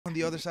on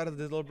the other side of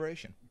the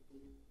deliberation.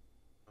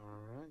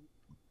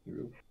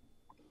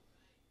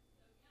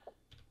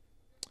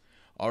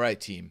 All right,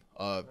 team.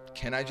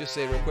 Can I just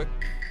say real quick?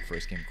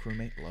 First game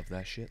crewmate, love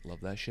that shit,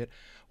 love that shit.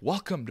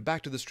 Welcome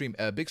back to the stream.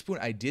 Big Spoon,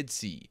 I did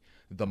see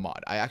the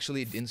mod. I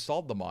actually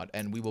installed the mod,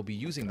 and we will be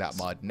using that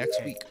mod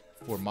next week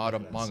for Mod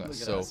Among Us.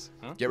 So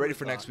get ready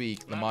for next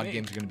week. The mod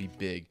games are going to be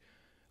big.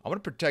 I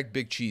want to protect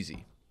Big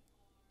Cheesy.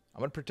 I'm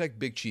going to protect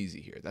Big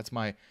Cheesy here. That's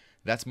my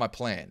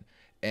plan.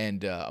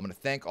 And I'm going to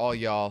thank all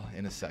y'all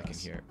in a second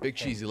here. Big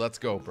Cheesy, let's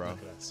go, bro.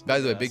 By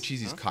the way, Big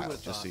Cheesy's Kyle,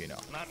 just so you know.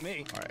 Not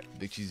me. All right,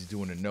 Big Cheesy's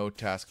doing a no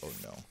task. Oh,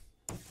 no.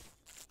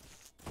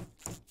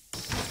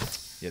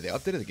 Yeah, they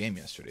updated the game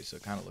yesterday, so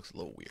it kind of looks a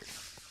little weird.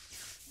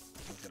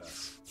 Look at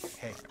us.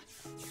 Hey.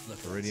 Look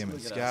at Iridium and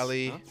us.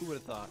 Scally. Huh? Who would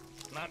have thought?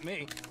 Not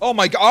me. Oh,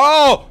 my God.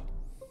 Oh!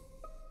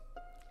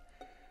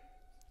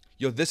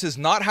 Yo, this is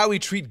not how we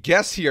treat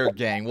guests here,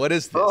 gang. What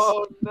is this?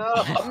 Oh, no.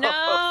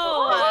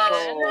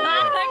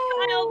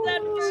 Kyle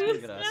dead first.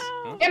 Look at us.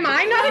 Huh? Am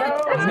I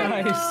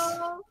not? Nice.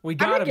 We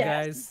got him,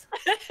 guys.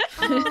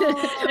 We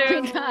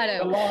got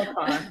A him. long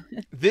time.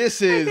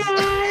 This is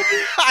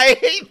I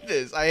hate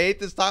this. I hate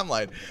this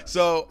timeline.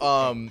 So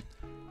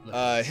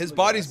his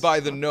body's by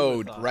the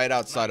node right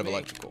outside of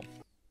electrical.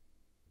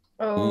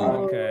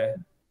 Oh, Okay.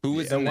 Who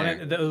was The in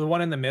one, there? the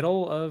one in the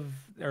middle of,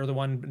 or the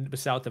one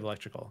south of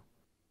electrical?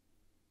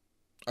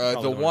 The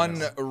the one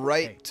one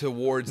right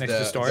towards Next to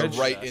the storage?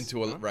 right into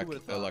Huh? Who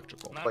would've thought?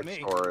 electrical. Not Like me.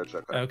 storage.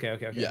 Okay.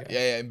 Okay.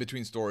 Yeah, in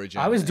between storage.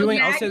 I was doing.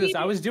 I'll say Maggie- this.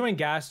 I was doing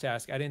gas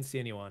task. I didn't see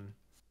anyone.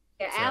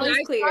 Yeah, So- I Allie's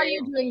saw clear.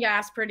 you doing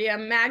gas, Pretty.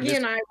 Maggie Just-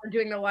 and I were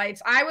doing the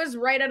lights. I was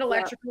right at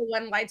electrical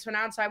when lights went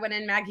out, so I went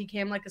in. Maggie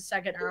came like a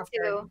second after.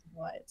 too.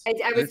 The lights. I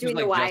was This doing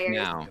the like just wires.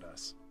 now. Look at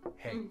us.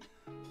 Hey.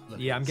 Look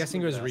Yeah, at I'm us.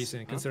 guessing it was Look at us.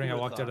 recent, Huh? considering I Who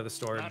walked would've out of the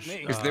thought? Not storage.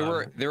 me. Because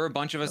there were a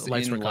bunch of us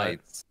Lights in were cut.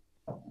 lights.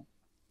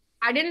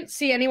 I didn't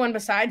see anyone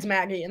besides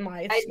Maggie in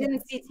lights. I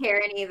didn't see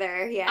Taryn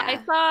either. Yeah.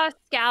 I saw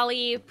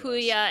Scally,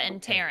 Puya,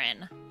 and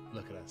Taryn.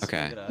 Look at us.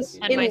 Okay. Look at us.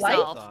 And In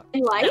myself. Thought.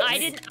 In lights? And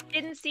I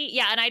didn't see.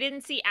 Yeah, and I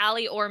didn't see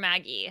Allie or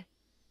Maggie.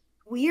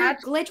 Weird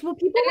That's- glitch. Well,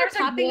 people were There's a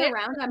popping glitch.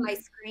 around on my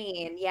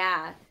screen.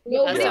 Yeah.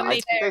 Nobody So was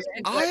maybe there.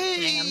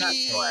 I'm not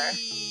sure.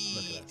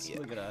 Look at us.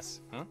 Look at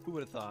us. Huh? Who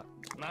would have thought?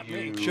 Not You-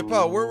 me.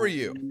 Chappelle, where were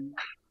you?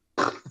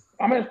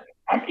 I'm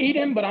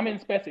eating, but I'm in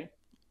Spessy.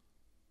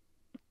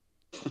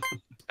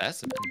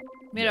 Specimen.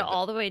 Made it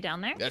all the way down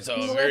there. That's a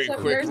Melissa, very quick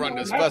where's run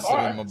to the-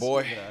 specimen, my boy.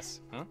 Look at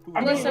us. Huh? Who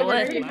I'm would just have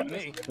thought? saying- Not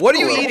me. What are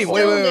you eating?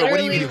 Wait. What are you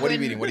Literally eating? What are you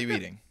when- eating? What are you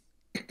eating?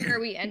 Where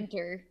we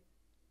enter.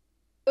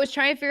 I was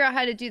trying to figure out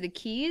how to do the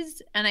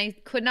keys, and I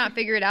could not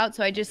figure it out,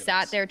 so I just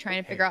sat there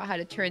trying to figure out how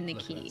to turn the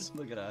Look at key. us.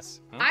 Look at us.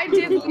 Huh? I Who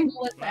did would've leave thought?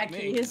 Melissa Not me.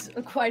 keys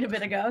quite a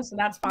bit ago, so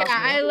that's possible. Yeah,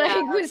 I like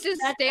Yeah, was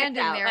just that checks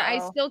standing out. there. I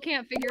Uh-oh. still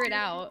can't figure it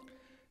out.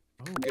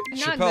 I'm not good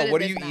Chappelle, at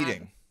what are this you map.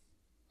 eating?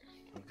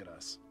 Look at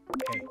us.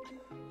 Hey.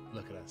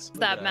 Look at us. Does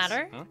that Look at us.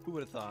 matter? Huh? Who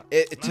would have thought?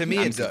 To me,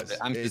 it does.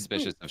 I'm It-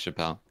 suspicious of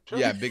Chappelle.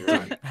 Yeah, big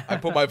time. I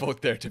put my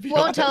vote there, to be He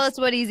won't honest. tell us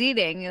what he's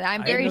eating.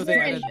 I'm I very didn't know they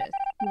added- suspicious.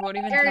 He won't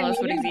even Taryn, tell us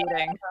you what he's didn't-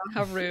 eating.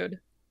 How rude.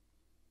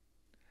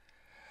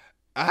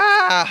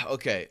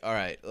 Okay. All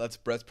right. Let's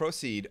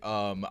proceed.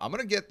 I'm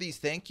gonna get these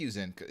thank yous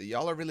in.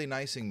 Y'all are really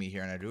nicing me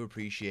here, and I do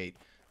appreciate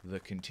the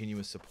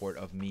continuous support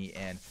of me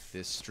and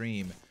this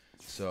stream.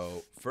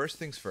 So first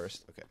things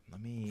first. Okay.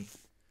 Let me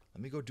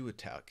go do a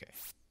okay.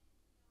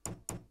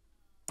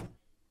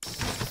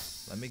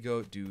 Let me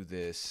go do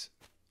this.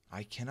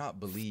 I cannot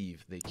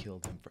believe they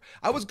killed him.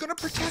 I was gonna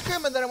protect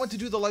him, and then I went to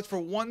do the lights for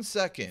 1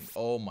 second.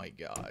 Oh my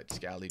God,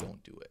 Scally,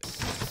 don't do it.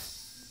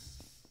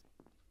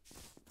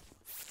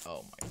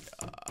 Oh my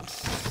God.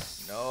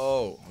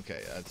 No.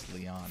 Okay, that's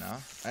Liana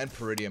and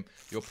Peridium.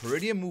 Yo,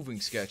 Peridium moving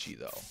sketchy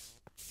though.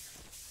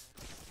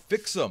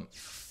 Fix him.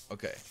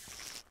 Okay.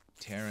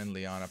 Taryn,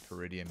 Liana,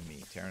 Peridium,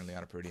 me. Taryn,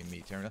 Liana, Peridium,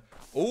 me. Taryn.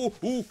 Oh,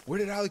 where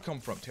did Allie come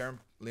from? Taryn,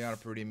 Liana,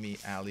 Peridium, me.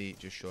 Allie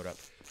just showed up.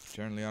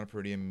 Taryn, Liana,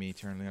 Peridium, me.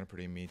 Taryn, Liana,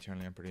 Peridium, me. Taryn,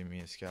 Liana, Peridium,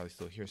 me. Scally's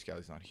still here.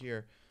 Scally's not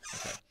here.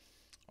 Okay.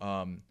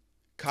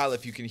 Kyle,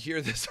 if you can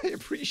hear this, I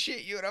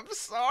appreciate you, and I'm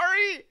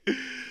sorry.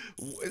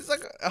 It's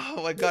like,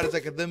 oh my God, it's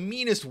like the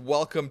meanest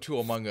welcome to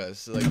Among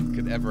Us like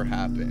could ever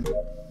happen.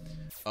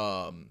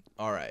 All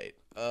right.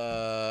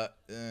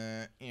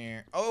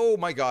 Oh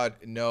my God,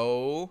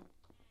 no.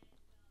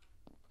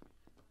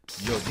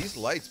 Yo, these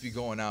lights be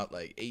going out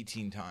like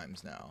 18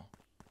 times now.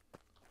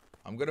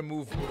 I'm gonna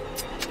move.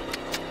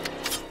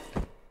 I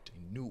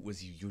knew it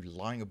was you. You're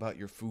lying about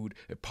your food.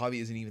 It probably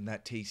isn't even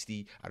that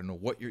tasty. I don't know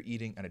what you're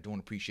eating, and I don't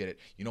appreciate it.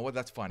 You know what?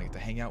 That's fine. I get to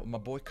hang out with my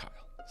boy Kyle.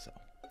 So.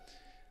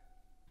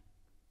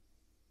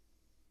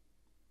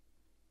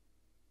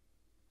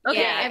 Okay,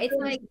 Yeah, it's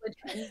like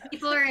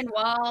people are in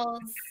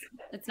walls.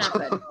 It's not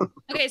good.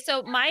 Okay,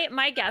 so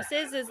my guess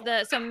is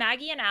so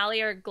Maggie and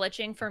Allie are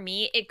glitching for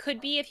me. It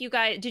could be if you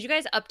guys did you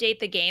guys update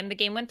the game? The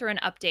game went through an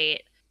update.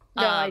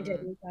 No, I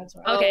didn't. That's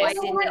why. Okay. Oh, I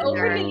So didn't I either.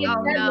 opened it and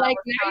Oh, said, no, like,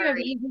 now you have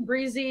sorry. easy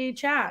breezy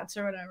chats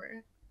or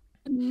whatever.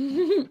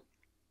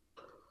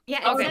 Yeah,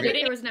 it Okay, said we that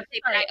didn't- there was an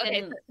update, All but right, I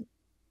okay. couldn't.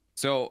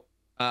 So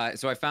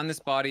I found this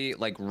body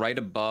like right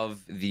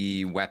above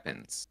the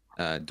weapons.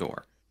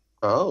 door.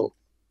 Oh.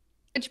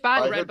 Which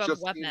body? I Red had buff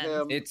just weapon. seen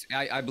him. It's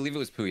I believe it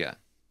was Puya.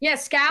 Yeah,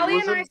 Scally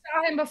and I wasn't-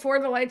 saw him before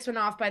the lights went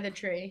off by the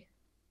tree.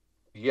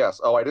 Yes.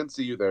 Oh, I didn't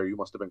see you there. You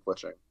must have been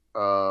glitching.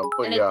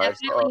 But And yeah, it I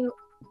definitely saw.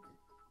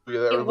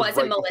 Yeah, it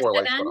wasn't right before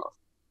Melissa lights then? went off.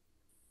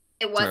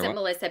 it Sorry, wasn't what?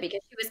 Melissa because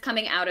she was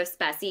coming out of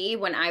Specie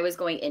when I was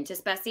going into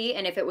Specie,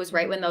 and if it was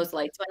right when those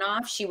lights went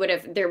off,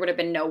 there would have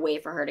been no way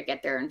for her to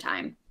get there in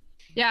time.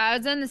 Yeah, I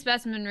was in the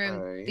specimen room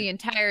Right. the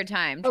entire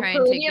time Oh, trying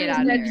to Peridium get is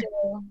out of dead there.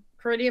 too.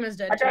 Peridium is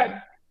dead I too.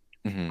 got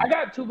Mhm. I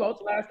got 2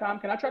 votes last time.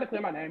 Can I try to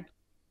clear my name?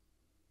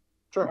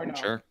 Sure. Or no?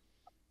 Sure.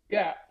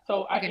 Yeah.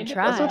 So I can ended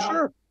try. I said the round.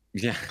 sure.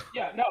 Yeah.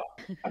 Yeah, no.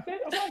 I said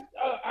okay.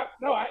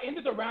 I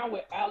ended the round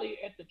with Ali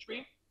at the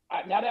tree.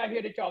 Now that I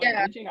hear that y'all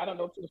Yeah. are glitching, I don't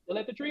know if she was still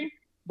at the tree,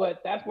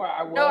 but that's where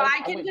I was. No, I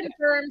can went down.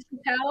 confirm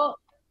Chappelle.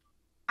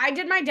 I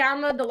did my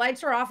download. The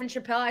lights were off, and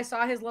Chappelle, I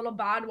saw his little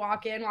bod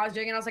walk in while I was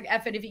doing it. I was like,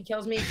 F it. If he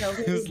kills me, he kills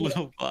me. His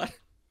little butt.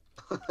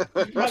 My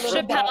little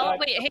Chappelle, bod.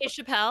 wait, hey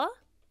Chappelle,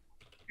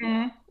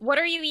 Mhm. what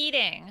are you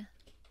eating?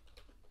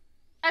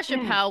 Yeah,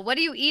 Chappelle, what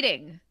are you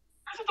eating?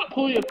 This is a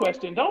Puya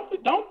question. Don't.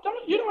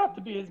 You don't have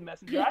to be his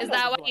messenger. I Is know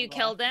that what's why you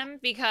going on. killed him?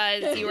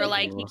 Because you were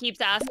like, he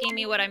keeps asking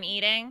me what I'm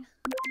eating?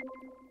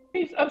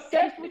 He's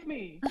obsessed with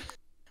me. Oh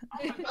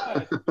my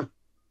God.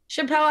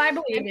 Chappelle, I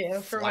believe you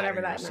for Flatter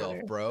whatever that yourself,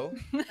 matters. bro.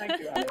 Thank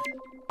you, Alex.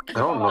 I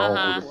don't know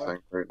Uh-huh. who to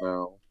think right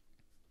now.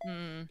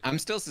 Hmm. I'm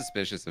still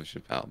suspicious of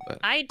Chappelle, but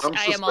I'm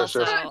I am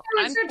also. suspicious.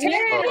 I'm So suspicious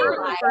Taryn-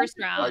 for the first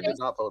I round. did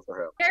not vote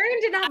for him.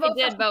 Taryn did not I vote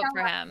did vote Chappelle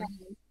for last him.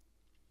 time.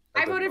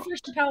 I I did voted not. for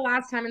Chappelle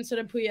last time instead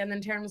of Puya, and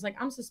then Taryn was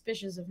like, I'm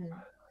suspicious of him.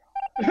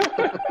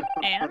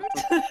 And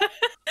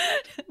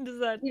does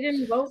that? He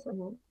didn't vote for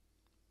him.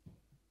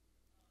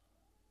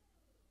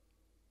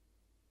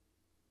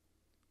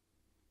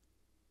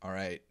 All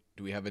right.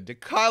 Do we have a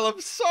Kyle? I'm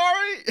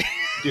sorry.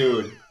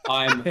 Dude,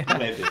 I'm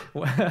livid.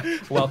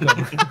 Welcome.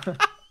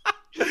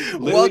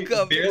 Literally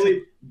Welcome.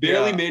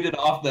 Barely Yeah. made it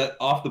off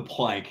the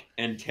plank,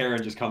 and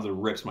Taryn just comes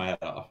and rips my head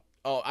off.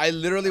 Oh, I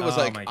literally was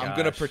Oh like, my I'm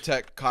gonna gosh.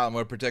 protect Kyle. I'm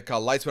gonna protect Kyle.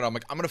 Lights went on. I'm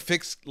like, I'm gonna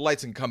fix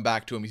lights and come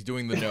back to him. He's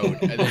doing the node.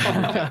 And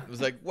then it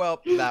was like,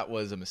 well, that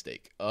was a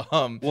mistake. Well,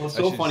 it's I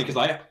so should funny just-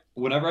 because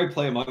whenever I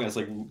play Among Us,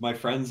 like my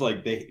friends,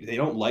 like they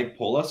don't like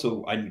Pola,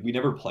 so we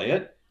never play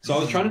it. So I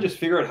was trying to just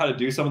figure out how to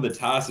do some of the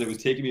tasks, and it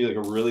was taking me like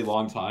a really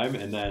long time.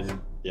 And then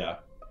yeah,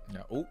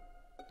 Yeah. Oh.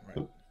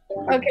 Right.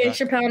 Okay, Back.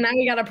 Chappelle, now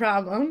we got a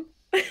problem.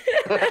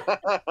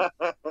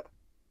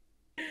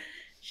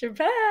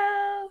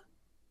 Chappelle.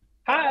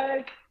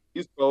 Hi.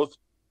 These both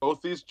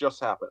these just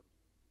happened.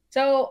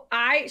 So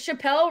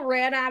Chappelle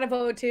ran out of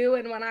O2,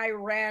 and when I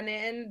ran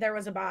in, there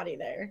was a body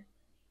there.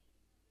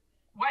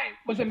 Wait,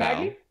 was it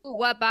Maggie? Ooh,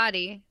 what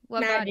body?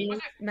 What Maggie.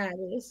 body?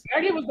 Maggie's.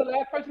 Maggie was the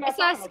last person I I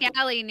saw saw.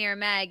 Scally near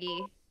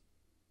Maggie.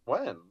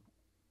 When?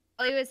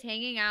 He was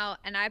hanging out,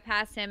 and I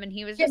passed him, and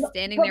he was Yeah, just but-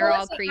 standing but there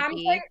all listen, I'm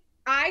creepy. saying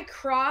I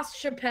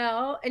crossed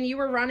Chappelle, and you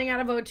were running out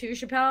of O2,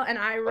 Chappelle, and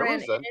I ran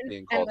resent in, being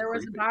and called there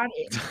was a creepy.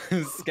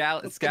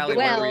 body. Scally,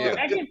 Well- where were you?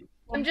 Maggie,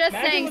 I'm just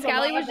Maggie saying, was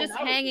Scally alive was just when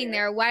I was hanging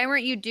there. Why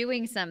weren't you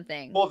doing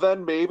something? Well,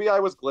 then maybe I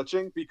was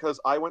glitching because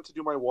I went to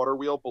do my water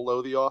wheel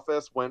below the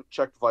office,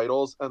 checked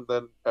vitals, and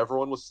then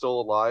everyone was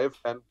still alive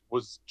and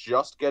was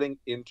just getting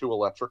into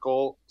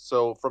electrical.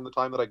 So from the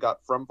time that I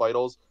got from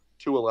vitals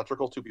to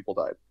electrical, 2 people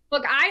died.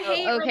 Look, I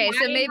hate. Okay, so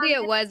relying maybe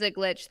on it was a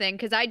glitch thing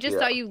because I just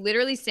Yeah. saw you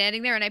literally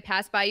standing there and I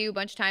passed by you a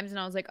bunch of times and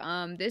I was like,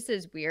 this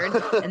is weird.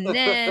 And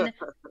then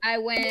I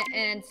went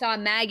and saw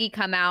Maggie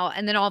come out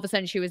and then all of a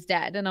sudden she was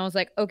dead. And I was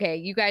like, okay,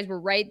 you guys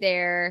were right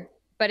there.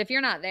 But if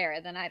you're not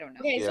there, then I don't know.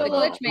 Okay, Yeah, so the no.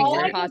 glitch makes all it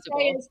I can impossible.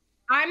 say is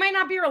I might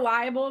not be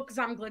reliable because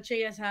I'm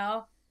glitchy as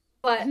hell,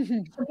 but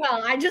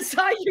Chappelle, I just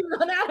saw you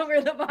run out of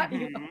where the body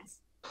Mhm. was.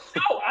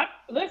 No,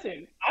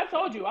 listen, I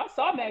told you, I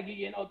saw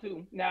Maggie in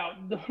O2. Now,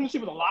 she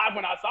was alive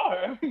when I saw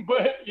her,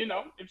 but,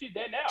 if she's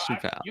dead now,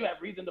 Chappelle. you have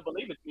reason to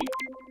believe it's me.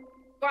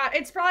 Well,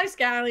 it's probably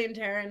Scally and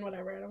Taryn,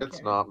 whatever. I don't It's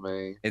care. not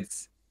me.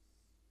 It's.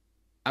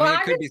 I Well, mean, it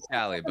I've could been be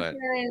Scally, but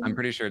Taryn. I'm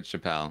pretty sure it's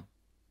Chappelle.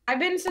 I've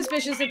been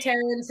suspicious of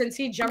Taryn since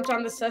he jumped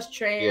on the sus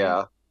train.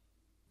 Yeah,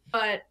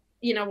 But,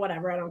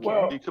 whatever. I don't care.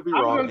 Well, you could be I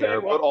was wrong gonna say,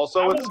 here, well, but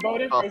also I it's was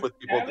voting tough for with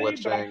people Scally,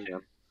 but I-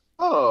 glitching.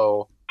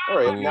 Oh, all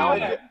right. Ooh. Now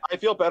I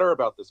feel better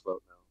about this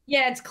vote now.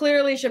 Yeah, it's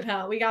clearly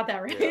Chappelle. We got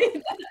that right.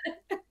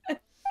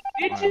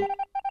 Did you?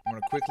 I'm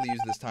gonna quickly use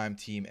this time,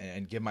 team,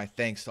 and give my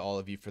thanks to all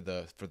of you for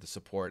the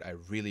support. I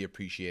really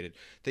appreciate it.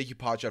 Thank you,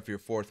 Podshot, for your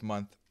 4th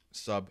month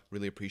sub.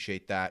 Really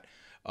appreciate that.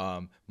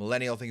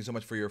 Millennial, thank you so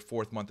much for your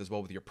 4th month as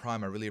well with your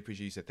Prime. I really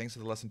appreciate you. Said thanks to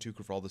the Lesson 2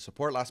 crew for all the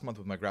support last month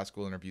with my grad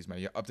school interviews. My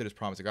update is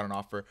promised. I got an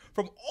offer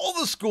from all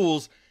the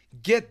schools.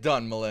 Get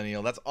done,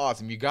 Millennial. That's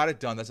awesome. You got it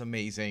done. That's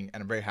amazing,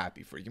 and I'm very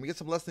happy for you. Can we get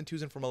some less than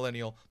 2s in for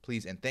Millennial,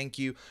 please? And thank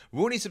you.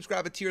 Rooney,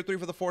 subscribe at tier 3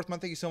 for the 4th month.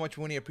 Thank you so much,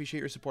 Rooney. I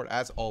appreciate your support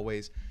as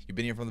always. You've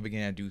been here from the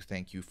beginning. I do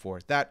thank you for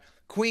that.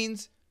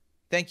 Queens,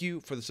 thank you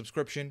for the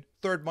subscription.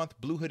 3rd month,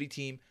 Blue Hoodie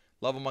team.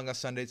 Love Among Us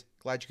Sundays.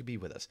 Glad you could be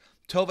with us.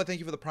 Tova, thank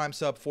you for the Prime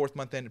sub. 4th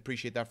month in.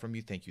 Appreciate that from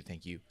you. Thank you.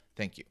 Thank you.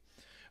 Thank you.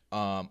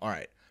 All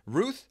right.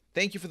 Ruth,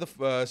 thank you for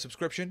the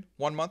subscription.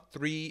 1 month,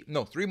 3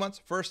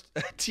 months. First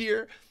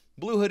tier.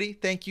 Blue Hoodie,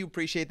 thank you.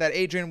 Appreciate that.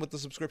 Adrian with the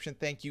subscription.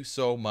 Thank you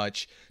so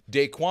much.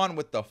 Daquan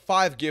with the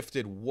 5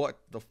 gifted.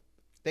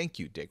 Thank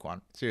you,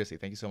 Daquan. Seriously,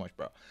 thank you so much,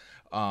 bro.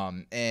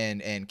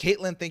 And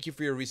Caitlin, thank you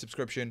for your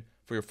resubscription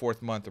for your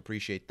 4th month.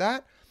 Appreciate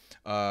that.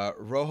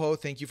 Rojo,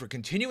 thank you for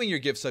continuing your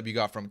gift sub you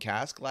got from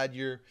Cass. Glad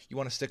you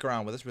want to stick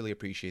around with us. Really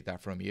appreciate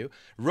that from you.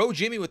 Ro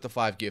Jimmy with the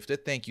 5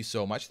 gifted. Thank you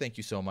so much. Thank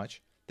you so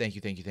much. Thank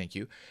you, thank you, thank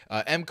you.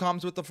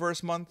 MComs with the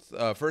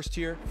first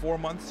tier, 4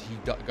 months. He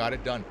got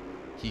it done.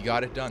 He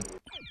got it done.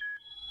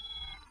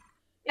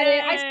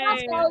 Hey, I saw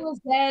Sally was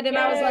dead, and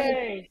I was like,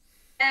 Yay.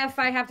 F,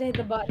 I have to hit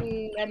the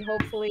button, and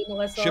hopefully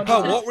Melissa. will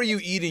Chappelle, do it. what were you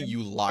eating, you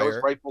I was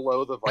liar? right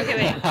below the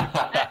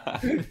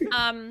vital.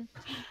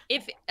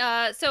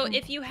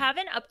 If you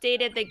haven't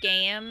updated the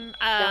game,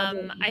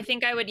 I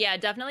think I would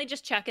definitely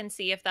just check and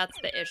see if that's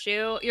the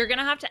issue. You're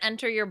gonna have to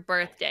enter your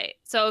birth date.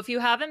 So if you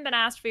haven't been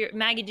asked for your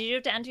Maggie, did you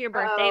have to enter your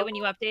birth date when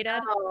you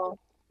updated?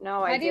 No,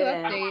 How I do you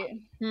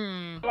didn't.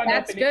 update?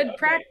 That's good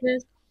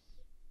practice.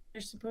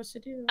 You're supposed to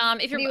do.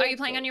 If you're, are you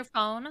playing on your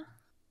phone?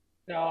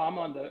 No, I'm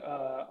on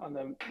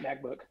the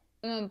MacBook.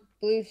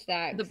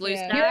 BlueStacks. The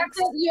BlueStacks.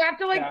 You have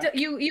to like Yeah.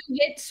 you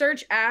hit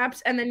search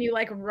apps and then you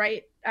like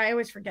write. I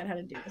always forget how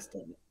to do this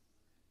thing.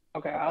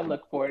 Okay, I'll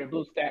look for it.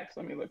 BlueStacks.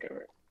 Let me look at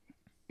it.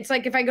 It's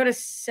like if I go to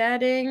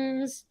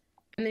settings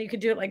and then you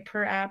could do it like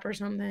per app or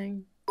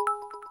something.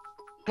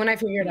 When I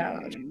figure it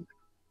out.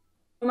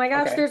 Oh my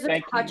gosh, Okay, there's a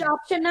thank touch you.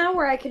 option now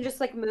where I can just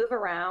like move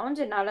around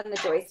and not on the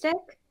joystick.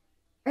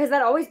 Or has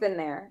that always been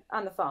there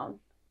on the phone?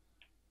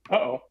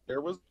 Uh-oh. There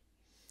was.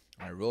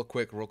 All right, real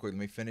quick. Let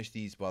me finish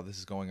these while this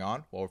is going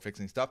on, while we're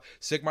fixing stuff.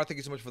 Sigmar, thank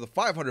you so much for the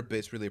 500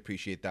 bits. Really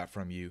appreciate that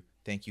from you.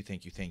 Thank you,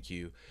 thank you, thank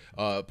you.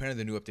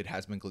 Apparently, the new update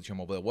has been glitchy on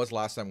mobile. It was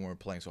last time when we were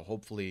playing, so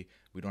hopefully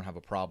we don't have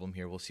a problem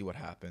here. We'll see what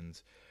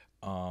happens.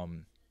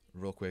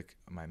 Real quick,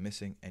 am I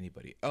missing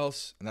anybody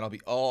else? And then I'll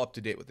be all up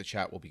to date with the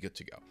chat. We'll be good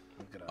to go.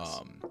 Look at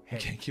us.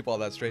 Can't keep all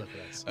that straight. Look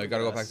at us. Gotta Look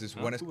go at back us. to this.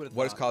 Huh?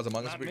 What is cause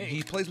Among Us?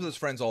 He plays with his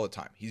friends all the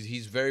time.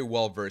 He's very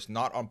well versed,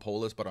 not on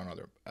Polis, but on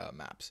other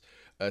maps.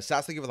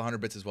 Sass, thank you for the 100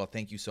 bits as well.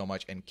 Thank you so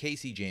much. And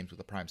Casey James with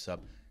the Prime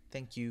sub.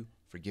 Thank you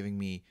for giving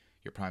me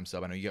your Prime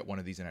sub. I know you get one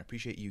of these, and I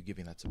appreciate you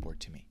giving that support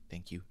to me.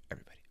 Thank you,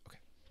 everybody. Okay.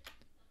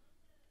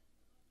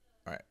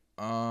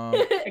 All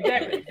right.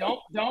 Exactly.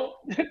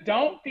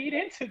 Don't feed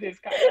into this,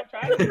 Kyle. I'm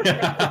trying to figure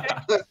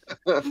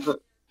out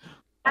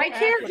I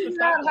can't what the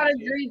figure out stop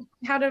is.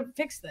 how to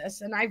fix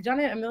this, and I've done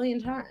it a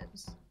million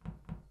times.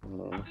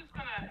 I'm just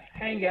gonna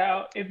hang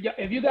out.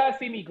 If you guys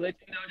see me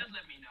glitching, though, just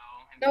let me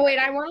know. No, wait,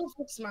 I want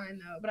to fix mine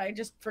though, but I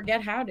just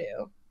forget how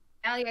to.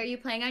 Allie, are you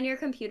playing on your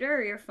computer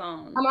or your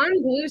phone? I'm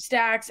on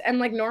BlueStacks, and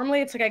like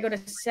normally it's like I go to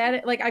set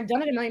it. Like I've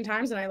done it a million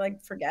times, and I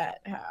like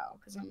forget how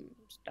because I'm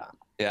just dumb.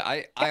 Yeah,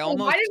 I Why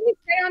almost did we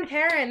stay on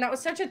Karen? That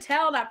was such a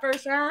tell that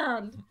first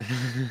round.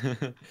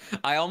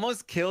 I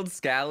almost killed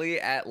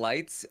Scally at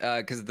lights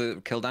because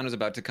the kill down was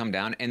about to come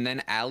down, and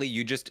then Allie,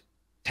 you just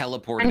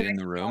teleported in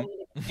the room.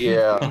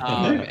 Yeah.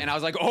 And I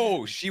was like,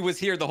 oh, she was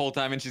here the whole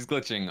time and she's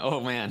glitching.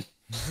 Oh man.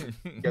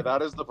 Yeah,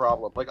 that is the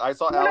problem. Like I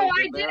saw No, Allie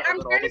I in did. there, I'm and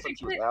then all trying of a to sudden fix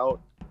she was it.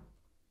 out.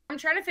 I'm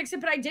trying to fix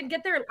it, but I did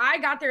get there. I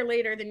got there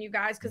later than you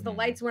guys because the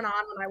lights went on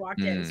when I walked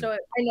in. So I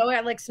know I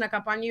like snuck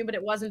up on you, but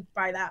it wasn't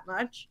by that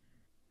much.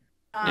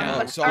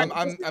 Yeah, so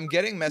I'm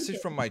getting message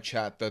from my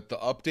chat that the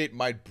update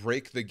might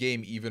break the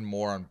game even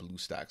more on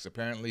BlueStacks.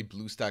 Apparently,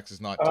 BlueStacks is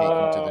not taking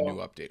to the new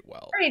update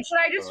well. Wait, should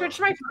I just switch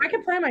my phone? I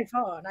can play on my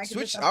phone. I can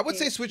Switch. just I would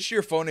say update. switch to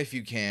your phone if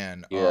you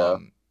can. Yeah.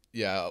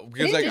 Yeah, I because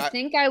didn't like just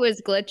think I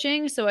was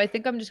glitching, so I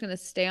think I'm just gonna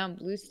stay on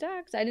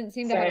BlueStacks. I didn't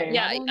seem to have a Same.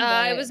 problem.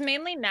 Yeah, it but- was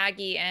mainly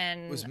Maggie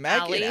and it was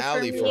Maggie and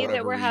Allie for for me whatever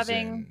that were reason.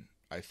 having.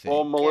 I think.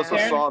 Well, Melissa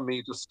Yeah. saw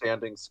me just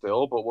standing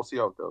still, but we'll see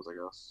how it goes, I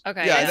guess.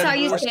 Okay. Yeah, I and saw then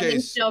you worst standing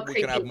case, still we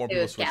can have creepy more too,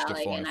 people switch to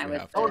Scally, phone and if I we was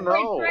have Oh to.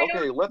 no! Wait,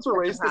 Okay, let's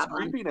erase this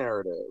problem. creepy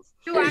narrative.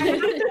 Do I have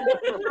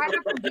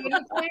to do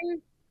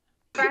anything?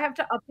 Do I have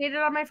to update it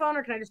on my phone,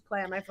 or can I just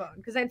play on my phone?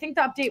 Because I think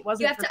the update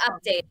wasn't. You have for to phone.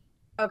 update.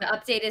 Okay. The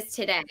update is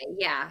today.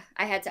 Yeah,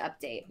 I had to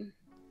update.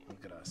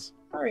 Look at us.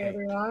 Sorry,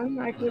 everyone.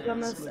 I clicked on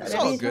this. It's at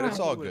all any good. It's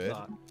time. all good.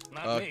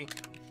 Not me.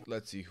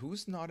 Let's see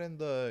who's not in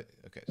the.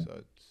 Okay, so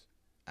it's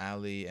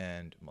Allie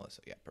and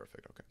Melissa. Yeah,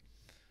 perfect. Okay.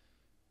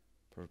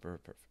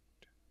 Perfect.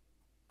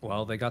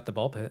 Well, they got the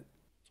ball pit.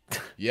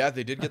 Yeah,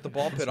 they did get the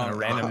ball pit On on a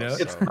random Rouse,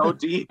 note. It's so- so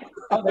deep.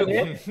 Oh, they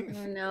did?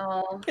 Oh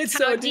no. It's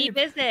How deep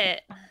is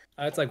it?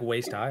 It's like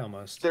waist high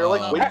almost. They're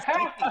like, Um, wait,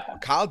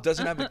 Kyle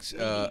doesn't have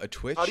a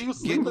Twitch How do you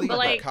sleep giggly, with but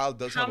that? Kyle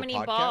does how have a many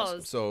podcast.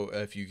 balls? So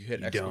if you hit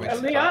You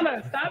exclamation don't. mark,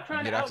 Liana, stop you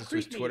trying get to access to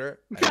his out-creep me. Twitter.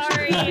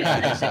 Sorry.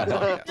 And his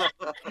podcast.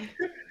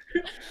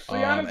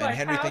 Liana's And like,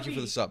 Henry, how thank you for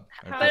the deep? sub.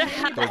 I How appreciate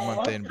it. deep? Third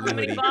month in, How Blue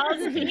many Hoodie.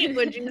 balls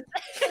would you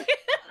say?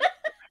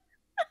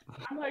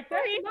 I'm like,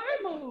 that's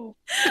my move.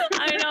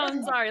 I know.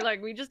 I'm sorry.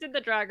 Look, we just did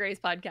the Drag Race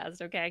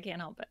podcast. Okay, I can't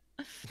help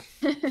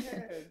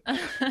it.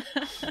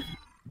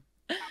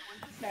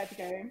 Snatch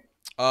game.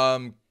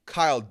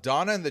 Kyle,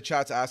 Donna in the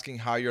chat's asking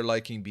how you're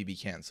liking BB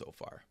Can so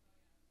far.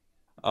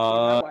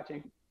 I'm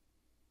watching.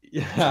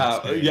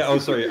 Yeah. Oh,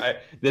 sorry.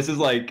 This is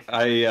like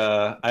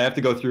I have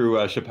to go through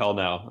Chappelle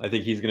now. I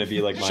think he's gonna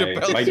be like my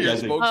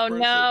Oh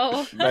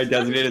no. my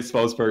designated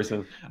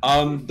spokesperson.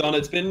 Don,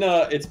 it's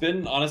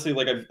been honestly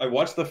like I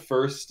watched the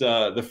first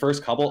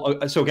couple.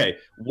 So okay,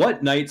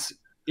 what nights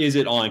is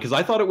it on? Because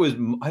I thought it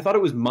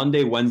was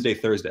Monday, Wednesday,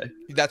 Thursday.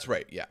 That's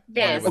right. Yeah.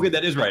 Yes. Okay,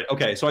 that is right.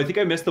 Okay, so I think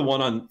I missed the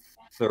one on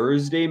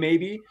Thursday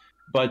maybe,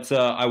 but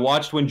I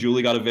watched when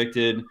Julie got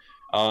evicted.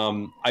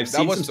 I've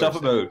seen some stuff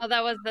about. Oh,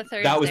 that was the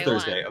Thursday. That was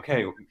Thursday. one.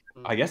 Okay,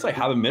 I guess I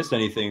haven't missed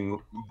anything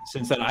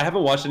since then. I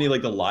haven't watched any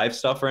like the live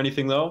stuff or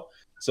anything though.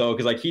 So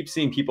because I keep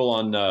seeing people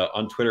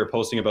on Twitter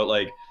posting about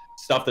like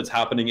stuff that's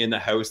happening in the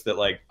house that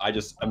like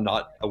I'm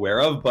not aware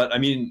of. But I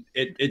mean,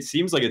 it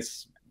seems like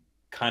it's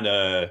kind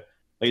of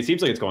like it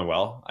seems like it's going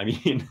well. I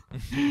mean,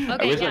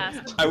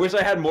 I wish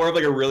I had more of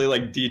like a really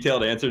like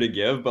detailed answer to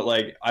give, but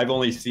like I've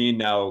only seen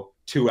now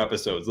 2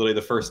 episodes, literally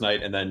the first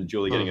night and then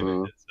Julie getting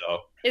evicted. So.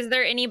 Is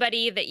there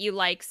anybody that you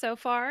like so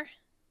far?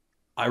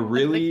 I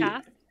really,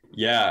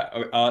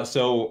 yeah.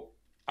 So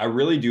I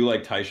really do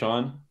like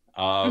Tyshawn.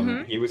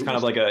 He was kind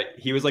of like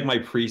he was like my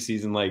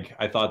preseason. Like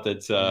I thought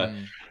that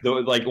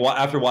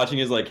after watching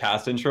his like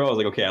cast intro, I was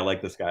like, okay, I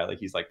like this guy. Like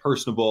he's like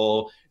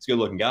personable. He's a good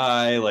looking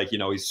guy. Like, you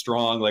know, he's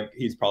strong. Like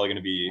he's probably going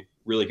to be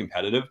really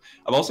competitive.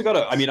 I've also got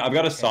I've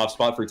got a soft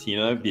spot for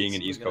Tina being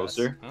an East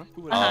Coaster.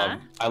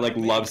 I like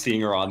love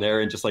seeing her on there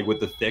and just like with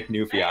the thick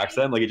Newfie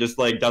accent, like it just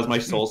like does my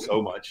soul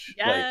so much,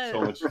 like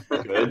so much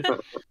good.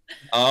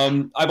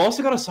 I've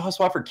also got a soft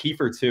spot for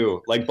Kiefer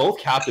too. Like both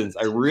captains,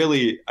 I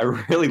really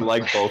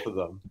like both of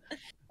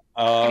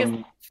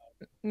them.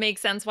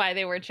 Makes sense why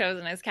they were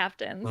chosen as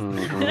captains.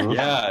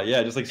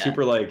 Yeah, just like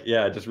super like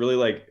just really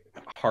like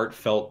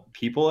heartfelt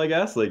people, I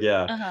guess. Like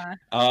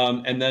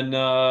and then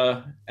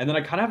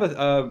I kind of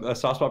have a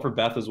soft spot for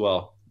Beth as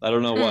well. I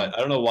don't know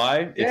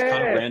why. It's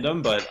kind of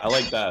random, but I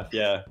like Beth.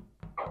 Yeah.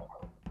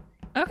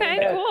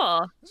 Okay,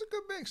 cool. It's a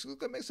good mix. It's a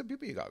good mix of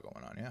people you got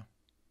going on. Yeah.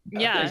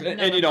 Yeah.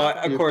 And you know,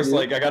 of course,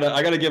 like I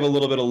gotta give a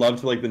little bit of love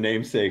to like the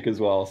namesake as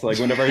well. So like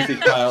whenever I see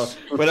Kyle,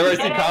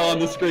 on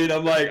the screen,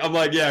 I'm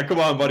like, yeah, come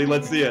on, buddy,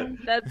 let's see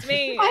it. That's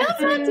me. Kyle's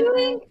not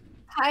doing.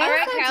 All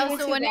right, Kyle.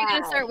 So when are you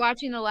gonna start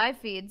watching the live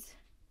feeds?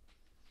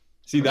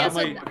 See, that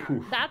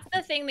that's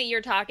the thing that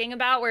you're talking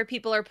about, where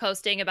people are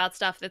posting about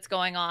stuff that's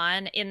going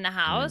on in the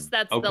house.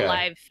 That's the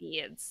live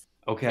feeds.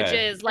 Okay. Which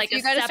is like So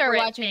a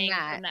separate thing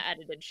from the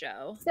edited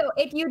show. So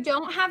if you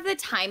don't have the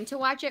time to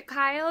watch it,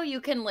 Kyle,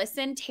 you can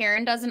listen.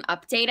 Taryn does an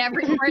update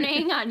every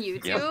morning on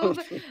YouTube.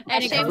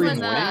 And it Every goes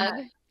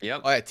morning?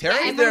 Yep. Oh, yeah, Taryn's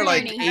every there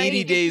like morning.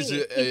 80 days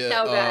He's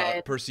so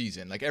good. per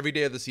season. Like every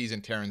day of the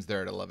season, Taryn's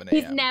there at 11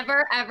 He's a.m.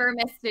 never ever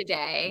missed a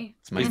day.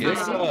 It's my Is this,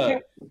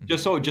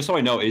 just so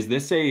I know, is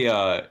this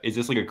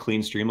like a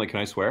clean stream? Like,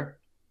 can I swear?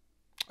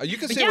 You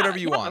can say whatever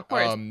you want,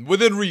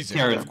 within reason,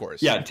 Taryn, of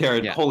course. Yeah,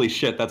 Taryn. Yeah. Holy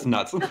shit, that's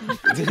nuts.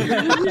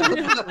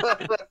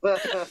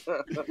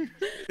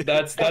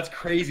 that's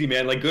crazy,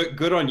 man. Like,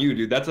 good on you,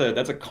 dude. That's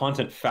a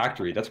content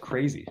factory. That's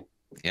crazy.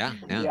 Yeah.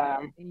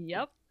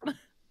 Yep.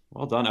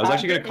 Well done. I was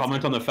actually gonna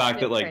comment on the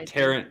fact that like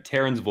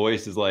Taryn's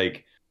voice is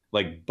like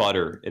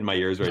butter in my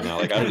ears right now.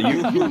 Like,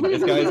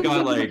 this guy's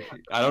got like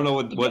I don't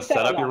know what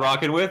setup you're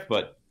rocking with,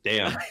 but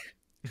damn.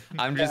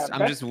 I'm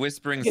just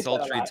whispering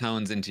sultry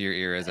tones into your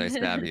ear as I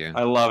stab you.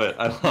 I love it.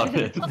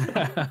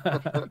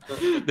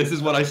 This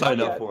is what I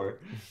signed up for.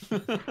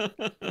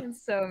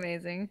 It's so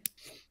amazing.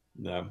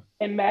 No.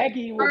 And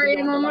Maggie.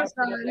 No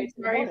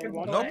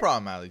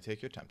problem, Allie.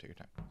 Take your time.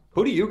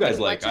 Who do you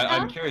guys like?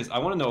 I'm curious. I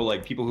want to know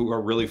like people who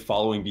are really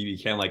following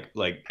BB Can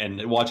like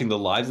and watching the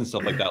lives and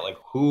stuff like that. Like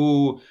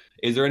who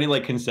is there any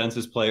like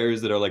consensus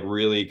players that are like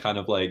really kind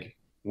of like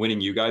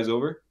winning you guys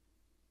over?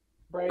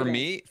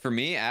 For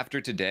me, after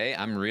today,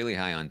 I'm really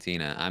high on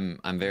Tina.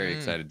 I'm very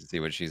excited to see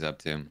what she's up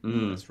to.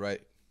 That's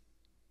right.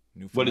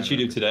 What did she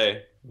do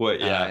today? What?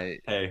 Yeah.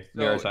 Hey,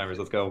 Maritimers,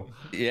 let's go.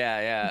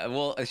 Yeah.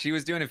 Well, she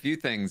was doing a few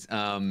things.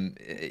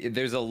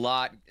 There's a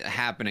lot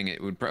happening. It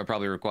would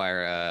probably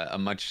require a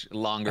much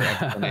longer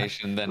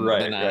explanation than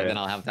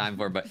I'll have time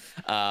for.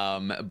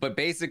 But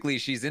basically,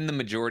 she's in the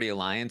Majority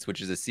Alliance, which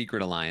is a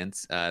secret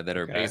alliance that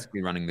are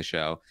basically running the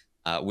show.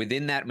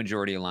 Within that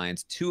Majority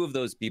Alliance, 2 of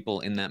those people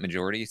in that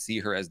majority see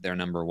her as their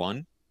number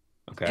 1.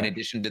 Okay. In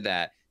addition to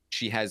that,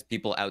 she has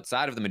people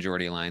outside of the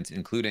Majority Alliance,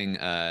 including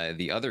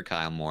the other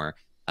Kyle Moore,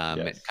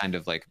 kind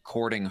of like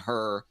courting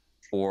her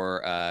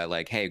for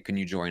like, hey, can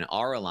you join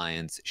our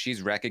alliance?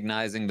 She's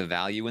recognizing the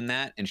value in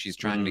that, and she's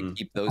trying to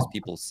keep those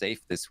people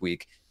safe this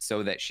week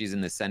so that she's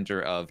in the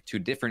center of 2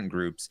 different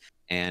groups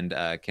and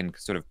can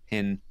sort of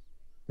pin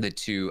the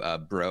 2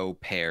 bro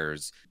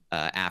pairs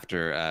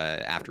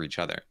after each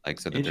other, like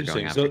so that they're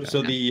going after each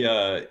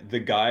other. The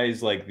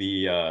guys like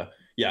the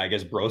I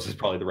guess bros is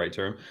probably the right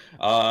term.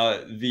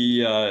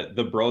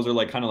 The bros are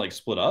like kind of like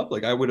split up.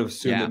 Like I would have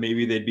assumed that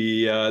maybe they'd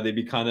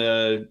be kind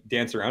of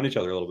dance around each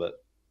other a little bit.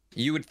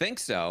 You would think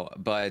so,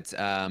 but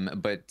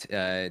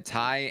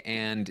Ty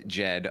and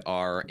Jed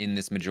are in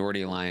this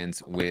Majority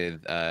Alliance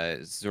with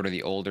sort of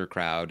the older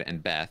crowd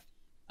and Beth.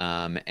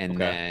 And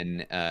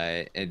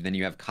then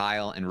you have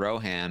Kyle and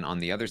Rohan on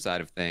the other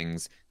side of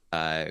things.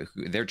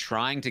 They're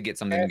trying to get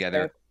something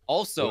together,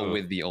 also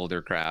with the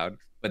older crowd,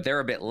 but they're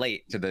a bit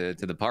late to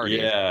the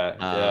party.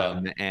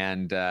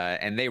 And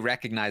they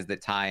recognize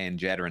that Ty and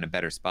Jed are in a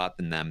better spot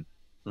than them,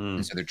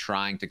 and so they're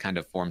trying to kind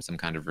of form some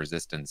kind of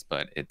resistance.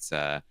 But it's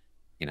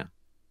you know,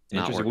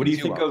 interesting. What do you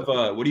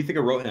think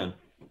of Rohan?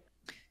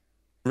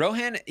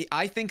 Rohan,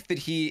 I think that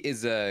he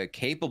is a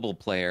capable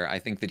player. I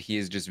think that he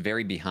is just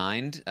very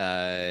behind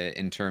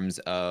in terms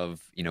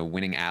of, you know,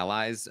 winning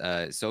allies.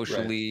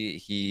 Socially,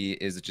 he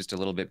is just a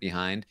little bit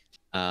behind.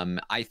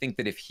 I think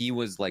that if he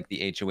was like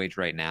the HOH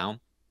right now,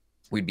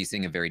 we'd be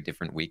seeing a very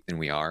different week than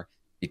we are,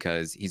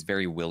 because he's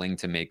very willing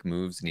to make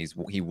moves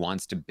and he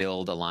wants to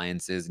build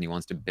alliances and he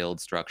wants to build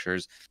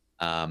structures.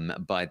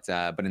 But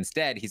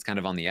instead, he's kind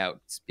of on the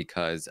outs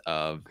because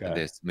of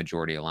this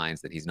majority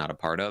alliance that he's not a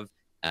part of.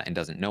 And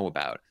doesn't know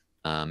about,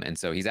 and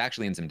so he's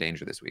actually in some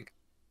danger this week.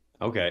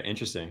 Okay,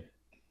 interesting.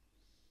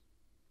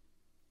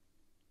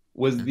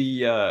 Was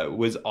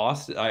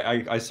Austin?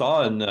 I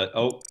saw in I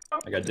got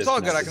disconnected. It's all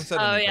good. I can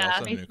send Oh a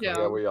yeah, me too.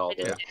 Yeah, we all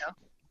did.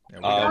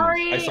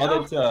 I saw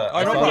that.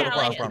 no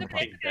problem.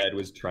 Pink bed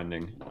was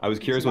trending. I was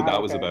curious what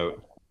that was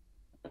about.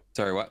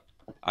 Sorry, what?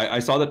 I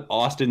saw that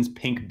Austin's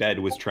pink bed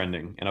was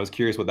trending, and I was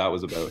curious what that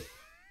was about.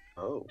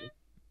 Oh.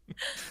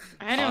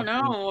 I don't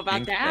know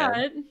about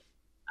that.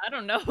 I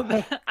don't know.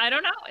 I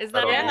don't know. Is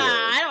that yeah?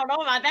 I don't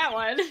know about that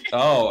one.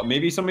 Oh,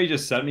 maybe somebody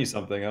just sent me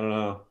something. I don't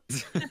know.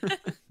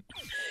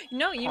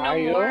 No, you know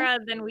more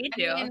than we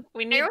do. I mean,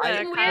 we need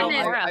Kyle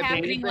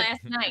happening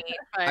last night.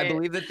 But... I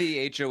believe that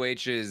the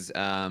HOHs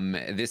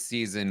this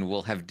season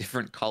will have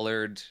different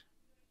colored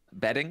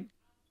bedding.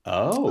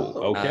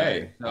 Oh,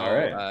 okay. All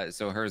right.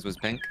 So hers was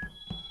pink.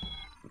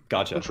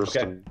 Gotcha.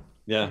 Interesting. Okay.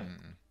 Yeah.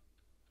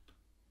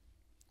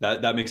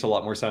 That makes a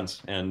lot more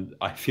sense, and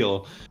I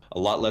feel a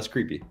lot less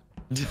creepy.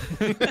 Hey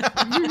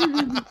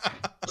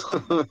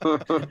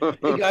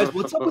guys,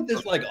 what's up with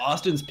this like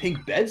Austin's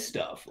pink bed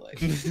stuff?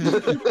 Like,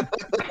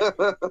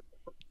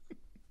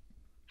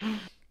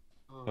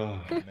 oh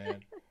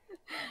man.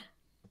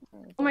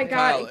 Oh my god.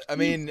 Kyle, I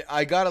mean,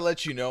 I gotta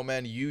let you know,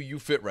 man, you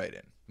fit right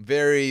in.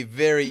 Very,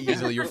 very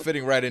easily. You're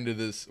fitting right into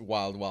this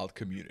wild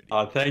community.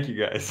 Thank you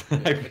guys.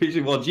 I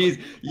appreciate. Well, geez,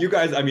 you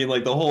guys. I mean,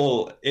 like the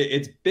whole.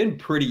 It's been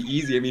pretty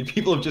easy. I mean,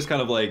 people have just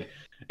kind of like.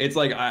 It's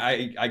like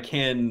I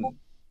can.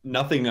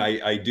 Nothing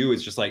I do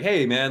is just like,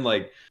 hey man,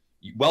 like,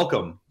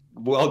 welcome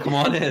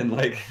on in.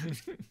 Like,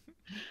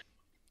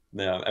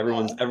 yeah,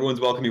 everyone's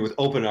welcoming me with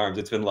open arms.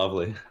 It's been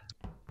lovely.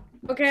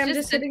 Okay, I'm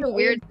just sitting sitting a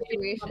weird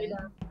situation.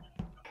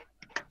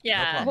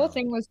 Yeah, the whole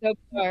thing was so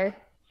bizarre.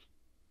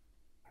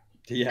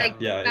 Yeah, like,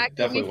 yeah, it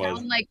definitely was.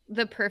 Found, like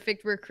the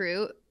perfect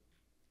recruit.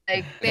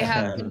 Like they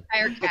have an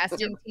entire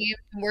casting team,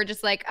 and we're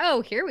just like,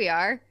 oh, here we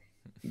are.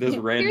 This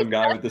random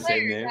guy with the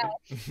same name.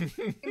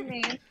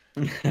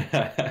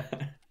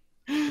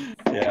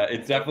 Yeah,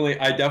 it's definitely.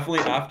 I definitely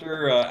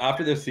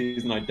after this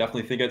season, I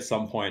definitely think at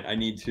some point I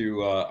need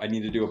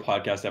to do a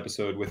podcast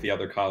episode with the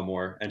other Kyle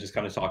Moore and just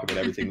kind of talk about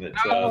everything that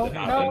happened.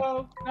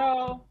 No.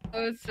 Oh,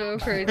 it's so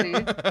crazy.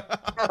 Kyle.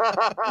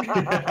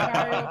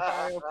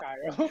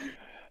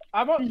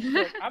 I'm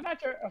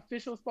not your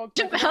official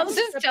spokesperson. Jamel's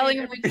just telling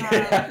you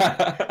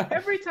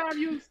every time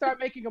you start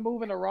making a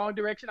move in the wrong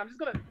direction, I'm just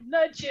gonna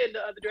nudge you in the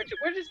other direction.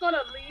 We're just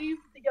gonna leave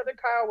the other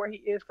Kyle where he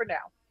is for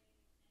now.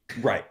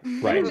 Right. In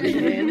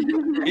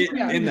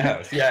the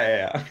house.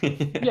 Yeah.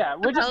 Yeah,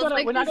 we're just gonna.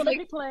 Like we're not gonna like,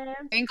 make any plans.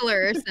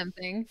 Wrangler or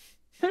something.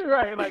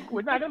 Right, like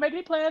we're not gonna make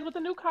any plans with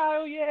the new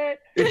Kyle yet.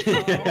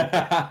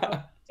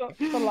 So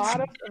there's a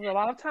lot of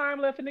time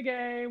left in the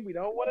game. We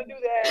don't want to do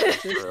that.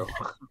 True.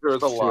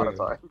 There's a lot of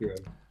time.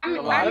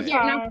 I'm I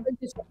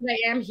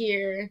am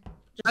here.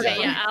 Okay,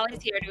 yeah,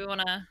 Allie's here. Do we want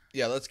to?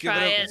 Yeah, let's give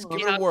it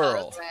a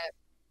whirl. All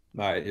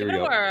right, here we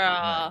go. go.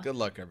 Right, good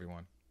luck,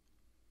 everyone.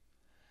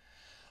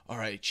 All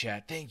right,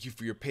 chat. Thank you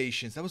for your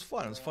patience. That was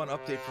fun. It was a fun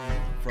update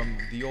from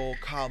the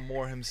old Kyle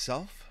Moore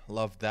himself.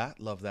 Love that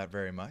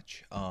very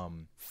much.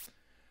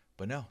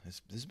 But no,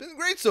 this has been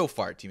great so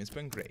far, team. It's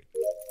been great.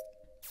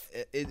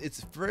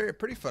 It's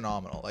pretty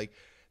phenomenal. Like,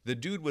 the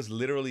dude was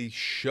literally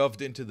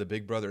shoved into the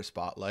Big Brother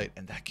spotlight,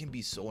 and that can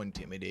be so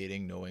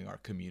intimidating, knowing our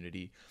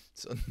community,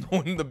 so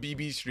knowing the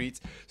BB streets.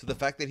 So the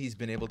fact that he's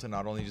been able to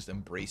not only just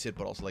embrace it,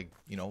 but also, like,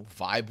 you know,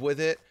 vibe with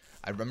it,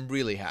 I'm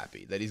really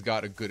happy that he's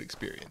got a good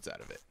experience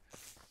out of it.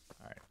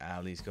 All right,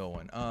 Allie's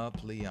going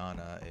up.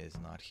 Liana is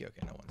not here.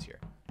 Okay, no one's here.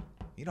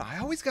 You know, I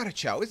always gotta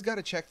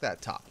check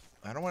that top.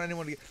 I don't want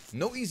anyone to get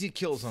no easy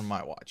kills on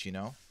my watch. You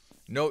know.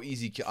 No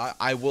easy kill.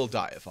 I will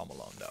die if I'm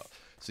alone, though.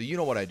 So you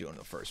know what I do in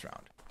the first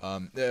round.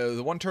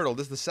 The one turtle,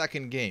 this is the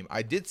second game.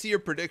 I did see your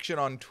prediction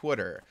on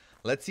Twitter.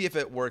 Let's see if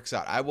it works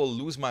out. I will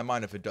lose my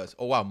mind if it does.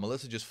 Oh, wow.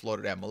 Melissa just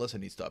floated out. Melissa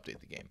needs to update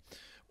the game.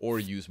 Or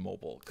use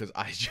mobile. Because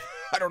I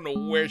don't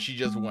know where she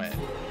just went.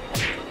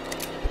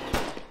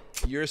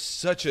 You're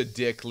such a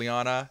dick,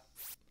 Liana.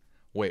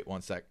 Wait,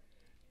 one sec.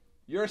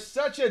 You're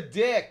such a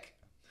dick.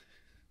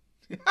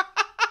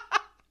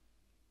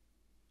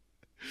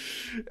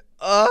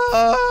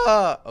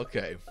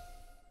 Okay.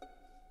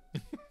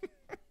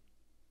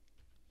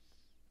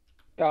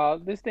 Y'all,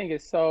 this thing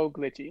is so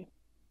glitchy.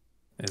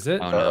 Is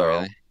it? Oh no,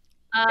 really?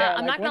 Yeah,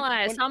 I'm like not gonna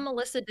lie. I saw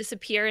Melissa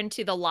disappear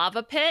into the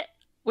lava pit,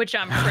 which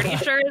I'm pretty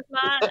sure is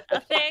not a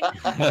thing.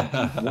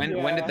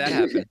 When did that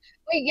happen?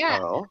 Wait, yeah,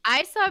 Oh.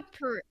 I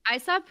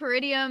saw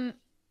Peridium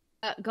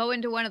go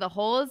into one of the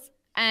holes,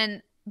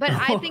 but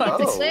I think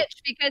it's a Oh.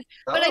 glitch because.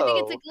 But I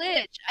think it's a Oh.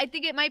 glitch. I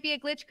think it might be a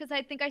glitch because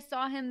I think I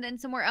saw him then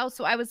somewhere else.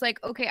 So I was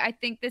like, okay, I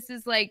think this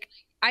is like.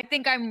 I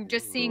think I'm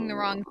just seeing the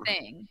wrong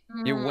thing.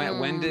 Yeah,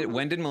 when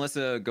did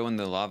Melissa go in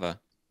the lava?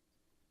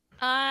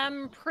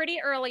 Pretty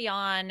early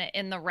on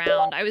in the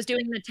round. I was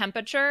doing the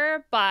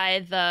temperature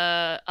by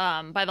the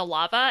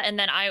lava, and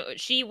then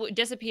she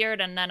disappeared,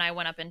 and then I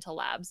went up into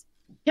labs.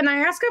 Can I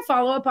ask a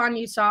follow up on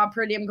you saw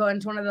Peridium go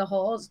into one of the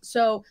holes?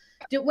 So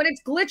when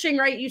it's glitching,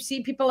 right, you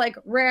see people like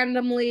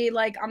randomly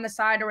like on the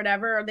side or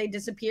whatever, or they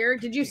disappear.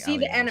 Did you see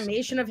the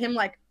animation of him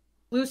like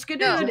blue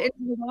skidooed into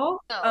the hole?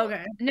 No.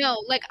 Okay. No,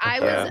 like I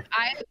Okay.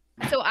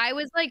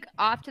 was like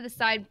off to the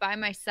side by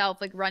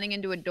myself, like running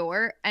into a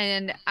door,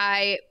 and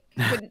I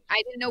didn't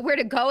know where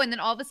to go, and then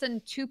all of a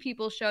sudden 2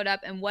 people showed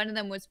up, and one of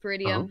them was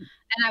Peridium,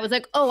 and I was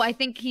like, oh, I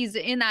think he's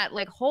in that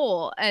like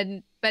hole,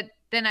 but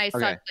then I saw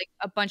Okay. like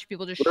a bunch of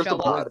people just Where's the show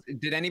up. pod?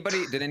 Did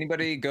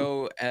anybody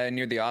go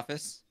near the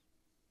office?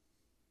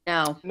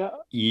 No.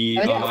 No.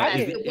 Yeah, I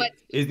did.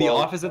 is the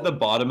office at the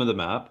bottom of the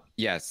map?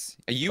 Yes.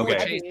 You were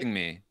Okay. chasing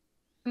me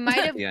Might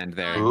at have the end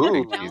there. Ooh.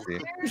 Big cheesy.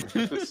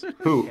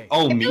 Who?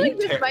 Oh, I me? feel like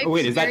this might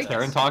Wait, be is that very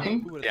Taryn confusing.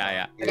 talking?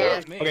 Yeah.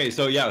 Yes. Okay,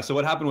 so yeah, so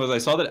what happened was I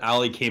saw that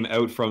Allie came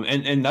out from,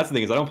 and that's the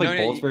thing is I don't play No,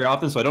 bullets very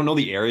often, so I don't know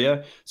the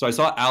area. So I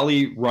saw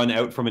Allie run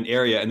out from an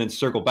area and then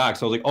circle back.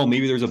 So I was like, oh,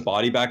 maybe there's a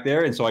body back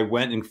there, and so I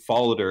went and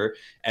followed her,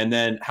 and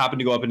then happened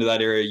to go up into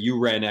that area. You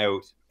ran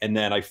out, and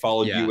then I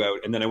followed you out,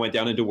 and then I went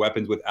down into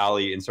weapons with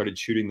Allie and started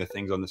shooting the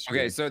things on the screen.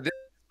 Okay, so this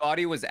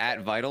body was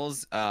at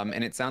Vitals,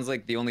 and it sounds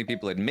like the only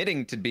people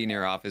admitting to be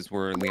near office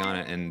were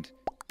Liana and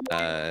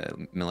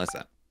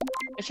Melissa.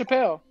 It's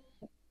Chappelle.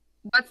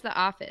 What's the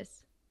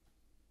office?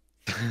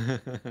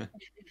 I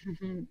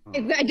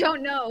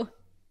don't know.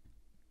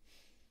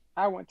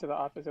 I went to the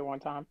office at one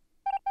time.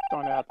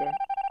 Throwing it out there.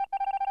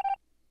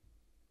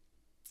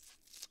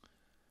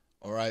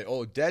 All right.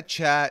 Oh, dead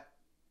chat.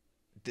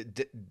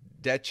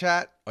 Dead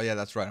chat. Oh yeah,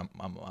 that's right.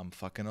 I'm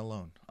fucking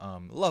alone.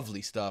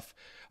 Lovely stuff.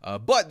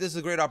 But this is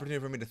a great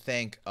opportunity for me to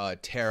thank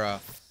Tara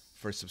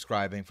for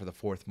subscribing for the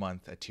 4th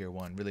month at tier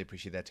 1. Really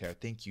appreciate that, Tara.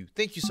 Thank you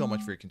so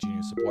much for your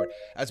continued support,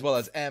 as well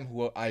as M,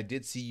 who I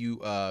did see you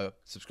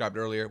subscribed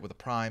earlier with a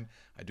Prime.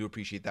 I do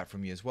appreciate that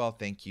from you as well.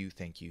 Thank you.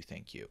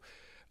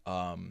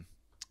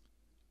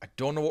 I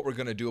don't know what we're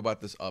gonna do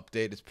about this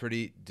update. It's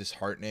pretty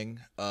disheartening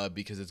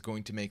because it's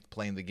going to make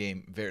playing the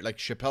game very like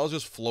Chappelle's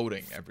just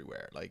floating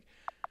everywhere. Like,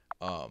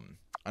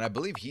 and I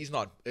believe he's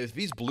not. If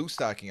he's blue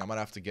stacking, I'm gonna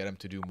have to get him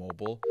to do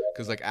mobile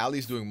because like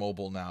Allie's doing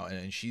mobile now,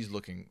 and she's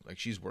looking like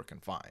she's working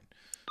fine.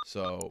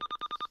 So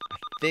I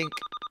think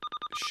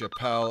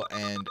Chappelle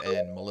and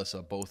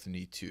Melissa both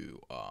need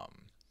to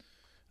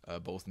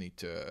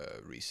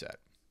reset.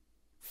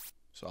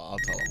 So I'll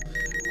tell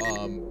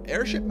them.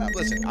 Airship map.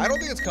 Listen, I don't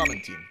think it's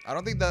coming, team. I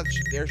don't think that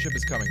airship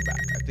is coming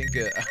back. I think.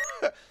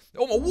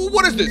 Oh,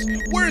 what is this?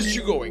 Where is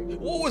she going?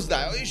 What was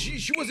that?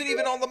 She wasn't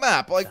even on the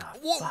map. Like,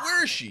 what?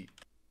 Where is she?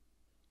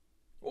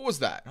 What was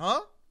that?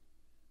 Huh?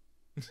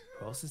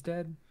 Who else is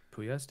dead?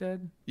 Puya's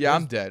dead? Yeah,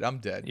 I'm dead. I'm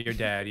dead. You're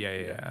dead.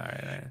 Yeah.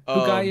 All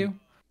right. Who got you?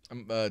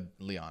 I'm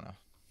Liana.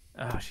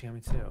 Oh, she got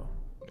me too.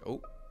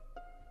 Oh.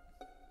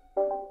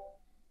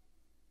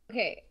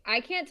 Okay,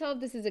 I can't tell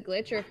if this is a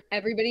glitch or if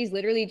everybody's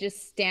literally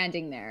just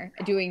standing there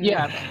doing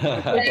Yeah.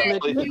 nothing.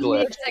 It's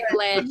a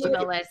glitch,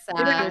 Melissa.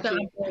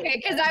 Okay,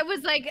 because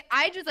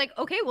I just like,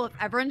 okay, well, if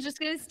everyone's just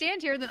gonna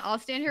stand here, then I'll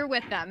stand here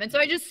with them. And so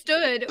I just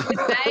stood with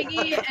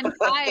Maggie and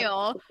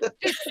Kyle,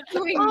 just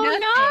doing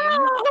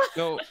nothing.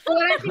 So,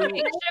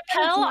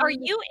 Chappelle, are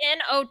you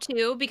in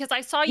O2? Because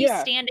I saw you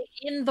Yeah. standing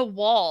in the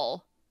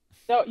wall.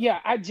 So yeah,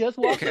 I just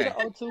walked Okay. to the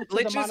O2. To the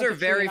glitches monitor are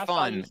very screen, I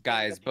saw you fun,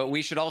 guys, but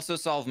we should also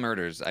solve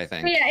murders, I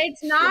think. Yeah,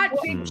 it's not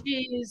Big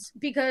Cheese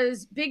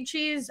because Big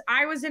Cheese,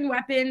 I was in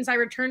weapons. I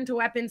returned to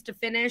weapons to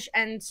finish,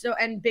 and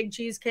Big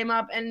Cheese came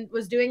up and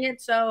was doing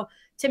it. So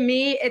to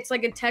me, it's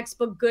like a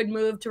textbook good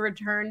move to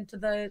return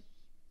to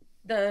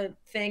the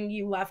thing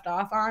you left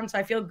off on. So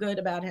I feel good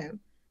about him.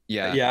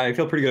 Yeah, I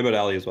feel pretty good about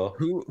Allie as well.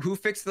 Who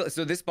fixed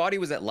so this body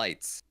was at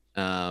lights,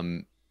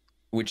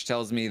 which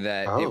tells me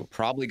that it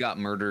probably got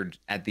murdered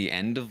at the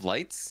end of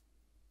lights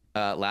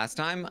last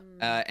time.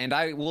 And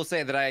I will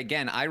say that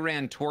I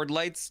ran toward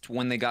lights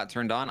when they got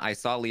turned on. I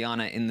saw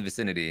Liana in the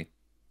vicinity,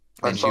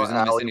 and she was in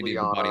the vicinity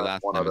of the body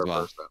last time as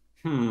well.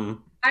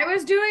 I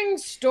was doing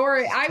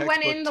story. I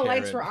went in, the Textbook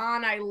lights Taryn. were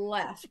on, I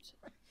left.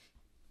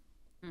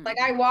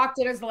 Like I walked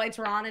in as the lights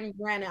were on and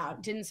ran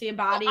out. Didn't see a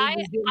body. I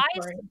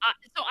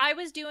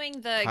was doing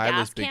the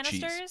Kyla's gas Big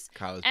Cheese. canisters,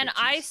 Kyla's and Big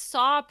I Cheese.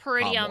 saw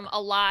Peridium More.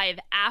 alive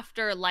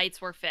after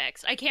lights were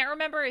fixed. I can't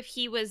remember if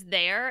he was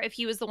there, if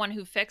he was the one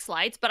who fixed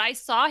lights, but I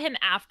saw him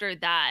after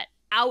that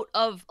out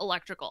of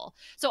electrical.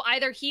 So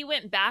either he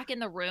went back in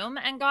the room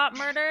and got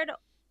murdered,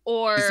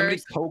 or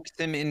somebody coaxed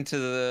him into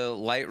the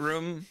light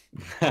room.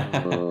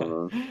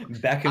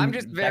 I'm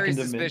just very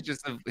suspicious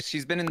of.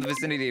 She's been in the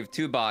vicinity of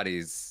 2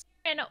 bodies.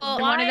 And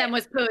one of them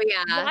was Puya.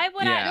 Why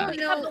would Yeah.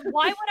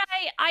 why would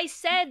I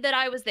said that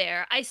I was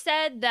there. I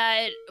said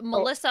that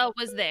Melissa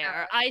was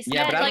there. I said,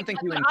 Yeah, but I don't like, think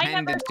you I never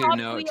intended saw to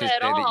know Puya to at say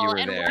that you all, were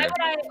and there.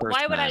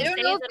 Why would I I say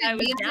don't know if that I it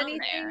was means down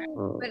anything,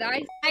 there? but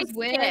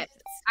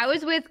I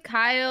was with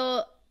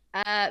Kyle,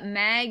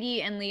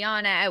 Maggie, and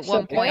Liana at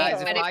one point.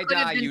 Guys, but if it I could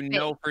have die, been you fake.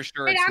 know for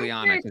sure Wait, it's I'm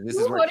Liana curious, because this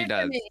who is what she voted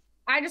for does. me?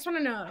 I just want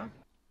to know.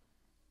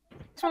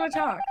 Just want to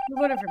talk. Who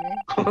voted for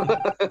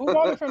me? Who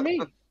voted for me?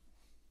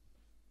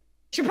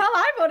 Chappelle,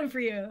 I voted for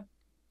you.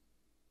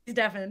 He's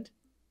deafened.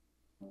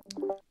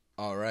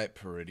 All right,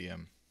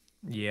 Peridium.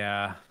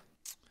 Yeah.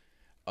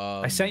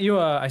 I sent you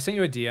a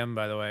DM,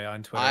 by the way,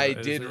 on Twitter. I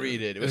did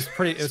read it. It was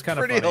pretty. It was kind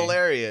of pretty funny.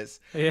 hilarious.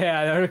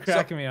 Yeah, they were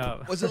cracking me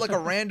up. Was it like a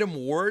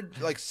random word,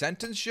 like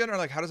sentence shit, or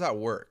like how does that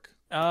work?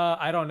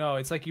 I don't know.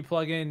 It's like you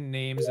plug in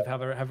names of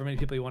however many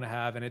people you want to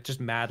have, and it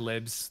just Mad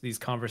Libs these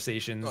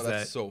conversations Oh,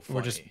 that's that so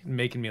were just funny.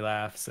 making me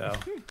laugh. So,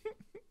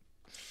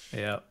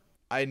 yeah.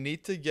 I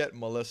need to get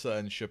Melissa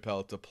and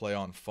Chappelle to play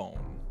on phone.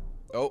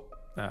 Oh,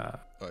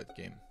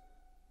 game.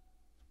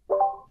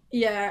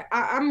 Yeah,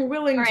 I'm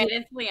willing All right, to.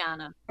 it's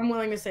Liana. I'm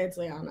willing to say it's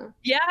Liana.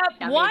 Yeah,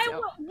 Yeah, me why too.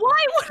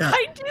 would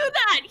I do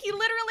that? He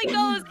literally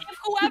goes,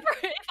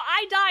 if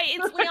I die,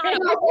 it's Liana.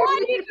 Why?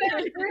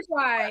 Here's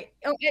why.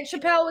 Oh, and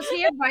Chappelle, was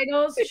he at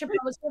Vitals?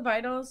 Chappelle was at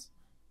Vitals.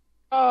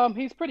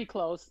 He's pretty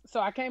close.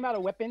 So I came out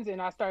of weapons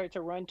and I started to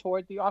run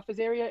toward the office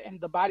area,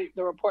 and the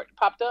report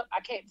popped up.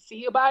 I can't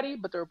see a body,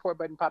 but the report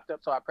button popped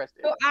up, so I pressed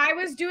it. So I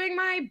was doing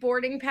my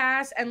boarding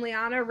pass, and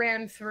Liana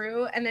ran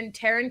through, and then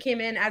Taryn came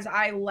in as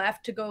I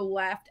left to go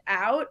left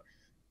out.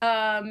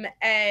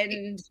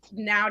 And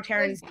now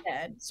Taryn's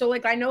dead. So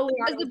like I know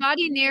Liana. Was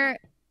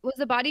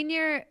the body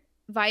near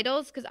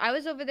Vitals? Because I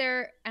was over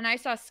there and I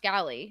saw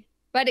Scally,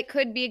 but it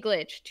could be a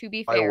glitch. To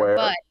be fair, Where?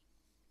 but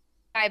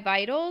by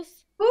Vitals.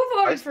 Who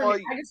I voted for saw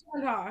me? I just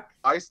want to talk.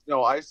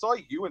 I saw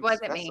you in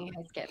Wasn't Specimen. me.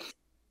 I skipped.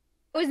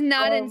 It was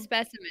not in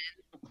Specimen.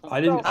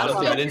 I didn't.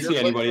 Honestly, I didn't see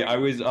anybody. I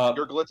was up.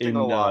 You're glitching in,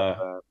 a lot.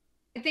 man.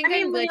 I think I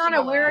mean, I'm glitching Liana,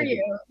 a where are lot.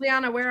 you?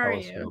 Liana, where are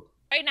you? Telescope.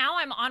 Right now,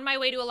 I'm on my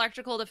way to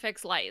electrical to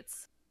fix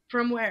lights.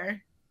 From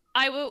where?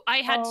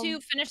 I had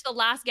to finish the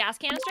last gas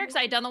canister because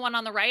I had done the one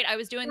on the right. I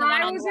was doing the No,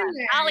 one I on was the in left.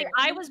 there. Allie,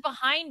 I was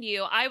behind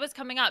you. I was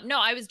coming up.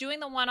 No, I was doing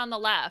the one on the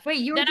left. Wait,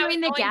 you were Then I was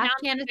doing the going gas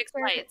down to fix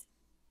canister? lights.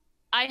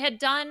 I had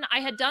done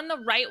the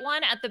right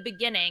one at the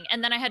beginning,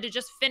 and then I had to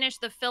just finish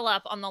the fill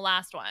up on the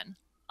last one,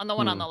 on the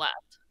one on the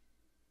left.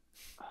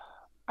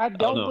 I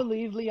don't know.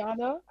 believe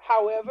Liana.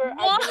 However,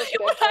 Why I do respect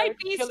would I her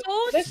be killing-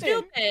 so Listen,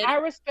 stupid?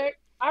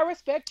 I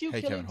respect you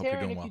Hey, killing Kevin, hope you're Taryn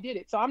doing if well. you did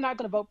it. So I'm not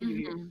gonna vote for you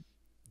here.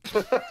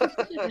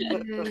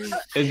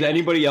 Is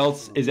anybody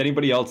else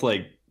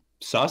like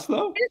sus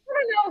though? I just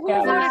want to know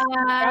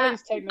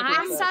who's Scally's technically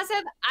I'm sus.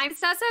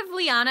 sus of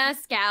Liana,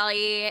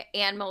 Scally,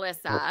 and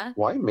Melissa.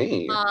 Why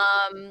me?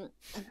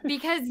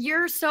 Because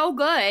you're so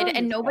good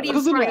and nobody's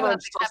doesn't brought mean you I'm up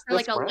except for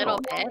like a sus little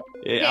round.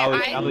 bit. Yeah,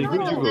 I Ali, who'd you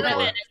know vote that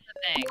for? is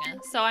the thing,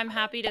 so I'm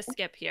happy to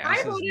skip here. I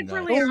This is voted for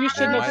nuts. Liana. Oh, you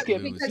shouldn't have Might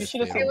skipped. lose You if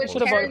should they have don't voted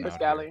vote for out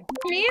Scally. here.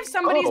 For me, if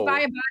somebody's Oh. by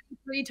a body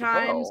 3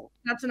 times, Oh.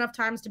 that's enough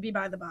times to be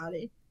by the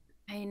body.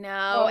 I know.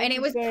 Well, And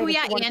it was I'm saying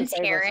Puya she wanted and to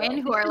save Taryn herself.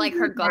 who are like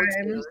her Times.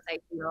 go-tos, I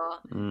feel.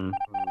 Mm.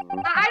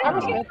 I I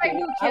don't think respect like it.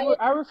 who killed.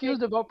 I refuse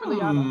to vote for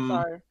Liana. I'm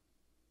sorry.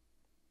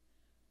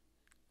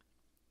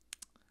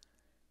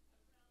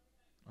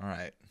 All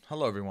right.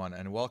 Hello, everyone,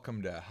 and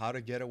welcome to How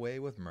to Get Away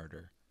with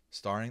Murder,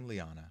 starring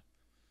Liana.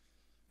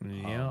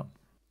 Yeah.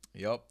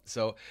 Yep.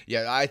 So,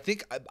 yeah, I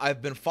think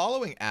I've been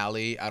following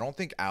Allie. I don't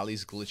think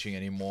Allie's glitching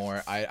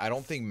anymore. I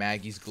don't think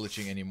Maggie's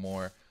glitching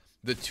anymore.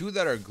 The two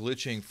that are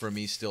glitching for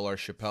me still are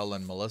Chappelle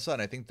and Melissa,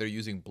 and I think they're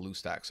using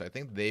BlueStack. So I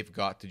think they've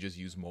got to just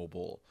use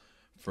mobile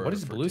for What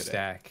is for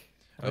BlueStack?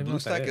 I don't know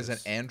what that BlueStack is an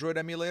is. Android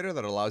emulator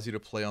that allows you to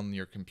play on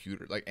your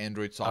computer, like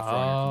Android software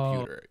on Oh. your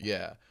computer.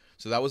 Yeah.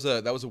 So that was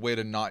a way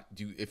to not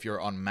do, if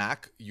you're on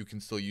Mac, you can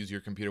still use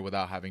your computer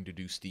without having to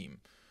do Steam.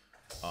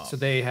 So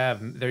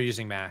they're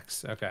using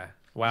Macs. Okay.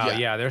 Wow. Yeah.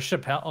 Yeah. There's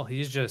Chappelle.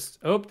 He's just.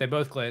 Oh, they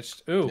both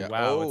glitched. Ooh. Yeah.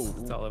 Wow. Oh.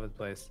 It's all over the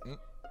place.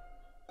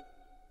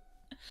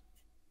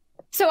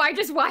 So I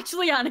just watched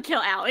Liana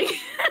kill Allie.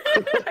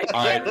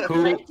 All right,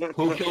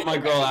 who killed my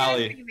girl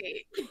Allie?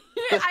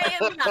 I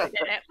am not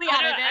in it.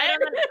 Liana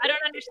did. I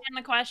don't understand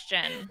the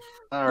question.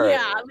 All right.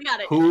 Yeah,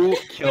 Liana. Who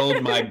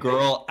killed my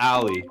girl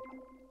Allie?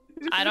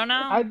 I don't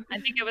know. I- I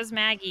think it was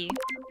Maggie.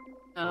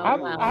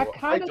 I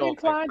kind of don't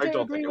inclined think- I to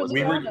don't agree think it with was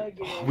We were Liana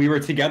again. we were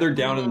together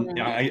down in.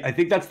 I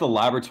think that's the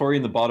laboratory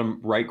in the bottom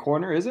right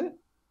corner. Is it?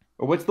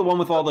 Or what's the one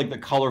with all like the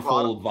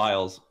colorful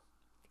vials?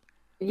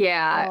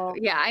 Yeah,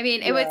 yeah. I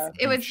mean, it was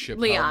Chappelle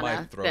Liana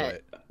might throw that,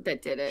 it.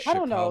 that did it. I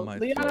don't know. Chappelle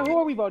might Liana, throw who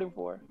it. are we voting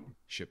for?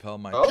 Chappelle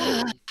might. Oh.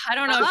 throw it. I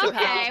don't know. Okay,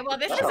 Chappelle. well,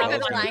 this is Chappelle's a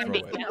good gonna line.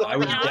 throw it. I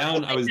was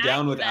down. I was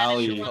down with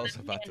Allie Chappelle's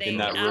about to in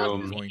that throw it.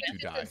 room. Going to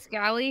die.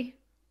 Scally.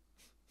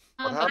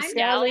 What I'm happened?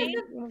 Scally.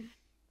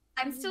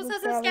 I'm still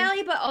sus of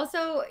Scally, but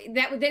also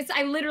this.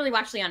 I literally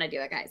watched Liana do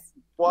it, guys.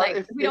 Why, Like,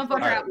 if we don't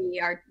vote her out, we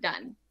are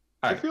done.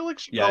 I feel like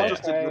Chappelle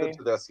just admitted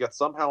to this, yet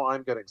somehow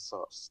I'm getting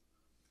sus.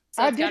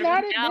 I did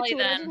not admit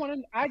to it.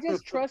 I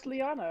just trust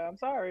Liana. I'm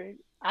sorry.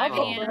 I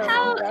mean,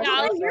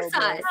 you're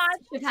sus.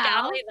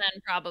 Scally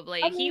then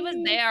probably. He was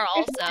there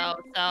also,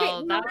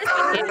 so that's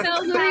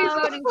who are you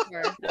voting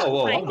for?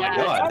 Oh my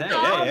god!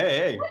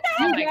 Hey!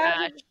 Oh my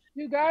gosh!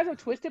 You guys have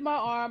twisted my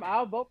arm.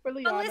 I'll vote for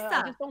Liana. Melissa.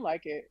 I just don't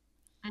like it.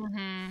 I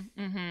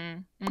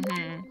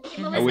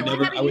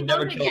would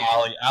never kill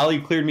Ali. Ali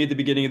cleared me at the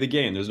beginning of the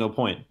game. There's no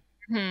point.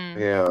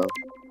 Yeah.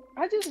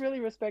 I just really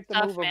respect the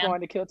move of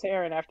going to kill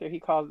Taryn after he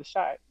calls the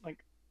shot.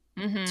 Like,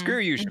 Screw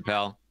you,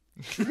 Chappelle.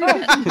 from the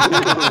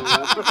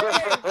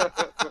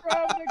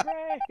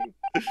grave.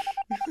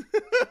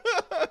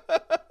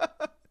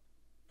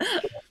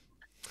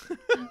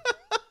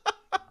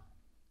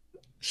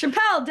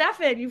 Chappelle,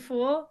 deaf it, you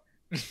fool.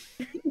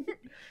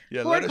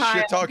 Yeah, let us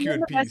shit talk you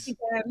in peace.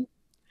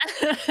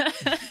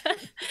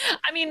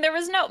 I mean, there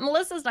was no.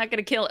 Melissa's not going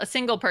to kill a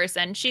single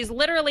person. She's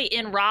literally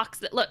in rocks.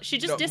 That look, she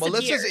just disappeared.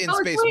 Melissa's in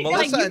space.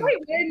 Melissa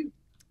and,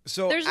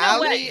 so There's no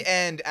Ali way.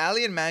 and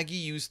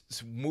Maggie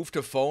move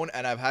to phone,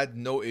 and I've had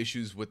no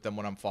issues with them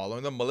when I'm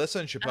following them. Melissa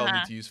and Chappelle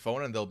need to use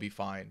phone, and they'll be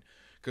fine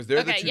because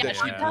they're the two that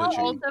keep Chappelle glitching.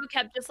 also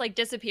kept just like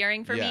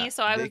disappearing for me,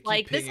 so I they was keep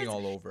like, "This pinging is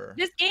all over."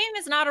 This game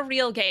is not a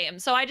real game."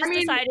 So I just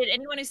decided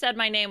anyone who said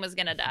my name was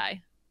gonna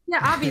die. Yeah,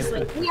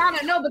 obviously. Liana,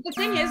 no, but the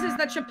thing is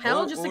that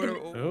Chappelle just like.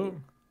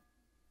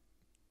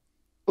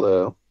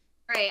 Hello.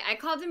 Right, I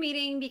called a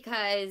meeting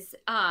because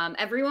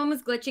everyone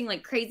was glitching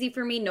like crazy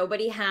for me.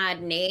 Nobody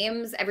had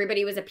names.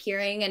 Everybody was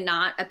appearing and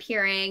not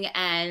appearing.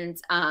 And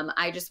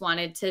I just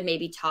wanted to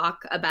maybe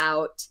talk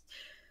about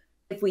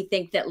if we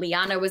think that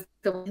Liana was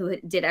the one who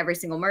did every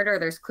single murder.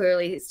 There's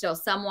clearly still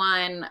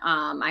someone.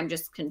 I'm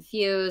just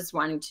confused,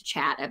 wanting to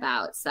chat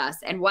about sus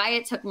and why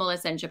it took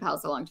Melissa and Chappelle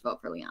so long to vote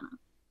for Liana.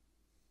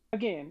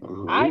 Again,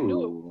 I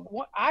knew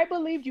it. I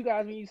believed you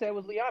guys when you said it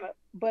was Liana,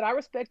 but I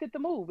respected the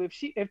move. If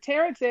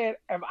Taryn said,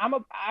 "If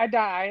I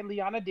die,"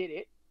 Liana did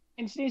it,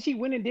 and then she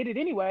went and did it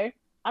anyway.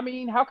 I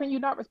mean, how can you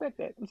not respect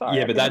that? I'm sorry.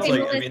 Yeah, but that's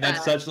like, I mean,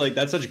 that's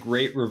such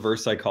great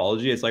reverse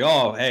psychology. It's like,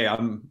 oh, hey,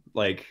 I'm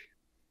like,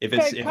 if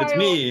it's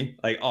me,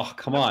 like, oh,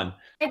 come on.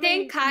 I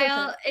think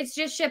Kyle, it's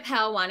just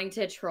Chappelle wanting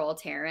to troll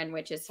Taryn,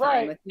 which is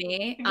fine with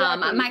me.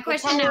 Exactly. My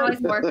question now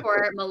is more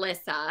for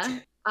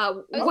Melissa. I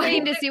was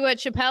waiting to see what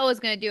Chappelle was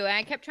going to do, and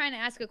I kept trying to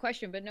ask a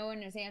question, but no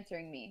one was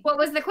answering me. What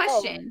was the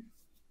question?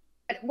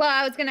 Well,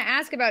 I was going to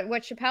ask about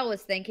what Chappelle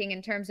was thinking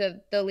in terms of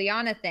the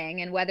Liana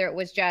thing, and whether it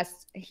was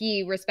just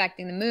he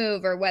respecting the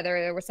move, or whether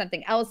there was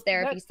something else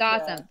there if he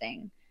saw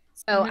something.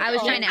 So I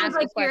was trying to ask a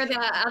You're question.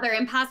 the other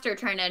imposter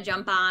trying to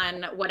jump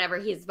on whatever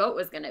his vote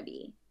was going to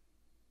be.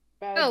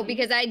 Oh,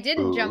 because I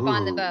didn't jump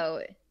on the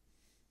vote.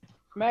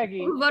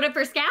 Maggie. Who voted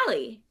for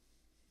Scally?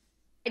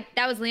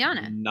 That was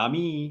Liana. Not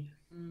me.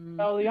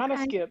 Oh, Liana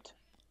skipped.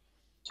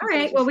 All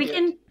right. Well, we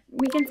can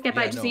skip.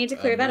 Yeah, I just no, need to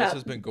clear that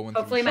Melissa's up. been going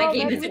Hopefully, through my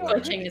shit. game isn't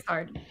glitching as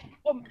hard.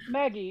 Well,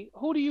 Maggie,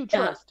 who do you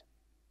trust?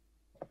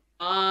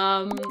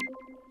 The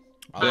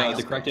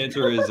correct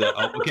answer is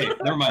okay.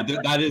 Never mind.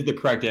 That is the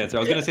correct answer. I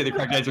was gonna say the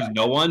correct answer is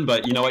no one,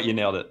 but you know what? You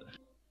nailed it.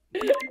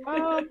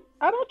 I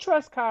don't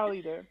trust Kyle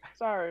either.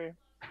 Sorry,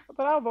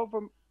 but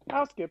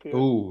I'll skip here.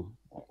 Ooh,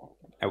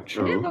 ouch.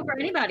 I didn't vote for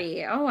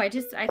anybody. Oh, I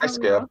thought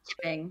we were all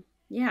skipping.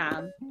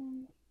 Yeah.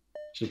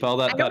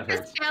 Chappelle, I don't that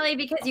hurts. trust Scally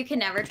because you can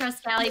never trust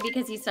Scally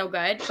because he's so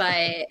good, but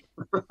I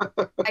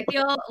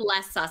feel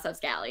less sus of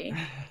Scally.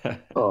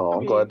 Oh,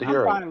 I'm glad to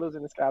hear I'm it. fine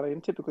losing to Scally,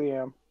 and typically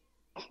am.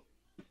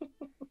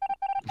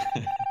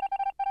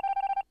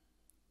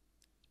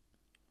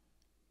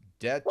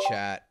 Dead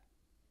chat.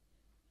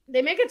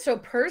 They make it so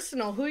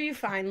personal. Who you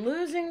find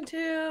losing to?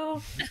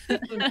 No,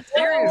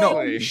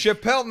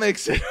 Chappelle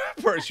makes it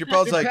worse.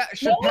 Chappelle's like,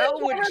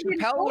 Chappelle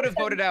would have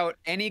voted out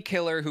any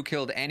killer who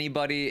killed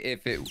anybody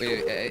if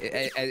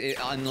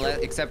unless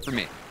except for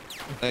me.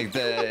 Like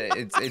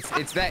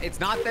it's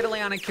not that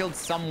Liana killed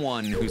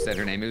someone who said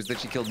her name. It was that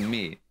she killed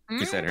me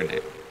who said her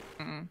name.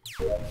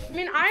 I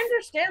mean, I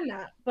understand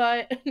that,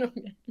 but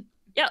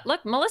Yeah,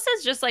 look,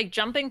 Melissa's just like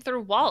jumping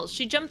through walls.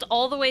 She jumped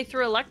all the way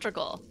through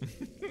electrical.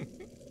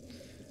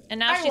 And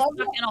now she's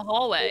stuck in a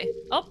hallway.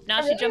 Oh,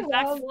 now she jumped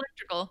back to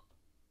electrical.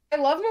 I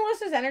love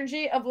Melissa's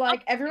energy of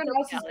like everyone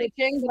else is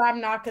glitching, but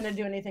I'm not gonna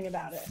do anything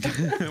about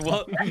it.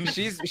 Well,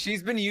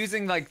 she's been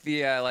using like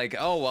the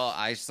oh well,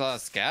 I saw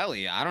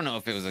Scally. I don't know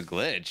if it was a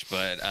glitch,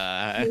 but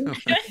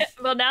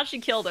well, now she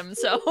killed him,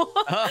 so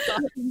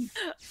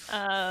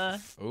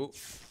oh,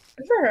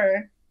 good for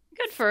her.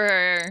 Good for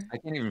her. I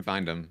can't even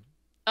find him.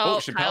 Oh,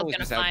 Chappelle Kyle's was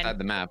gonna just find outside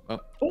the map.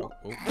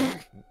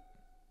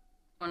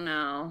 Oh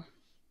no.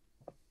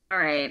 All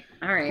right.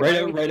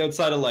 Right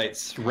outside of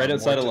lights. Right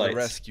outside of lights.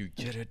 Rescue,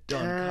 get it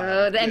done.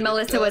 Oh, then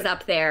Melissa was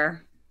up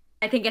there.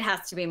 I think it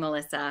has to be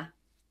Melissa.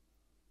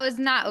 It was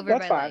not over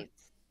by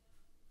lights.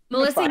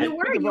 Melissa, you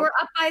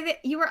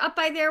were up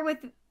by there with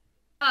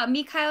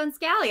me, Kyle, and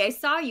Scally. I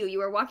saw you. You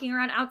were walking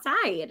around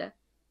outside.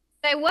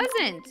 I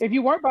wasn't. If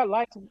you weren't by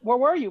lights, where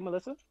were you,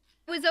 Melissa?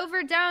 was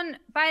over down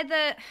by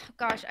the,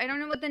 gosh, I don't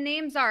know what the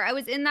names are. I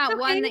was in that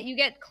one that you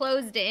get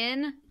closed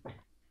in.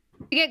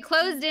 You get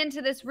closed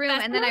into this room,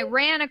 and then I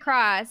ran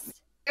across.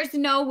 There's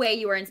no way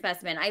you were in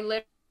Specimen. I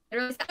literally.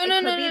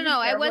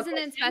 No. I wasn't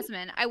in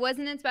Specimen. I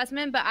wasn't in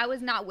Specimen, but I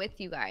was not with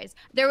you guys.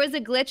 There was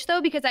a glitch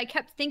though, because I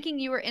kept thinking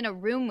you were in a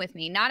room with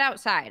me, not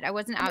outside. I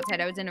wasn't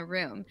outside. I was in a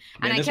room,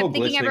 and I kept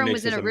thinking everyone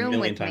was in a room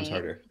with me.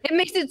 It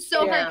makes it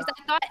so hard because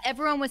I thought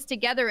everyone was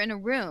together in a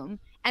room,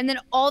 and then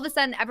all of a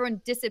sudden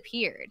everyone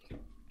disappeared.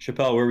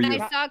 Chappelle, where were you?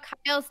 And I saw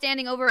Kyle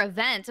standing over a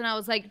vent, and I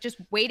was like just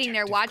waiting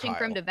there, watching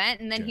for him to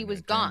vent, and then he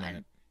was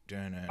gone. So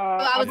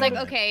I was like,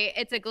 okay,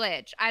 it's a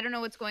glitch. I don't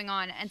know what's going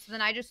on, and so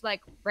then I just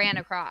like ran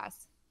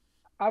across.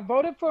 I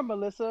voted for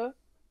Melissa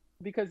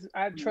because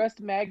I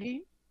trust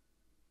Maggie,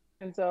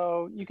 and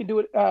so you can do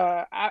it.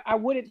 I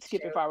wouldn't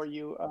skip if I were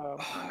you.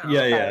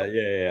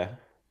 Yeah.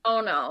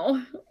 Oh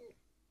no.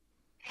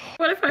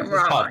 What if I'm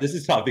wrong? This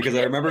is tough because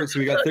I remember. So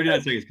we got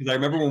 39 seconds because I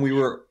remember when we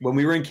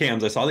were in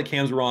cams. I saw the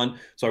cams were on,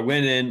 so I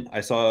went in. I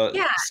saw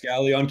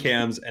Scally on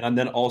cams, and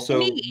then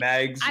also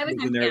Mags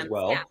was in there as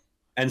well. Yeah.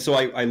 And so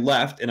I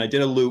left and I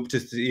did a loop to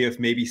see if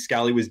maybe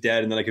Scally was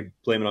dead, and then I could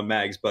blame it on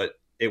Mags, but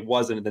it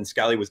wasn't. And then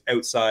Scally was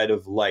outside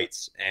of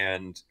lights,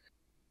 and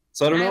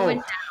so I don't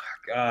know.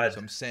 God, so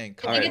I'm saying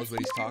Kyle knows what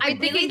he's talking about. I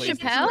think it's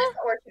Chappelle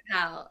or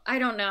Chappelle. I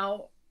don't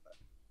know.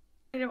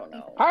 I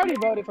already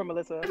voted for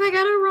Melissa. If I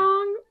got it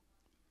wrong,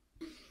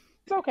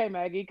 it's okay,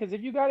 Maggie, because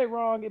if you got it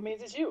wrong, it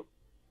means it's you.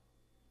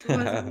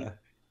 Come on.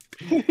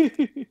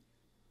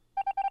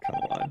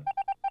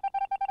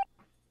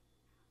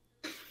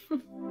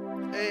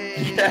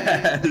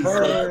 Yes.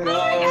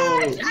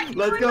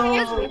 Let's go.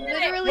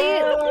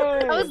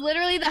 That was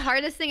literally the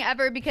hardest thing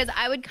ever because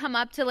I would come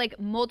up to like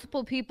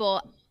multiple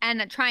people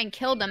and try and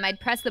kill them.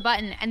 I'd press the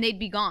button and they'd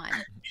be gone.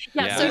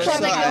 Yeah, so it's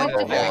like a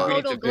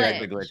total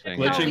glitch.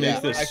 Glitching makes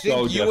this I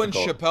so think you and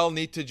difficult. Chappelle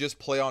need to just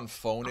play on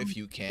phone if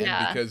you can,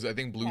 because I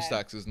think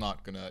BlueStacks is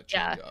not gonna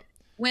change up.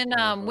 When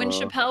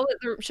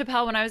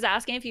Chappelle, when I was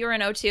asking if you were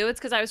in O2, it's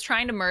because I was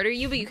trying to murder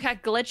you, but you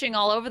kept glitching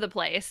all over the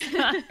place.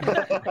 I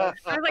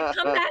was like,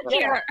 come back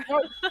here.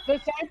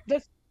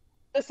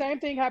 The same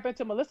thing happened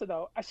to Melissa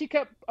though. She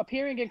kept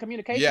appearing in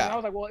communication. Yeah. And I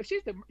was like, well, if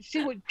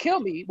she would kill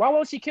me. Why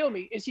won't she kill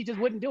me? And she just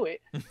wouldn't do it.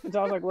 And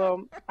so I was like,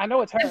 well, I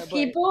know it's her, but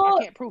I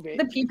can't prove it.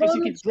 The people because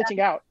she keeps glitching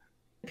out.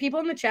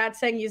 People in the chat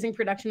saying using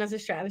production as a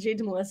strategy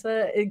to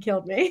Melissa, it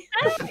killed me.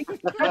 She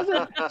goes,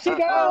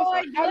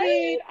 I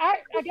mean, I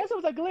guess it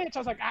was a glitch. I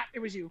was like, it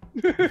was you.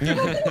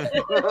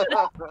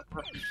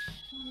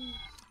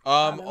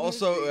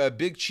 Also,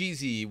 Big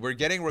Cheesy, we're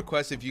getting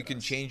requests if you can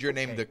change your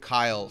name to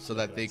Kyle so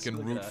that they can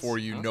root for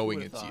you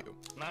knowing it's you.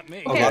 Not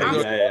me.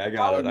 Yeah, I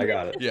got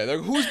it. Yeah, they're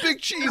like, who's Big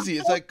Cheesy?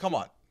 It's like, come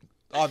on.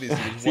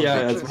 Obviously,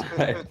 there's one that's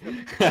right.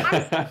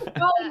 I'm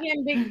calling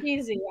him Big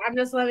Cheesy. I'm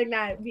just letting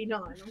that be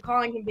known. I'm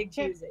calling him Big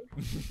Cheesy.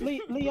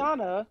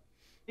 Liana.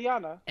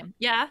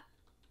 Yeah.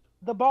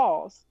 The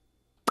balls.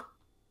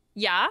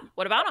 Yeah.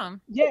 What about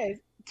him? Yes.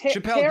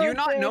 Chappelle, do you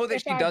not know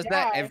that she does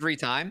that every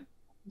time?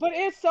 But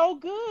it's so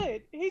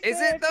good. Is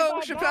it though,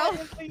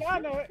 Chappelle?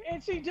 Liana,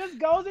 and she just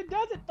goes and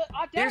does it.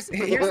 Here's the,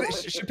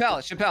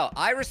 Chappelle.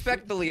 I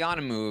respect the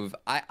Liana move.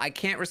 I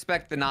can't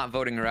respect the not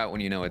voting her out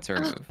when you know it's her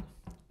move.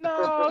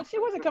 No, she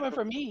wasn't coming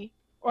for me.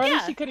 Or at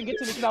least she couldn't get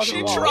to me because I was She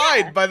in the wall.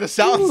 tried by the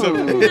sounds of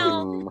it.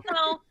 No.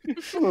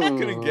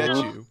 Couldn't get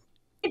you.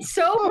 It's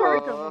so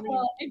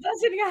personal. It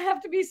doesn't have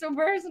to be so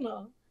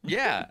personal.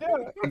 Yeah,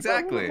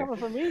 exactly. Coming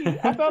for me.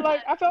 I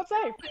felt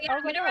safe.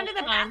 I'm gonna run to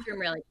the bathroom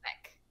really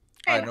quick.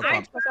 All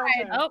right,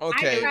 no problem.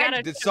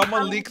 Okay, did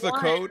someone leak the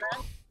code?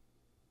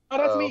 Oh,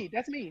 that's me.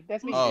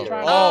 That's me.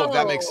 Oh,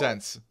 that makes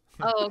sense.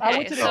 Oh,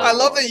 okay. I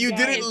love that you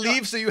didn't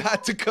leave, so you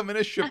had to come in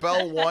as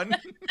Chappelle 1.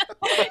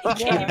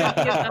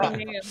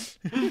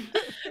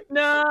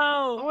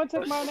 No. Someone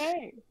took my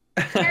name.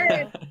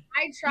 Aaron,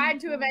 I tried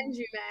to avenge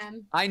you,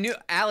 man. I knew,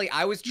 Allie,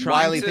 I was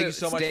trying thank to you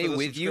so much stay for the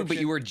with you, but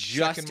you were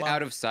just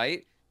out of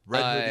sight.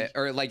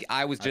 Or like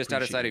I was just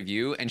out of sight of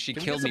you, and she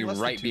killed me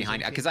right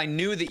behind. Because I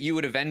knew that you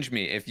would avenge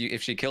me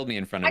if she killed me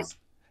in front of.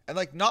 And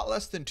like not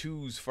less than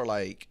 2s for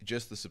like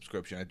just the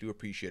subscription. I do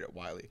appreciate it,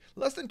 Wiley.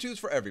 Less than 2s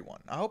for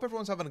everyone. I hope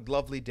everyone's having a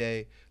lovely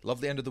day,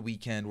 lovely end of the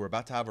weekend. We're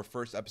about to have our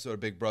first episode of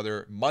Big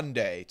Brother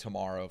Monday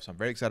tomorrow, so I'm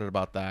very excited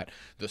about that.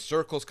 The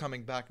Circle's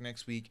coming back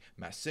next week.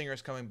 Masked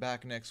Singer's coming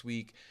back next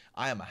week.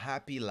 I am a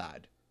happy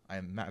lad. I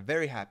am a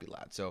very happy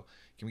lad. So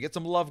can we get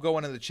some love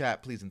going in the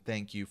chat, please, and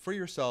thank you for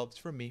yourselves,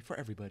 for me, for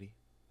everybody.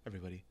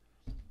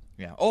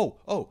 Yeah.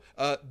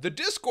 The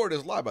Discord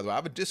is live, by the way. I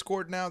have a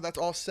Discord now. That's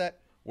all set.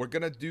 We're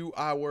gonna do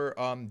our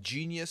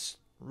Genius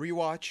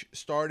rewatch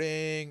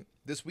starting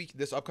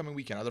this upcoming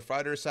weekend, either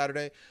Friday or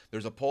Saturday.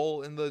 There's a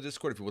poll in the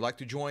Discord. If you would like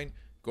to join,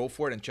 go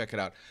for it and check it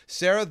out.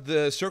 Sarah,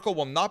 the Circle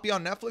will not be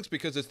on Netflix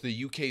because it's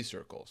the UK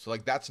Circle. So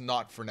like that's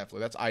not for Netflix.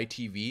 That's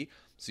ITV.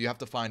 So you have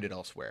to find it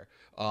elsewhere.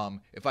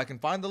 If I can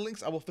find the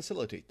links, I will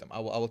facilitate them. I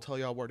will tell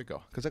y'all where to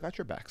go because I got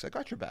your backs.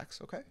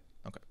 Okay.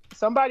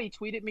 Somebody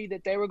tweeted me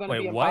that they were going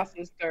to be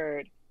Imposters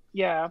third.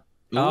 Yeah.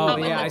 Oh,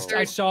 yeah,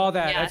 I saw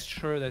that. Yeah. That's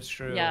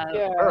true. Yeah.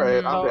 All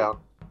right, I'm down.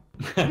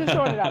 Just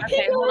throwing it out.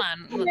 Okay, hold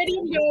on.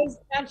 Meridian goes,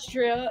 that's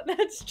true.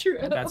 That's true.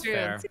 That's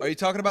fair. Are you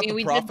talking about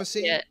the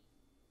prophecy?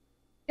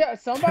 Yeah,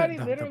 somebody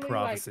The literally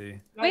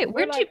prophecy. Wait,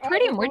 where'd you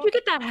put him? Where'd you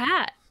get that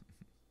hat?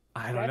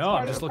 I don't know.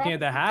 I'm just looking at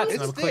the hats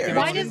and I'm clicking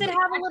Why on does it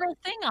have a little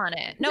thing on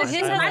it? No, his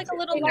has like a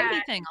little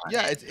lighty thing on it.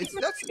 Yeah, that's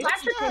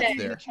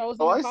there.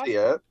 Oh, I see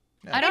it.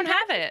 I don't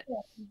have it.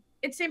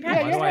 It's St. Why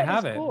Patrick's do Day. I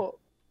have it?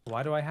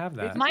 Why do I have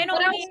that? Mine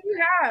What only. else do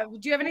you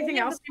have? Do you have anything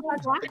else?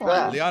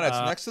 Liana, it's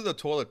next to the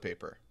toilet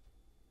paper.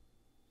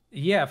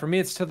 Yeah, for me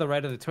it's to the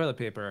right of the toilet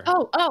paper.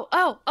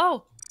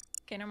 Oh.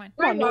 Okay, never mind.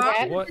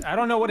 What? I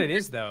don't know what it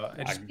is though.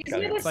 It's, Isn't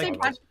it a it's like,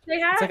 St. Patrick's Day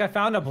hat? it's like I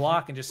found a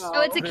block and just.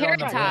 Oh, it's a put it on carrot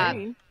the top.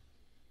 board.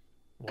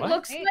 It What?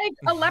 looks like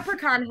a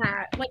leprechaun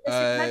hat. Like a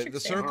St. The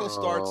Patrick's Day. circle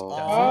starts Oh.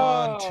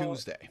 on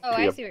Tuesday. Oh, I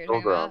see what you're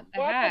talking about. The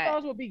Well, I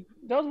hat. thought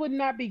those would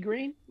not be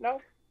green.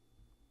 No.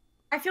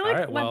 I feel All like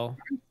right, well,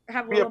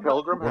 have Be a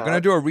pilgrim We're hat.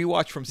 gonna do a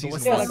rewatch from so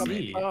what's season the one.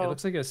 C? It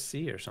looks like a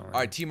C or something. All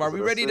right, team, are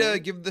we ready to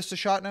give this a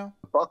shot now?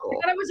 Buckle.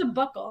 I thought it was a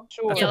buckle.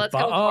 Sure. Yeah, let's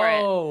go for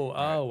it.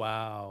 Oh,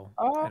 wow.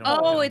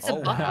 Oh, it's a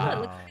buckle. Wow. It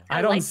looks like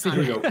I don't like see on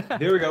it. Here we go.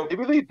 Here we go.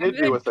 Maybe they did do a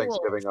Very cool.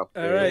 Thanksgiving All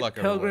update. right, luck,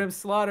 pilgrim everyone.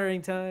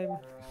 slaughtering time.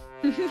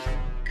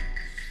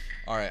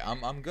 All right,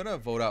 I'm gonna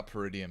vote out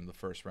Peridium the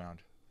first round.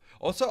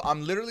 Also,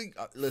 I'm literally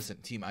listen,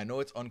 team. I know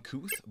it's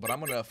uncouth, but I'm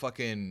gonna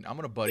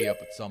buddy up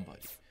with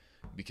somebody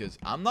because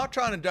I'm not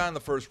trying to die in the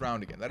first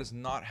round again. That is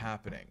not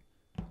happening.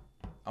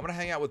 I'm gonna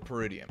hang out with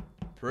Peridium.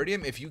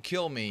 Peridium, if you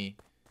kill me,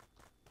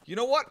 you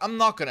know what? I'm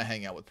not gonna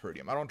hang out with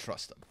Peridium. I don't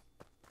trust him.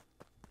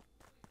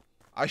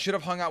 I should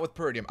have hung out with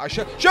Peridium. I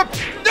should.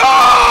 No!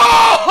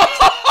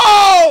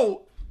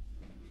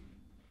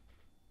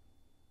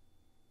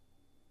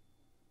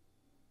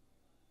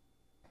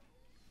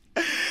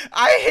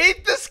 I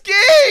hate this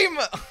game!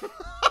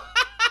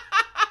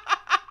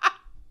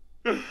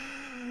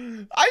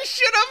 I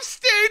should have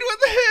stayed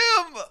with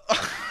him!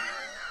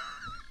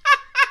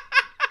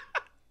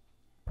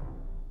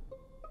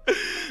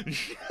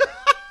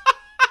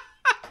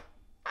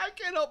 I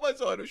can't help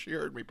myself. I know she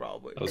heard me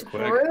probably. That was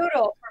quick.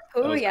 Brutal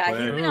for That was Puya. quick.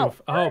 He's been out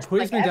Oof. Oh,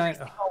 Puya's been dying.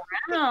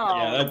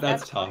 Yeah,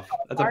 that's tough.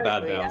 That's a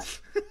bad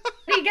bounce.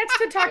 He gets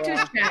to talk to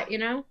his chat, you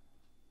know?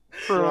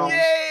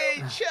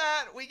 Yay,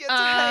 chat! We get to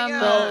hang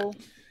out.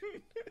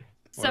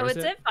 So Where is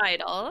it's it? at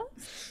Vital.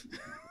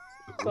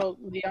 So,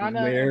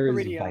 Liana Where and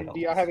is Peridium, Vital? do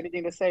y'all have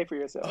anything to say for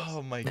yourselves?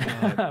 Oh my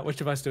god.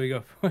 Which of us do we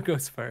go? What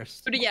goes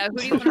first? Who do you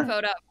want to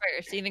vote out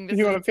first? Do you think this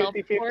You is want a 50-50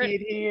 self-report? in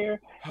here?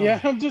 Yeah,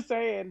 I'm just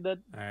saying. The All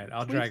right,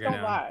 I'll tweets drag her don't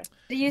down. lie.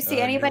 Do you see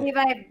Uh, anybody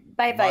by Mods,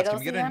 can Vitals,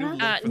 we get a new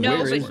Liana? link for No, the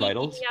Where but is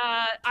Vitals?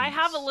 I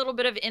have a little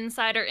bit of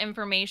insider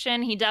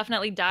information. He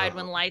definitely died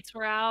when lights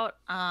were out.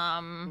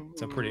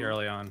 So pretty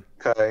early on.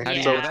 Okay, How do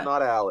you so know it's that?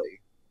 not Allie.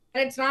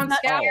 And it's not Not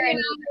scary. Aaron.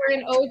 We're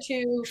in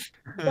O2.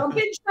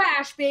 Dumping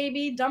trash,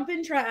 baby.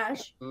 Dumping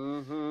trash.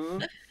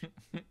 Mm-hmm.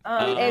 It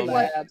was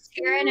Labs.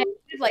 Taryn. I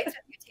did lights with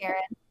you,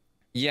 Taryn.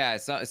 Yeah,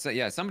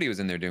 yeah, somebody was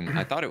in there doing.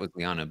 I thought it was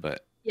Liana,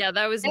 but Yeah,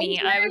 that was me.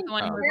 I was the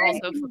one who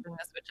was also flipping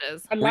the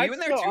switches. And were you lights in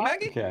there still too, on?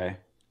 Maggie? Okay.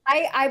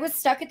 I was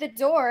stuck at the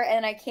door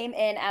and I came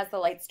in as the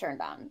lights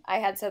turned on. I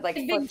had to like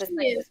Big flip the cheese.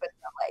 switches with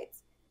the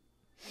lights.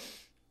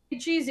 Hey,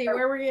 Cheesy,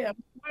 where were you?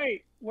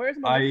 Wait, where's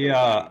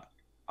my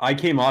I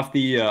came off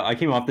the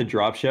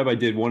dropship. I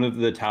did one of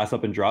the tasks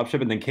up in dropship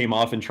and then came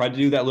off and tried to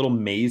do that little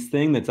maze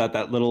thing that's at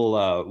that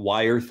little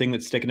wire thing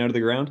that's sticking out of the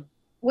ground.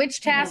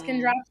 Which task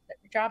in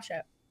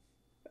dropship?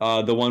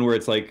 The one where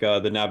it's like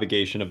the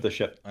navigation of the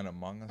ship. An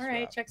Among Us. All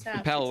right, checks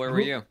out. Pell, where were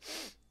you?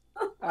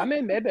 I'm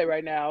in medbay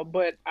right now,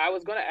 but I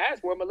was gonna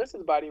ask where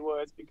Melissa's body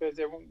was because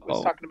everyone was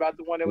Oh. talking about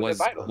the one that was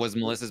at Vitals. Was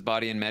Melissa's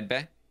body in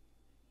medbay?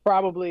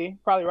 Probably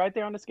right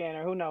there on the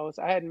scanner. Who knows?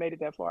 I hadn't made it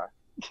that far.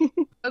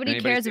 Nobody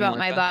Anybody cares seen about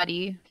my Melissa?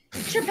 body.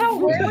 Chappelle,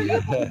 where were you?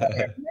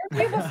 Where were you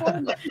before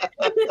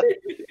Medbay?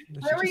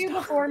 Where were you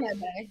before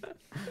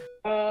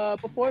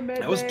Medbay? Before medbay.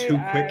 That was two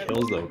quick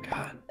kills though.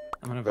 God.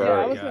 I'm gonna Yeah, vote I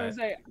that was guy. gonna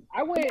say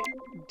I went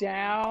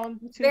down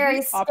to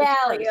Very the office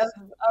scally first,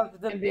 of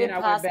the and then I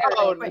went back.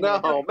 Oh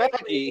no,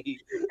 Maggie.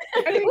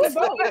 I didn't Who's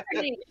vote. voting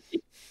for me?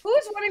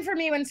 Who's voting for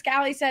me when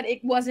Scally said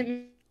it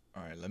wasn't?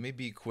 All right, let me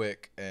be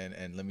quick and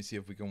let me see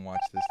if we can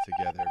watch this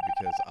together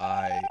because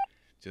I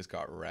just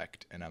got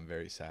wrecked and I'm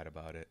very sad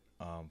about it.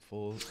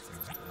 Full. One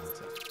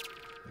sec.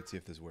 Let's see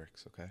if this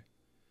works. Okay.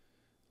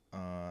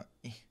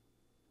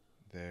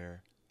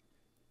 There,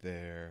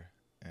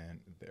 and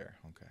there.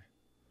 Okay.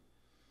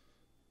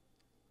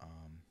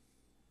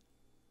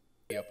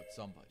 Be up with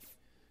somebody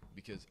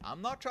because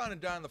I'm not trying to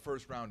die in the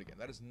first round again.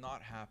 That is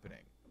not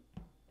happening.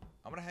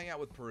 I'm gonna hang out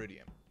with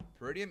Peridium.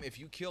 Peridium, if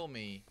you kill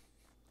me,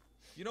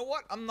 you know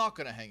what? I'm not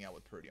gonna hang out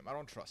with Peridium. I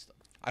don't trust him.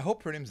 I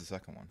hope Peridium's the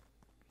second one.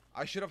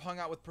 I should have hung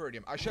out with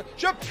Peridium. I should.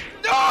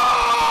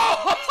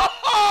 No!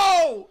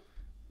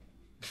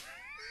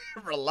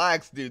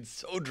 Relax, dude.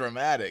 So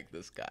dramatic,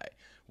 this guy.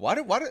 Why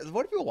do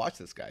people watch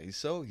this guy? He's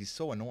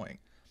so annoying.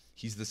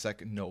 He's the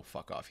second. No,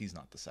 fuck off. He's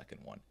not the second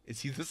one. Is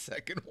he the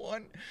second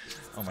one?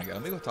 Oh my god.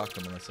 Let me go talk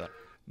to Melissa.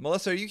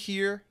 Melissa, are you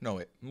here? No,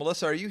 wait.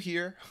 Melissa, are you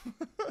here?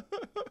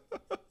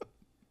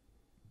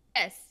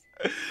 Yes.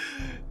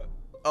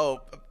 Oh.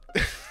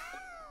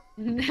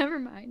 Never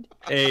mind.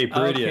 Hey,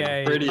 Peridian.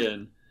 Okay.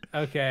 Peridian.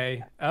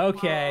 Okay.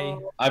 Okay.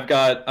 I've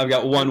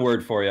got one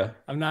word for you.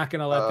 I'm not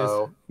gonna let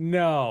this.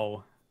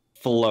 No.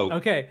 Float.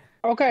 Okay.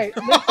 Okay.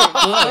 Listen.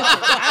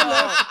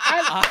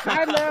 I've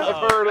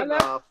heard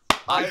enough.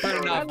 I've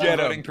heard enough. Get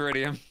him. Voting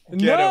Peridium.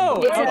 Get No.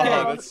 him. Okay.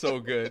 Oh, that's so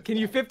good. Can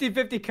you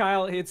 50-50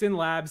 Kyle? It's in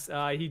labs.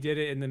 He did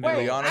it in the middle.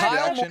 Leona's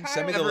reaction.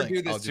 Send me the Never link.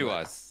 do this I'll to it.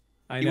 us.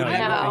 I know.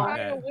 I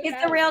know. He's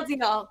the real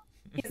deal.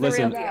 He's the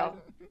Listen, real deal.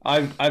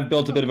 I've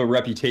built a bit of a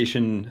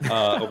reputation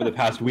over the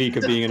past week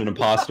of being an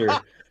imposter,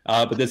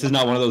 but this is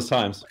not one of those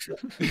times.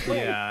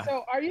 Yeah.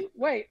 So are you?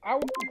 Wait.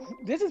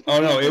 This is. Oh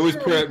no, it was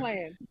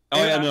plan.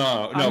 Oh yeah,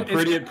 no.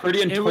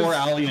 Peridian tore was-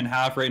 Allie in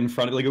half right in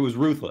front of, like, it was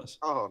ruthless.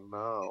 Oh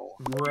no.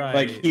 Right.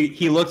 Like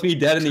he looked me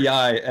dead in the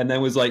eye and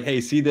then was like,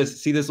 "Hey, see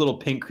this little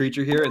pink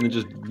creature here?" And then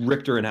just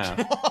ripped her in half.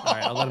 All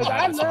right, I'll let him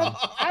have this one.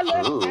 I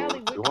left Ooh, Allie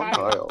with you want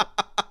Kyle. Kyle.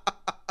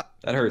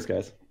 That hurts,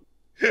 guys.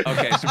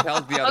 Okay,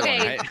 Chappelle's the other one,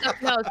 Okay, right?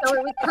 so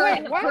it was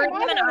Peridium Why am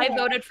I and I not?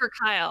 voted for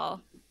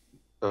Kyle.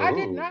 I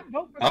did not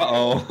vote for Uh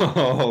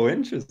oh,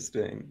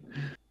 interesting.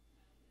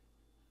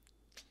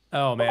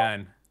 Oh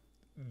man.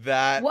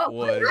 That What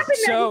was happened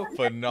So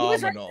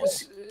phenomenal.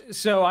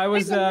 So I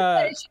was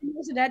She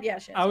wasn't dead. Yeah,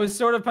 she I was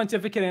sort of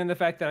pontificating on the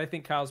fact that I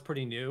think Kyle's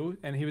pretty new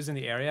and he was in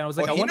the area. I was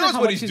like, Well, I he wonder knows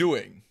how what much he's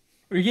doing.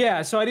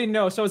 Yeah, so I didn't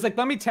know. So I was like,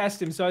 let me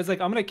test him. So I was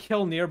like, I'm gonna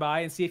kill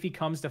nearby and see if he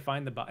comes to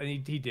find the body.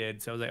 And he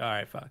did. So I was like, all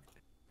right, fuck.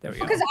 There we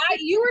go. Because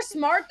you were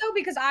smart though,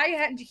 because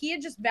he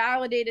had just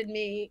validated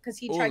me because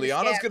he Oh, tried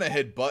Liana's to scam gonna me.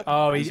 hit button.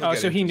 Oh, This will get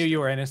so he knew interesting. you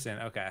were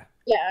innocent. Okay.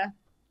 Yeah.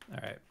 All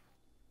right.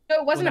 So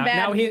it wasn't Well,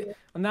 a bad.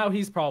 now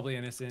he's probably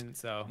innocent.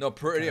 So No,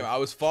 Peridium, I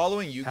was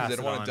following you because I Pass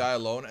didn't it want on. to die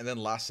alone, and then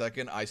last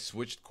second I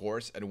switched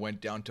course and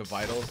went down to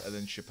Vitals, and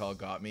then Chappelle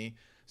got me.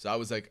 So I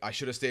was like, I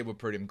should have stayed with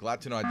Peridium.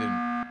 Glad to know I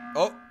didn't.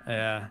 Oh,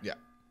 yeah. Yeah.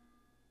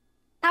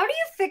 How do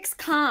you fix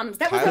comms?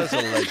 That Kyla's was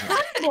a legend.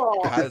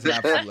 terrible. Kyla's an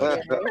absolute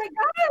legend. Oh my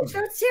gosh,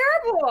 that's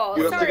terrible.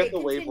 You have to Sorry, get the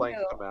continue. wavelength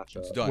to match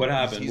up. It's done. What He's-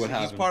 happened? He's, What he's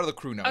happened? part of the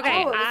crew now. Okay,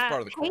 Oh, it was He's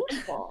part of the crew.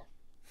 painful.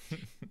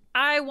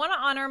 I want to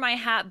honor my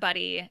hat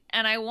buddy,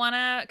 and I want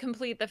to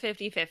complete the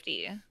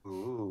 50-50.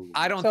 Ooh.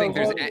 I don't So think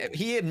there's. hold-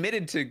 He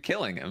admitted to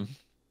killing him.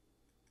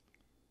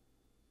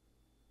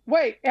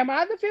 Wait, am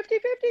I the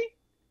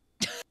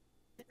 50-50?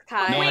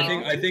 Kyle. No,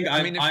 I think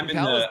I mean, if I'm in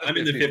Chappelle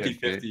is the the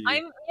 50-50. Yeah.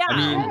 I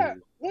mean, Yeah.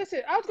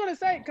 Listen, I was gonna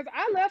say because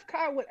I left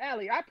Kyle with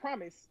Allie. I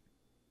promise.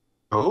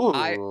 Oh.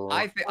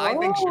 I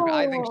think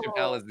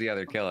Chappelle is the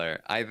other killer.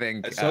 I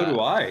think. so do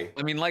I.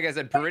 I mean, like I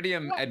said,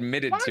 Peridium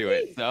admitted to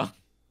it, so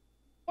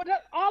But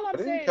all I'm I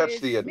didn't saying catch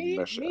is the me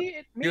admission. he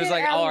was and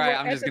like, Allie "All right, were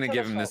I'm at just the gonna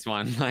give him this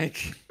telescope. one."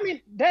 Like, I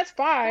mean, that's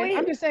fine. Wait.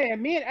 I'm just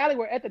saying, me and Allie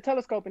were at the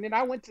telescope, and then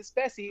I went to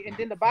Spessy, and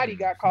then the body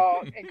got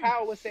called, and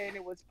Kyle was saying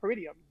it was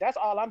Peridium. That's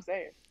all I'm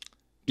saying.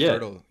 Yeah,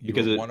 Turtle, you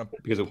because were it one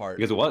apart.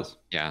 because it was.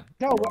 yeah.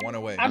 No, You were one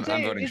away. I'm I'm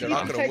saying voting it's for either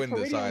Kyle. Not you gonna take win this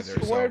Peridium's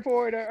either, so word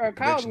for it, or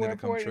Kyle's prediction word didn't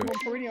for it, come and when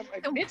Peridium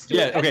admits to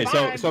Yeah. it. Okay. that's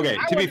So fine. okay.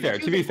 I To be wasn't fair,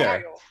 choosing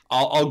Kyle.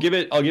 I'll give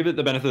it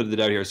the benefit of the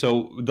doubt here.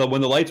 So when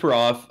the lights were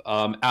off,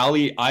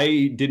 Allie,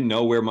 I didn't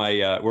know where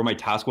my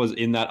task was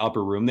in that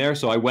upper room there.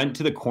 So I went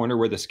to the corner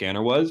where the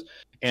scanner was,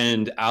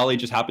 and Allie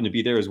just happened to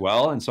be there as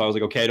well. And so I was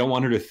like, okay, I don't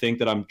want her to think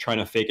that I'm trying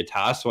to fake a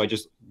task. So I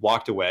just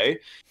walked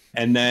away.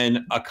 And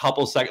then a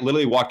couple seconds,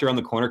 literally walked around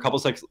the corner. A couple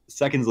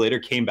seconds later,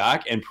 came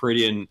back, and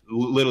Peridian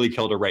literally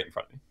killed her right in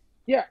front of me.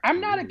 Yeah,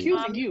 I'm not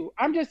accusing you.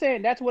 I'm just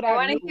saying that's what I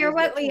want to knew hear was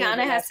what the- was the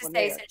Liana has last to one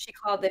say there. since she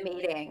called the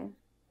meeting.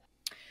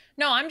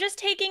 No, I'm just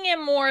taking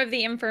in more of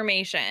the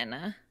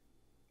information.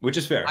 Which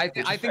is fair. I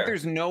think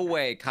there's no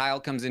way Kyle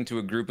comes into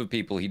a group of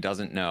people he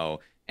doesn't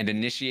know and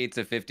initiates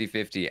a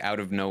 50-50 out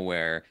of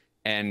nowhere,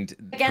 and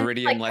Against,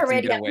 Peridium like, lets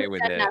him get Peridium, away who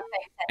with said it. nothing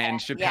to And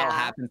him. Chappelle Yeah.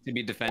 happens to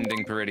be defending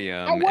I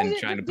Peridium and wasn't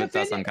trying to put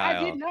us on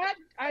defending- Kyle.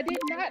 I did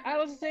not. I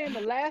was saying the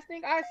last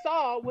thing I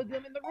saw was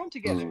them in the room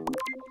together.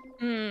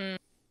 Hmm.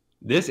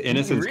 This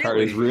innocence card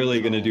is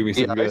really going to do me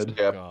some good.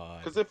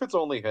 Because if it's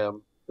only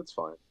him, it's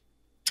fine.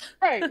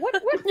 Right.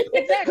 What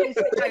exactly?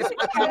 Guys,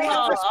 can we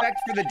have respect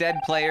for the dead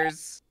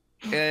players?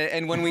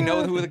 And when we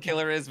know who the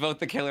killer is, vote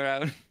the killer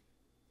out.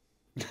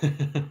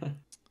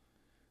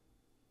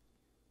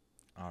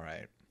 All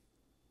right.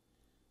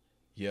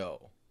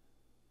 Yo.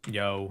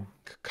 Yo.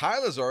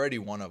 Kyle is already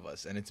one of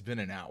us, and it's been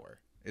an hour.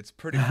 It's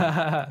pretty.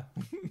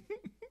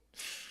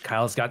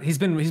 He's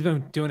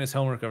been doing his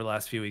homework over the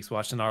last few weeks,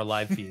 watching our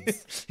live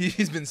feeds.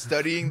 He's been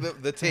studying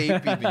the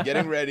tape. He's been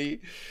getting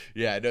ready.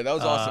 Yeah, no, that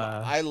was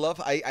awesome.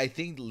 I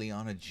think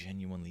Liana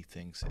genuinely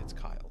thinks it's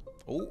Kyle.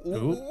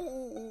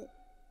 Ooh.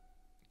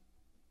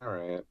 All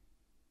right.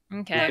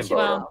 Okay. We can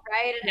Well, vote.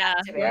 Right? yeah.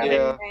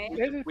 Yeah.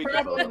 This is We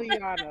can probably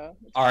Liana.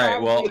 All right.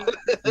 Well,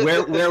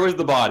 where was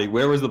the body?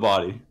 Where was the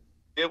body?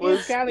 It Me and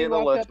was Callie in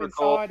walked up and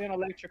saw electrical. it in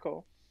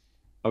electrical.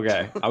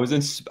 Okay, I was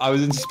in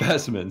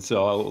specimen,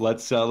 so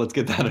let's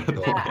get that out of the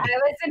Yeah, way. I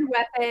was in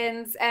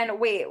weapons, and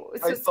wait,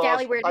 so I saw-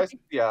 Scally, where did you?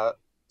 Yeah.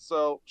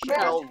 So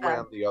Chappelle Yeah.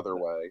 ran the other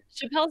way.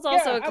 Chappelle's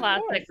also Yeah, a of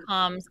classic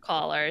comms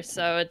caller,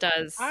 so it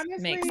does Honestly,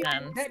 make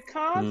sense. that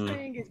comms Mm.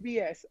 thing is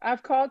BS.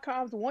 I've called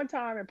comms one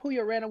time and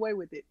Puya ran away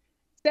with it.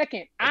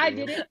 Second, I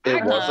did it.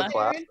 It was a Taryn.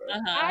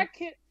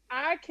 classic.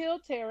 I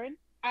killed Taryn.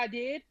 I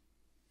did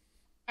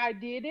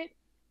it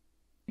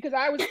because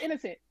I was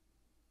innocent.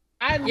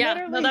 I Yeah,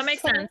 literally no, that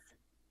makes saw- sense.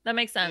 That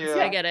makes sense.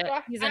 Yeah. I get it.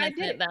 So He's I innocent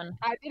did it. then.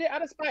 I did it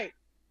out of spite.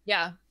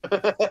 Yeah.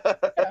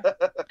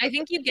 I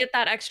think you get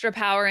that extra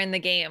power in the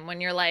game when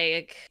you're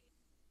like,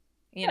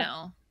 you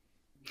know.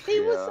 He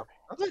was. Yeah,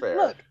 that's Look,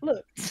 fair.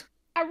 look.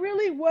 I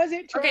really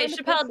wasn't trying Okay,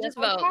 to Chappelle, put just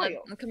stuff vote. on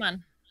Let- come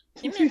on.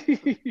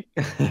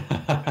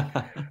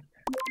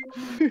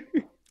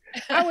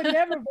 I would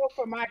never vote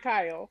for my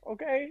Kyle.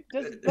 Okay,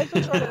 let's just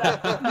turn it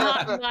out.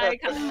 Not my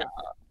Kyle.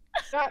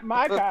 Not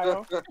my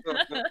Kyle.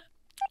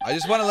 I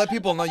just want to let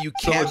people know you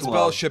So can't much spell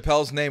love.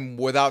 Chappelle's name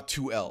without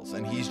 2 L's,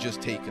 and he's just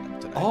taken them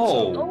tonight.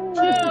 Oh.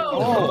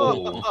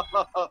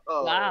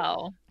 Oh.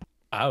 Wow.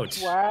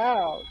 Ouch.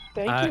 Wow.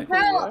 Thank you.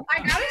 Well, I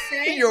gotta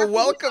say, You're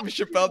welcome,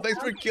 Chappelle.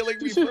 Thanks for killing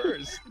me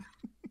first.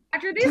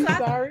 after these last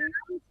Sorry.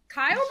 rounds,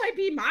 Kyle might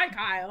be my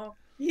Kyle.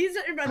 He's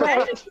left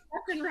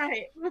and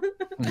right.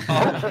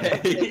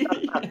 Okay.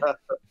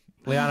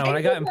 Liana, when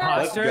I got Let's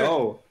imposter,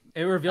 go.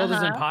 it revealed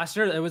as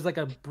imposter. It was like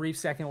a brief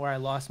second where I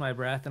lost my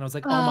breath, and I was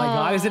like, "Oh my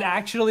god, is it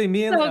actually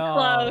me?" And So oh.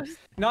 close.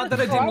 Not that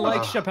I didn't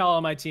like Chappelle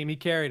on my team; he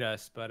carried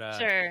us, but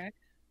Sure.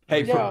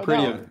 Hey, Yo,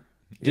 Prettium.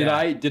 Did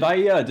I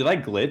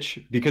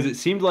glitch? Because it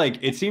seemed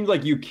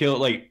like you killed.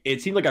 Like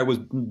it seemed like I was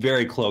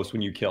very close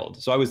when you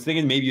killed. So I was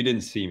thinking maybe you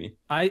didn't see me.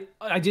 I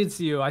did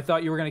see you. I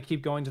thought you were gonna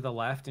keep going to the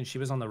left, and she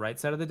was on the right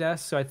side of the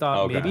desk. So I thought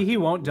Okay. maybe he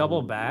won't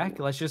double back.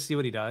 Let's just see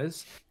what he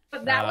does.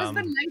 But that was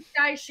the nice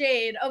guy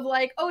shade of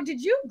like, oh, did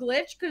you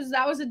glitch? Because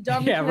that was a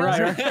dumb Yeah, kill.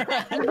 right.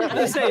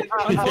 I say,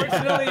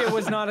 unfortunately, it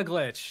was not a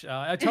glitch.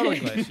 A total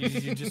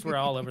glitch. You just were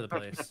all over the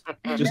place.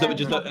 Just a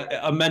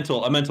mental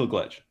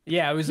glitch.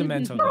 Yeah, it was a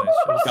mental glitch.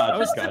 It was- I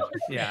was- Gotcha.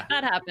 Yeah.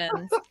 That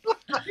happens.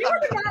 You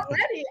were not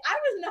ready. I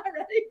was not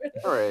ready for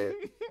this. All right.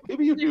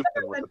 Maybe you do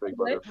thing with the Big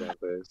Brother fan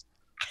base.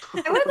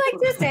 I would like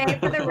to say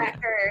for the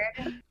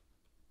record,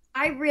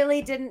 I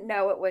really didn't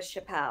know it was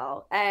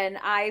Chappelle, and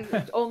I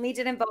only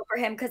didn't vote for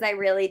him because I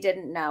really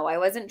didn't know. I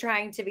wasn't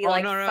trying to be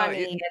funny. and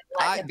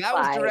let him That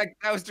was slide.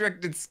 That was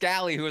directed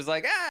Scally, who was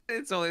like,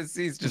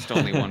 he's just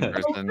only one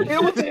person.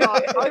 It was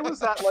not, I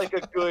was at like a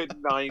good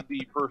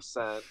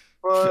 90%,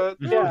 but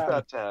there was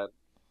that 10.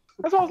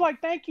 That's why I was like,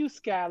 "Thank you,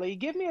 Scally.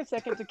 Give me a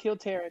second to kill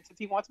Terrence if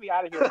he wants me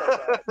out of here."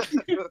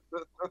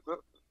 So bad.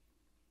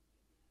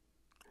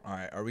 All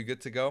right, are we good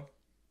to go?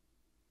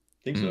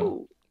 Think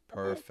so.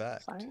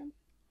 Perfect. Fine.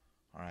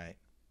 All right.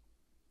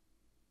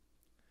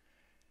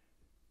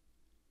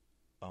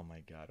 Oh my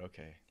god.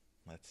 Okay.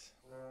 Let's.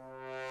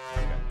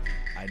 Okay.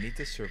 I need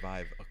to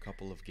survive a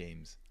couple of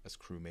games as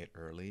crewmate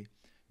early,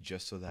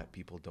 just so that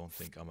people don't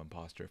think I'm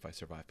imposter if I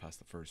survive past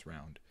the first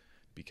round,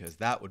 because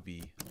that would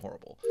be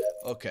horrible.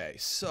 Okay,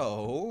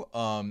 so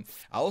I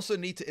also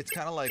need to. It's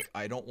kind of like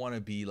I don't want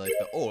to be like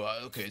the. Oh,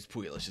 okay, it's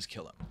Puya. Let's just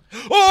kill him.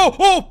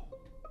 Oh!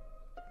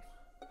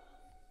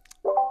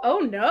 Oh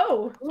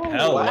no.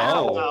 Hello.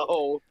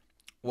 Wow.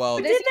 Well,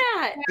 Who did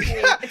that?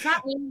 It's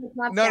not me. It's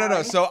not no.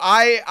 Scally. So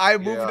I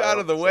moved Yeah, out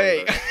of the so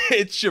way. good.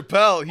 It's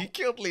Chappelle. He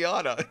killed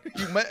Liana.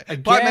 You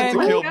probably meant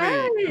to kill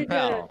me.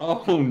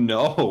 Oh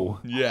no.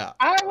 Yeah.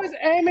 I was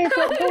aiming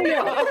for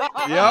Puya.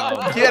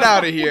 Yep. Get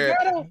out of here.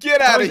 Get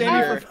out of I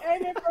here. was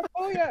aiming for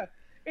Puya.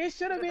 It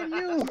should have been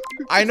you.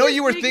 I know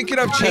you were thinking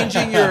of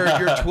changing your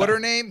Twitter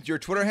name, your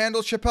Twitter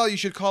handle, Chappelle. You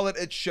should call it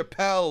It's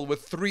Chappelle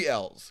with 3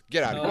 L's.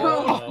 Get out of here.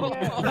 Oh.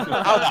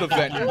 Out the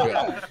venue.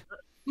 Go.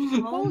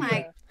 Oh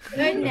my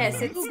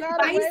goodness, it's You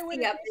got away with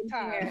spicy it up this in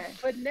time. here.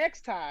 But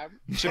next time,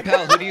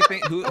 Chappelle, who do you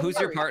think? Who's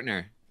your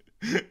partner?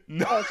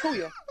 No.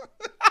 Puya.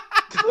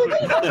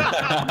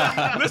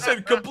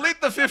 Listen, complete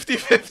the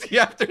 50-50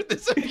 after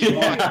this. If you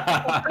want.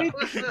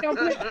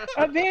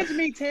 Avenge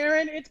me,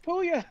 Taryn. It's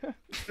Puya.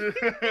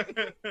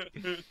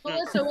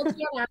 Melissa, what's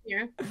going on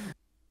here?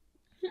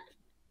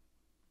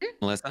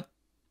 Melissa,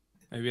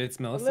 Maybe it's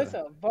Melissa.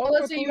 Melissa, vote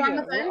Melissa, for you on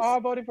the Puya. We're fence? all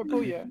voting for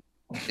Puya.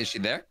 is she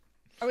there?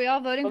 Are we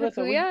all voting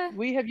Melissa, for Puya?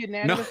 we have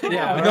unanimously.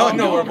 Yeah,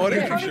 No, we're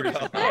voting for Yes.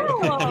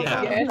 Chappelle.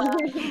 Yes.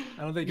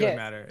 I don't think it Yes. would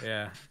matter.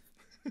 Yeah.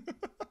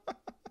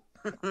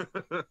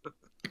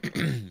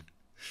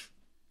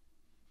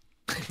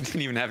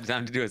 Didn't even have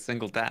time to do a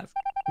single task.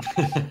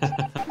 The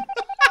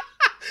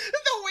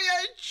way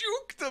I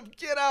juked him,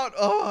 get out!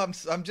 Oh,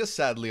 I'm just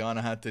sad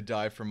Liana had to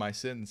die for my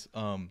sins.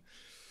 Oh,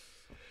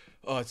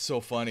 it's so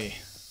funny.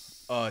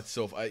 Oh, it's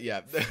so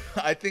yeah.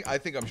 I think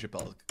I'm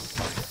Chappelle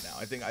now.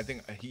 I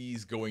think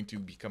he's going to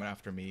be coming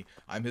after me.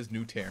 I'm his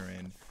new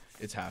Terran.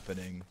 It's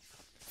happening.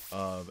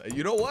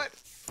 You know what?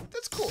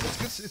 That's cool. It's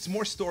good. It's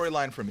more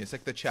storyline for me. It's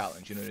like the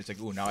challenge. You know, it's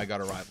like, ooh, now I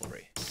got a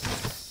rivalry.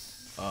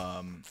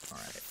 All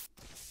right.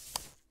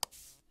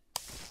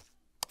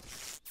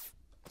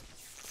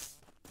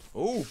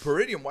 Oh,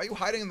 Peridium, why are you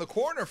hiding in the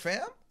corner,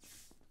 fam?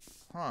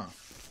 Huh.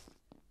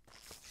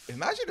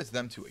 Imagine it's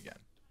them two again.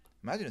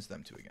 Imagine it's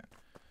them two again.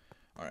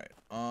 All right.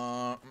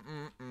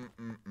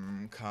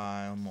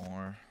 Kyle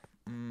Moore.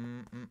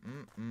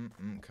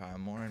 Kyle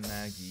Moore and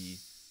Maggie.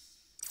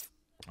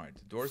 All right,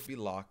 the doors be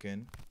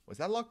locking. Was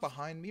that locked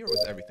behind me or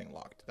was everything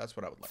locked? That's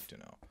what I would like to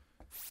know.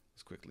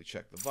 Let's quickly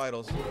check the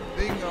vitals.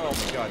 Bingo!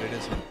 Oh my god, it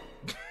is him.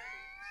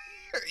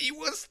 He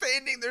was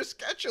standing there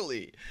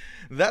sketchily.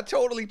 That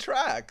totally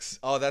tracks.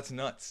 Oh, that's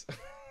nuts.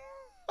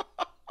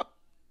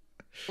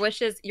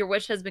 Your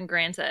wish has been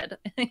granted.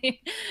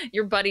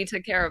 Your buddy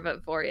took care of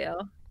it for you.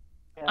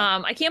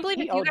 Yeah. I can't believe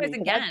it's you guys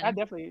again. I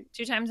definitely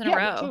 2 times in a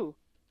row. Too.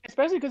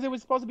 Especially because it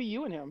was supposed to be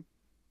you and him.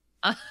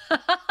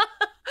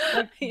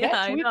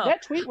 Yeah,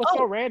 that tweet was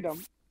so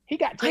random. He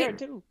got teared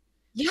too.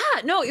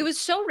 Yeah, no, it was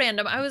so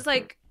random. I was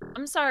like,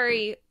 I'm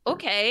sorry,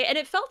 okay, and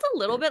it felt a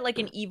little bit like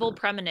an evil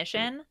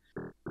premonition.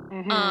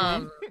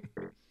 Of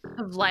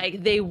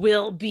like they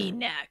will be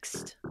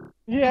next.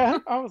 Yeah,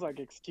 I was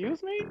like,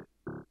 excuse me.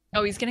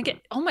 Oh, he's gonna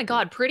get. Oh my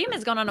God, Prettium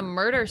has gone on a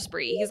murder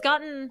spree. He's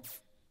gotten.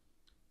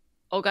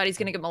 Oh God, he's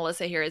gonna get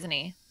Melissa here, isn't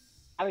he?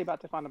 I'm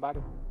about to find the body.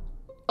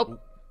 Oh.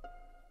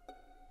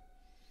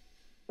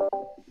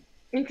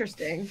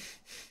 Interesting.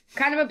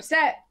 Kind of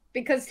upset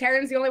because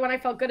Terran's the only one I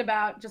felt good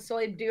about, just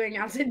solely doing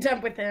acid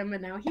dump with him,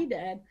 and now he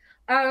dead.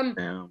 I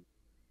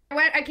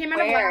came out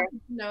of last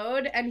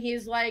node, and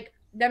he's like.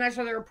 Then I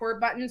saw the report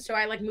button, so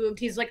I like moved.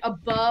 He's like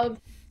above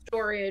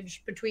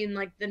storage between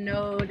like the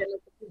node and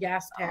like, the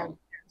gas tank.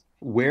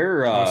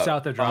 Where?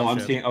 South of dropship. I'm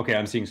seeing. Okay,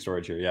 I'm seeing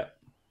storage here. Yeah.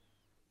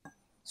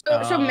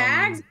 So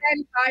Mags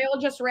and Kyle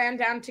just ran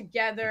down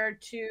together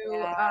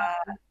to.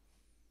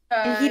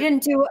 And he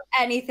didn't do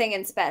anything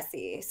in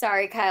Specie.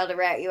 Sorry, Kyle, to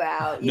rat you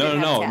out. No.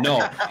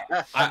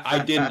 I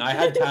didn't. I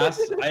had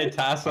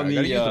tasks on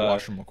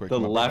the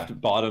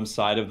left bottom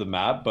side of the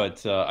map,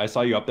 but I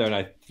saw you up there, and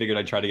I figured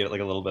I'd try to get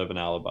like a little bit of an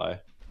alibi.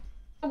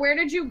 Where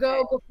did you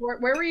go before?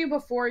 Where were you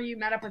before you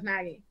met up with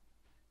Maggie?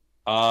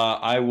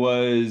 I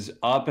was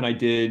up, and I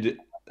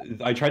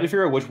tried to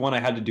figure out which one I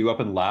had to do up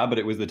in lab, but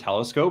it was the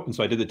telescope, and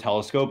so I did the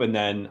telescope, and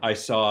then I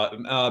saw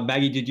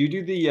Maggie. Did you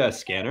do the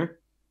scanner?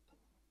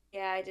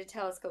 Yeah, I did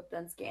telescope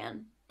then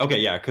scan. Okay,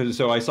 yeah, because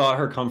so I saw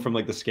her come from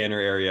like the scanner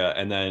area,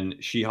 and then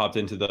she hopped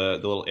into the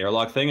little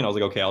airlock thing, and I was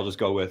like, okay, I'll just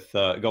go with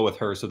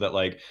her, so that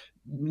like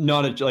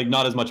not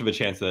as much of a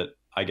chance that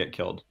I get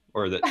killed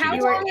or that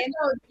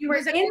you were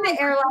in the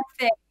airlock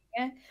thing.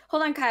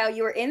 Hold on, Kyle.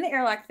 You were in the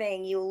airlock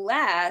thing. You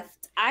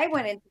left. I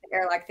went into the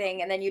airlock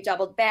thing, and then you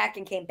doubled back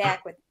and came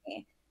back with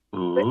me.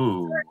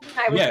 Ooh.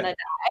 I was gonna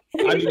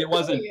die. I mean, it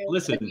wasn't.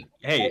 Listen,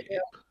 hey.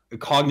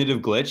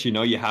 Cognitive glitch,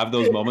 you have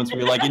those moments where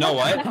you're like, you know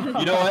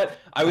what?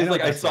 I was like,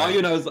 I saw you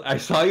and I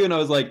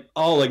was like,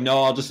 oh, like,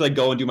 no, I'll just like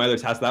go and do my other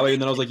task that way.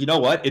 And then I was like, you know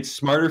what? It's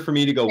smarter for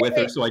me to go with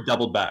her. So I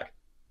doubled back.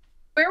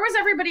 Where was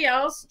everybody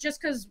else?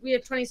 Just because we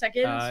have 20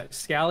 seconds.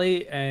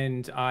 Scally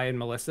and I and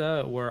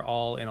Melissa were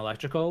all in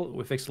electrical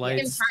with fixed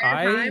lights.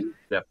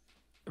 Yep.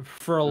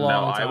 For a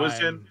long time. I was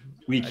in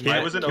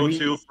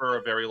O2 for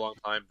a very long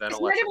time. Then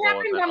what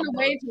happened on the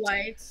way to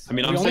lights? I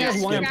mean, we only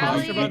have one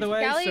imposter, by the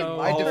way.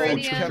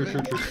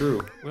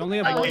 True. We only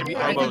have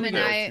one.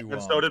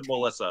 And so did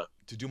Melissa.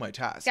 To do my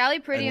task. Scally,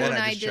 Prettium, and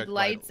I did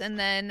lights, and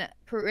then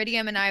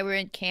Peridium and I were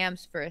in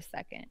cams for a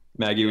second.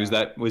 Maggie, was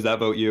that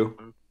vote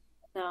you?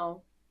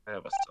 No. I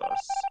have a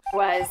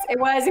sus. It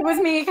was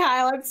me,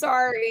 Kyle. I'm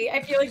sorry.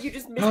 I feel like you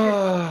just missed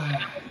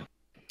it.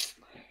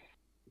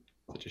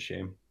 Such a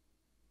shame.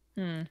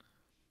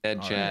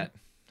 Dead chat.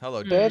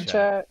 Hello, dead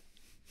chat.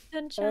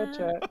 Dead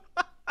chat.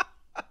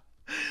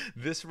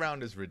 This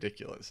round is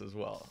ridiculous as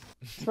well.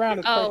 This round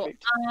is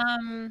perfect.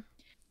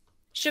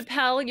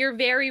 Chappelle, you're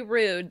very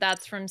rude.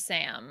 That's from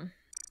Sam.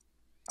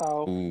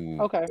 Oh,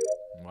 okay.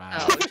 Wow.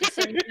 Oh, just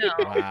so you know.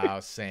 Wow,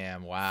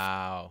 Sam.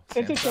 Wow.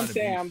 Since it's from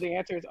Sam, the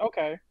answer is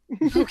okay.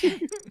 Okay.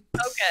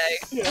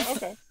 Yeah,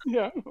 okay.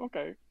 Yeah,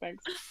 okay.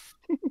 Thanks.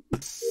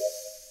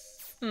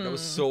 That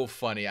was so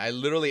funny. I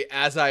literally,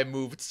 as I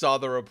moved, saw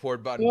the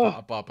report button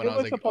pop up, and I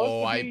was like,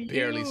 "Oh, I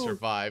barely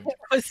survived." It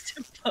was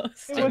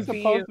supposed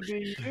to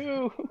be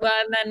you. Well,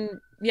 and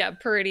then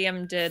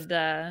Peridium did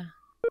the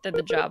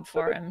job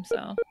for him.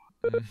 So.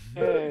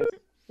 Yes,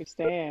 we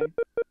stand.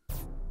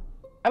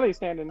 At least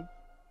standing.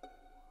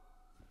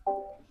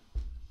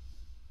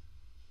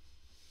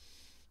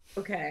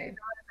 Okay.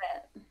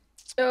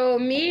 So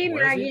me,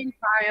 Maggie, and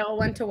Kyle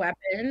went to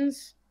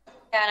weapons.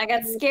 Yeah, and I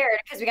got scared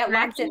because we got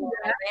locked in there.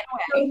 I ran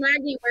away. So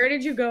Maggie, where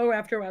did you go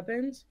after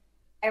weapons?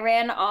 I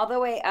ran all the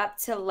way up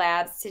to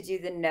labs to do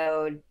the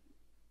node,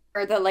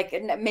 or the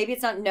maybe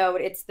it's not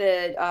node, it's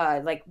the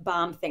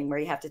bomb thing where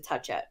you have to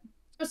touch it.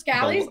 So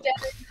Scally's dead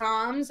in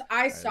comms.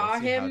 I saw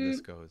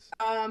him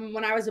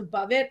when I was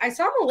above it. I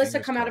saw Melissa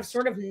come out of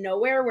sort of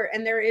nowhere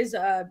and there is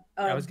a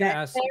I was gonna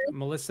ask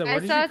Melissa, where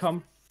did you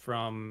come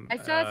from?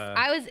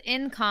 I was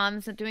in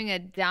comms doing a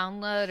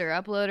download or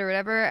upload or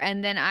whatever,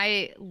 and then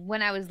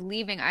when I was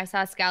leaving, I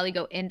saw Scally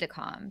go into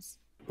comms.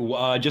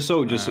 Just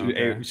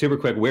super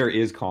quick, where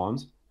is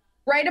comms?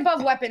 Right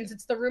above weapons.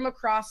 It's the room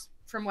across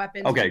from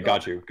weapons. Okay,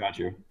 got you.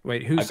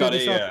 Wait, who? I've got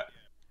a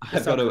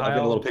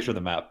little picture of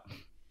the map.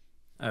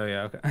 Oh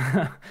yeah,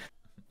 okay.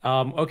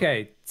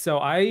 Okay, so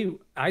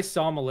I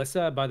saw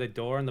Melissa by the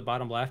door in the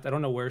bottom left. I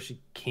don't know where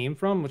she came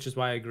from, which is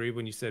why I agreed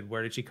when you said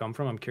where did she come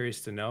from. I'm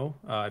curious to know.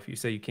 If you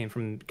say you came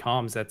from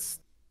comms, that's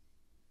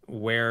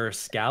where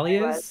Scally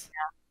is.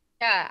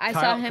 Yeah, I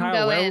Kyle, saw him Kyle,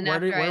 go where, in where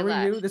after did, where I were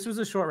left. you? This was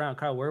a short round.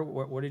 Kyle,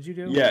 what did you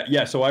do?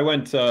 Yeah. So I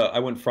went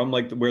from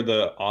like where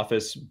the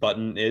office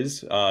button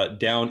is,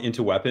 down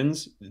into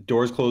weapons.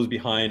 Doors closed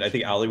behind. I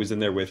think Ali was in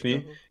there with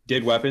me.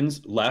 Did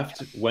weapons,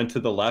 left, went to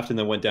the left, and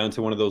then went down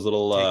to one of those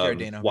little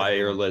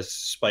wireless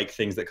spike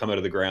things that come out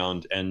of the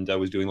ground, and I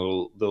was doing a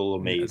little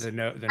maze. I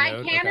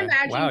can't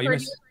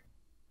imagine.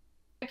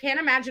 I can't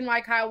imagine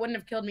why Kyle wouldn't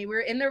have killed me. We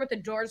were in there with the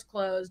doors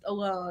closed,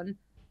 alone.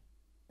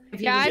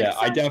 Yeah,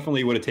 I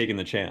definitely would have taken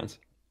the chance.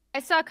 I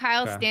saw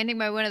Kyle Okay. standing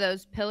by one of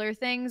those pillar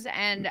things,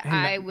 and Hey,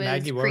 I was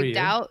Maggie, where were creeped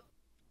you? out.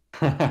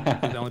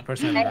 The only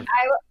person I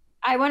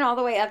I went all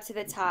the way up to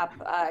the top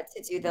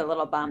to do the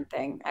little bomb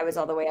thing. I was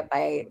all the way up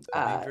by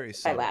very by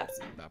subtle labs.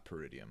 about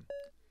Peridium.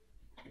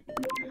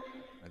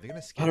 Are they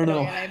gonna skip? I don't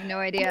know. I have no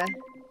idea.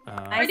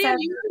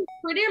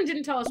 Peridium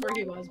didn't tell us where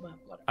he was, but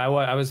whatever.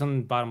 I was on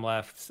the bottom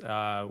left.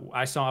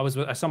 I saw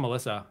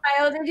Melissa.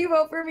 Kyle, did you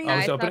vote for me?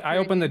 I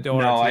opened the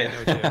door. No,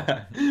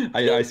 to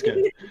I skipped.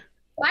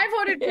 I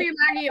voted for you,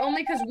 Maggie,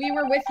 only because we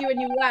were with you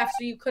and you left,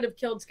 so you could have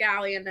killed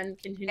Scally and then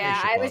continued.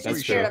 Yeah, I was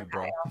just scared of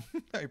bro.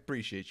 I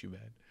appreciate you,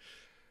 man.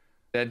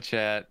 Dead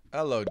chat.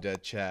 Hello,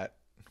 dead chat.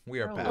 We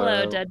are back.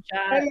 Hello, dead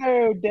chat.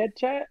 Hello, dead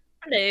chat.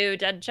 Hello,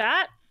 dead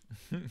chat.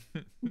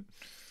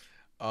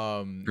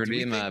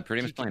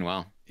 Peridium's playing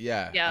well.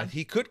 Yeah. Yeah. And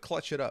he could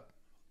clutch it up.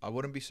 I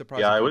wouldn't be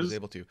surprised Yeah, if I he was was-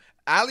 able to.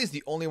 Ali's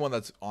the only one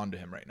that's onto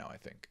him right now, I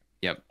think.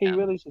 Yep. He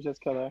really should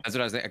just kill her. That's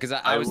what I was thinking. Because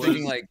I was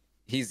thinking like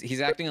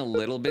he's acting a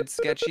little bit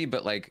sketchy,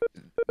 but like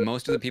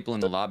most of the people in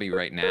the lobby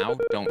right now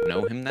don't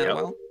know him that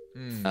well.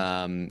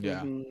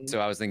 Yeah. So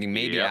I was thinking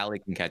maybe Ali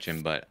can catch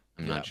him, but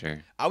I'm not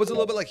sure. I was a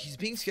little bit like, he's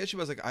being sketchy,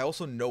 but I was like, I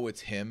also know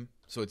it's him,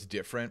 so it's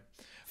different.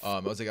 I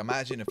was like,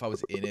 imagine if I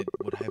was in it,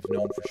 would I have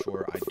known for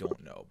sure? I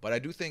don't know. But I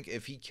do think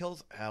if he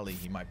kills Ali,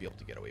 he might be able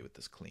to get away with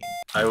this clean.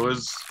 I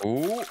was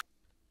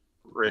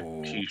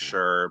pretty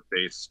sure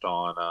based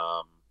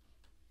on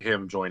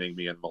him joining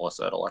me and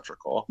Melissa at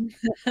Electrical.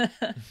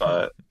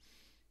 But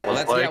Well,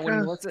 that's like,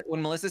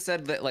 when Melissa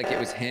said that like it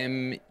was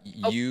him,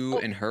 you,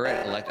 and her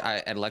at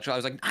Electrical. I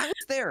was like, I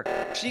was there.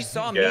 She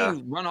saw Yeah.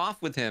 me run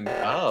off with him.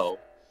 Oh,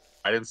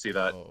 I didn't see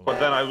that. But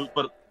then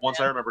once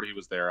I remembered he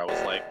was there, I was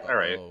like, all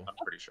right, I'm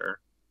pretty sure.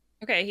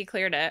 Okay, he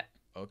cleared it.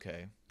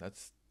 Okay,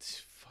 that's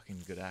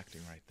fucking good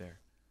acting right there.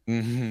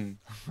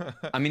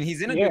 I mean,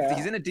 he's in a Yeah.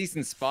 he's in a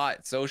decent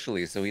spot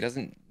socially, so he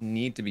doesn't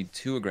need to be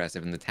too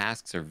aggressive, and the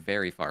tasks are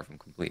very far from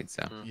complete.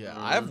 So Yeah,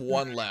 I have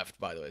one left,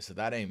 by the way, so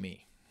that ain't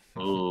me.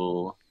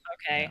 Ooh.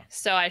 Okay,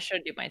 so I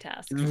should do my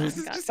task. Wow.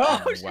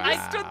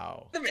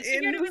 I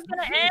figured it was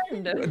gonna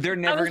end. They're I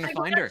never was gonna like,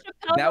 find her. where's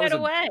Chappelle That was right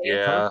a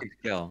away?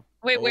 perfect kill.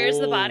 Wait, where's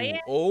the body?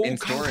 Oh, in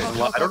storage.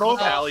 Well, I don't know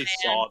if Oh, Ali man.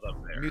 saw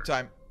them there. Mute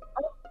time.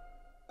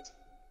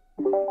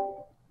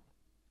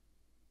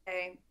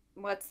 Okay,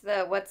 what's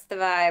the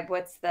vibe?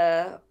 What's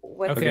the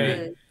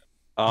Okay.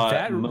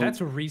 Mo-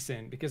 That's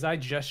recent because I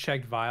just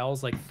checked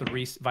Vitals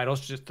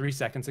just 3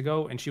 seconds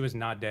ago, and she was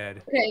not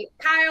dead. Okay,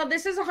 Kyle,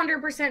 this is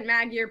 100%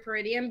 Maggie or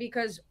Peridium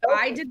because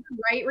I did the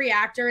right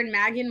reactor and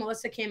Maggie and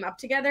Melissa came up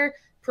together.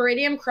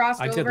 Peridium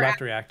crossed I over. did left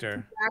after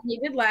reactor. Maggie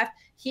did left.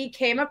 He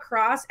came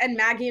across, and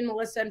Maggie and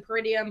Melissa and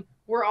Peridium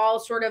were all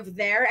sort of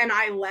there, and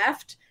I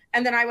left.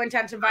 And then I went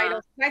down to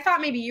Vitals. And I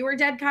thought maybe you were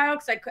dead, Kyle,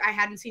 because I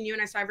hadn't seen you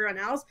and I saw everyone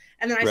else.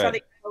 And then I saw Right.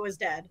 that Kyle was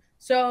dead.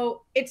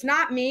 So it's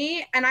not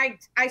me, and I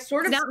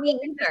sort of It's not me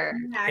either.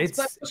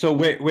 But So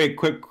wait,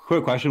 quick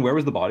question. Where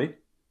was the body?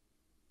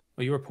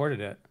 Well, you reported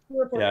it.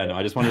 Yeah, no,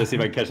 I just wanted to see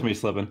if I could catch somebody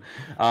slipping.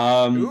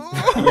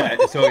 Yeah,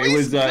 so it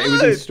was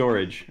in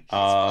storage.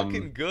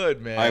 Fucking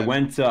good, man. I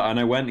went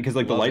because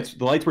like the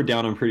lights were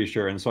down, I'm pretty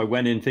sure, and so I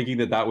went in thinking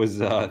that was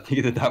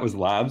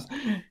labs,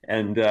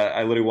 and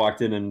I literally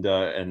walked in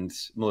and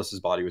Melissa's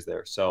body was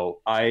there.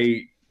 So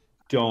I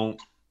don't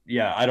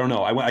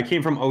know. I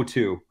came from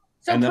O2.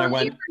 So and then I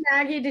Peridium went.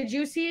 and Maggie, did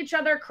you see each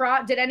other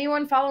cross? Did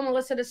anyone follow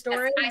Melissa to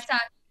storage?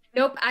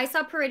 Nope, I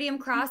saw Peridium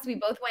cross. We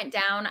both went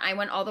down. I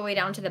went all the way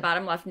down to the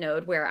bottom left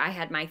node where I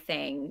had my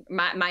thing,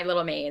 my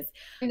little maze.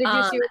 And did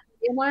you see where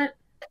Peridium went?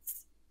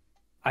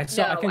 I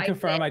No, can I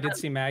confirm did- I did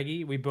see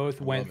Maggie. We both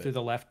went through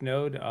the left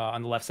node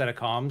on the left side of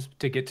comms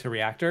to get to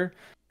reactor.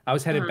 I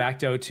was headed Uh-huh. back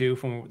to O2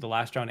 from the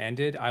last round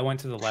ended. I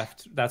went to the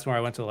left. That's where I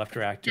went to the left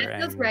reactor. That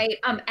feels and right.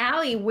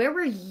 Allie, where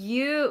were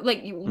you?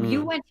 Like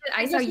you went to.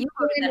 I saw you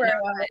go to where that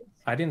I was.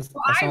 I didn't.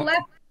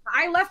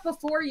 I left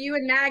before you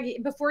and Maggie,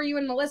 before you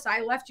and Melissa.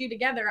 I left you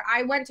together.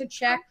 I went to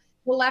check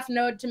the left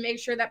node to make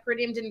sure that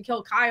Peridium didn't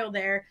kill Kyle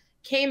there.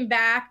 Came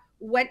back,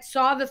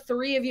 saw the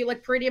three of you,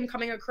 like Peridium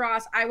coming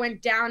across. I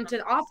went down to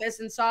the office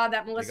and saw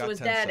that Melissa got was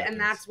 10 dead, seconds. and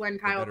that's when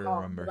Kyle better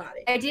called remember. the body.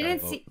 I didn't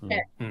see.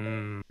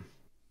 Mm.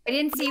 I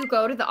didn't see you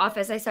go to the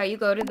office. I saw you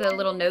go to the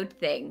little node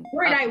thing.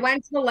 Right, I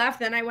went to the left,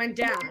 then I went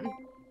down.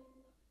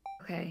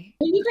 Okay.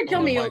 You could kill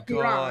Oh me. my You'll be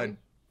wrong.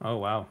 Oh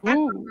wow. Whoever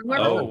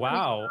Oh voted-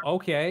 wow.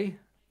 Okay.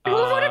 Who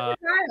voted for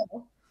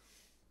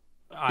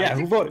Kyle? Yeah,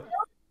 who voted?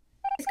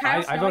 Is Kyle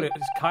I still- voted.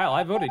 Kyle,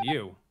 I voted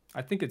you.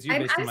 I think it's you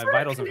based on my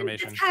vitals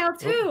information. It's Kyle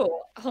too.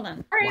 Hold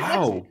on. All right,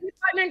 Wow.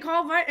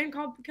 button and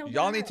call kill.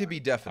 Y'all need to be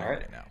definite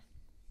right now.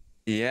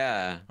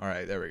 Yeah. All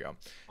right, there we go.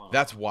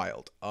 That's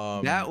wild.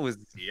 That was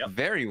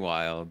very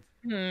wild.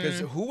 Because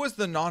who was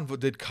the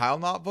non-vote? Did Kyle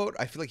not vote?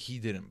 I feel like he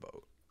didn't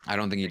vote. I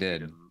don't think he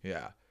did.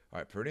 Yeah. All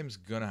right, Peridium's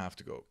gonna have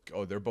to go.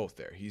 Oh, they're both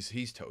there. He's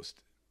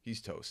toast.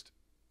 He's toast.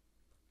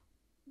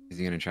 Is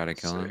he gonna try to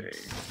kill him?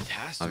 He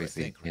has to,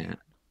 Obviously, I think, he can't.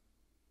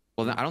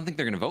 Well, then, I don't think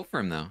they're gonna vote for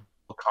him though.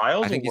 Well,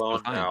 Kyle's I think he's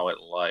alone fine. now at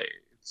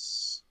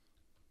lights.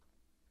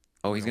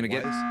 Oh, he's gonna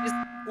get.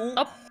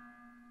 Oh.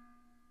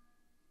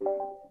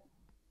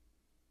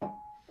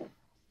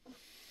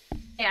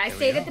 Yeah, I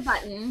stayed at the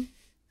button.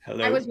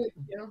 Hello. I was with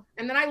you,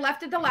 and then I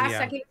left at the last Yeah.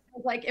 second. I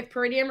was like, if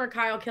Peridium or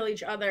Kyle kill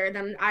each other,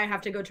 then I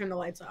have to go turn the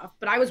lights off.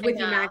 But I was with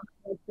you, know. Mac,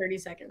 for like 30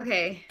 seconds.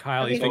 Okay.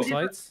 Kyle, you Okay, fix so-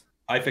 lights?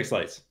 I fix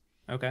lights.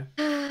 Okay.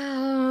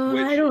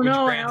 I don't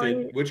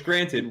know. Which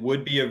granted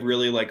would be a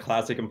really like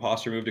classic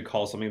imposter move to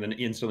call something and then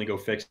instantly go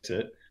fix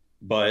it.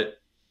 But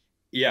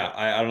yeah,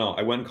 I don't know.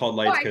 I went and called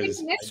lights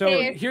because. So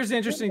here's the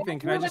interesting thing.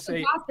 Can I just say?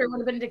 Imposter would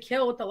have been to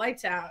kill with the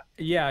lights out.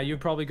 Yeah,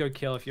 you'd probably go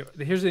kill if you.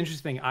 Here's the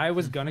interesting thing. I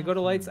was gonna go to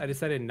lights. I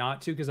decided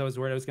not to because I was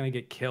worried I was gonna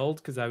get killed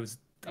because I was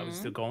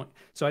still going.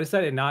 So I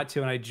decided not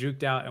to, and I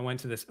juked out and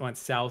went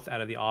south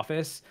out of the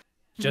office,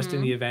 just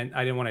in the event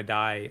I didn't want to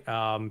die.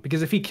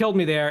 Because if he killed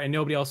me there and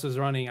nobody else was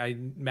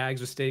running,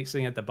 Mags was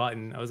sitting at the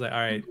button. I was like, all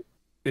right,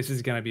 this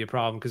is gonna be a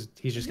problem because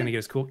he's just gonna get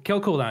his kill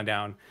cooldown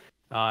down.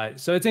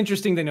 So it's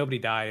interesting that nobody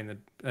died, and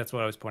that's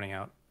what I was pointing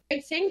out. I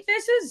think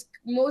this is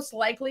most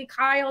likely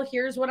Kyle.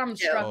 Here's what I'm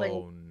struggling.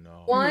 Oh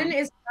no. One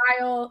is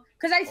Kyle,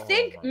 because I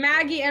think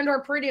Maggie and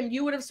or Peridium,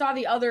 you would have saw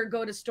the other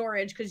go to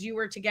storage because you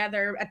were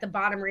together at the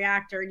bottom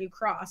reactor and you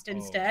crossed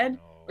instead,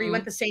 or you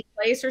went the same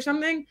place or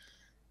something.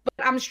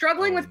 But I'm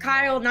struggling with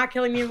Kyle not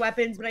killing me in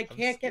weapons, but I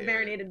can't get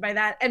marinated by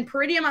that. And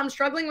Peridium, I'm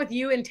struggling with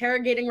you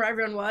interrogating where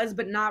everyone was,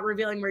 but not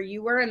revealing where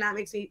you were, and that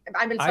makes me.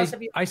 I've been sus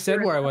of you. I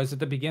said where I was at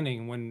the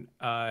beginning when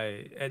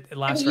at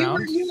last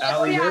round.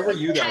 Allie, where were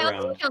you that Kyle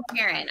round? killed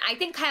Taryn. I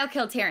think Kyle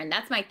killed Taryn.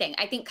 That's my thing.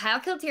 I think Kyle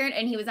killed Taryn,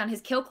 and he was on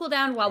his kill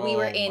cooldown while we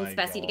were in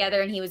Spessy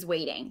together, and he was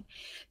waiting.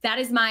 That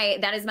is my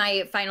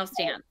final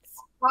stance.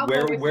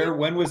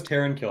 When was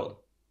Taryn killed?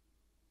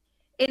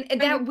 In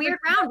that weird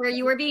round where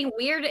you were being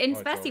weird and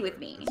Spessy with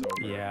me.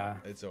 Yeah,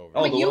 it's over.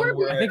 Oh, But the you one were-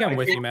 where I think I'm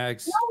with came- you,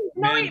 Mags.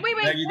 No, Man, wait.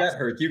 Maggie, that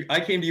hurts. I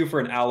came to you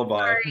for an alibi.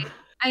 Sorry.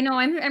 I know.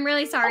 I'm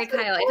really sorry,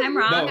 Kyle. If I'm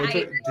wrong, No, it's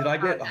I. did I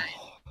get? Oh,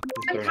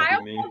 When this Kyle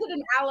turned me. called it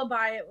an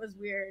alibi, it was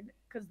weird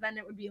because then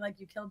it would be like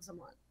you killed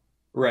someone.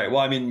 Right.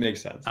 Well, I mean,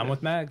 makes sense. I'm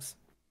with Mags.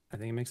 I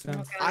think it makes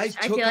sense. I I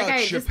took feel like out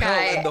I just Chappelle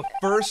got- in the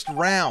first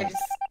round.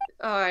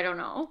 I don't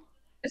know.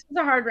 This is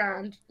a hard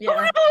round.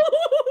 Yeah.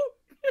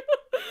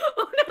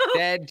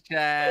 Dead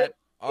chat.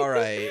 All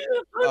right.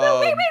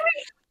 Wait.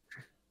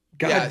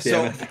 God yeah, damn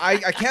so it.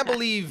 I can't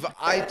believe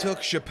I took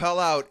Chappelle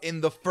out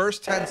in the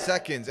first 10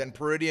 seconds and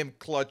Peridium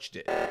clutched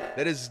it.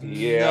 That is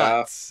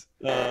nuts.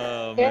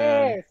 Oh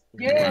man.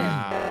 Yes.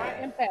 Wow.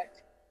 My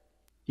impact.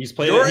 He's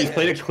played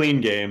a clean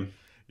game.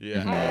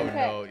 Yeah. Oh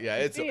no. Yeah,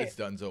 it's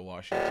Dunzo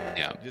Washington.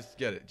 Yeah. Just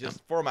get it.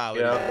 Just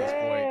formality at this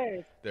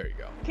point. There you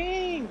go.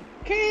 King.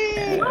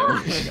 Okay,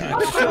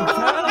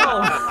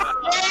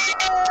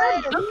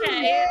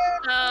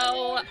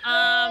 so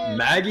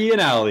Maggie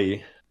and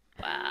Allie.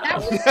 wow. That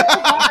was so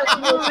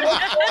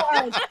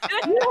hard.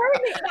 You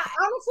heard me.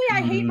 Honestly,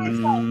 I hate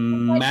myself.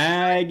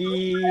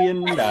 Maggie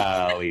and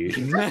Allie.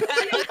 Peridium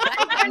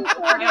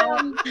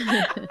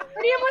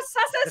was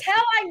sus as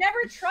hell. I never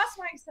trust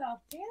myself.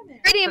 Damn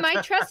it. Peridium,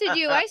 I trusted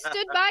you. I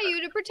stood by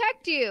you to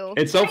protect you.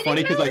 It's so I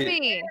funny didn't because know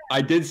me.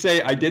 I did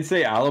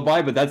say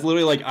alibi, but that's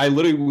literally like I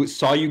literally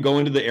saw you go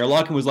into the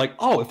airlock and was like,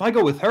 oh, if I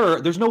go with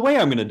her, there's no way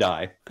I'm gonna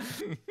die.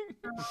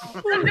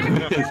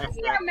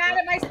 I'm mad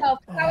at myself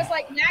because I was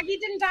like, Maggie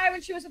didn't die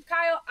when she was with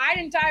Kyle. I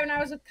didn't die when I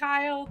was with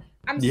Kyle.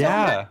 I'm so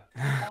Yeah.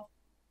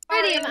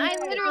 Peridium, I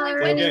literally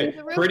went Okay. into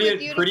the room with you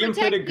to Peridium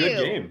played a protect good you.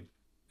 game.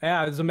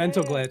 Yeah, it was a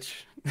mental glitch.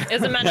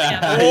 It's a mental.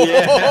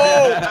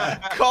 Oh,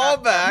 call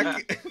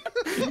back.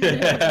 Oh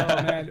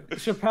man,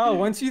 Chappelle,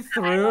 once you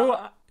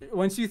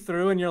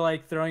threw and you're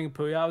like throwing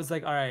Puya, I was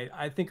like, all right,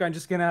 I think I'm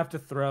just gonna have to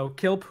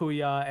kill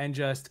Puya and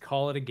just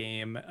call it a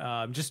game.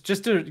 Just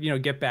to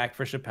get back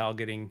for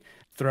Chappelle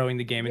throwing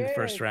the game in the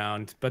first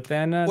round. But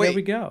then there Wait,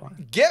 we go.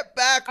 Get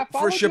back for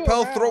followed you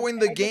Chappelle around. throwing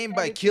the game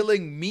by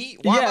killing me?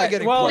 Why am I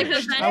getting well,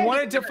 punished? I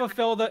wanted to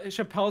fulfill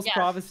Chappelle's Yes.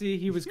 prophecy.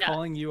 He was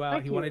calling you out.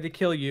 Thank He you. wanted to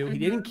kill you. He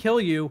didn't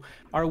kill you.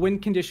 Our win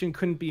condition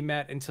couldn't be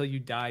met until you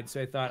died. So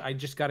I thought I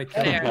just gotta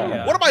kill Fair.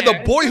 Puya. What am I,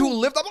 the boy who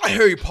lived? I'm not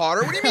Harry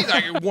Potter. What do you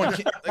mean? Like, one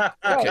kid? Like,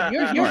 No, okay.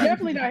 you're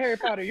definitely not Harry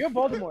Potter. You're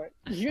Voldemort.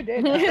 You're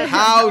dead.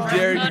 How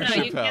dare you, No, you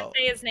Chappelle? can't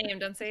say his name.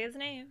 Don't say his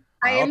name.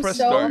 I I'll am press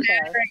so start.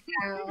 mad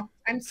right now.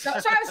 I'm so I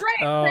was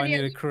right. Oh, I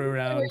Peridium. need a crew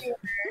round.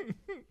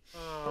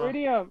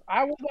 Peridium,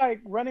 I was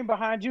like running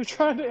behind you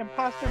trying to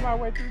imposter my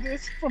way through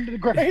this from the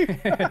grave.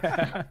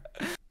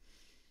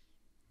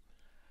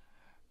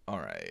 All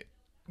right.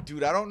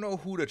 Dude, I don't know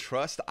who to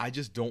trust. I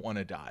just don't want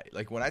to die.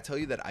 Like, when I tell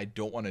you that I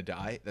don't want to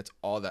die, that's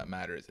all that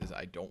matters is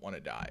I don't want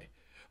to die.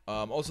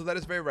 Also, that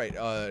is very right.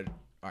 All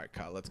right,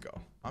 Kyle, let's go.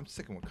 I'm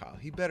sticking with Kyle.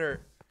 He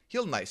better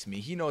He'll nice me.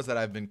 He knows that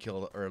I've been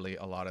killed early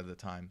a lot of the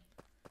time.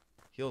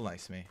 He'll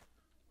nice me.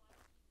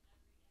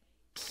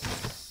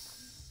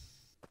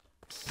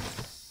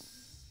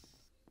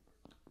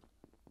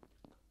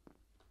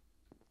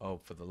 Oh,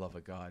 for the love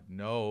of God.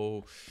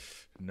 No.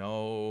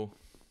 No.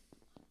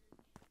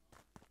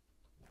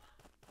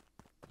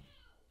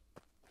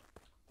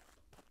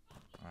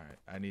 Alright,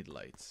 I need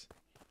lights.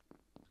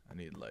 I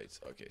need lights.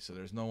 Okay, so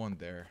there's no one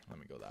there. Let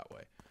me go that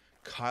way.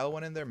 Kyle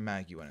went in there.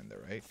 Maggie went in there,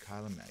 right?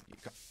 Kyle and Maggie.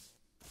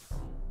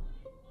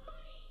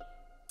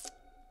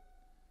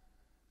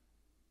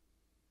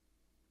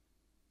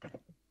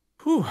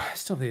 Whew,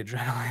 still the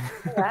adrenaline.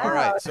 Wow. All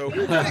right, so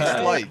who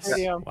fixed lights?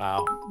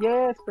 Wow.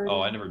 Yes.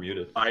 Oh, I never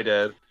muted. I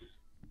did.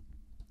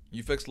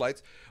 You fixed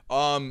lights.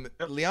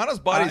 Liana's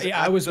body's.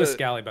 Yeah, I was with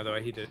Scally, by the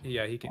way. He did.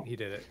 Yeah, he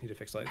did it. He did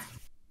fix lights.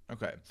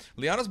 Okay.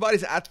 Liana's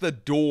body's at the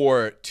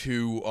door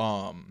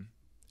to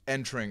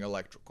entering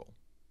electrical.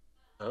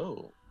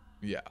 Oh.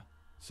 Yeah.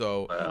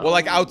 So, well,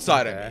 like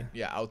outside. I mean,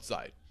 yeah,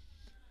 outside.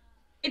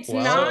 It's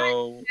not.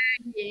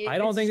 I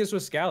don't think this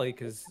was Scally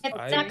because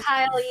it's not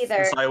Kyle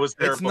either. I was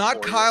there. It's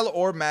not Kyle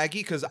or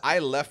Maggie because I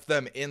left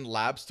them in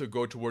labs to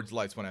go towards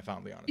lights when I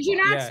found Liana. Did you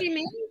not see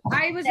me?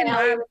 I was in I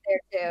lab. was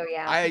there too.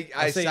 Yeah.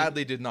 I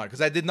sadly did not because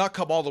I did not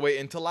come all the way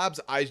into labs.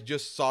 I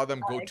just saw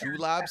them go to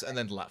labs and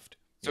then left.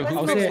 So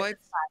who fixed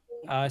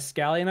lights?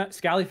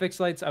 Scally fixed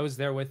lights. I was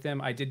there with him.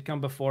 I did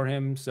come before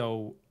him,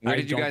 so Where I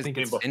did you don't guys think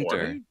it's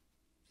enter?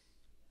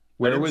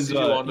 Where was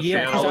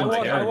yeah,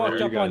 I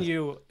walked up on you.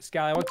 you,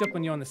 Scally. I walked up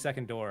on you on the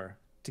second door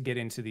to get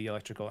into the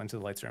electrical, into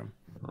the lights room.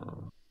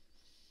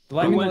 The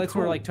lights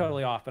were like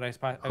totally off,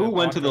 but Who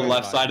went to the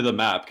left side of the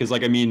map? Because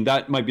like I mean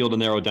that might be able to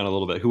narrow it down a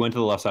little bit. Who went to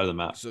the left side of the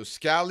map? So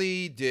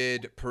Scally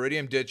did,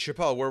 Peridium did.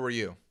 Chappelle, where were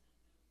you?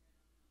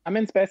 I'm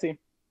in Specie.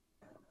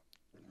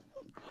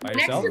 By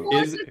yourself?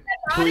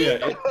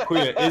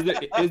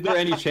 Is there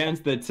any chance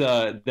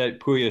that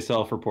that Puya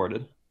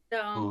self-reported?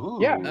 No.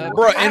 Yeah.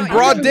 Bro, in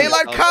broad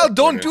daylight, Kyle,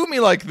 don't do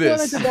me like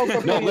this.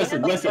 No, listen.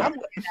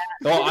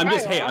 No, I'm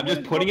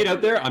just putting it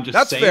out there. I'm just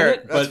That's saying fair.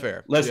 it. That's but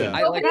fair. Listen,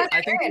 Yeah.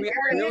 I think we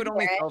would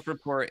only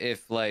self-report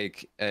if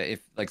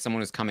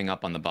someone was coming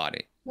up on the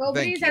body.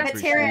 Nobody's at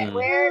the Terran.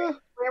 Where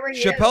were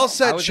you? Chappelle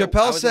said.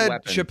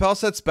 weapon. Chappelle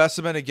said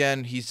specimen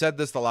again. He said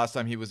this the last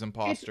time he was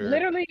imposter.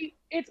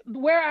 It's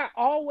where I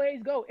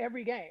always go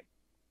every game.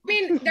 I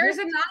mean, there's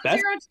a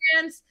non-zero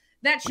chance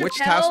that Chappelle Which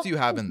task do you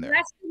have in there?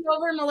 rescued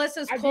over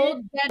Melissa's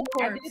cold dead I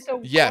corpse. did the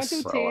Yes.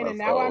 1 through 10, and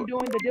now I'm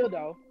doing the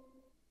dildo.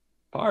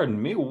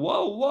 pardon me.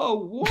 Whoa,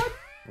 what?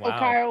 Oh,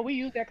 Kyle, we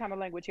use that kind of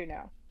language here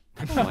now.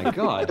 Oh my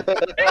god.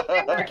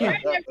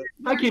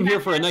 I came here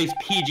for a nice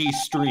PG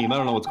stream. I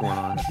don't know what's going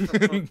on.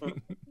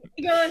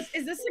 He goes,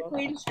 "Is this a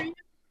Queen stream?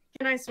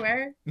 Can I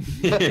swear?"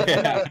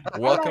 Yeah.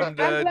 Welcome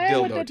to I'm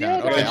playing with Dildo the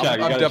Town. dildo. Okay, Check, you I'm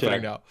gotta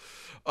deafening check.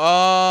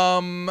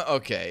 now.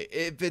 Okay,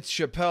 if it's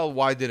Chappelle,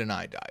 why didn't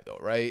I die though?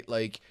 Right?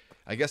 Like,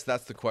 I guess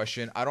that's the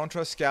question. I don't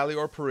trust Scally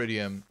or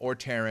Peridium or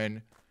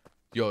Terran.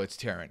 Yo, it's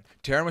Terran.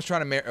 Terran was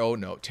trying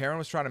to Terran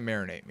was trying to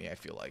marinate me. I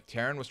feel like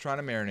Terran was trying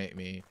to marinate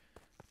me,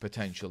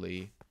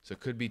 potentially. So it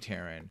could be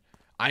Terran.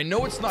 I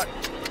know it's not.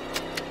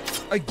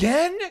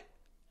 Again,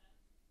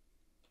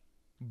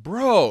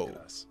 bro.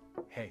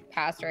 Hey.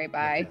 Passed right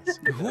by.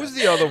 Who's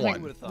the other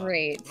one?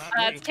 Great.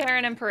 That's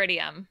Terran and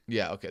Peridium.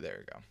 Yeah. Okay. There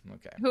you go.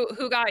 Okay.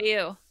 Who got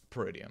you?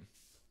 Peridium.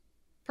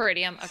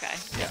 Peridium. Okay.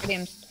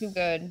 Peridium's too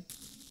good.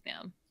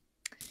 Yeah.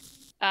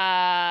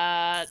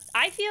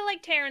 I feel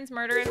like Terran's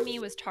murder of me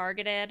was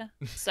targeted,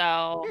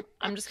 so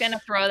I'm just gonna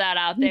throw that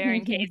out there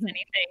in case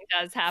anything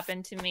does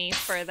happen to me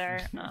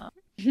further.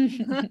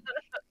 Can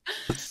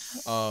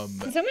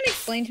someone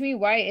explain to me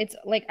why it's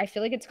like I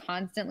feel like it's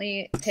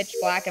constantly pitch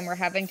black and we're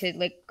having to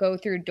like go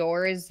through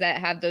doors that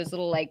have those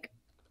little like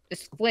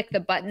just flick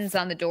the buttons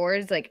on the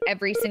doors like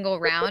every single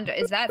round?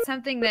 Is that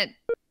something that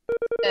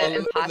the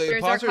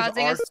imposters are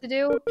causing us to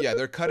do? Yeah,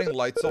 they're cutting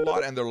lights a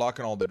lot and they're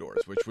locking all the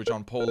doors, which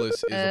on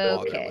Polis is a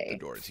bother with the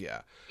doors.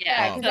 Yeah.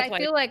 Yeah, because I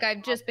feel like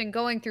I've just been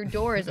going through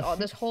doors all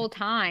this whole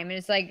time, and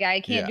it's like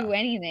I can't do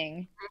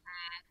anything.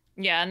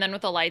 Yeah, and then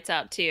with the lights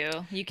out too,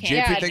 you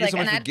can't. JP, thank you so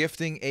much for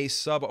gifting a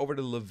sub over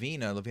to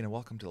Lavina. Lavina,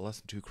 welcome to the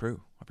Lesson 2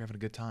 crew. Hope you're having a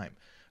good time.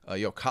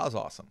 Yo, Kyle's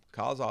awesome.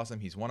 Kyle's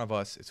awesome. He's one of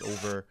us. It's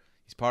over.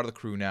 He's part of the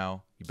crew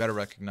now. You better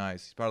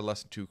recognize he's part of the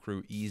Lesson 2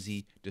 crew.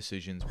 Easy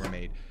decisions were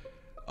made.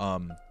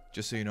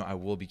 Just so you know, I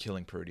will be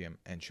killing Peridium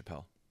and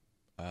Chappelle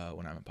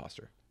when I'm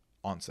imposter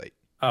on site.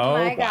 Oh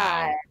my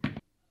god.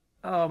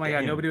 Oh my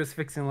god, nobody was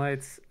fixing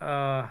lights.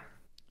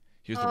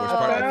 Here's the worst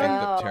part. I think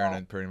that Terran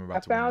and Peridium are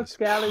about to win found this.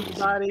 Scally's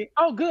body.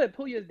 Oh, good.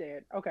 Puya's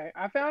dead. Okay.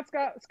 I found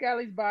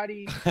Scally's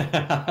body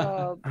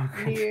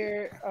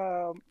near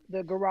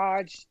the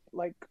garage.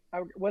 Like,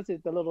 what's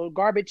it? The little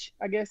garbage,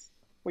 I guess,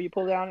 where you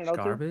pull it down in O2.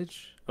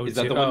 Garbage? Is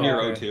that the one near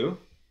O2?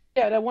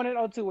 Yeah, that one in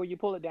O2 where you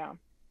pull it down.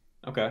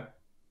 Okay.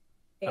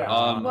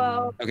 Yeah.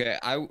 Well. Okay.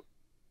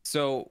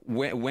 So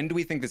when do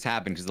we think this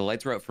happened? Because the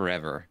lights were out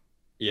forever.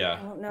 Yeah.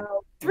 I don't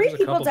know. 3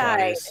 people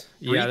died.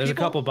 Yeah, there's a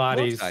couple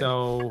bodies.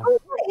 So. Oh,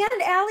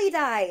 and Allie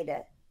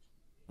died.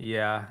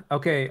 Yeah.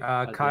 Okay.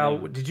 Kyle,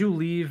 did you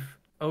leave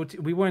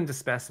we went to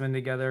Specimen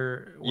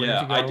together. Where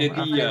Yeah, I did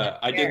you go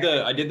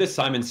I did the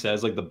Simon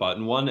Says, like the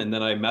button one, and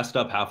then I messed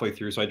up halfway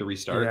through, so I had to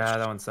restart. Yeah,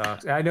 that one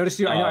sucks. I noticed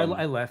you.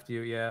 I left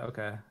you. Yeah,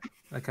 okay.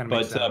 That kind of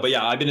makes sense. But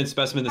yeah, I've been in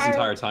Specimen this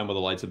entire time while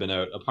the lights have been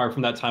out. Apart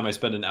from that time I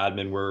spent in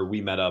admin where we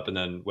met up and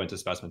then went to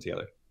Specimen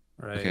together.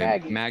 Right.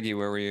 Okay. Maggie,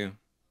 where were you?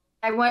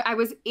 I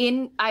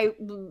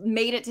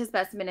made it to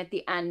Specimen at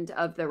the end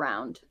of the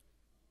round.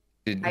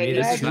 Did we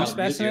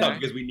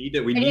because we need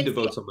to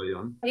vote somebody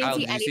on. I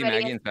didn't see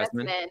anybody in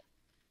Specimen?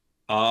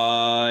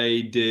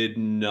 I did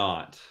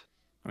not.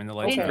 I mean, the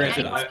lights Okay. were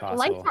Granted,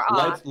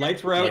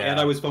 lights were out, Yeah. and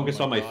I was focused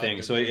on my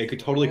thing, so it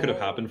totally could have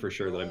happened for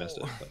sure that I missed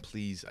it. But.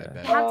 Please, I You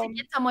bet. have to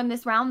get someone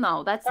this round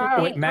though. That's the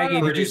thing. Wait, Maggie,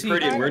 did you see?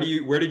 Where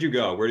did you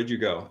go? Where did you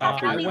go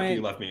after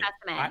you left me?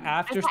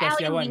 After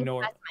Specimen, I went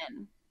north.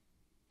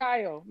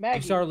 Kyle, Maggie.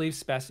 You saw her leave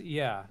Specimen.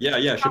 Yeah.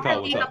 Yeah,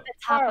 Chappelle, what's up?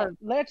 Kyle,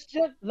 let's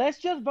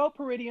just vote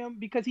Peridium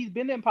because he's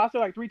been the imposter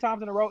like 3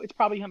 times in a row. It's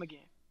probably him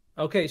again.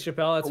 Okay,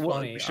 Chappelle, that's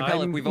funny. Chappelle,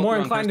 if I'm we vote more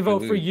wrong inclined to person,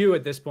 vote we for lose. you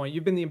at this point.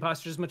 You've been the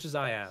imposter as much as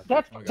I have.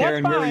 That's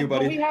Karen, where are you, fine, but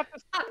buddy? we have to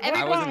stop.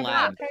 I was in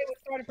lab.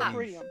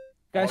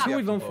 Guys, who are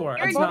we voting for?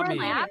 You're It's not voting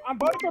me. for I'm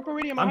voting for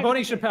Peridium. I'm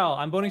voting Chappelle.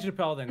 I'm voting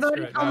Chappelle then.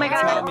 Screw it. Oh my No,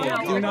 it's God. not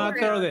me. Do not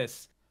throw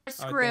this.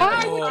 Screw.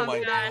 Oh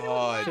my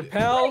god.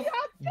 Chappelle,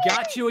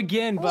 got you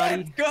again,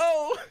 buddy.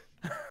 Go.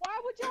 Why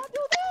would y'all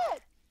do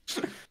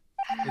that?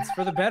 It's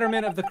for the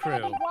betterment of the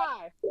crew.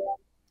 Why?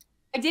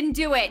 I didn't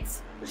do it.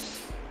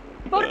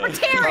 I voted for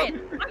Taryn.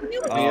 I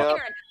knew it was Yeah. Taryn.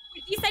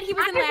 He said he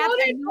was in I lab.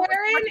 voted I knew it was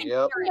Taryn fucking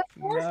Yep. in the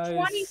first Nice.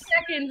 20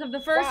 seconds of the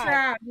first Why?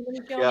 round. You're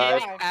gonna kill Yeah,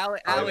 me.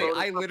 Allie, voted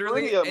I for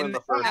literally Peridium in in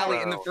the first Allie,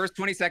 in the round. first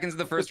 20 seconds of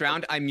the first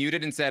round, I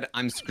muted and said,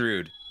 I'm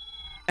screwed.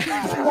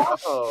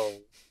 Oh.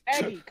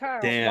 Aggie,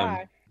 Kyle, Damn.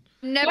 why?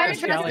 Never Why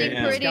trusting Scally,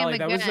 Peridium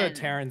that was a again.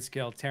 Terran's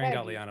skill. Terran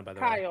got Liana, by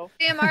the way. Kyle.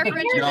 Damn, our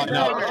friendship No, is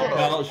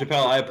over.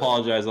 Chappelle, I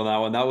apologize on that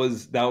one. That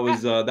was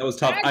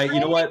tough. You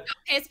know what?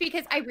 It's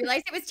because I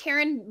realized it was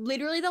Taryn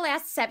literally the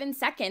last 7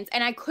 seconds,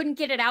 and I couldn't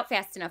get it out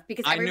fast enough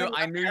because I knew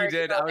everyone you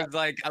did. I was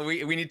like,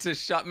 we need to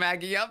shut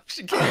Maggie up.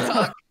 She can't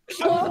talk.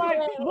 Like,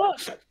 look,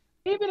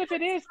 even if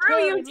it is Screw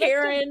you, let's just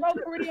Taryn.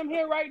 vote Peridium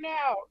here right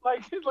now.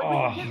 Like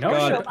Oh, no,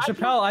 God.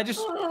 Chappelle, I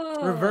just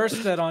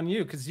reversed that on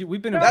you because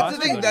we've been That's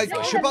the imposter thing. That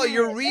buddies. Chappelle,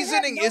 your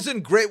reasoning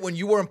isn't great when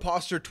you were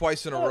imposter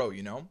twice in a row.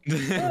 You know.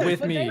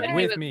 with me,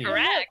 with me.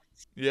 Correct.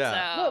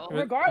 Yeah. So, Look,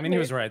 regardless, I mean, he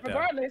was right, though.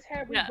 Regardless,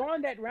 had we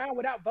gone that round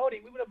without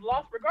voting, we would have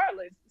lost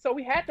regardless. So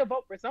we had to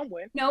vote for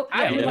someone. Nope.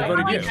 Yeah, I we like,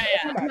 voted I you. like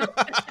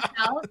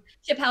somebody.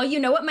 Chappelle, you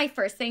know what my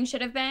first thing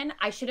should have been?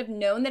 I should have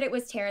known that it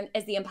was Taryn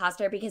as the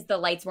imposter because the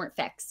lights weren't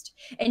fixed.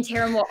 And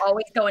Taryn will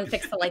always go and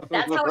fix the lights.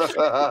 That's how it should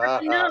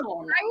have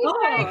known.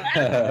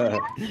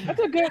 That's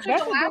a good.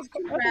 That's a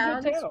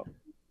good tell.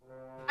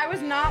 I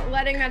was not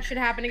letting that shit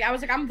happen. I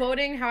was like, I'm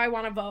voting how I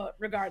want to vote,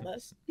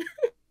 regardless.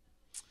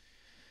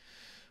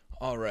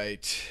 All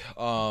right.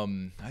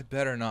 I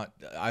better not.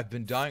 I've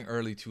been dying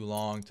early too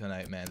long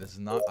tonight, man. This is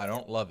not. I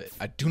don't love it.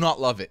 I do not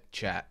love it,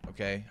 chat.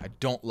 Okay. I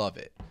don't love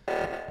it.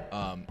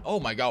 Oh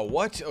my God.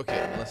 What?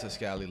 Okay. Melissa,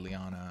 Scally,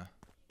 Liana,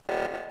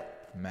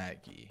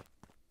 Maggie.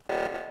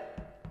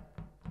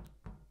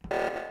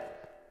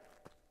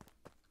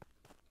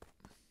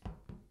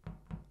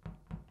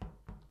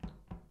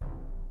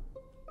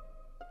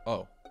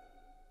 Oh.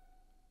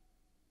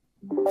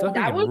 I feel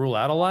like we can rule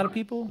out a lot of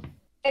people.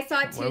 I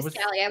saw it too, Where was-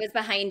 Scally. I was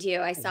behind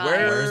you. I saw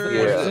Where's it. the-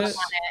 Yes. where is it?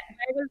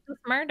 Why was this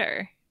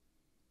murder?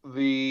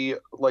 The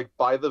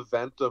by the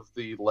vent of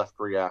the left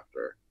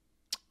reactor.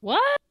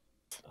 What?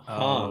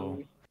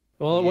 Oh.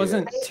 Well, it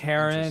wasn't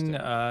Taryn.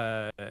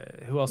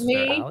 Who else was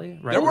there? Me? Allie?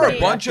 Right? There were a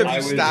bunch of I you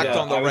was, stacked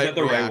on the I was right at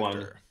the right reactor.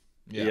 one.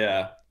 Yeah.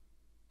 Yeah.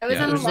 I was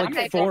Yeah, on the there's left like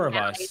side 4 of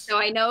Scally, us. So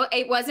I know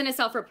it wasn't a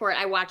self-report.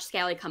 I watched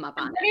Scally come up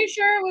on it. Pretty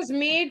sure it was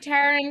me,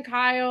 Taryn,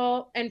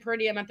 Kyle, and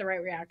Peridium at the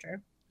right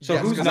reactor. So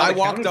Yes, who's because not I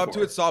walked accounted up to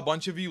for? it, saw a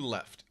bunch of you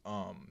left.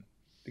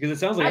 Because it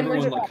sounds like I'm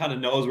everyone literally- kind of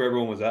knows where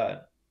everyone was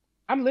at.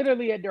 I'm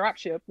literally at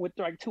dropship with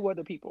like 2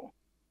 other people.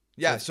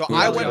 Yeah, so Who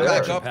I else went was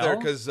back there? up there Chappelle?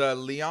 because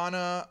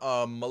Liana,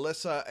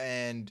 Melissa,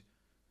 and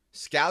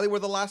Scally were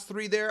the last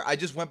 3 there. I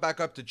just went back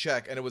up to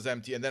check, and it was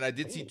empty. And then I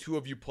did see 2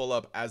 of you pull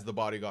up as the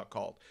body got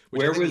called.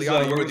 Which I Where think, was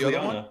Liana, you where were was the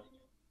other one?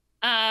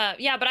 Liana?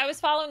 Yeah, but I was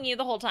following you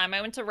the whole time.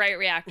 I went to right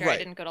reactor. I Right.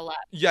 didn't go to left.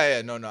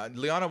 Yeah, no.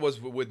 Liana was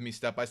with me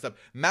step by step.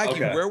 Maggie,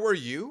 Okay. where were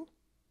you?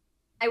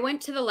 I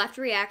went to the left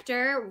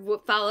reactor,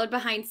 followed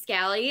behind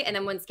Scally, and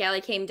then when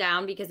Scally came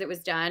down because it was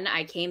done,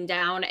 I came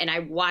down and I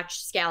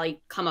watched Scally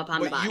come up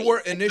on the But body. you were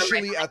Like, the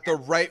initially right at the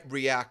right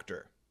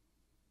reactor.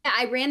 Yeah,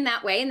 I ran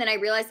that way, and then I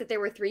realized that there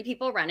were 3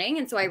 people running,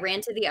 and so I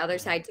ran to the other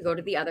side to go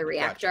to the other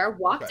reactor.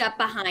 Walked Okay. up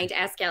behind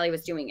as Scally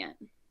was doing it,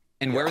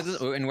 And where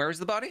was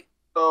the body?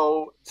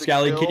 So the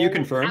Scally, can you kill-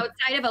 confirm?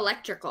 outside of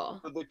electrical.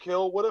 The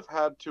kill would have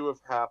had to have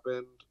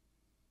happened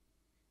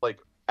like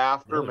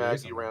after Really Maggie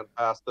recently. ran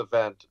past the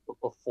vent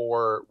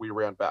before we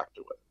ran back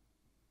to it.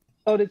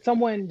 So did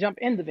someone jump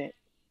in the vent?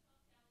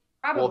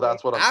 Probably. Well,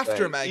 that's what I'm After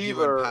saying. Maggie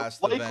went Either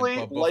past the vent, likely,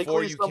 but before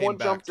likely you someone came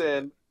back jumped to it.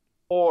 in,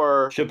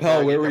 or Chappelle,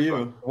 Maggie where were kept you?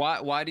 running.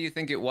 Why do you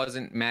think it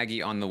wasn't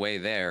Maggie on the way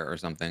there or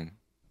something?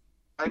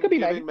 I'm could be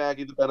giving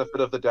Maggie the benefit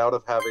of the doubt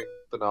of having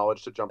the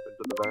knowledge to jump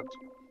into the vent.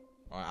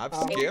 I've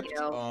Thank skipped.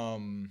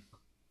 you.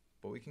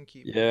 But we can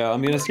keep. Yeah,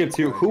 I'm gonna skip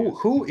too.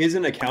 Who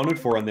isn't accounted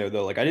for in there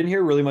though? Like I didn't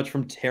hear really much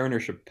from Taryn or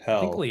Chappelle.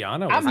 I think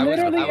Liana I'm was.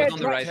 literally I was on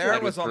the right Taryn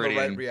side was with on the right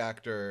Meridian.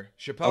 reactor.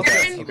 Chappelle Okay,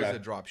 said he was okay. a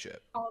dropship.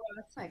 Oh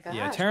my gosh.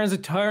 Yeah, Taryn's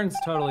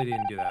totally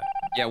didn't do that.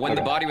 Yeah, when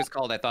the Okay. body was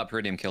called, I thought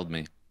Peridium killed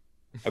me.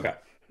 Okay.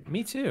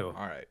 Me too.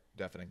 All right,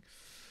 deafening.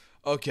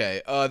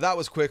 Okay, that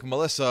was quick.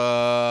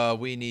 Melissa,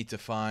 we need to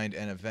find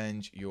and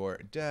avenge your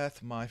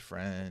death, my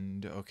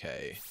friend.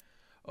 Okay.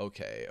 Oh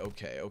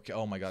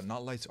my god,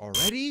 not lights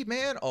already,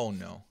 man? Oh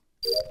no.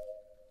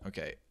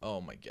 Okay,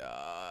 oh my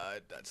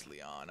god, that's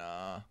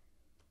Liana.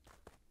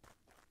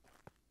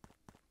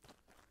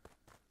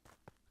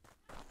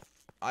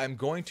 I'm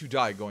going to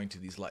die going to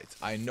these lights.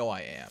 I know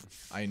I am.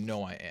 Am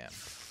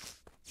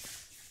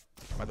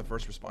I the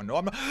first responder? No,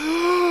 I'm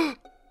not.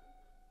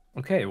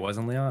 Okay, it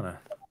wasn't Liana.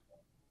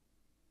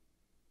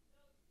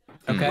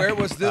 Okay. Where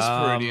was this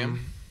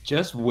Peridium?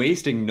 Just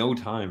wasting no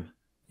time.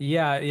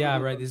 Yeah,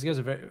 right. These guys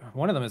are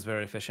one of them is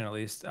very efficient at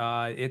least.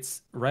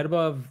 It's right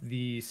above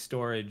the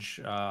storage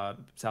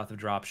south of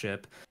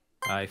dropship.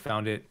 I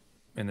found it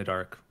in the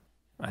dark.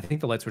 I think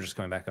the lights were just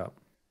coming back up.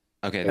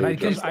 Okay. And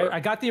I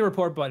got the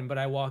report button, but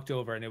I walked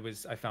over and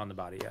I found the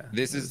body. Yeah.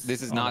 This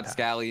is not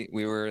Scally.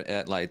 We were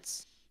at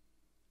lights.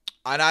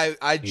 And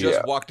I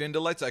just walked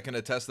into lights. I can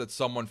attest that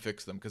someone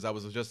fixed them because I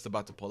was just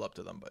about to pull up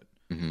to them, but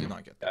did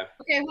not get that.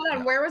 Okay, hold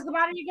on. Where was the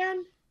body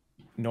again?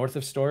 North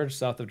of storage,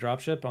 south of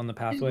dropship on the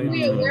pathway.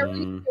 Where were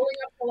you pulling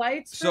up the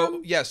lights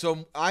So yeah,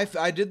 so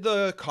I did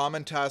the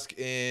common task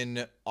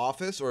in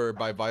office or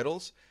by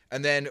vitals,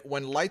 and then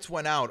when lights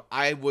went out,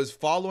 I was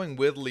following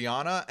with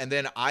Liana, and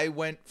then I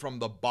went from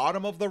the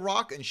bottom of the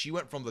rock, and she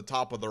went from the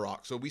top of the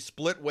rock. So we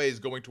split ways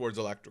going towards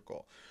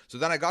electrical. So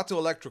then I got to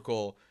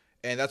electrical,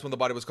 and that's when the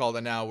body was called,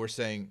 and now we're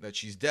saying that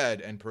she's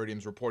dead, and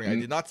Peridium's reporting. I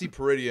did not see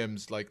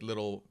Peridium's like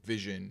little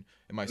vision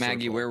in my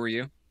Maggie, circle. where were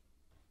you?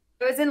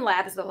 I was in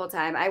labs the whole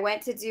time. I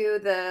went to do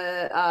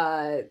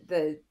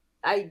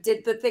I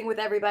did the thing with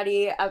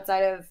everybody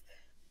outside of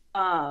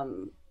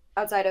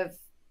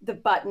the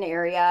button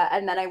area,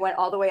 and then I went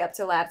all the way up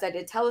to labs. I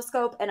did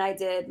telescope and I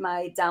did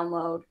my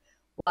download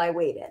while I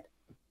waited.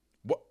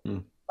 What?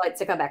 Lights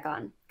to come back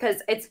on,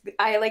 because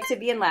I like to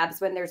be in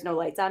labs when there's no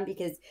lights on,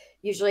 because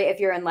usually if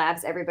you're in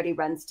labs, everybody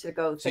runs to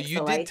go. So fix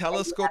you the did lights,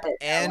 telescope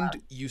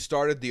and you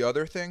started the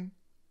other thing?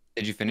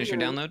 Did you finish your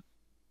download?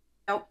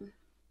 Nope.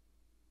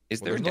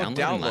 Is Well, there there's a no download? in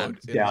download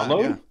Labs? in Lab,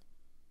 Download? yeah.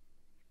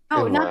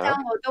 No, In not lab?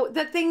 download.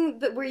 The thing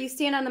where you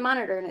stand on the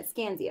monitor and it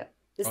scans you.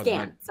 The Oh,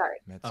 scan. Sorry.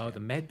 The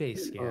med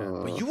base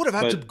scan. But you would have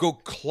had to go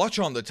clutch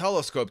on the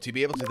telescope to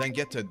be able to then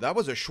get to. That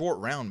was a short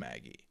round,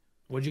 Maggie.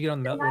 What'd you get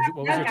on the? What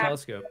was your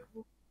telescope?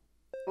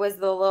 Was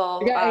the little.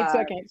 You got 8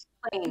 seconds.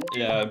 Plane.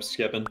 Yeah, I'm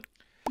skipping.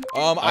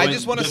 I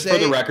just want to say for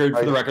the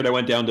record, I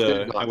went down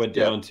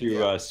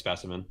to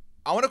specimen.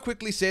 I want to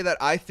quickly say that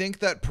I think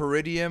that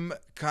Peridium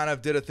kind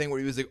of did a thing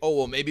where he was like, oh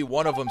well, maybe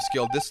one of them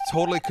skilled. This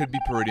totally could be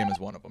Peridium as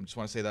one of them. Just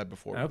want to say that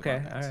before.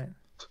 Okay, all right.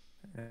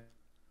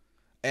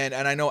 And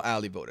I know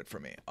Allie voted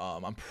for me.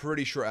 I'm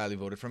pretty sure Allie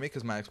voted for me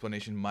because my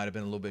explanation might have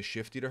been a little bit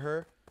shifty to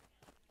her.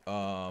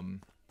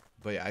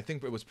 But yeah, I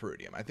think it was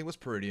Peridium. Oh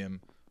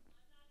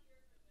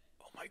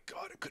my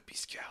god, it could be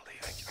Scally.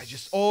 I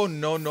just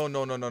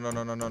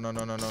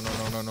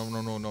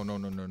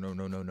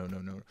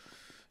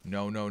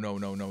no.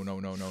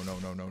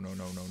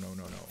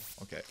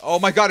 Okay. Oh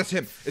my god, it's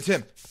him. It's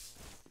him.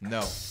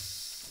 No.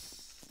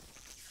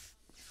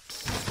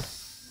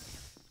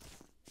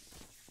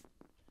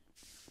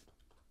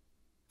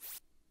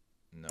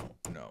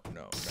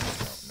 No.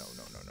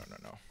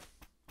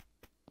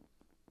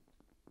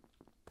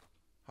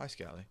 Hi,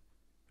 Scally.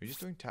 Are you just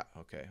doing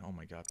Okay. Oh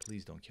my god,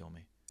 please don't kill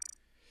me.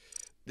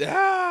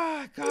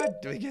 Ah, god,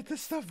 do we get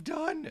this stuff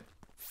done?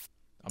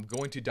 I'm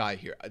going to die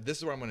here. This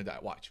is where I'm going to die.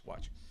 Watch.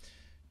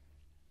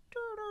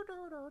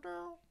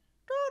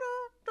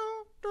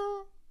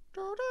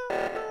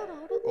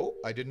 Oh,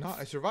 I did not.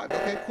 I survived.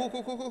 Okay,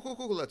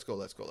 cool. Let's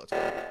go.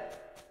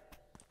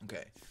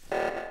 Okay.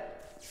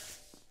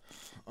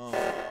 All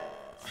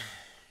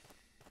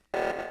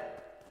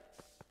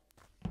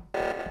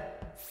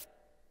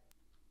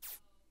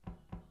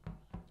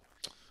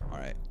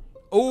right.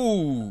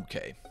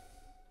 Okay.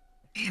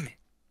 Damn it.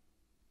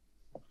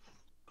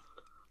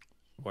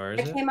 Where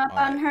I came up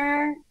on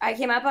her. I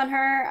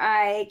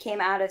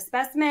came out of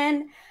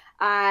specimen.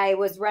 I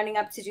was running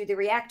up to do the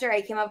reactor.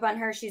 I came up on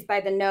her. She's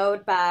by the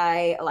node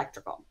by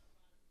electrical.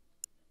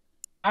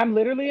 I'm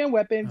literally in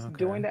weapons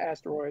doing the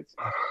asteroids.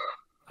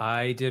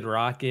 I did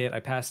rocket. I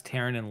passed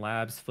Taryn in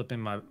labs, flipped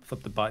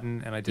the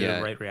button, and I did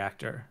a right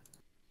reactor.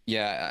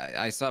 Yeah,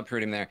 I saw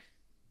Peridium there.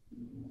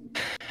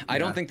 I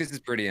don't think this is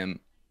Peridium.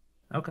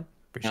 Okay.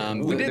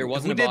 Who there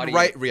wasn't did a body.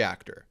 right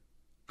reactor?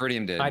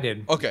 Peridium did. I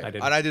did. Okay, I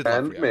did. and I did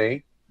And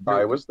me.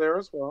 I was there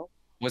as well.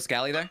 Was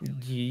Scally there?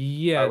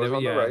 Yeah, I was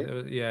on the right.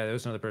 there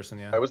was another person.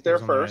 Yeah, I was He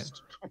there on the right.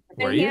 first.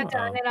 Were And he you? had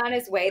done it on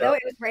his way, though.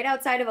 It was right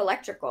outside of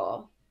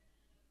electrical.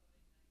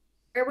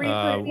 Where were you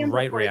putting him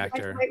right before you went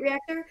to reactor. Right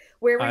reactor?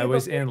 Where were you I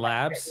was before in you went to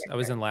right labs. reactor? I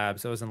was in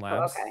labs. I was in Oh,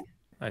 labs. okay.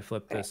 I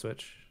flipped the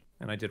switch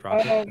and I did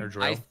rocket or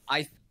drill.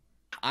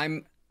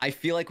 I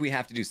feel like we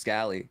have to do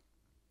Scally,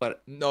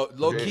 but no,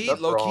 low key.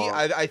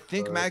 I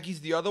think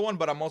Maggie's the other one,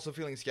 but I'm also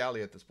feeling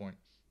Scally at this point.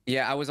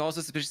 Yeah, I was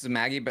also suspicious of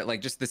Maggie, but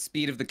like just the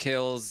speed of the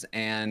kills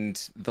and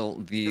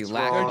the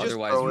lack wrong. of Just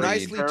otherwise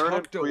nicely read.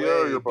 tucked away.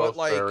 You're But both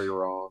like, very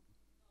wrong.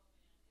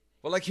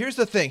 But like, here's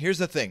the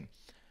thing.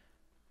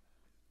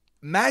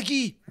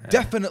 Maggie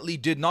definitely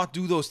did not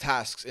do those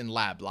tasks in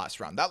lab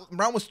last round. That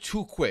round was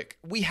too quick.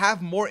 We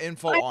have more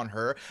info on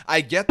her.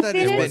 I get that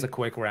it was a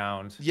quick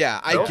round. Yeah,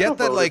 I get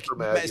that like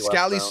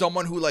Scally's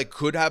someone who like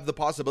could have the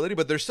possibility,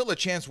 but there's still a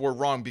chance we're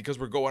wrong because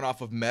we're going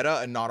off of meta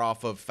and not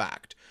off of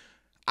fact.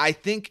 I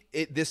think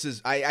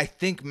I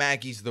think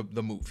Maggie's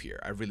the move here.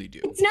 I really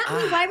do. It's not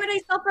me. Why would I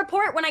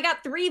self-report when I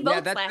got 3 votes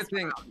Yeah, that's last the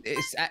thing. round?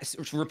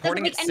 It's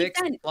reporting at Doesn't make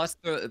 6 any plus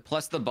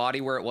the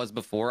body where it was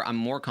before. I'm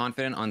more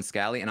confident on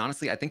Scally, and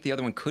honestly, I think the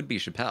other one could be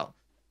Chappelle.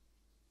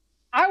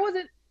 I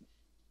wasn't.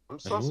 I'm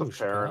sus of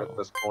Karen at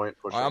this point.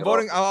 I'm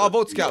voting. I'll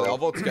vote Scally. I'll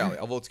vote Scally.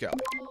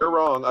 You're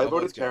wrong. I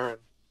voted Karen.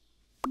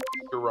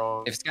 You're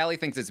wrong. If Scally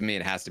thinks it's me,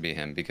 it has to be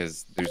him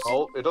because there's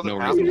it doesn't no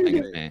have reason to to be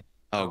think it's me.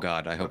 Oh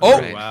God, I hope. Oh,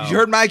 you're right. you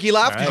heard Maggie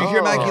laugh? Did you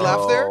hear Maggie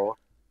laugh there? No,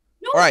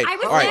 all right, I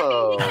was all right.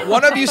 laughing.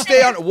 One of you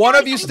stay on. One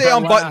of you stay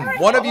on button.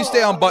 One of you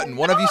stay on button.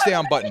 One of you stay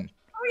on button.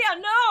 Oh yeah,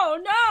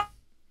 no.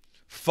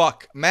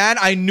 Fuck, man,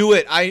 I knew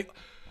it. I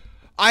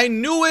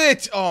knew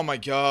it. Oh my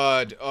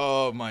god.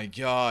 Oh my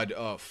god.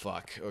 Oh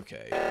fuck.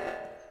 Okay.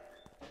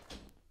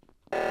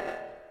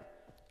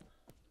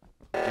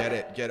 Get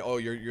it. Get it. Oh,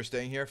 you're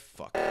staying here?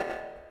 Fuck.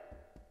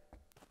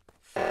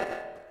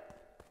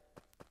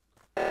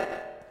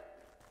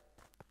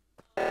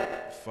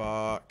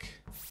 Fuck.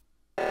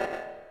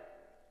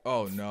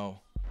 Oh no.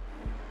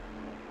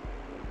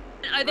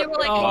 They were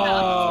like,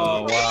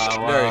 wow.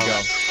 There you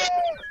go.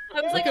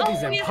 I was Look like, at oh,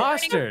 these he's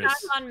imposters. back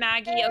on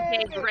Maggie.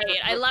 Okay, great.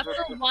 I left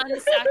for 1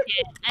 second. And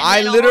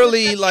I then all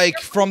literally of a like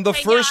sudden, from the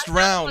yeah, first I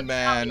round,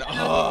 man.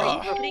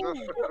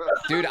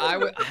 Dude, I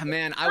was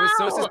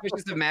so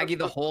suspicious of Maggie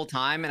the whole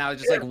time, and I was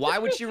just like, why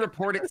would she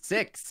report at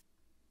 6?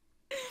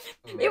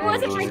 It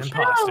wasn't my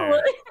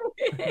Imposter.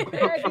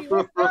 Maggie,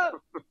 what's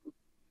up?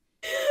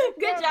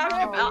 Good job,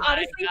 Chappelle. Oh my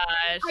Honestly,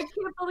 gosh. I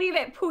can't believe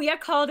it. Puya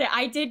called it.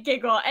 I did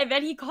giggle, and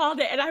then he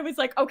called it, and I was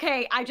like,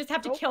 "Okay, I just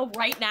have to kill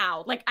right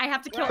now. Like, I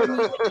have to kill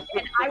immediately,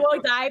 and I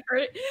will die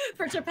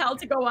for Chappelle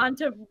to go on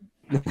to."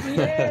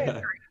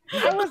 Yeah.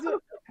 I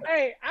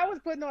was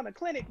putting on a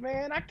clinic,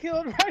 man. I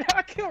killed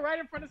right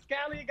in front of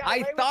Scally. And got I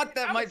away with thought it.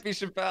 that might be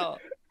Chappelle.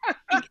 Well,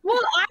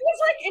 I was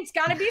like, "It's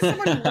got to be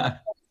someone."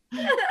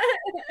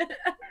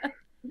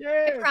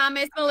 Yeah. I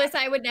promise, Melissa,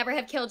 I would never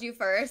have killed you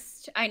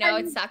first. I know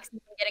it sucks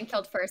getting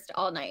killed first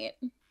all night.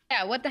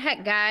 Yeah, what the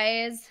heck,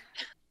 guys?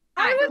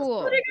 I was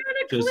cool. putting on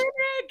a Just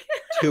clinic.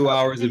 2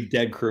 hours of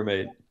dead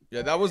crewmate.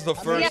 Yeah, that was the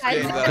first Yeah,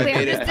 game that I we were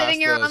made it just past sitting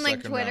here the on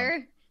like second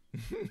Twitter.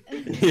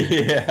 round.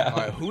 Yeah.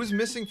 All right, who's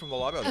missing from the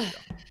lobby? Oh, there you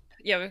go.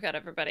 Yeah, we've got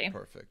everybody.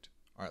 Perfect.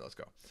 All right, let's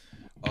go.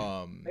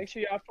 Make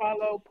sure y'all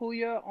follow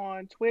Puya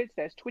on Twitch.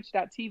 That's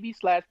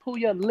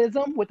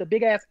twitch.tv/PuyaLism with a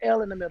big ass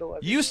L in the middle of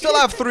it. You still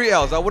have 3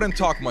 L's. I wouldn't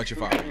talk much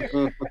if I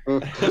were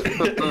you.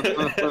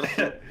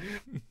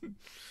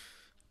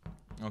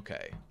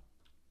 Okay.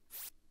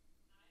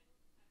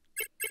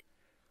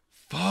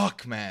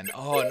 Fuck, man.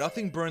 Oh,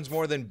 nothing burns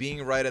more than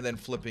being right and then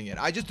flipping it.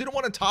 I just didn't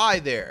want to tie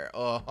there.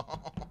 Oh,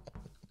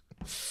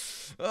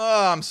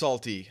 I'm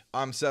salty.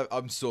 I'm so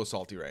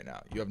salty right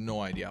now. You have no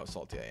idea how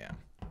salty I am.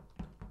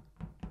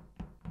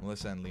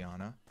 Melissa and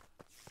Liana.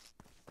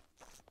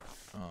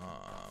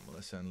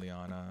 Melissa and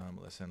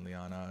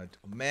Liana.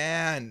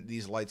 Man,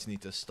 these lights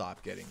need to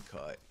stop getting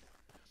cut.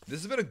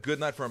 This has been a good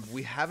night for him.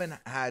 We haven't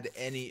had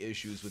any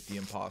issues with the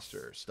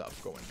imposter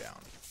stuff going down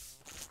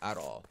at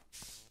all.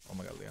 Oh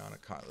my god, Liana,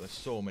 there's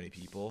so many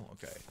people.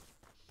 Okay.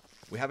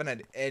 We haven't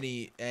had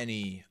any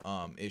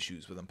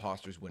issues with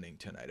imposters winning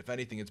tonight. If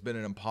anything, it's been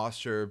an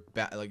imposter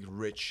like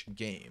rich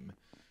game.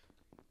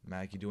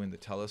 Maggie doing the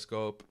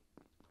telescope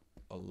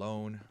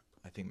alone.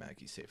 I think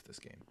Maggie's safe this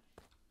game.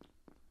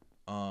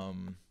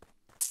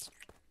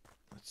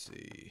 Let's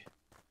see.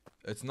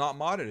 It's not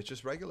modded, it's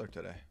just regular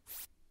today.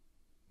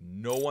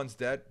 No one's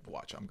dead.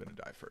 Watch, I'm gonna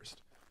die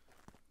first.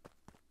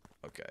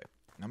 Okay.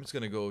 I'm just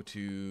gonna go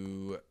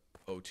to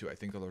O2. I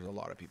think there's a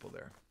lot of people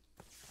there.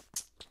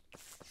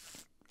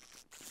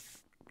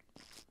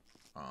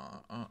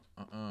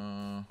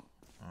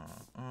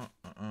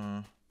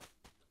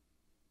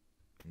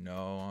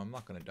 No, I'm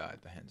not gonna die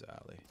at the Hen's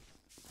Alley.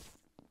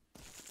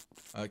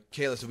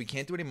 Kayla, so we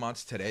can't do any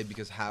mods today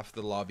because half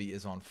the lobby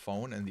is on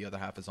phone and the other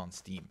half is on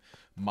Steam.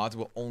 Mods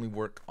will only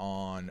work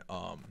on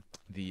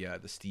the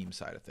Steam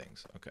side of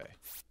things. Okay.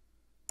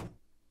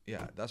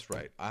 Yeah, that's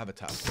right. I have a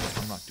task.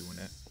 I'm not doing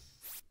it.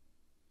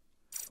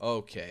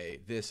 Okay,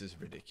 this is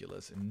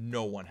ridiculous.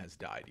 No one has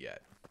died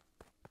yet.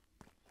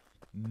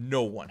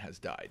 No one has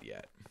died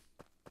yet.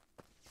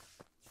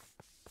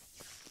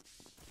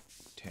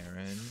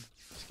 Taryn,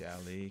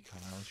 Scally,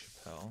 Kyle,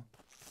 Chappelle.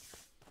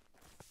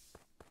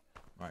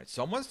 All right,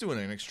 someone's doing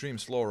an extreme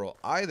slow roll.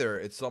 Either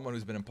it's someone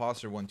who's been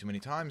imposter one too many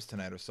times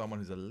tonight, or someone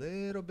who's a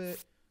little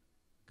bit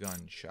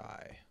gun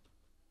shy.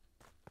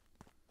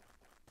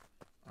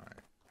 All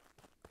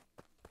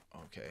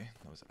right. Okay,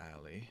 that was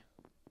Allie.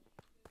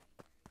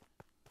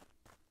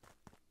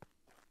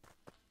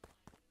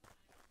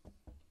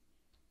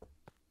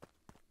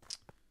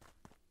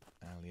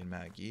 Allie and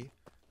Maggie.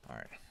 All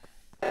right.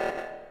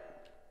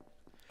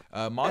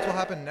 Mods will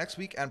happen next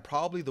week and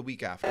probably the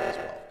week after as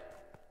well.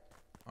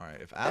 All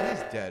right, if Allie's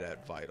dead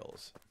at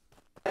Vitals.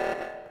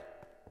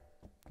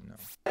 No.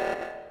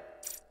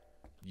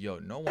 Yo,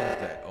 no one's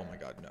dead. Oh my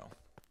god, no.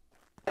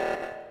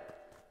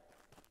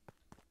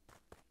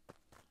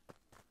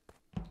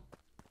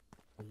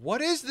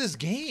 What is this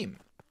game?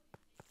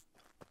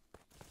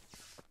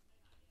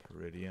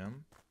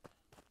 Peridium.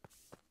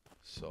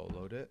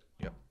 Soloed it.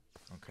 Yep.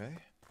 Okay.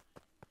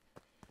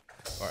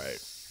 All right.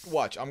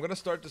 Watch. I'm going to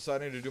start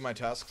deciding to do my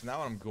tasks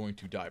now, and I'm going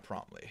to die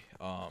promptly.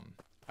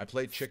 I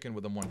played chicken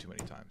with them one too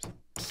many times.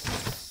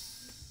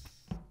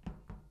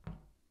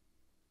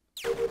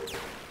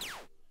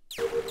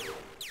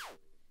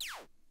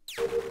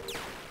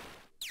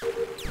 Killing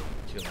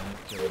it,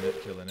 killing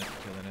it, killing it,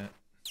 killing it.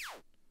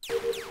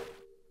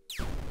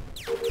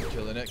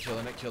 Killing it,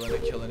 killing it, killing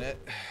it, killing it.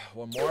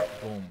 One more.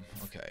 Boom.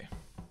 Okay.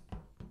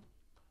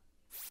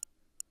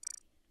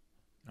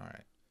 All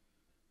right.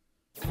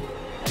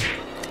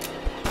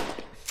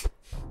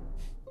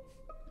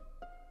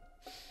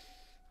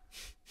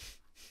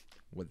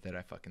 What did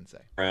I fucking say?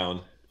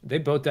 Round. They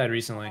both died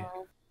recently.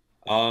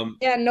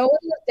 Yeah, no one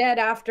was dead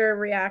after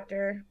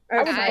reactor.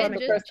 I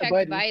just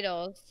checked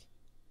vitals.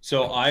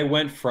 So I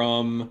went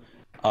from,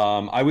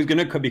 I was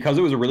gonna, because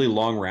it was a really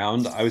long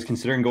round, I was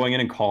considering going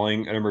in and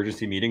calling an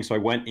emergency meeting. So I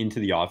went into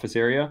the office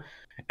area,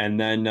 and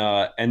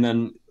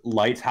then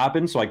lights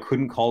happened, so I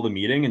couldn't call the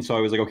meeting. And so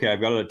I was like, okay,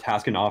 I've got a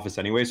task in office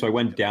anyway. So I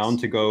went down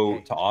to go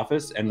to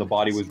office, and the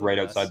body was right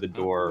outside the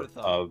door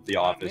of the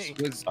office.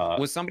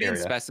 Was somebody area.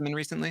 in specimen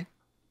recently?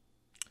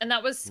 And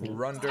that was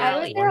Runder. I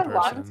was there a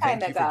long time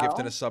Thank you for ago.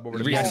 gifting a sub over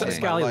to I saw me.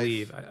 Scally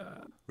leave.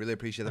 Really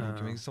appreciate that.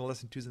 Can we get some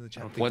lesson twos in the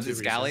chat? Was it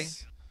Scally?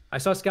 I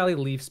saw Scally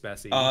leave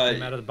Spessy.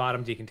 Came out of the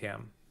bottom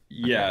decontam.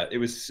 Yeah, it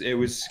was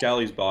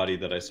Scally's body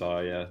that I saw.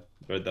 Yeah,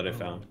 that I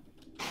found.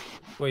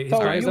 Wait, his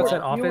guy is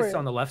outside office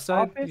on the left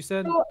side. You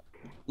said.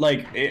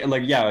 Like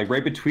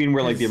right between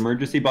where like the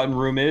emergency button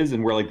room is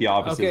and where like the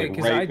office Okay, is, like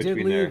because right I did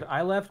between leave. there.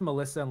 I left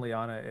Melissa and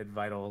Liana at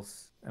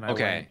vitals, and I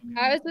went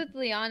I was with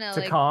Liana. to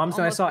like, comms, and I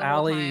almost saw the whole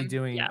Allie time.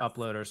 doing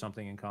upload or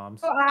something in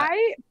comms. So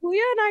Puya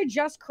and I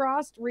just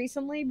crossed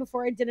recently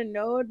before I did a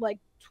node like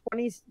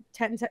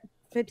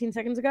 15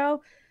 seconds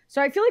ago.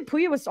 So I feel like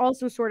Puya was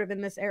also sort of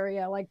in this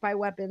area, like by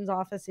weapons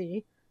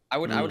office-y. I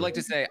would like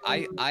to say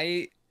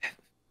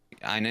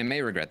I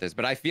may regret this,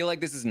 but I feel like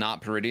this is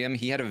not Peridium.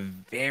 He had a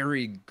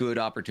very good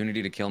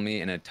opportunity to kill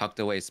me in a tucked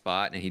away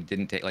spot, and he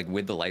didn't take, like,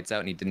 with the lights out,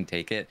 and he didn't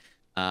take it.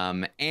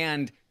 And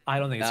I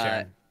don't think it's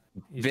Taryn.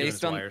 He's doing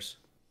his wires.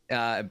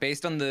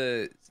 Based on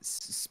the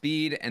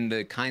speed and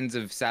the kinds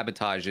of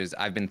sabotages,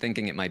 I've been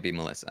thinking it might be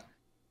Melissa.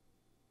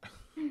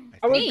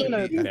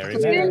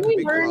 Didn't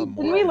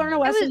we learn a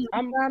lesson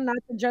not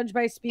to judge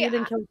by speed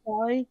and kill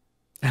Sally?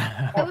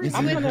 I was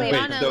with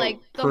Liana so like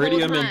the whole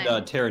Peridium time.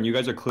 and Taryn, you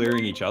guys are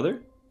clearing each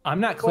other? I'm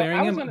not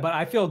clearing him, but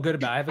I feel good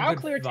about it. I have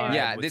a good vibe.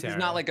 Yeah, with this is Taryn.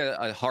 not like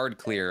a hard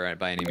clear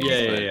by any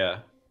means. Yeah.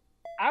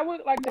 I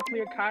would like to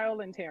clear Kyle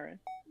and Taryn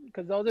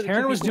because those are the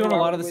Taryn two was people doing a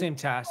who lot are of the with- same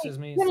tasks as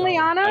me. Can so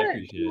Liana I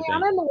appreciate it.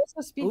 and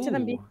Melissa speak to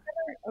them Ooh. being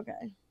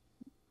together?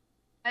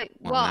 Okay.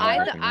 Well, I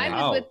was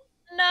with.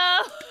 No.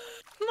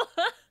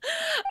 Melissa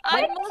Oh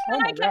and my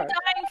I kept God.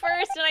 dying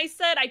first, and I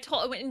said I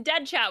told in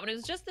dead chat when it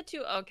was just the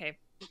two. Okay.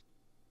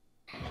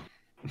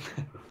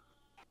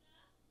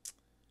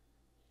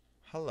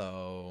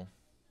 Hello.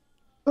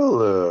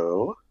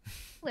 Hello.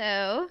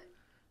 Hello.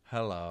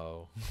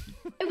 Hello.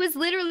 It was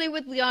literally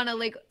with Liana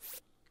like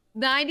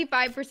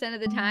 95% of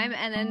the time,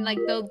 and then like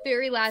the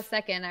very last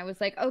second, I was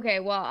like,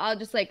 okay, well, I'll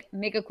just like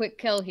make a quick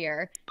kill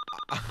here.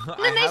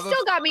 And then they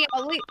still got me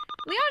out.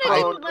 Liana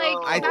didn't like.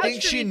 I vouch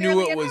think for she me knew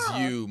barely it at was all.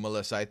 you,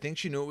 Melissa. I think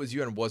she knew it was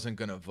you and wasn't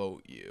gonna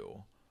vote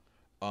you.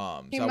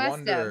 She So I must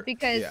wonder. have,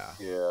 because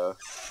Yeah.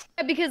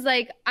 because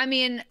like I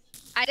mean,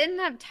 I didn't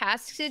have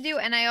tasks to do,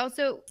 and I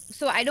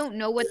don't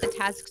know what the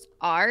tasks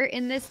are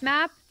in this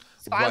map.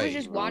 So I was Right.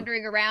 just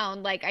wandering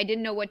around, like I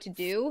didn't know what to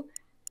do.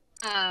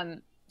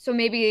 So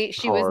maybe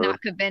she was Hard.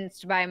 not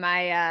convinced by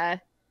my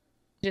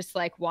just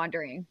like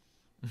wandering.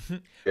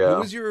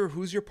 Yeah.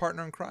 Who's your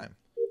partner in crime?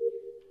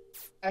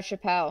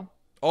 Chappelle.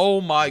 Oh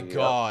my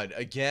God!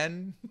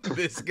 Again,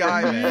 this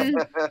guy, man.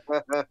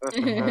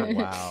 Oh,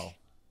 wow.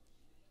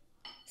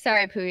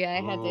 Sorry, Puya.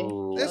 I had to.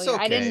 Ooh. kill It's you.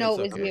 I didn't okay, know it's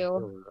it was okay.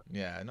 you.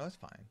 Yeah, no, it's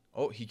fine.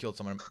 Oh, he killed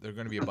someone. They're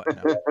gonna be a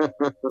button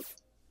now.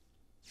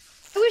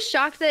 I was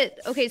shocked that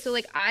so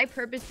like I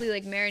purposely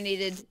like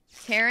marinated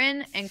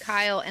Taryn and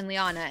Kyle and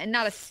Liana, and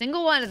not a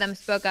single one of them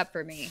spoke up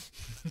for me.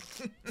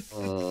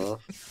 The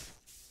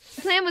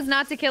plan was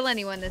not to kill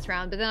anyone this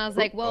round, but then I was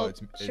like, well,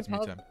 it's me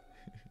Chappelle- time.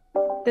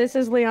 This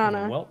is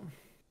Liana. Well,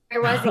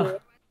 where was he?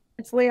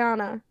 It's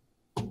Liana.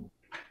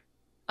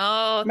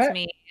 Oh, it's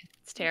me.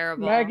 It's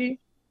terrible. Maggie.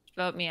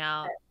 Vote me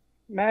out.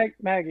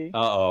 Maggie.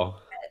 Uh-oh.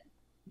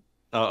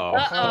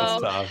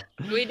 That's tough.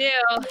 We do.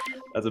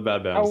 That's a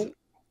bad bounce.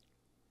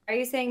 Are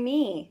you saying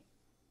me?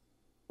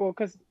 Well,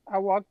 because I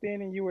walked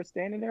in and you were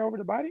standing there over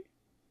the body.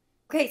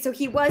 Okay, so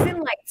he was in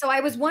lights. So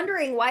I was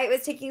wondering why it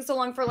was taking so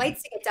long for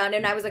lights to get done.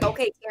 And I was like,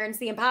 okay, Karen's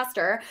the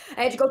imposter.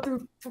 I had to go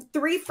through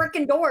 3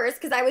 freaking doors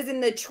because I was in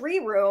the tree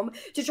room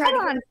to try to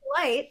get the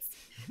lights.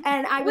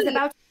 And I was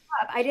about to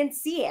stop. I didn't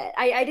see it.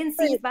 I didn't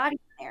see his body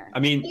there. I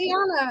mean,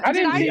 Liana, I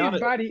didn't see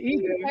his body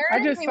either.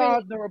 I just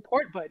saw the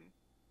report button.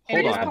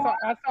 Hold on.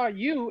 I saw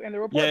you and the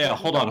report Yeah,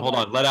 button. hold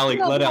on. Let Allie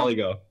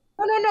go.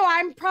 No,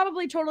 I'm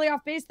probably totally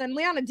off base then.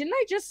 Liana, didn't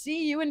I just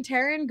see you and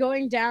Taryn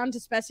going down to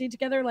Spessy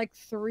together like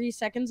 3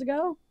 seconds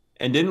ago?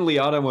 And didn't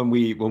Liana, when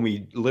we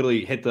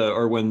literally hit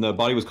when the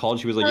body was called,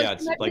 she was like, yeah,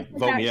 it's like,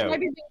 vote me out.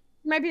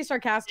 Might be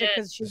sarcastic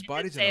because she's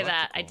did say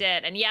that. I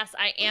did. And yes,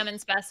 I am in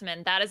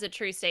specimen. That is a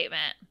true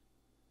statement.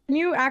 Can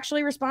you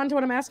actually respond to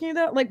what I'm asking you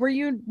though? Like, were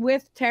you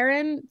with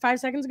Taryn 5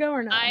 seconds ago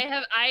or no?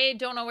 I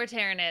don't know where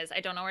Taryn is. I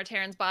don't know where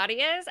Taryn's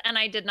body is, and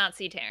I did not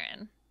see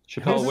Taryn.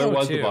 Chappelle, where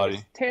was the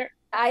body?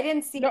 I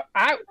didn't see. No,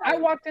 I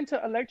walked into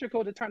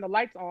electrical to turn the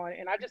lights on,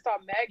 and I just saw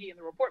Maggie in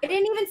the report. I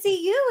didn't even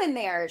see you in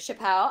there,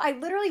 Chappelle. I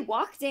literally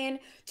walked in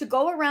to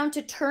go around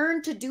to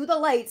turn to do the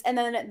lights, and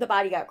then the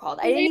body got called.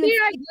 Maybe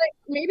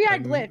I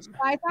glitched.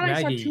 I thought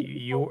I saw 2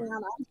 people.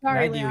 I'm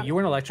sorry, Maggie, you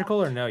were in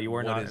electrical or no? You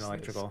were not in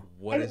electrical.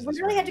 I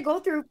literally had to go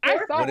through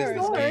 4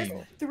 doors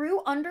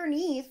through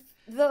underneath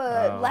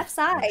the left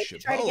side to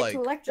try to get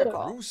to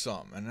electrical.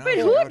 Wait,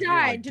 who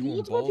died? Did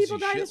multiple people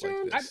die this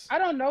round? I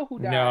don't know who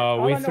died.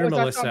 No, we threw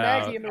Melissa I saw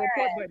Maggie out. in the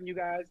report button, you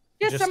guys.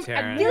 I feel like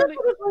it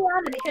was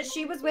Liana because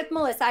she was with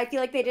Melissa. I feel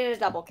like they did a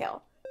double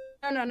kill.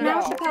 No.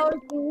 Now Chappelle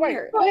is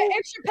weird. But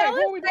if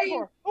Chappelle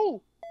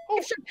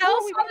if Chappelle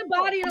saw the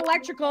body in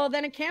electrical,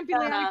 then it can't be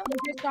Liana because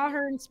they saw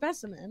her in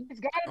specimen. It's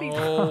gotta be.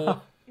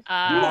 Oh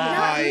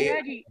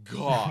my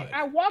God.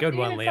 I walked Good in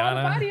one, and saw the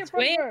Liana. body in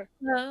front of her.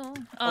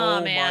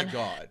 Oh man. my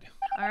God.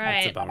 All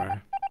right. That's a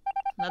bummer.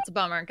 That's a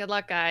bummer. Good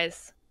luck,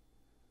 guys.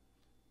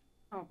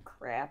 Oh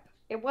crap!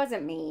 It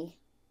wasn't me.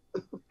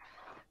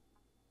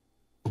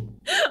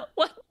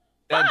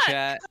 Dead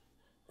chat.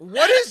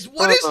 What is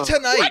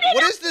tonight?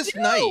 What is this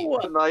night?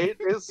 Tonight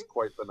is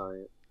quite the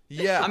night.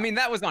 Yeah. I mean,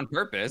 that was on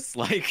purpose.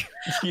 Like,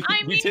 you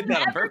did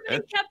that on purpose.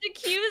 Everyone kept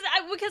accused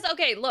because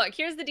okay, look,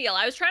 here's the deal.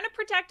 I was trying to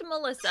protect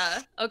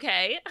Melissa,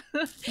 okay?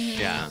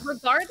 Yeah.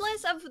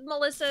 Regardless of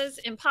Melissa's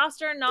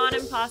imposter,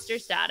 non-imposter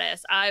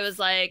status, I was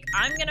like,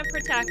 I'm gonna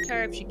protect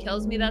her. If she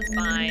kills me, that's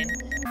fine.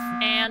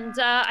 And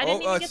I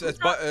didn't even get to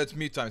talk. It's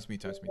me time.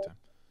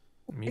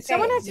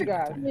 Someone has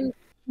to.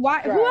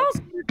 Why? Who else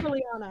voted for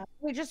Liana?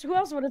 Wait, just who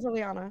else voted for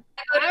Liana?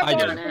 I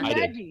did.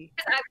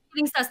 Because I was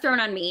getting stuff thrown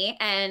on me,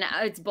 and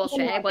it's bullshit.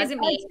 It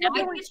wasn't me. Now I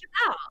think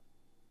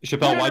it's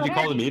Chappelle, why'd you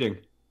call the meeting?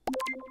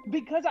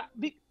 Because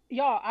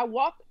I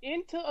walked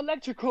into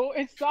electrical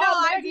and saw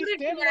Maggie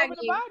standing over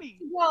the body.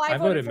 I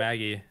voted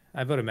Maggie.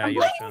 I voted Maggie.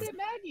 I voted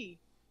Maggie.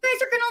 You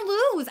guys are gonna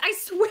lose. I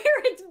swear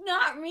it's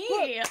not me.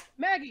 Look,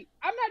 Maggie,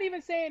 I'm not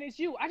even saying it's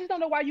you. I just don't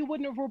know why you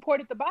wouldn't have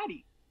reported the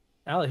body.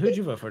 Allie, who'd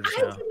you vote for just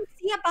I now? didn't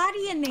see a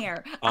body in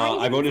there.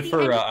 I voted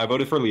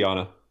for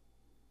Liana.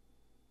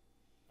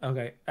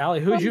 Okay,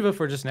 Allie, who'd you vote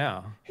for just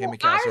now? I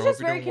was just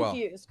very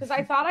confused because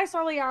I thought I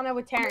saw Liana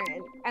with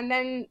Taryn, and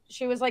then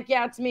she was like,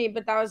 "Yeah, it's me,"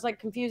 but that was like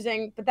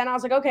confusing. But then I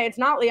was like, "Okay, it's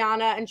not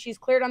Liana," and she's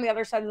cleared on the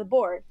other side of the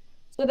board.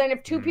 So then,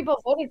 if 2 people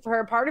voted for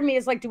her, part of me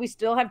is like, "Do we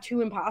still have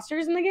 2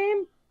 imposters in the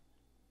game?"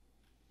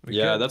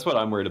 Yeah, that's what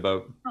I'm worried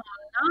about.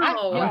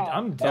 No.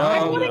 I'm down.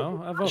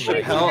 I vote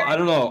Maggie. Chappelle, I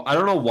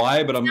don't know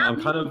why, but I'm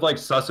kind of like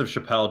sus of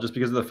Chappelle just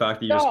because of the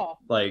fact that you just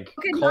like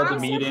called the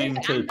meeting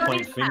to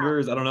point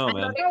fingers. I don't know,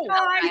 man.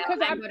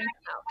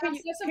 Can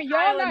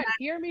y'all not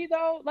hear me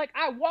though? Like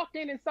I walked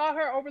in and saw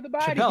her over the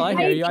body. Chappelle, I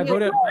hear you. I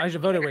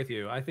should vote with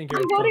you. I think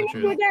you're I'm telling voting the for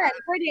truth. you again.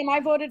 Freddie, I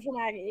voted for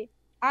Maggie.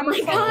 Oh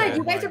my God,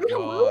 you guys are gonna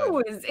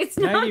lose. It's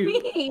not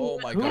me. Oh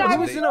my Who God.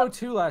 was in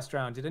O2 last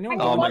round? Did anyone?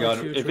 Oh my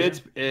God! If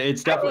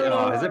it's definitely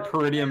is it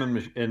Peridium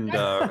and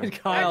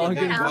Kyle? I'm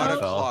getting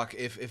clock.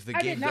 If the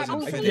game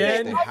doesn't finish,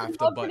 they have to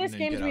button this and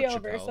game get to be out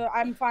over, Chappelle. so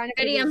I'm fine.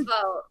 Prettium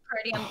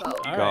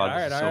vote. God,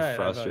 this is so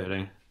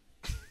frustrating.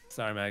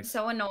 Sorry, Meg.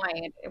 So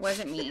annoyed. It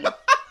wasn't me.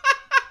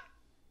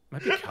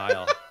 Might be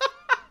Kyle.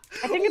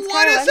 I think it's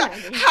What Kyle is that?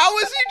 and Maggie. How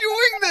is he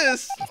doing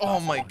this? Oh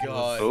my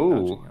God.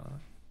 Oh.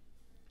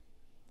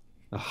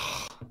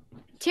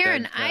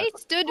 Taryn, I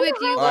stood with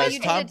you All while right, you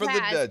it's time did the for the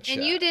task, dead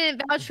and you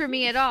didn't vouch for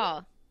me at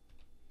all.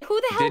 Who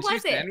the hell Did you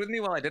was stand it? with me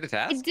while I did a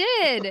task? I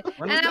did,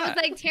 When and was I was that?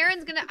 like,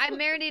 Taryn's gonna. I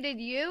marinated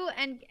you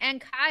and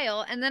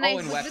Kyle, and then I Oh,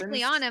 was and with weapons?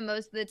 Liana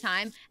most of the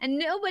time, and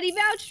nobody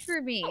vouched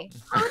for me.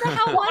 Who the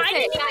hell was I it?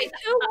 didn't Guys,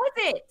 who was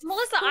it?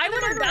 Melissa, I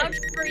would have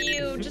vouched for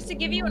you just to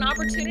give you an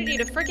opportunity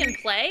to freaking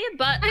play,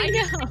 but I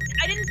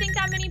didn't think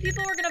that many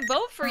people were gonna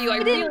vote for you.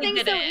 I didn't really think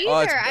so didn't.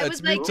 either. I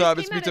was like, mute time.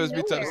 this It's mute came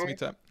time. out It's of mute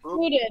time. It's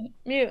nowhere. mute time.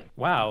 Mute.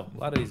 Wow, a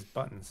lot of these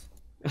buttons.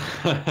 A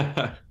lot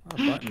of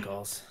button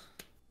calls.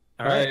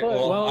 All right.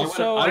 Well,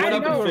 I went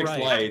up and fixed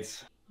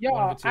lights.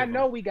 Y'all, two I of them.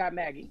 know we got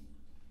Maggie.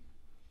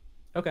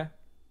 Okay.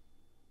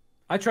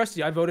 I trust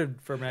you. I voted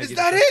for Maggie. Is the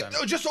that first it? time.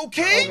 Oh, just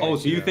okay? Oh,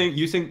 so you think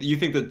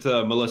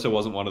that Melissa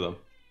wasn't one of them?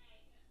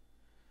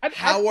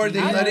 How are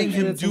they letting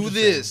him do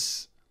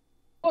this?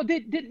 Oh,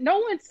 did no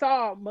one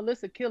saw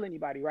Melissa kill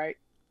anybody, right?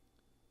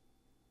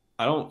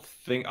 I don't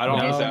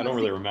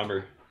really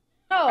remember.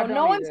 No, don't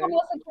no one either. saw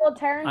Melissa kill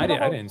Terrence. I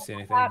didn't see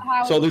anything.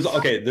 So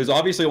there's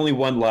obviously only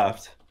one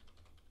left.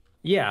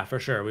 Yeah, for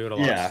sure. We would have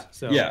lost. Yeah,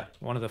 So yeah.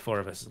 one of the four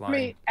of us is I lying.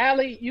 mean,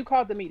 Allie, you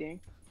called the meeting.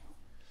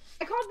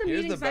 I called the Here's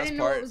meeting the because I best didn't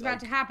know what part, was about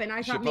to happen.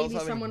 I thought Chappelle's maybe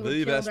having someone the would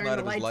kill best during night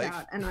the of his lights life.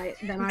 out, and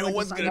then No I would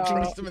one's decide gonna to-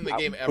 trust him in the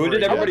game ever. Who did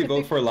again. everybody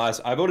vote for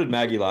last? I voted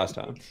Maggie last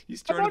time.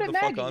 He's I turning voted the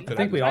fuck Maggie. on I today.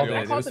 think we all did.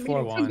 It called was the meeting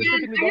 4-1.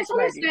 Again, I just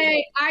want to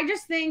say, I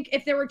just think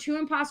if there were 2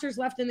 imposters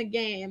left in the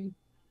game,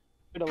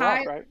 We'd have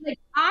lost, right? like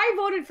I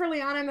voted for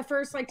Liana in the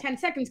first like 10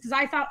 seconds because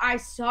I thought I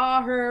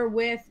saw her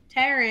with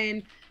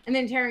Taryn, and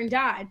then Taryn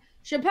died.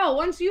 Chappelle,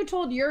 once you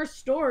told your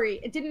story,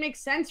 it didn't make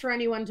sense for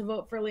anyone to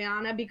vote for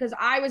Liana because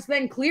I was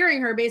then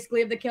clearing her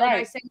basically of the kill by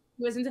Right. saying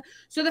she wasn't.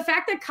 So the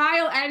fact that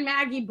Kyle and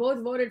Maggie both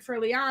voted for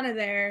Liana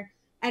there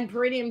and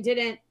Peridium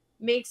didn't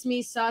makes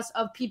me sus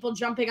of people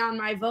jumping on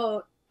my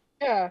vote.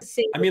 Yeah.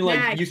 I mean, like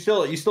Maggie. you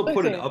still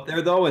put it Listen. up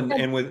there though,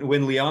 and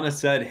when Liana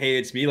said, "Hey,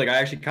 it's me," like I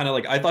actually kind of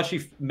like I thought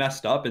she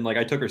messed up, and like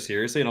I took her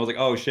seriously, and I was like,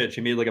 "Oh shit,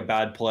 she made like a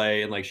bad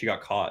play, and like she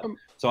got caught."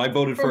 So I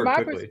voted for her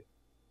quickly.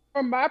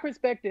 From my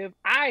perspective,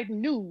 I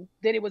knew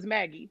that it was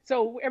Maggie.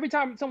 So every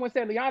time someone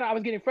said Liana, I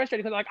was getting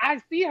frustrated because like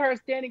I see her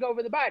standing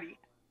over the body.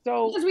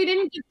 So because we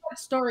didn't get that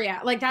story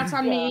out. Like that's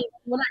on Yeah. me.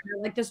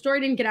 Whatever. Like the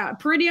story didn't get out.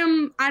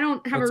 Peridium, I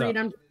don't have What's a read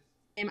up? on.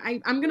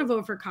 I'm gonna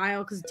vote for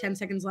Kyle because 10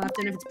 seconds left,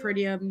 and if it's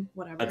Peridium,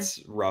 whatever.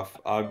 That's rough.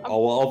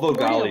 I'll vote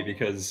Valley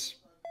because,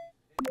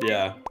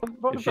 yeah,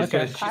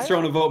 if she's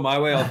throwing a vote my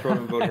way, I'll throw a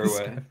vote her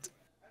way.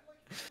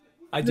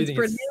 I do It's think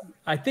it's,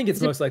 I think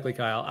it's most likely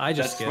Kyle. I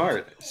just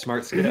That's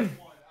smart skip.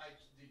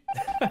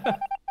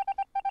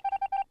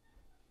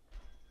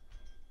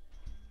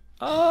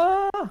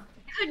 I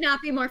could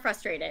not be more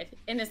frustrated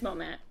in this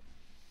moment.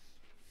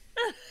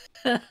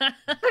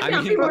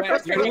 I mean, more when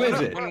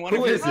frustrated. one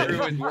of his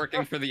crew is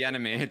working for the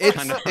enemy, it's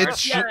kind of hard.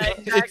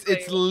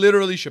 It's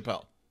literally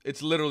Chappelle.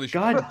 It's literally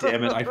Chappelle. God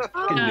damn it! I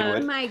fucking knew Oh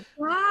it. my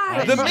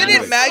god! The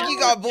minute Maggie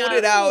got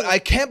voted out, I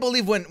can't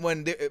believe when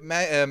Press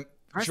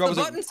Chappelle the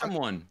button,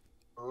 someone.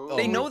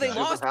 They know they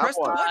lost. Press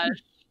the button.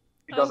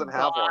 He doesn't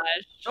have one.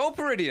 Show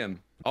Peridium.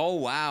 Oh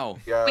wow.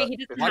 Yeah. Wait, he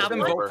doesn't Watch have them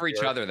one? vote for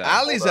each other then.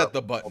 Allie's at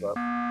the button.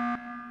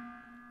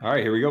 All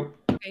right, here we go.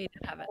 Okay, he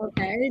didn't have it.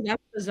 Okay,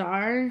 that's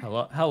bizarre.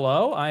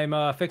 Hello.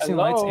 I'm fixing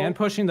Hello? lights and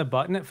pushing the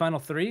button at final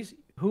threes.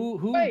 Who?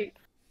 wait,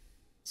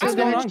 What's I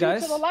going went on, straight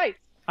guys? to the lights.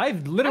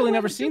 I've literally I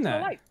never went straight seen to the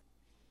that. lights.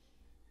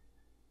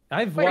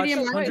 I've Wait, watched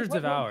wait, hundreds wait,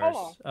 of wait, hold hours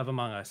on. of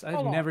Among Us. I've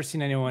Hold on. never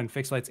seen anyone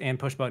fix lights and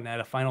push button at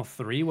a final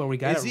 3 where we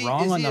got Is it he,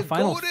 wrong is on he the a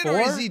final goated 4.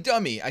 or is he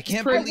dummy? I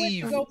can't went to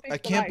believe go fix I the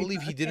can't lights,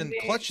 believe he and didn't then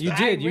clutch You that.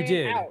 did. You ran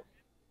did. out.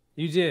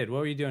 You did. What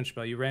were you doing,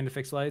 Chappelle? You ran to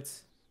fix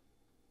lights?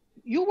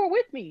 You were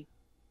with me.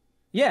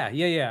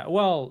 Yeah.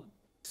 Well,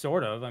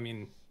 sort of. I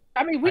mean,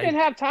 We didn't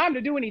have time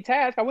to do any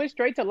tasks. I went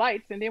straight to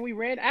lights, and then we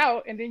ran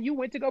out, and then you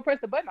went to go press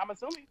the button. I'm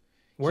assuming.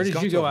 where He's did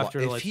got you to go have- after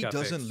the If lights he got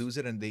doesn't fixed? lose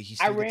it and he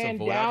I still gets a ran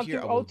vote down out here,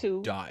 I through will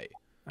O2. die.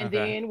 And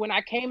Okay. then when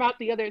I came out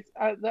the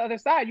other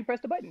side, you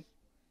pressed the button.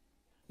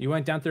 You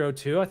went down through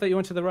 02? I thought you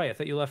went to the right. I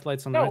thought you left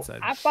lights on the No, right side.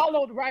 I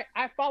followed right.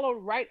 I followed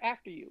right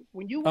after you.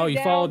 When you went Oh, you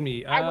down, followed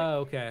me. I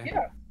went- Okay.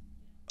 Yeah.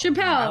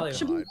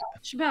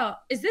 Chappelle,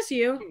 is this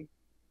you?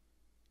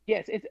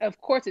 Yes, it's of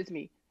course it's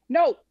me.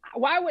 No,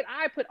 why would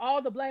I put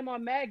all the blame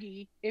on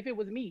Maggie if it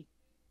was me?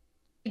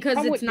 Because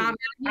Come it's with not me.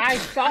 Maggie. I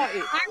saw it.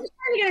 I'm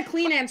trying to get a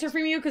clean answer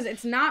from you because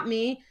it's not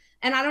me.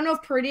 And I don't know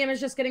if Peridium is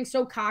just getting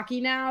so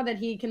cocky now that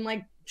he can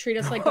like treat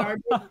us like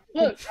garbage.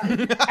 Look,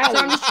 Allie,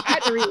 I'm just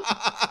trying to read.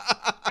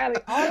 Allie,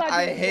 all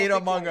I did was hate go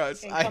fix Among lights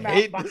Us. and I come out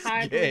hate this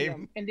behind game.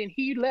 William, and then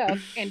he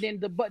left, and then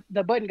the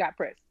button got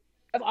pressed.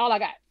 That's all I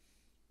got.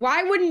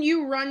 Why wouldn't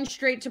you run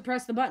straight to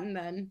press the button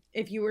then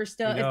if you were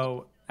still? You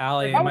know,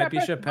 Allie, Why it would I might be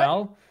press the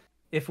Chappelle.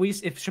 If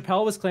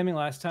Chappelle was claiming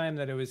last time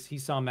that he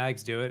saw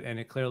Mags do it, and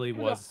it clearly It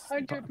was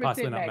was 100%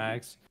 possibly not Maggie.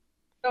 Mags.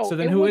 No, So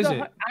then it who was is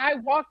it? I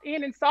walked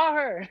in and saw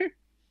her.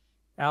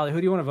 Allie, who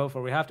do you want to vote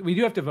for? We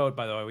do have to vote,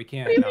 by the way. We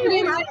can't. What do you no.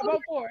 mean? I I vote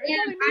for it.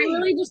 It's And only I me.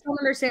 really just don't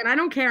understand. I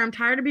don't care. I'm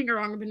tired of being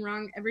wrong. I've been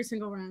wrong every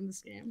single round in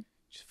this game.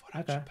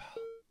 Okay.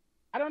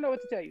 I don't know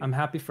what to tell you. I'm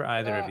happy for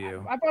either of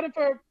you. I voted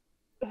for.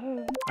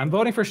 I'm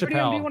voting for What do you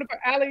want Chappelle. for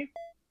Allie?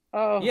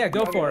 Oh, Yeah,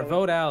 go for it. okay.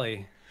 Vote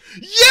Allie.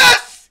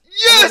 Yes! I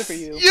voted Yes! for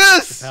you.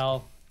 Yes!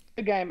 Chappelle.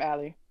 Good game,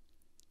 Allie.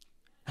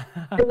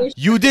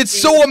 You did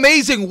so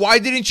amazing. Why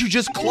didn't you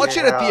just clutch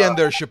it at the end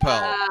there,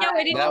 Chappelle? Yeah,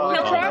 wait, did No, you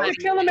I kill tried him?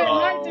 to kill him at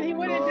night and he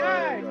wouldn't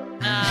die.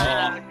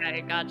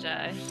 Okay,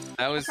 gotcha.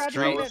 That was I tried to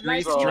three make it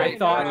nice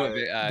straight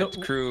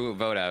and crew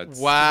vote outs.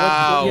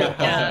 Wow. Yeah.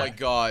 Oh my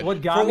god.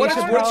 What got For me, what it's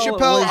worth, Chappelle,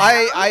 Chappelle,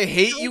 was- I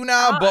hate you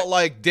now, but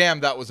like,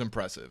 damn, that was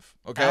impressive.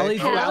 Okay. Allie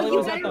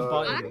was at the you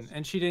button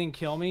and she didn't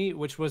kill me,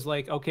 which was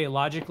like, okay,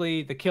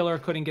 logically the killer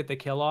couldn't get the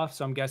kill off,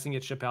 so I'm guessing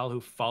it's Chappelle who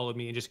followed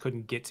me and just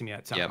couldn't get to me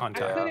at Yep. on I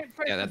time. couldn't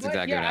press Yeah, the that's button.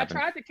 exactly what happened.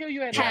 I tried to kill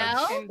you at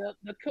Hell? night.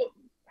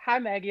 Hi,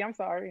 Maggie. I'm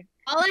sorry.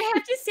 All I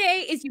have to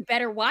say is you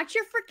better watch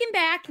your freaking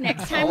back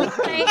next time we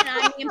play and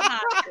I'm the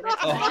imposter.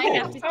 That's all I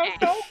have to say. I'm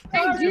so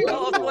sorry. He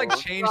also like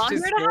changed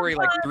his story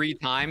like 3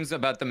 times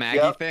about the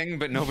Maggie thing,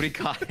 but nobody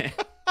caught it.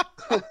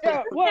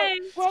 Yeah, well, Okay,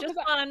 well, it's just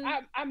 'cause fun.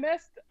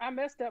 I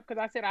messed up because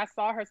I said I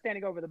saw her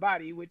standing over the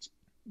body, which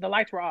the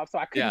lights were off, so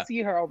I couldn't Yeah.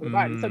 see her over the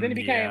body. So then it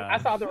became yeah. I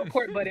saw the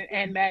report button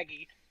and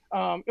Maggie.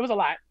 It was a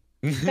lot.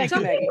 Thank you,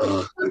 Maggie.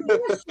 Something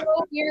was so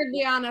weird,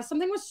 Liana.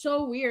 Something was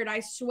so weird. I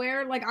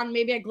swear, like on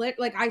maybe a glitch,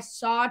 like I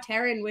saw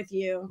Taryn with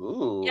you.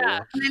 Ooh. Yeah.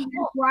 And then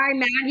that's why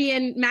Maggie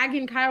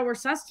and Kyle were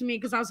sus to me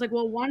because I was like,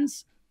 well,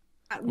 once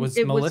Was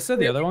it Melissa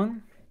the other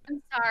one?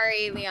 I'm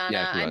sorry, Liana.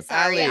 Yeah, she I'm was.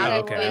 sorry. Allie. I don't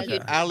Okay, know if okay. you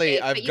Allie,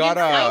 did, I've but you got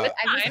didn't know.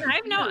 a- I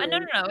have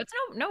no, it's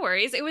no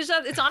worries. It was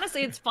just, it's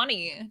honestly, it's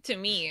funny to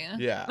me.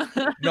 Yeah.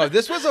 No,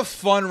 this was a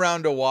fun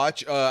round to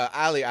watch.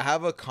 Allie, I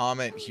have a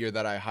comment here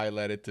that I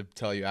highlighted to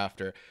tell you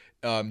after.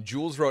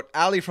 Jules wrote,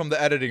 Allie from the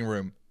editing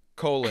room, :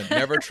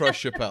 never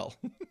trust Chappelle.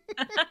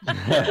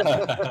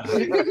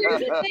 Here's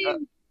the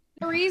thing.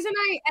 The reason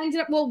I ended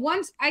up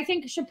once I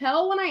think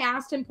Chappelle, when I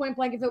asked him point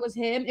blank if it was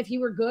him, if he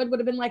were good, would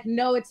have been like,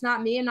 no, it's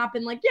not me, and not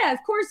been like, yeah, of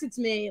course it's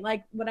me,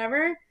 like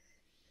whatever.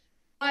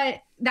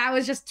 But that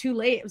was just too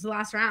late. It was the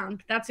last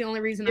round. That's the only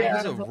reason I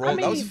That ended was up a roll.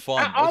 That was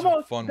fun. That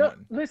was a fun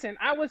one. Listen,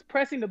 I was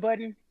pressing the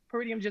button.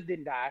 Peridium just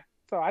didn't die,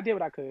 so I did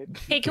what I could.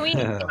 Hey, can we?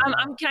 Can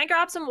I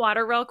grab some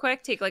water real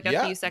quick? Take like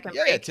a few seconds.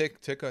 Yeah, take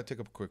a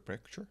quick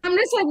break. Sure. I'm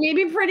just like,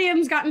 maybe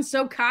Peridium's gotten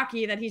so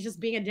cocky that he's just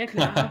being a dick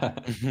now.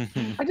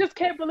 I just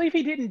can't believe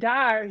he didn't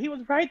die. He was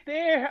right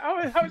there. I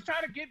was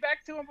trying to get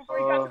back to him before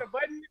he got to the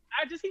button.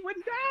 He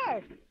wouldn't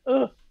die.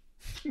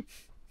 Ugh.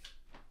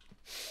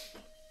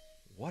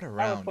 What a That was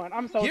round. fun.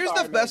 I'm so Here's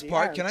sorry, the best Maggie.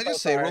 part. I'm Can I so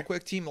just say real sorry.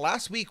 quick, team?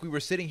 Last week we were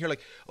sitting here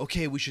like,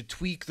 okay, we should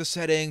tweak the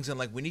settings and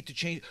like we need to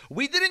change.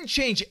 We didn't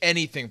change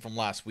anything from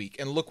last week,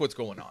 and look what's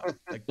going on.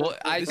 Like, Well,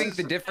 I this think is-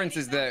 the difference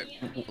is that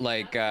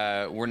like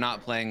we're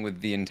not playing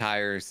with the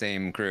entire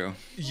same crew.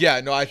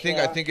 Yeah, no, I think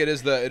it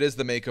is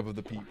the makeup of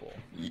the people.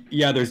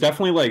 Yeah, there's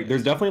definitely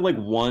like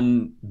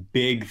one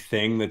big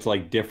thing that's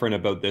like different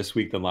about this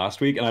week than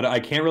last week, and I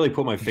can't really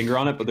put my finger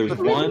on it, but there's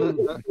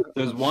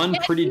one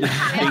pretty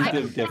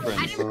distinctive I difference.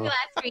 didn't feel last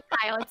week,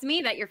 Kyle. It's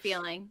me that you're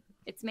feeling.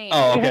 It's me.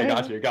 Oh, okay,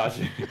 got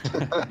you.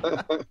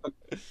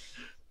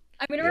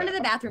 I'm gonna run to the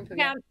bathroom.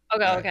 Yeah.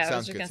 Okay. I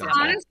was just gonna say.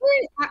 Honestly,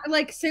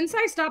 like since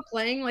I stopped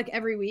playing like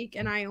every week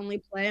and I only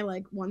play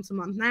like once a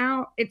month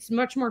now, it's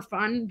much more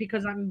fun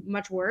because I'm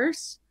much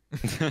worse.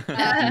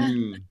 I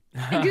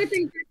do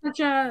think there's such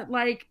a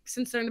like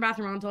since they're in the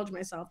bathroom, I told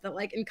myself that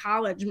like in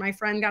college, my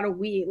friend got a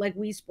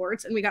Wii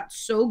Sports, and we got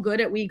so good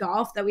at Wii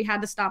Golf that we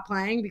had to stop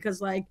playing because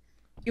like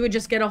you would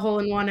just get a hole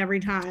in one every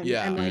time.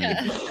 Yeah. And,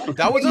 like,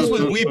 That was us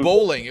with Wii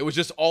Bowling. It was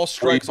just all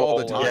strikes all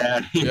the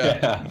time.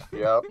 Yeah.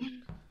 Yep.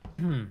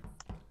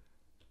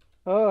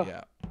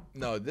 Yeah.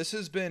 No, this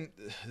has been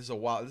a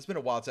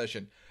wild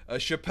session.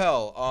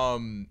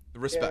 Chappelle,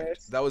 respect.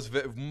 Yes. That was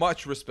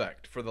much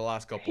respect for the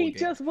last couple He of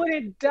games. just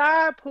wouldn't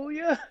die,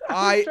 Puya.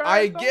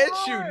 I get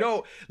you.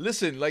 No,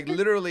 listen, like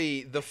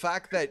literally the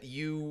fact that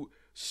you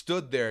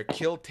stood there,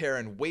 killed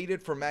Taryn,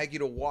 waited for Maggie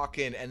to walk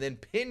in, and then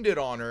pinned it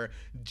on her.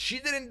 She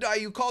didn't die.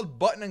 You called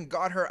button and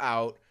got her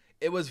out.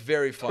 It was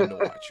very fun to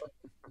watch.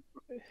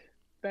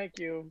 Thank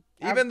you.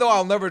 Even though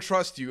I'll never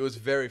trust you, it was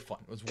very fun.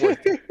 It was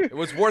worth it. It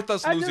was worth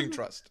us I losing just-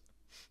 trust.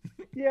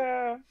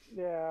 Yeah.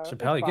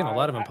 Chappelle, you're getting a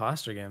lot of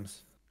imposter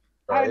games.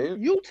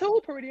 You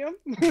too, Peridium.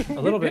 A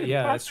little bit,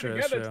 yeah, that's true.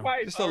 That's Together true.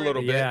 twice Just a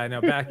little bit. Yeah, I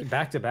know.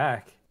 Back to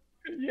back.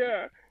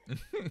 Yeah.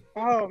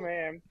 Oh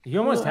man. You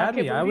almost had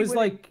me. I was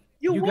like,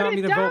 You you got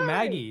me to wouldn't vote die.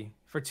 Maggie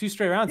for 2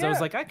 straight rounds. I was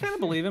Yeah. like, I kind of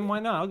believe him. Why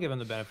not? I'll give him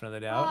the benefit of the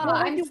doubt. Oh,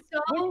 I'm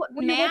so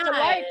When you went to mad.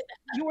 lights,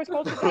 you were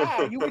supposed to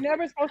die. You were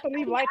never supposed to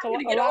leave lights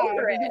alive. get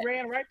over You it.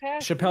 ran right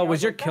past me. I Chappelle,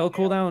 was your like, kill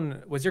 "Goddamn."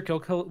 cooldown? Was your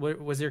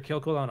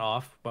kill cooldown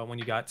off? But when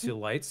you got to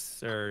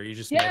lights, or you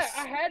just Yeah, missed?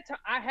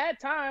 I had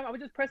time. I was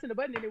just pressing the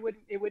button and it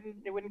wouldn't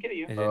kill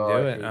you. It didn't do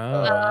it.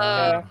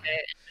 Yeah.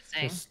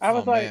 Just- I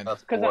was Oh, like, man.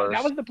 because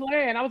that was the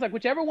plan. I was like,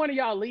 whichever one of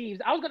y'all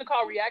leaves, I was gonna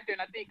call reactor,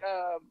 and I think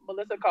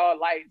Melissa called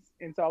lights,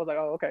 and so I was like,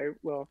 oh, okay,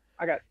 well,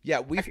 I got.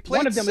 Yeah, we've one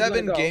played of them is gonna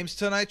 7 go. games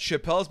tonight.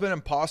 Chappelle's been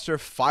imposter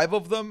 5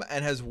 of them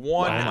and has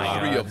won Oh my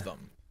 3 God. of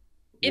them.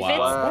 If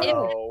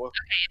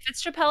if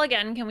it's Chappelle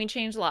again, can we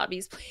change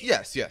lobbies, please?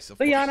 Yes, of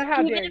course. Liana,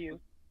 how dare you?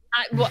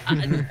 I'm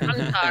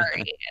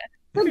sorry.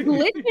 the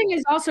glitching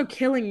is also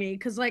killing me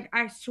because like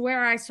I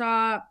swear I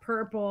saw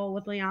purple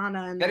with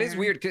Liana and That is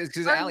weird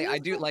because Are Allie, you I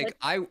do so like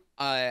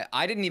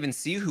I didn't even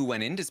see who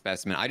went into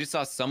specimen. I just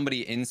saw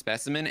somebody in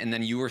specimen, and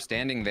then you were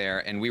standing there,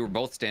 and we were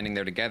both standing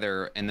there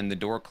together, and then the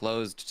door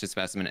closed to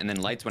specimen, and then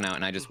lights went out,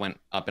 and I just went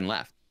up and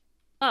left.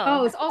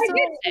 Oh, it's so also I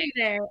did see you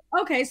there.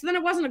 Okay, so then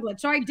it wasn't a glitch.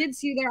 So I did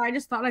see you there. I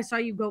just thought I saw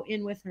you go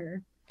in with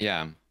her.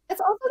 Yeah. That's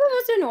also the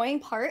most annoying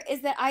part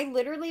is that I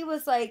literally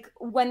was like,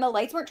 when the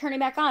lights weren't turning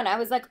back on, I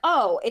was like,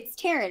 oh, it's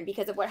Taryn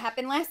because of what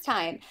happened last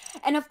time.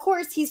 And of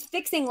course, he's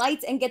fixing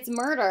lights and gets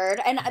murdered.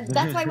 And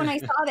that's why when I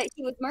saw that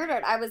he was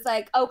murdered, I was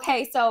like,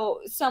 okay,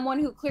 so someone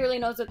who clearly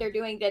knows what they're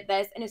doing did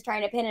this and is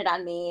trying to pin it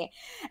on me.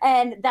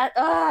 And that,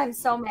 I'm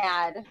so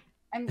mad.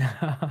 I'm,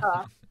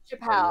 Chappelle,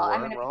 I'm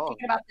going to be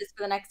thinking about this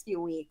for the next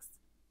few weeks.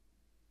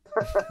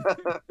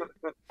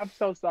 I'm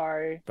so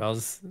sorry.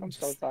 I'm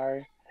so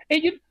sorry.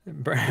 And you,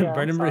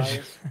 Brendan Bridge.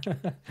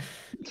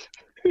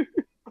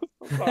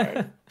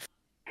 Sorry.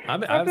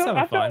 I'm I having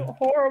fun. felt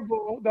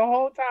horrible the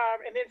whole time,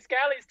 and then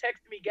Scally's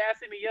texting me,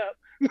 gassing me up.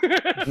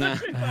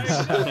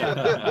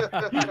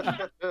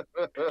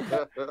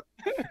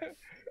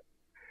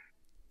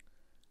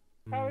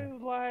 I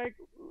was like,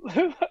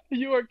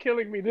 "You are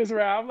killing me this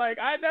round." I'm like,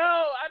 "I know,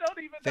 I don't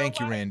even." Thank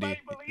you, Randy.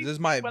 This is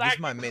my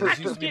main. This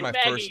used to be my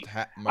first.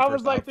 I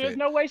was like, "There's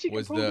no way she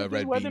can prove that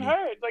this wasn't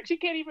hers. Like, she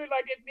can't even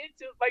like admit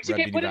to. Like, she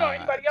can't put it on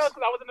anybody else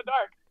because I was in the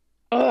dark."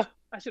 Ugh,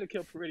 I should have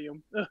killed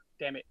Peridium. Ugh,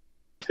 damn it.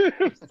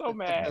 I'm so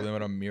mad. Blame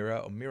it on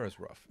Mira. Oh, Mira's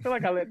rough. I feel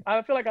like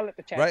I let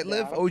the chat. Right,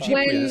 Liv? OG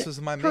Priya, this is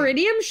my main.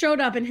 Peridium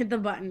showed up and hit the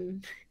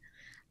button.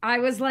 I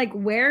was like,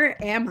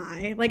 where am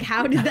I? Like,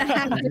 how did that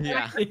happen?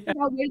 Yeah.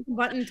 I'll wait the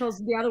button until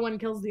the other one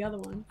kills the other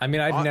one. I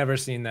mean, I've never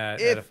seen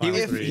that at a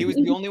Final 3. He was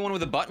the only one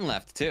with a button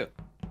left, too.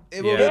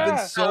 It would have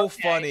been so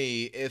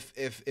funny if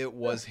it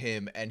was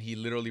him and he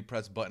literally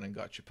pressed button and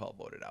got Chappelle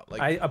voted out.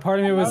 Like, a part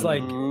of me was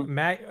like,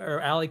 Matt or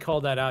Allie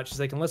called that out.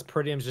 She's like, unless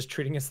Peridium's just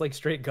treating us like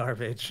straight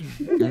garbage.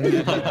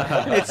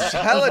 It's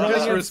hella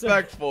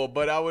disrespectful,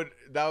 but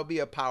that would be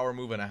a power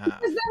move and a half.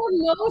 Because there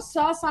was no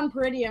sus on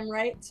Peridium,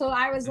 right? So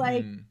I was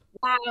like,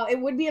 wow, it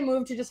would be a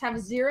move to just have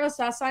 0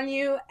 sus on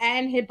you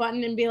and hit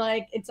button and be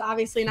like, it's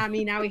obviously not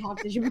me. Now we have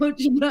to vote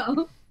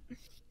Chappelle.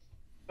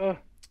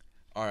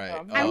 All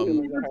right.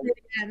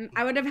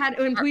 I would have had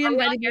when Puya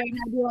invited me,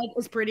 I'd be like,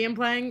 "Was Peridium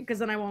playing?" Because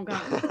then I won't go.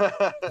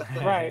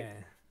 Right.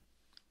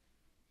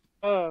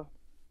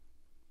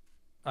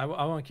 I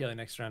won't kill you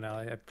next round,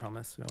 Allie. I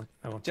promise.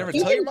 I won't. Jennifer,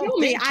 You tell your can mom kill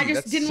me. thank I you.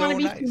 just That's didn't so want to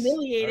be nice.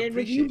 humiliated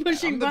with you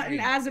pushing I'm the button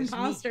greedy. as It's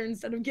imposter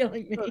instead of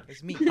killing me.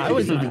 It's me. I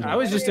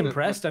was just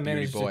impressed. I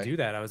managed to do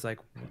that. I was like,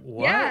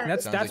 what? Yeah.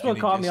 That's Sounds like what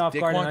you caught need me to off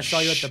stick guard, and one. I saw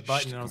you at the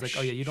button, and I was like,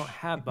 oh yeah, you don't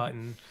have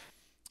button.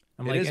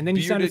 I'm It like, is and then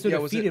you sounded so bearded-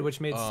 yeah, was it, defeated,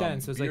 which made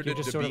sense. It was like you're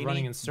bearded just sort of Dabini?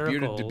 running in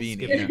Bearded circles,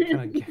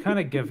 Dabini, kind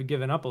of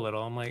giving up a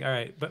little. I'm like, all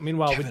right, but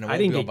meanwhile, Kevin, it I won't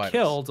didn't be on get vitals.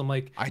 killed. I'm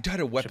like, I died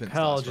of weapons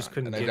Chappelle last just round,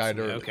 couldn't and I get died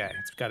to me. early. Okay,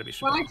 it's got to be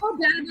Well, I Chappelle. felt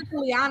bad about the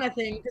Liana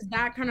thing because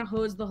that kind of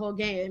hosed the whole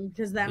game.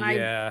 Because then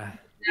Yeah.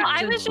 Well,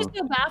 I was just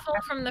so baffled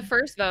from the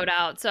first vote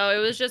out, so it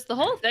was just the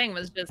whole thing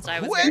was just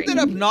I was. Who very ended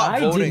up not I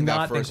did voting that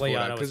not think first vote Liana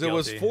out? was Because it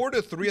was guilty.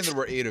 4-3 and there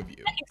were 8 of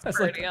you.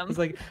 I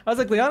was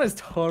like, Liana's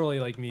totally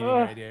like meeting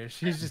right here.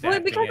 She's just Well,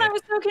 acting because it. I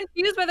was so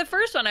confused by the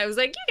first one, I was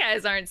like, "You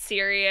guys aren't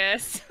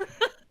serious."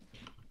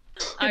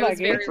 I was Like,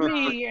 very it's wrong.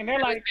 me, and they're I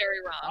was like, very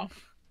wrong.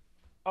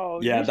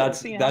 "Oh, Yeah, you should've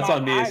seen how that's my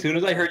on me. As eyes soon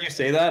as I were." heard you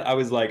say that, I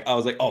was like,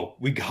 oh,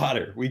 we got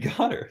her.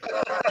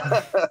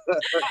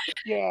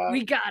 Yeah,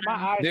 we got my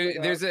eyes lit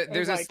up. There's It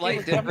was a like, it slight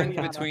was definitely difference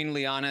Liana. between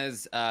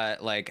Liana's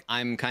like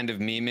I'm kind of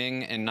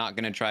memeing and not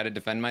gonna try to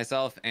defend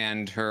myself,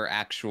 and her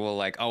actual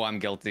like, oh, I'm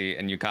guilty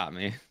and you caught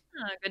me.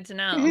 Oh, good to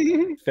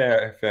know.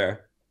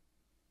 Fair.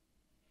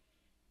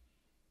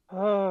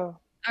 Oh,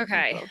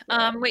 Okay.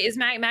 Wait, is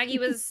Maggie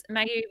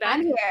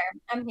back?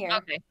 I'm here.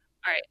 Okay.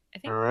 All right. I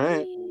think All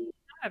right. we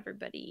have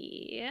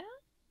everybody.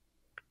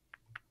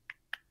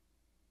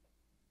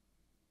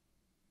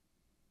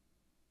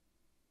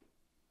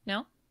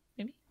 No?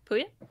 Maybe?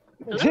 Puya?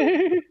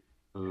 Hello?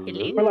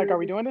 We're like, are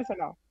we doing this or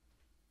no?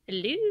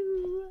 Hello?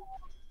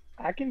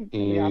 I can.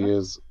 He Liana.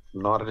 is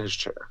not in his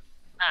chair.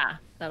 Ah,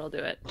 that'll do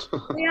it.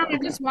 Liana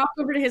just walked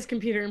over to his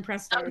computer and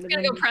pressed I start. was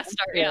gonna go press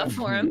start, yeah,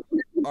 for him.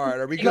 All right,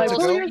 are we Like, good to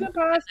well, go? Here's a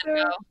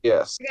pasta.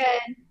 Yes.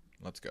 Good.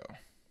 Let's go.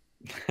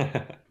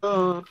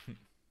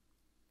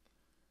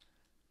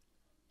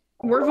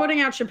 We're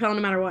voting out Chappelle no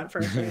matter what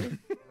first. Right?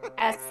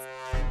 Yes.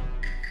 I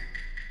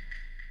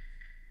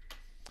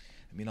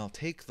mean, I'll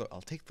take the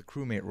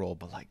crewmate role,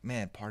 but like,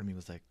 man, part of me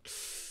was like,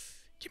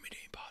 give me the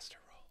imposter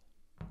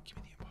role. Give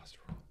me the imposter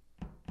role.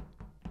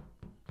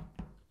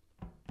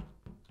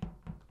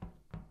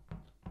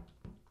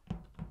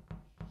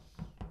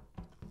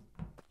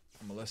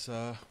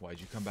 Melissa, why'd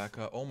you come back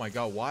up? Oh my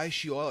god, why is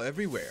she all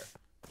everywhere?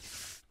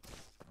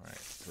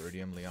 Alright,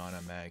 Peridium, Liana,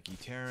 Maggie,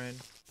 Taryn.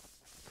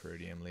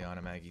 Peridium,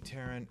 Liana, Maggie,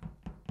 Taryn.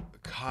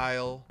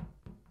 Kyle,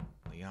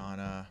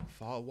 Liana.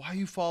 Why are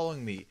you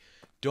following me?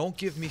 Don't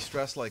give me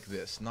stress like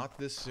this. Not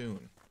this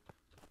soon.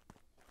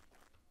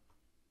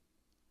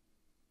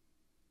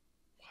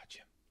 Watch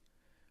him.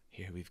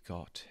 Here we've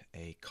got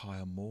a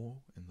Kyle Moore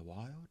in the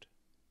wild.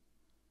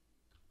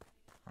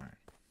 Alright.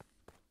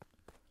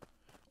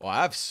 Well,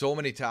 I have so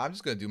many tasks. I'm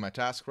just going to do my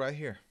task right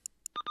here.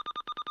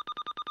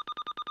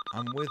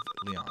 I'm with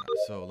Liana.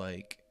 So,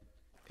 like,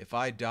 if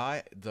I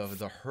die, the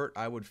hurt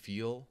I would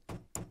feel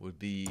would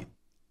be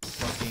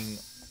fucking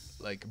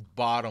like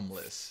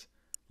bottomless,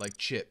 like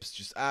chips,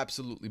 just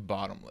absolutely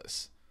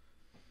bottomless.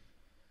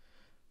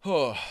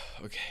 Oh,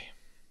 okay.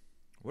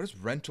 What does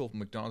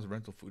McDonald's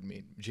rental food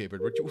mean,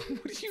 Jaybird? What do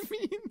you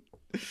mean?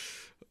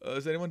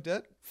 Is anyone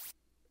dead?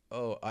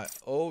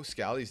 Oh,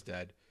 Scally's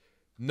dead.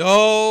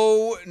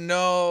 No.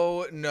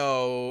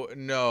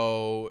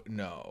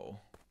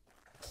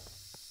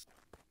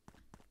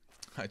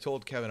 I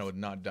told Kevin I would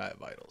not die at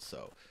Vitals,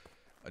 so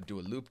I'd do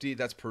a loop-D.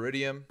 That's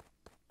Peridium.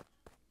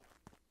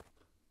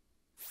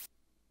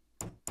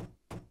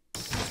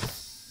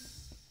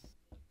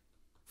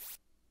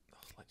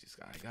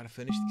 I gotta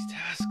finish these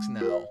tasks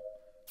now.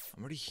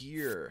 I'm already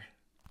here.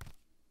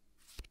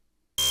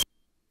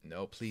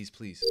 No, please.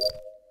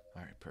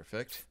 All right,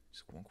 perfect.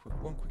 Just one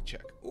quick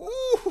check.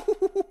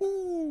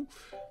 Ooh.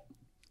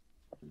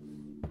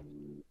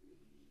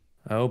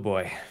 Oh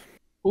boy.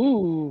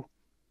 Ooh.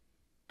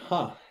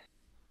 Huh.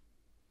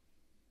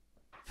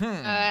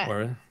 I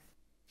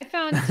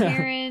found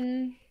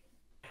Taryn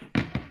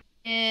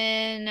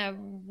in a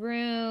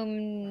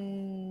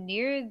room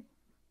near,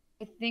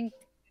 I think,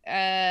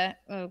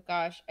 oh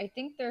gosh, I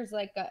think there's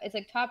like it's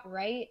like top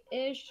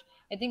right-ish.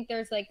 I think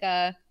there's like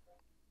the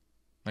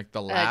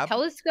lab?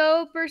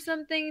 telescope or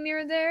something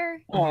near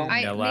there. Oh,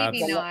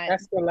 maybe not.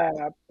 That's the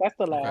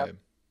lab.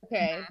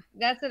 Okay,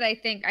 that's what I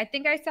think. I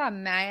think I saw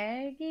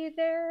Maggie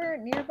there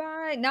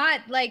nearby.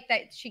 Not like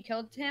that she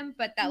killed him,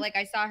 but that like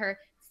I saw her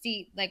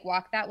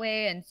walk that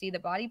way and see the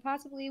body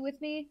possibly with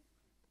me.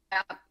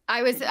 Yeah,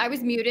 I was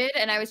muted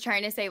and I was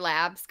trying to say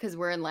labs because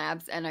we're in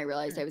labs and I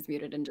realized I was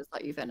muted and just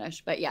let you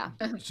finish. But yeah.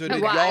 So did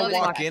y'all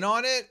walk in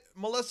on it,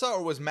 Melissa,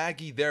 or was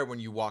Maggie there when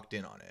you walked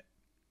in on it?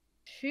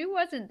 She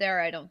wasn't there,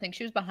 I don't think.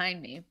 She was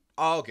behind me.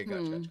 Oh, okay,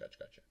 gotcha.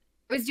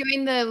 I was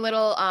doing the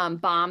little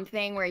bomb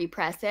thing where you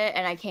press it,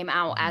 and I came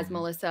out as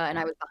Melissa, and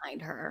I was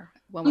behind her.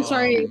 When I'm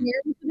sorry, hear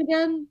it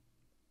again?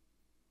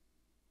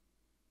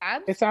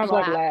 Labs? It sounds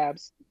like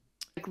labs.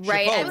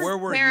 Right. Chappelle, where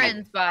were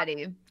Karen's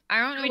body. I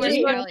don't know We where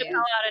just Scally voted is. Chappelle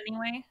out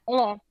anyway.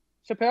 Hold on.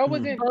 Chappelle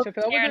was in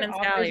Karen and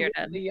office Scally are with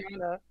dead.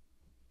 Liana.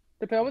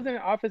 Chappelle was in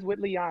the office with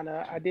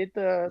Liana. I did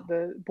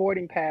the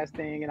boarding pass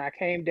thing, and I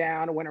came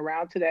down and went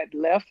around to that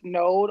left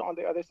node on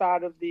the other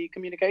side of the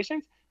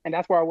communications, and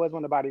that's where I was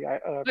when the body.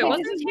 Wait,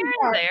 wasn't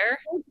Taryn there?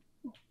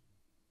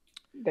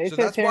 So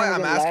that's why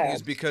I'm asking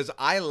is because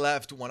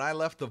when I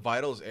left the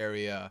Vitals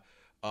area,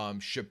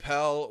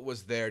 Chappelle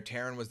was there,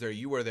 Taryn was there,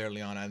 you were there,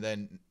 Liana, and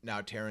then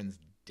now Taryn's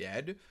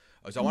dead.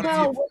 So I want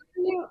to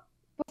see if...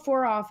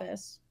 before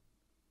office.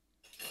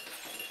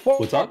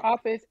 What's up?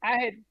 Office,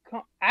 I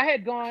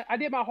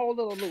did my whole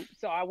little loop.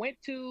 So I went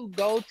to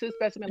go to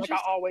specimen like I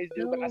always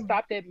do, but I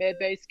stopped at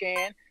medbay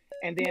scan,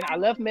 and then I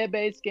left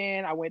medbay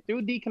scan. I went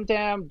through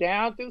decontam,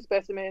 down through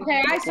specimen.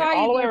 Okay, I saw you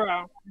all the way there.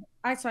 around.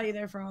 I saw you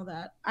there for all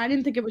that. I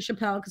didn't think it was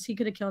Chappelle because he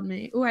could have killed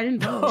me. Oh, I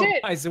didn't vote.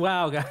 Shit. I said,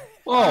 wow, guys.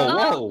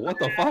 Whoa, what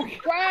the fuck?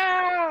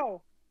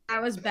 Wow.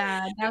 That was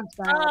bad.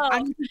 I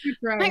didn't think you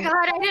Oh my god,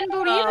 I didn't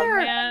vote either.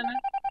 Man.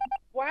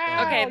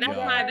 Wow. Okay, that's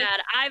my bad.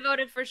 I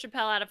voted for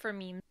Chappelle out of her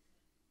memes.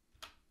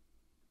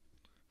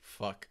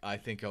 Fuck, I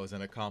think I was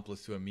an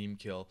accomplice to a meme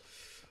kill.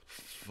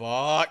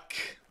 Fuck.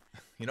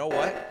 You know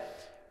what?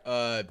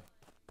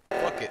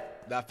 Fuck it.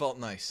 That felt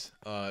nice.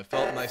 It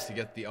felt nice to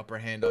get the upper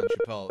hand on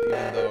Chappelle,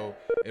 even though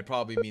it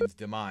probably means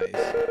demise.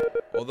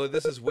 Although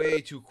this is way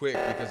too quick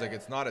because like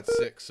it's not at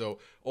 6. So,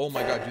 oh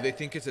my god, do they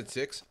think it's at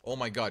 6? Oh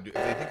my god, if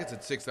they think it's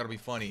at 6, that'll be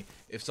funny.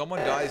 If someone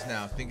dies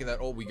now thinking that,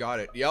 oh, we got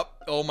it. Yep.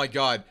 Oh my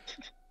god.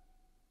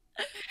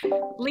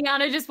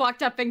 Liana just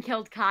walked up and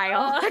killed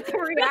Kyle at the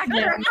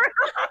reactor.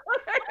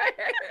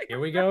 Here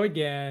we go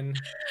again.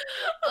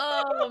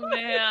 Oh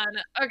man.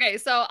 Okay,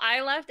 so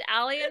I left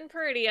Allie and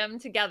Peridium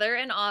together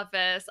in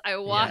office. I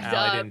walked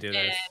Allie up didn't do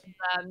this.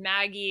 and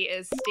Maggie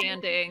is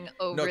standing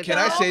over No, there. can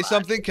I say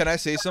something? Can I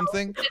say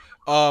something?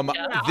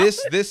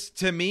 This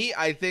to me,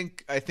 I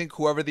think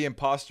whoever the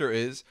imposter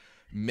is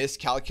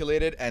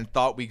miscalculated and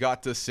thought we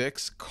got to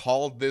 6,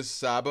 called this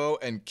Sabo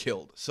and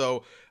killed.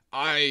 So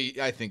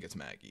I think it's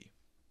Maggie.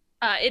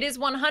 It is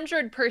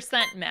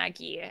 100%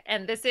 Maggie,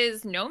 and this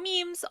is no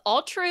memes,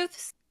 all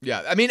truths.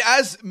 Yeah, I mean,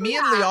 as me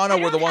and Liana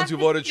were the ones who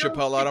voted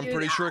Chappelle out, I'm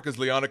pretty sure, because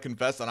Liana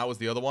confessed and I was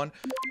the other one.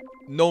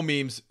 No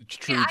memes,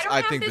 truths.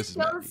 I think this is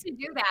Maggie. To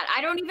do that,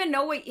 I don't even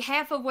know what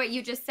half of what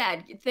you just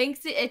said. Thinks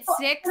it's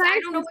 6. I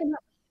don't know. What...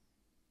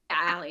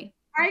 Allie.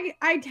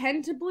 I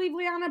tend to believe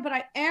Liana, but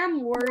I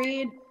am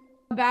worried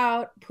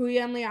about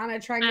Puya and Liana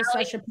trying to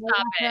set Chappelle.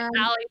 Stop it, Allie,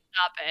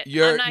 stop it.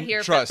 You're, I'm not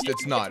here trust, for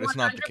it's not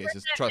the case.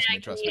 Trust me,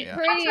 yeah.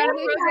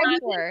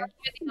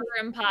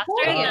 Imposter,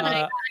 and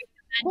I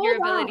your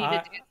ability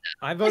to do so.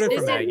 I voted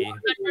for Maggie. 100%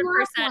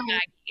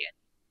 Maggie.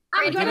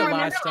 I did it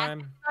last time.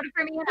 Voted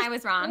for me and I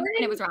was wrong,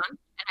 and it was wrong,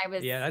 and I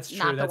was. Yeah, that's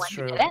not true. the That's one who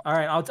true. did it. All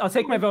right, I'll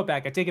take my vote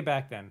back. I take it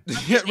back then.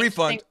 Yeah,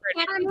 refund.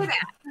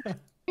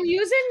 I'm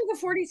using the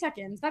 40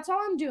 seconds. That's all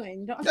I'm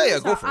doing. Yeah,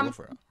 go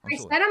for it. I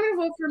said I'm gonna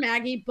vote for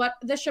Maggie, but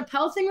the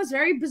Chappelle thing was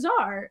very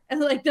bizarre.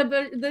 Like the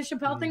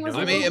Chappelle thing was.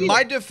 I mean, in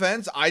my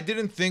defense, I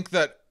didn't think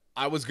that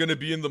I was gonna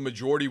be in the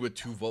majority with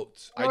 2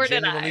 votes. Nor I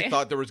did genuinely I.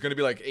 thought there was gonna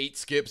be like 8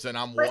 skips, and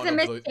I'm It was one a of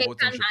the mistake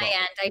votes on on my Chappelle.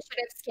 end. I should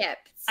have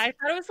skipped. I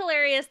thought it was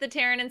hilarious that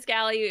Taryn and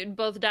Scally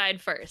both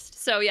died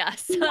first. So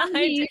yes, I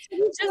Maggie, did,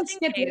 you just in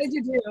skipped. case. What did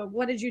you do?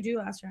 What did you do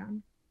last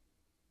round?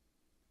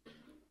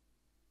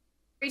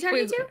 Are you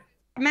talking to?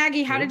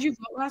 Maggie, how did you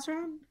vote last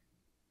round?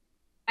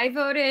 I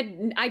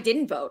voted. I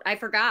didn't vote. I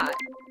forgot.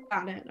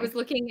 Got it. I was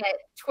looking at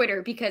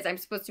Twitter because I'm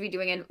supposed to be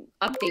doing an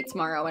update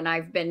tomorrow, and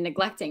I've been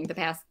neglecting the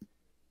past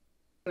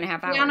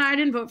 2.5 hours. Yeah, no, I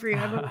didn't vote for you.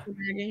 I voted for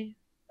Maggie.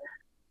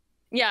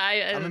 Yeah,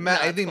 I mean,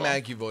 I think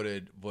Maggie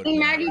voted. I think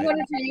Maggie right?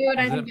 voted for you, and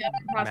I Was think it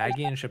Evan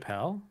Maggie and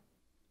Chappelle?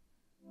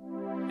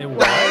 It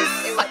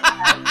was.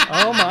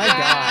 Oh my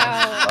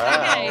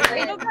god.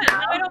 Okay, so good.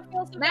 Now I don't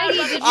feel so Maggie,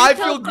 bad. did you I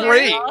kill feel Carl?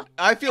 great.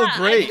 I feel Yeah, I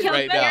great feel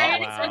right good.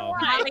 now.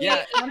 Wow.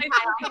 Yeah.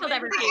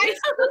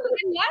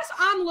 Unless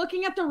I'm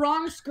looking at the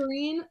wrong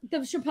screen, the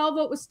Chappelle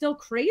vote was still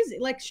crazy.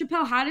 Like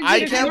Chappelle, how did you?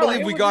 I can't do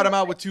believe it? we got him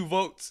out with 2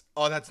 votes.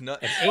 Oh, that's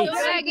nuts. Eight.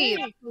 Maggie,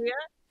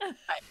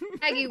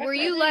 Maggie, were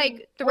you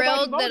like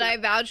thrilled that I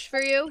vouched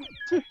for you?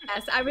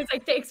 Yes, I was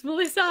like, thanks,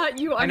 Melissa.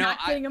 You are I know, not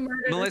getting a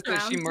murder. this Melissa,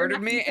 round. she You're murdered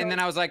not me, and then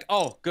I was like,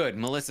 oh, good,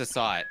 Melissa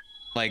saw it.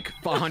 Like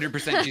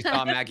 100% she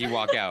saw Maggie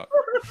walk out.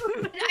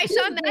 I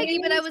saw Maggie,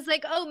 but I was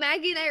like, oh,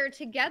 Maggie and I are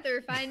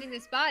together finding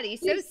this body.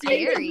 So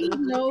scary.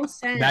 No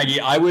sense. Maggie,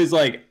 I was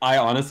like, I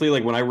honestly,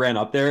 like, when I ran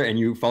up there and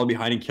you followed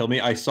behind and killed me,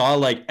 I saw,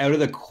 like, out of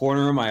the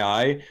corner of my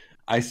eye,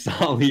 I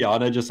saw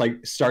Liana just,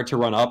 like, start to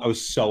run up. I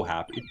was so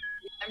happy.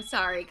 I'm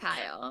sorry,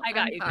 Kyle. I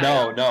got I'm you.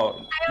 sorry.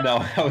 No,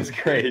 that was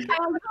great.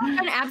 Kyle, you've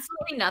done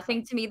absolutely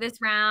nothing to me this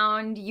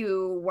round.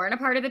 You weren't a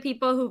part of the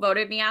people who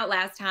voted me out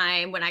last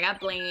time when I got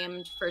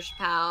blamed for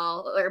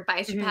Chappelle or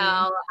by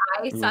Chappelle.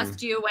 I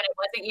sussed you when it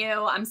wasn't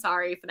you. I'm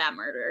sorry for that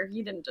murder.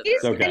 You didn't deserve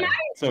It's it. okay.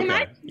 It's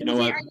okay. You know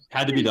what?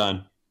 Had to be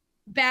done.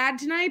 Bad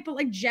tonight, but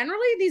like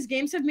generally these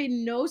games have made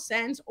no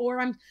sense.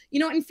 Or I'm,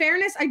 in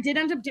fairness, I did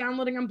end up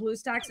downloading on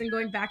BlueStacks and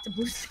going back to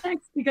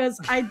BlueStacks because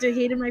I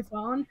hated my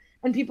phone.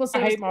 And people say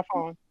I hate my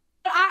phone.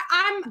 But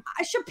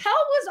Chappelle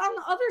was on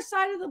the other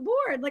side of the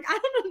board. Like I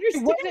don't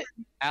understand.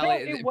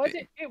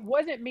 It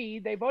wasn't me.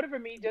 They voted for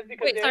me just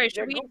because. Wait, sorry,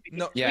 they're should we? goofy.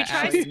 No,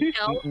 Yeah, We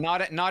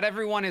Alex, not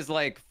everyone is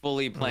like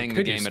fully playing the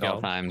could you game at all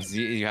scale? times.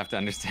 You have to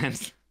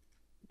understand.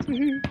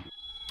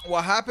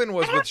 What happened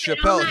was with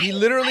Chappelle, he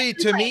literally,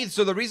 to me,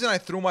 so the reason I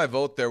threw my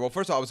vote there, well,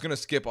 first of all, I was going to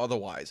skip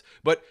otherwise,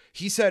 but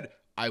he said,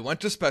 I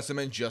went to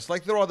Specimen just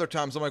like there are other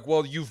times. I'm like,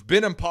 well, you've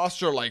been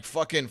imposter like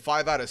fucking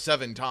 5 out of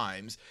 7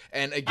 times.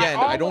 And again,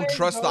 I don't always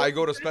trust the go I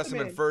go to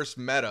Specimen. Specimen first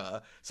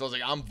meta. So I was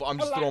like, I'm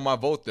just throwing my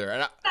vote there.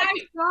 And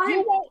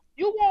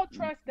You won't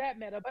trust that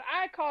meta, but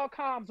I called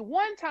comms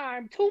one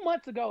time 2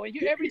 months ago, and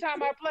every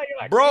time I play, you're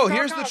like, bro, "You call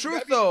here's the comms,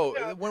 truth you though.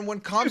 gotta be-" When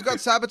comms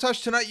got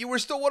sabotaged tonight, you were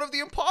still one of the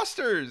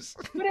imposters.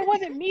 But it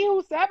wasn't me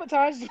who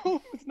sabotaged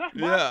you. It's not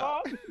my Yeah.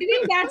 fault. I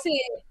think that's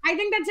it. I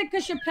think that's it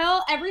because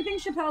Chappelle, everything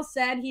Chappelle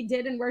said he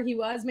did and where he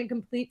was made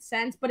complete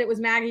sense, but it was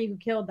Maggie who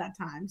killed that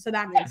time. So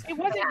that makes sense. It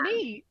wasn't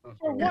me.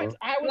 For once,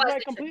 I was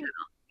like completely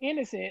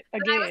innocent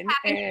again,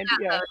 and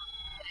yeah.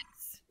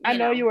 I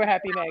know you were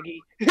happy,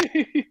 Maggie.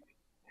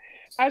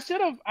 I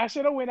should have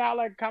went out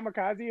like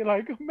kamikaze,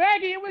 like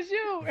Maggie, it was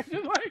you. And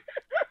just like,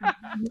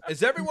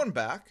 Is everyone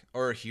back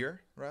or here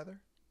rather?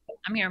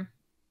 I'm here.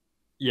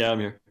 Yeah, I'm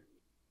here.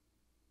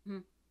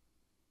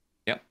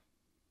 Yep.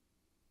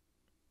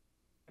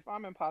 if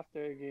I'm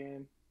imposter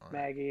again,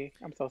 Maggie,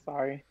 I'm so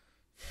sorry.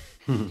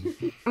 I'm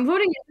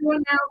voting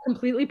everyone now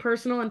completely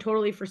personal and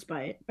totally for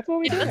spite. That's what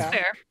we do. That's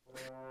fair.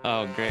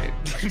 Oh, great.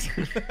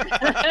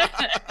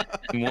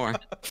 More.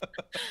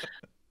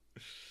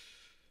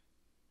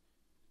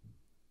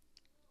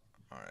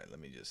 All right, let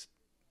me just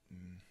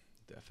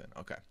deafen.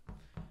 Okay.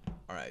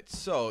 All right,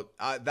 so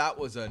that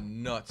was a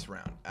nuts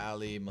round.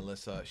 Ali,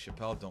 Melissa,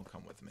 Chappelle, don't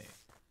come with me.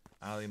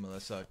 Ali,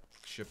 Melissa,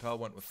 Chappelle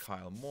went with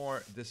Kyle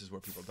Moore. This is where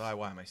people die.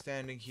 Why am I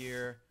standing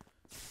here?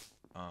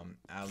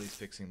 Ali's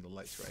fixing the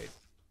lights, right?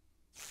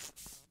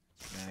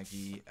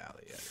 Maggie,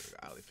 Ali. Yeah,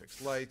 Ali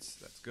fixed lights.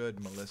 That's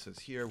good. Melissa's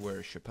here.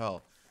 Where's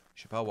Chappelle?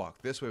 Chappelle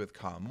walked this way with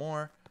Kyle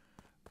Moore.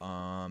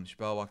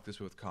 Chappelle walked this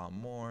way with Kyle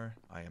Moore.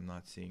 I am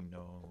not seeing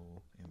no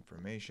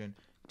information.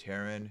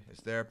 Taryn is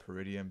there.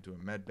 Peridium doing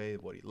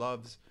medbay, what he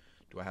loves.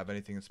 Do I have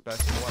anything in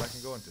specimen? What I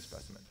can go into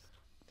specimen?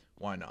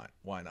 Why not?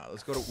 Why not?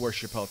 Let's go to where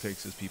Chappelle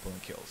takes his people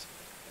and kills.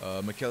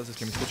 Michaela says,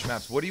 can we switch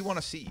maps? What do you want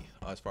to see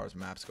as far as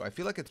maps go? I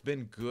feel like it's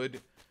been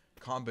good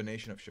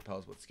combination of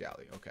Chappelle's with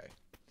Scally. Okay.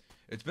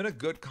 It's been a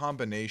good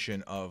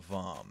combination of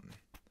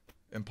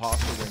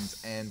imposter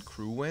wins and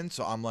crew wins.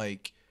 So I'm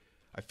like,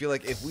 I feel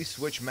like if we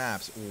switch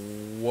maps,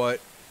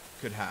 what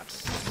could happen?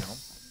 You know?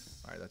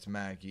 All right, that's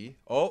Maggie.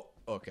 Oh,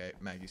 okay.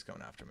 Maggie's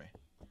coming after me.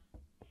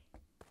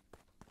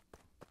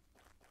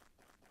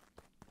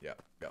 Yep.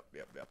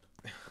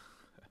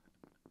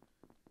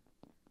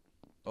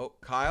 Oh,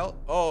 Kyle.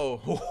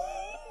 Oh,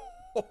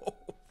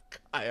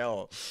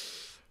 Kyle.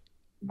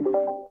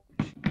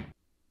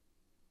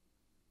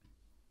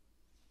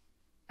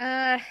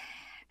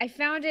 I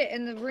found it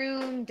in the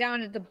room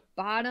down at the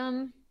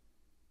bottom.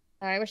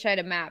 I wish I had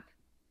a map.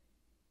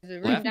 There's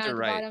a room Left down or at the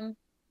right? bottom.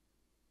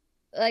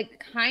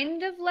 Like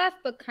kind of left,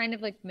 but kind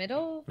of like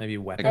middle. Maybe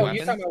weapons. Oh,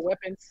 you're talking about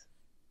weapons.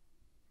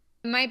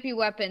 It might be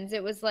weapons.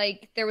 It was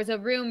like there was a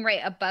room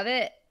right above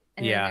it,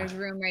 and Yeah. then there's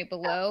a room right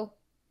below.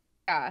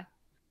 Yeah.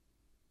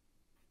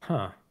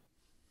 Huh.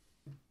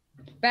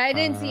 But I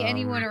didn't see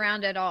anyone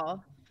around at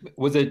all.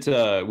 Was it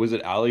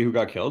Ali who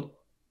got killed?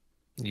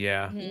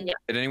 Yeah. Mhm.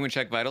 Did anyone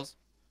check vitals?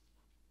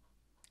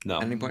 No.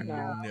 At any point?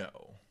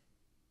 No.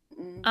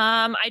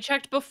 I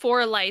checked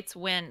before lights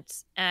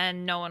went,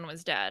 and no one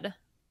was dead.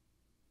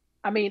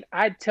 I mean,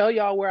 I'd tell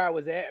y'all where I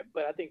was at,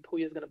 but I think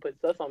Puya's gonna put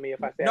sus on me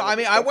if I say. No, I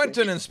mean I went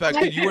to an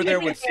inspection. You were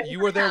there with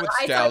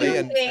Scally,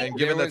 and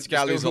given that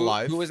Scally's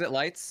alive. Who was at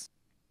lights?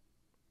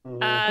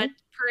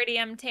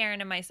 Peridium, Taryn,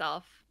 and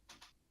myself.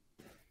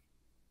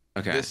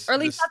 Okay. Or at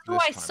least that's who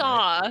I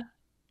saw.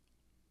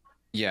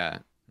 Yeah.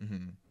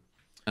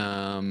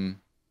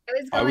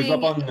 I was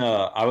up on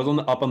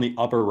up on the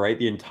upper right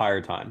the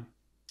entire time.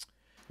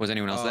 Was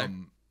anyone else there?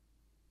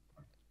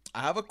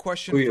 I have a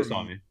question Puya for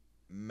saw me.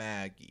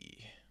 Maggie.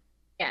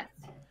 Yes.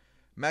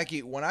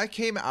 Maggie, when I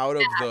came out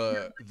of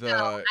the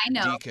I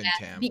know,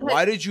 decontam, because-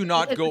 why did you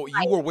not because go? of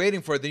You were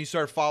waiting for it, then you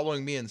started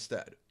following me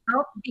instead.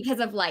 Oh, because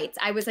of lights.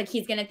 I was like,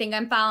 he's gonna think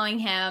I'm following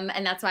him,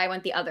 and that's why I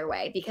went the other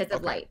way because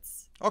of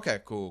lights. Okay,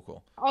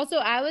 cool. Also,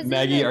 I was.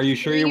 Maggie, in the are you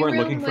sure you tree weren't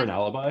room looking for with- an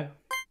alibi?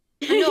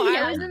 No,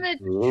 I was in the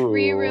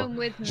tree Ooh. room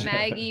with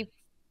Maggie.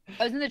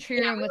 I was in the tree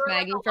room with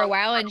Maggie for a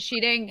while, and she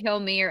didn't kill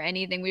me or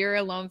anything. We were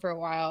alone for a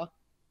while.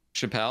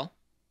 Chappelle?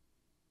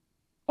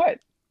 What?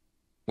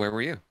 Where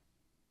were you?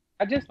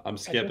 I'm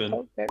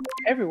skipping.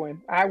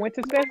 Everyone. I went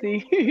to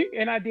Spessy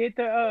and I did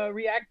the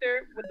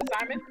reactor with the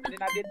Simon, and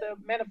then I did the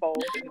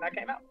manifold, and then I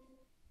came out.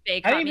 They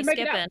I caught didn't me even make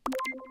it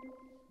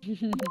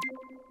skipping. out.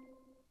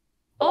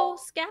 Oh,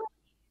 Scout.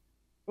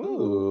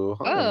 Ooh.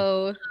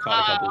 Oh.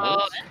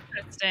 Oh,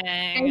 Thank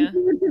interesting. you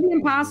to the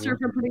imposter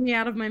for putting me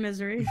out of my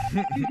misery.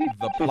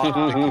 The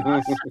plot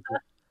thickens.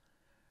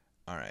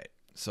 All right,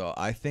 so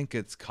I think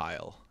it's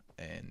Kyle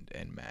and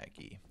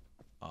Maggie.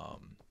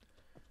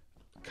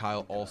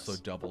 Kyle also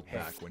doubled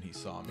back when he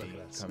saw me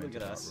come into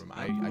that room.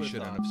 I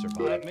shouldn't have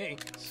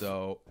survived.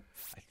 So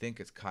I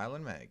think it's Kyle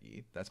and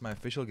Maggie. That's my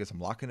official guess. I'm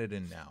locking it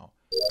in now.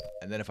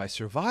 And then if I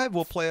survive,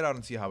 we'll play it out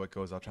and see how it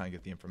goes. I'll try and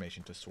get the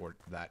information to sort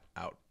that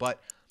out.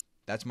 But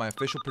that's my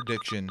official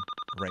prediction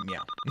right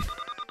now.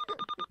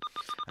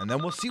 And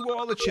then we'll see where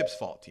all the chips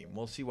fall, team.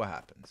 We'll see what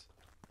happens.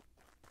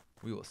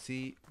 We will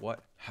see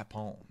what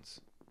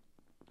happens.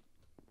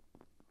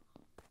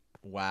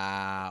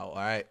 Wow. All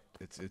right.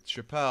 It's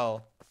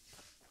Chappelle.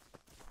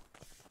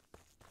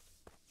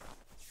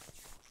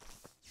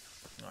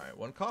 All right.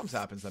 When comms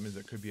happens, that means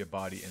there could be a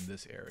body in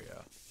this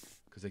area.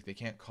 Because they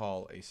can't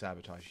call a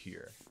sabotage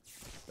here.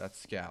 That's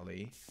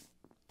Scally.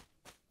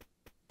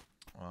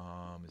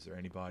 Is there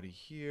anybody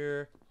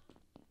here?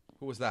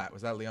 Who was that?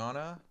 Was that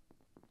Liana?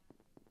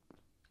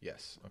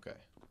 Yes. Okay.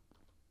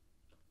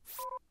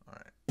 All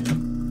right.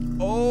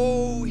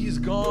 Oh, he's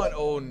gone.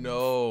 Oh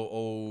no.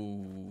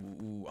 Oh,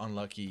 ooh,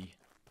 unlucky.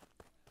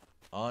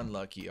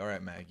 Unlucky. All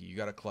right, Maggie, you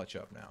gotta clutch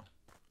up now.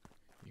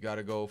 You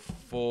gotta go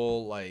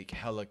full like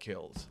hella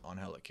kills on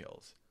hella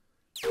kills.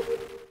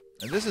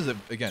 And this is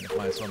again, if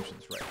my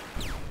assumption's right.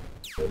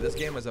 This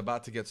game is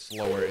about to get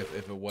slower if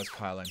it was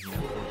Kyle and he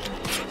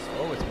unfortunately is.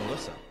 Oh, it's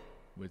Melissa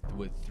with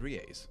 3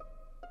 A's.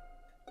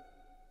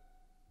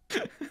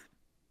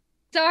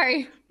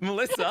 Sorry.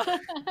 Melissa.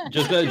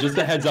 Just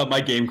a heads up,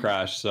 my game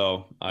crashed,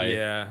 so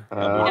Yeah.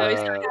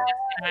 What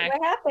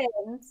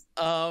happened?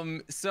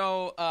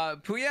 So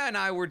Puya and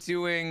I were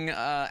doing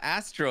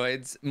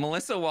asteroids.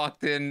 Melissa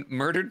walked in,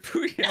 murdered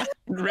Puya,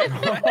 and ran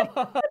away.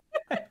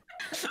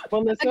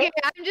 Okay,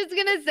 I'm just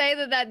gonna say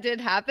that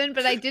did happen,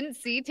 but I didn't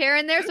see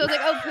Taryn there, so I was like,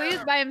 "Oh,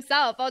 Puya's by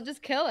himself. I'll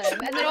just kill him."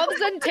 And then all of a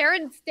sudden,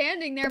 Taryn's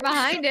standing there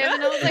behind him,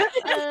 and I was like,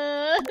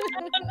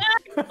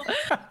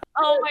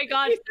 Oh my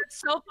gosh, that's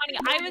so funny.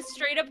 I was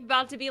straight up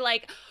about to be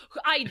like,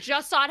 I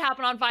just saw it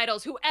happen on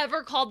Vitals.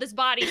 Whoever called this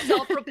body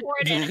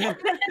self-reported. Sure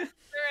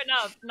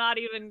enough, not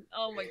even.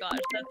 Oh my gosh,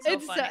 that's so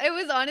funny. It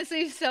was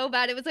honestly so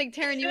bad. It was like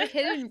Taryn, you were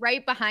hidden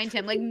right behind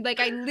him. Like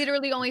I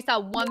literally only saw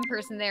one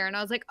person there, and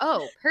I was like,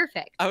 "Oh,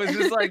 perfect." I was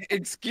just like,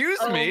 "Excuse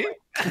me,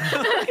 Can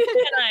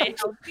I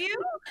help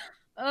you?"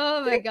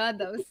 Oh my god,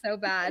 that was so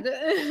bad.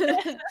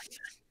 I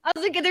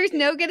was like, "There's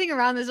no getting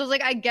around this." I was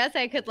like, "I guess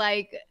I could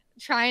like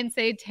try and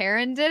say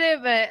Taryn did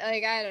it, but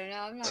like I don't know.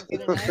 I'm not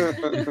good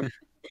enough."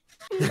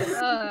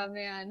 Oh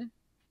man.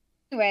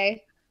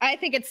 Anyway, I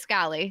think it's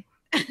Scally.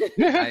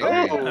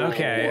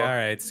 Okay, all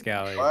right,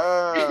 Scally.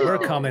 Wow. We're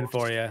coming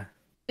for you.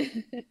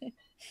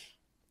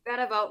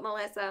 Gotta vote,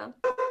 Melissa.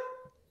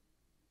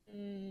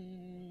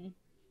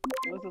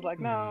 Melissa's like,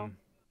 no.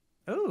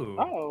 Ooh.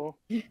 Oh.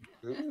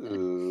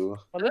 Ooh.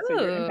 Melissa,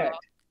 your impact.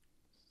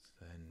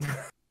 Then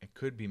it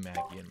could be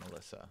Maggie and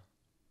Melissa.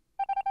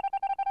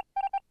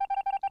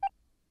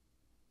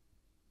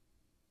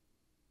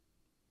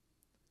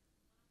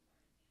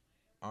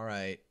 All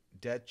right,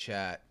 dead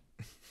chat.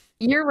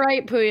 You're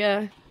right,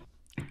 Puya.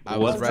 I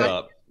was What's right.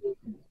 up?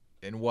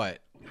 In what?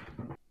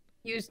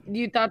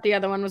 You thought the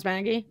other one was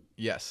Maggie?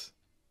 Yes.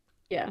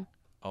 Yeah.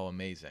 Oh,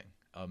 amazing.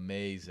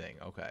 Amazing.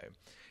 Okay.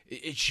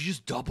 She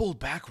just doubled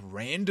back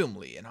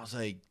randomly, and I was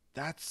like,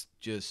 that's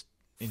just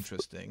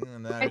interesting.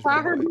 And then I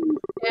saw her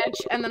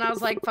bitch, and then I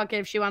was like, fuck it,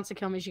 if she wants to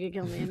kill me, she can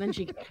kill me. And then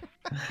she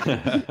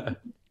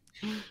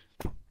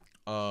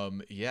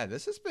yeah,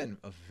 this has been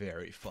a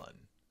very fun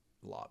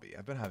lobby.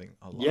 I've been having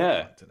a lot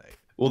of fun tonight.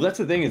 Well, that's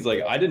the thing is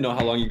like I didn't know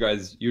how long you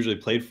guys usually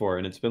played for,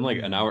 and it's been like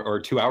an hour or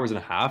 2 hours and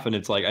a half, and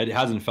it's like it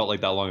hasn't felt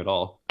like that long at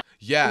all.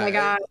 Yeah. Oh my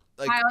god,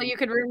 like, Kyle, you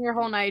could ruin your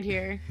whole night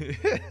here.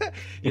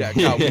 Yeah,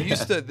 Kyle, we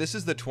used to. This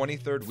is the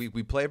 23rd week.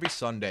 We play every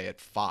Sunday at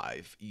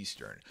 5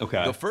 Eastern.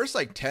 Okay. The first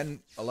like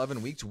 10,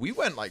 11 weeks, we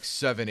went like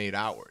 7, 8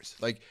 hours.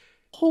 Like,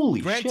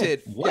 holy granted,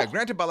 shit! What? Yeah,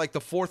 granted, by like the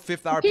 4th,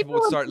 5th hour, people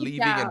would start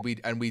leaving,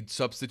 and we'd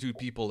substitute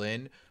people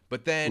in.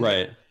 But then,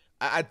 right.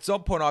 At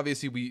some point,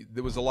 obviously,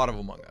 there was a lot of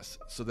Among Us.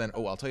 So then,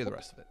 I'll tell you the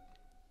rest of it.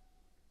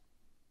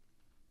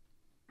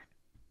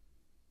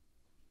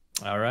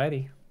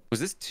 Alrighty. Was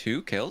this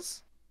 2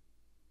 kills?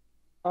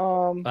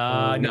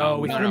 No,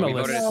 we threw we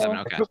voted at 7.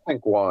 Okay. I just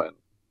think 1.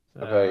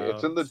 Okay,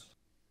 it's in the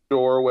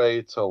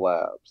doorway to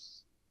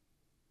labs.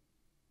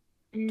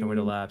 Doorway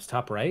to labs,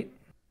 top right.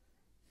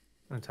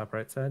 On the top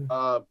right side.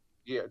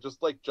 Yeah,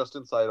 just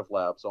inside of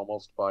labs,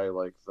 almost by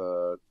like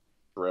the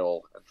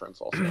drill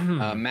entrance. Also,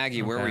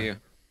 Maggie, where were you?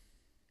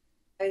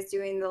 I was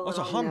doing the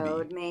Also, little Humby.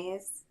 node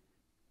maze.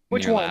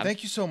 Which Near one? lab.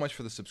 Thank you so much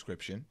for the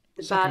subscription.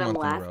 The Second bottom month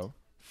in left. a row.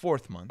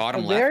 4th month.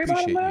 Bottom The left. very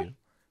bottom Appreciate left? you.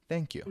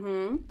 Thank you.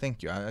 Mm-hmm.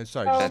 Thank you. I'm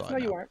sorry. Oh, just no, saw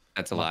it you now. weren't.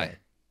 That's a lie.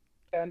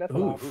 Yeah, that's a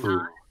Ooh. lot.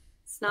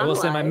 It's not I will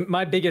say alive.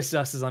 my biggest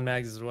dust is on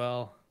Mags as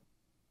well.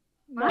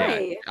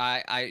 Why?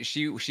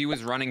 She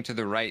was running to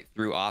the right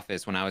through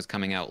office when I was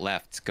coming out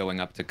left, going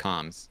up to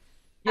comms.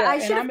 Yeah, I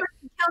and should have I'm-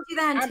 killed you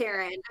then, I'm-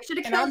 Taryn. I should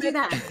have and I'm killed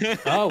you then.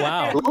 Oh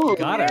wow, Ooh.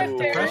 got her.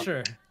 The Yeah.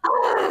 pressure. Ah,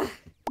 I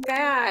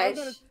gosh. was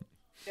gonna-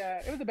 Yeah,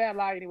 it was a bad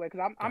lie anyway, because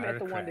I'm Got at her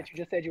the one that cracked. you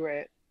just said you were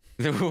at.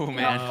 Oh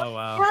man. Oh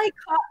wow.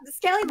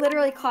 Scally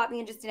literally caught me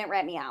and just didn't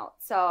rat me out.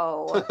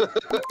 So,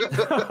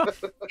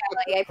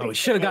 Scally, I Oh, we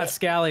should have got appreciate it.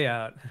 Scally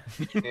out.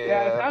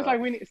 Yeah, it sounds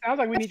like we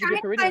need to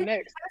get Peridium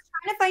next. I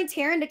was trying to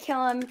find Taryn to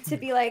kill him to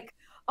be like,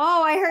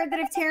 oh, I heard that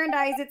if Taryn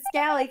dies, it's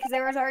Scally because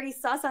there was already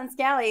sus on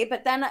Scally,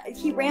 but then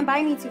he ran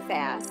by me too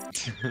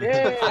fast.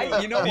 Yeah.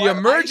 You know The what?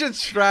 emergent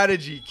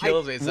strategy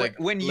kills me. It's like,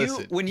 when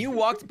listen. you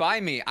walked by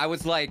me, I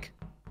was like,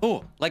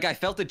 oh, like I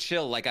felt a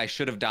chill, like I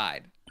should have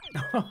died.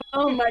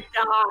 Oh my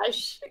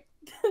gosh.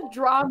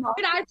 Drama.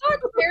 And I thought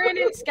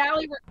Taryn and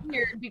Scally were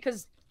weird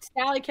because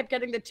Scally kept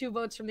getting the 2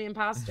 votes from the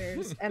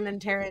imposters, and then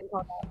Taryn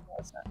called out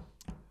Melissa.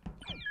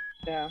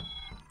 Yeah.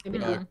 Maybe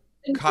Uh, not.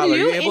 Kyle, are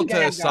you new able to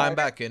in-game sign guy.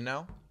 back in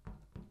now?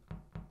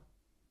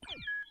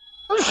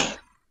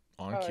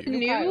 On cue.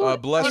 New?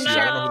 Bless Oh, you.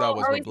 I don't know who that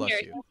was, Oh, but he's bless here.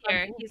 you. He's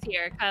here. He's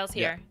here. Kyle's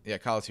Yeah, here. yeah,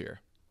 Kyle's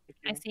here.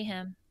 I see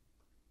him.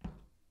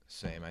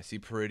 Same. I see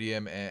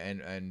Peridium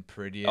and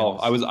Peridium. Oh,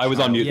 I was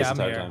on mute Yeah, this I'm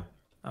entire here. time.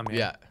 I'm here.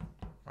 Yeah.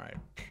 Right.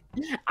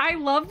 I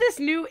love this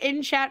new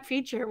in-chat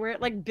feature where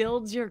it like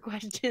builds your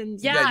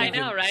questions. Yeah, you I can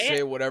know, right?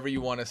 Say whatever you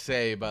want to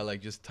say by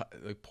like just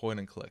like point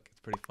and click. It's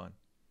pretty fun.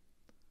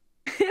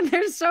 And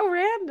they're so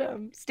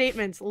random.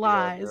 Statements,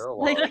 lies. they're a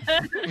Like,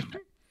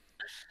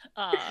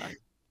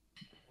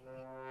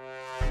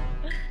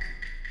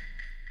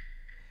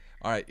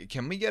 All right,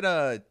 can we get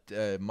a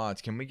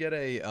mods? Can we get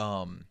a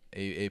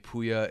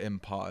Puya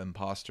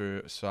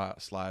imposter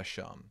slash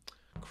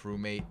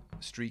crewmate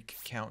streak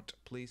count,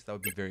 please? That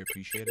would be very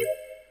appreciated.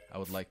 I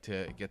would like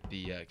to get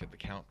the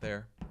count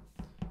there.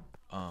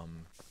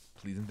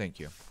 Please and thank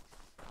you.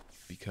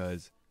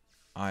 Because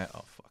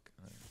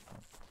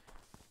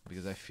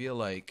because I feel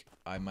like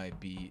I might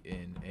be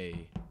in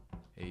a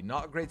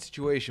not great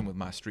situation with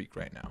my streak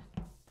right now.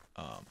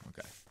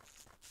 Okay.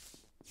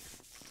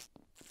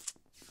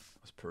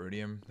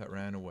 Peridium that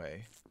ran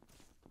away.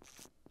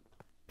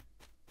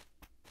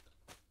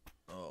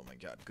 Oh my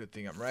god, good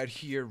thing I'm right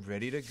here,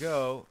 ready to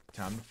go.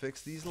 Time to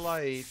fix these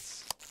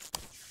lights.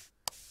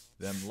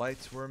 Them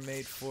lights were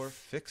made for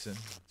fixing.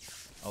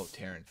 Oh,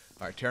 Taryn.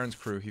 Alright, Taryn's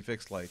crew, he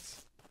fixed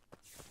lights.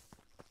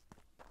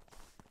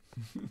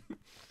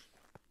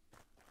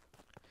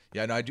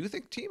 Yeah, no, I do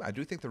think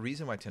the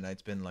reason why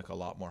tonight's been like a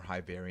lot more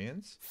high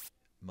variance.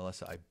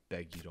 Melissa, I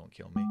beg you don't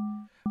kill me.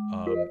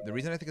 The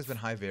reason I think it's been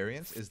high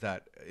variance is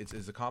that it's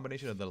a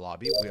combination of the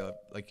lobby. We have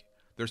like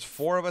there's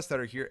 4 of us that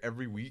are here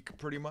every week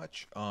pretty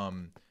much.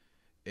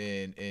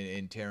 In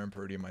Taryn,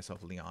 Peridium,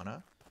 myself,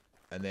 Liana.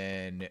 And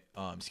then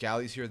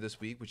Scally's here this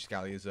week, which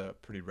Scally is a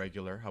pretty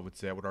regular, I would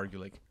say. I would argue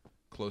like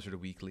closer to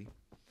weekly.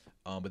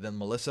 But then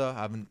Melissa,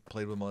 I haven't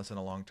played with Melissa in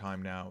a long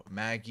time now.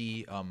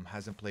 Maggie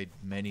hasn't played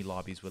many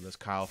lobbies with us.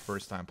 Kyle,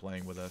 first time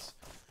playing with us.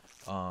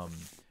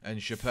 And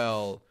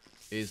Chappelle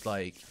is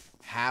like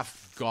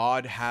half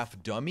god,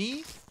 half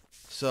dummy.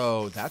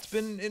 So that's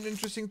been an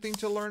interesting thing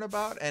to learn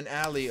about. And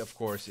Allie, of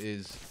course,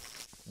 is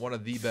one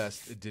of the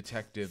best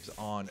detectives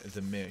on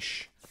the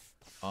Mish.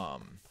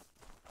 And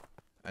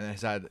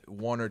has had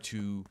 1 or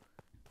 2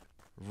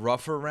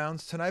 rougher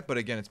rounds tonight. But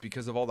again, it's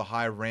because of all the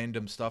high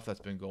random stuff that's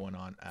been going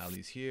on.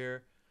 Allie's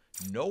here.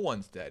 No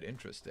one's dead.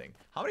 Interesting.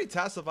 How many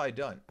tasks have I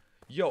done?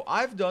 Yo,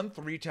 I've done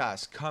 3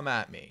 tasks. Come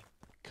at me.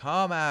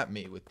 Come at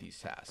me with these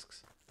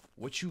tasks.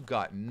 What you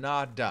got?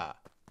 Nada.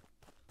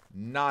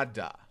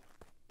 Nada.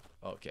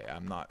 Okay,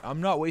 I'm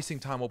not wasting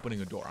time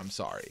opening a door. I'm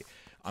sorry.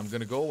 I'm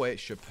gonna go away.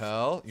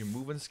 Chappelle, you're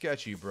moving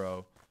sketchy,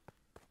 bro.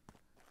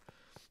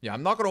 Yeah,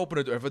 I'm not gonna open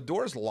a door. If a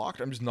door is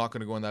locked, I'm just not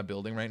gonna go in that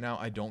building right now.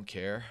 I don't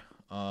care.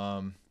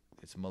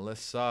 It's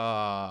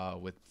Melissa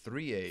with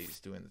 3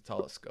 A's doing the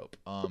telescope.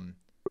 I'm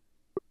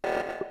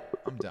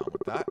down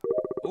with that.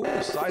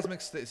 Ooh, seismic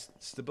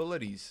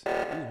stabilities.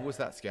 Ooh, who was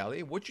that,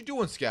 Scally? What you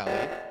doing,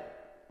 Scally?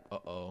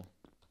 Uh-oh.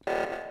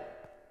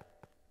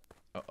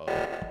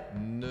 Uh-oh.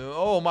 No,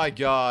 oh my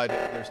god.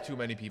 There's too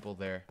many people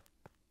there.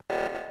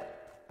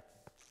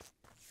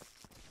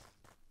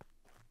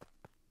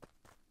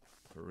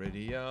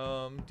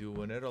 Iridium,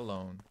 doing it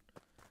alone.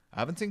 I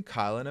haven't seen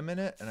Kyle in a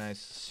minute, and I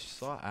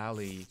saw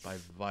Ali by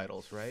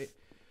Vitals, right?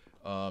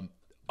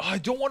 I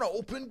don't want to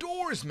open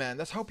doors, man.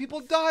 That's how people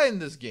die in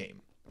this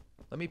game.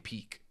 Let me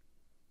peek.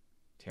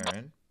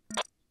 Taryn.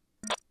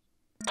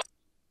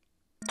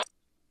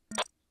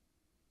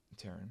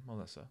 Taryn,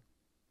 Melissa.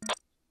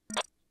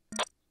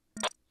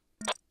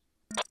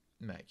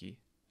 Maggie,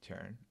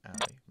 Taryn,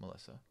 Ali,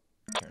 Melissa.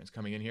 Taryn's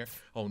coming in here.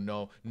 Oh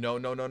no. No,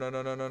 no, no, no,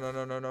 no, no, no, no,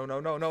 no, no, no,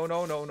 no, no, no,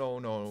 no, no, no,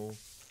 no.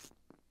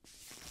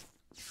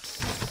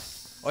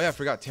 Oh yeah, I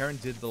forgot.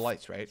 Taryn did the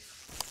lights, right?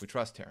 We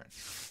trust Taryn.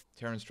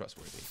 Taryn's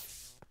trustworthy.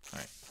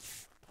 Alright.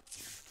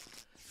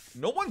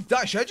 No one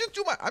died. Should I just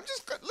do my... I'm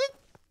just...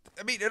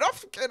 I mean,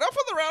 enough of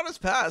the round has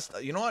passed.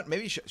 You know what?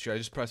 Maybe... Should I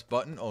just press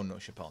button? Oh, no,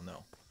 Chappelle,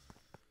 no.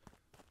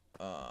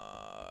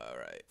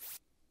 Alright.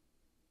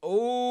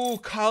 Oh,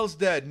 Kyle's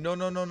dead. No,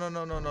 no, no, no,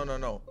 no, no, no, no,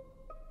 no.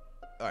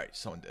 Alright,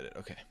 someone did it.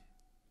 Okay.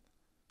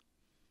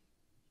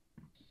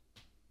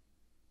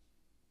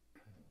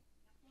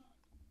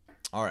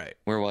 Alright.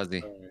 Where was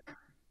he?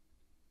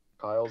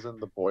 Kyle's in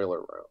the boiler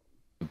room.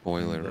 The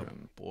boiler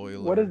room.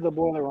 Boiler. What is the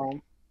boiler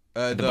room?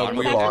 It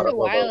happened a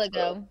while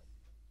ago.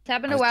 It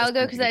happened a while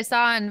ago because I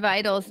saw on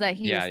Vitals that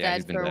he was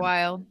dead for a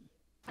while.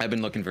 I've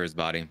been looking for his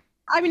body.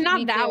 I mean,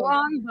 not that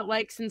long, but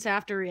like since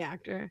after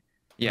reactor.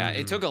 Yeah,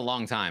 it took a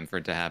long time for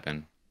it to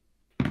happen.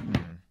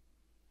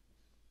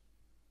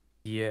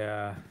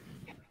 Yeah.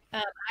 I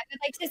would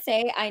like to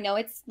say, I know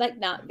it's like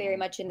not very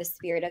much in the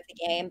spirit of the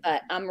game,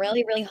 but I'm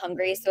really, really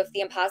hungry. So if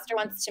the imposter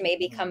wants to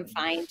maybe come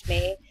find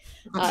me,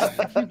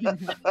 that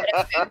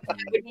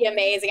would be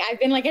amazing. I've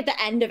been like at the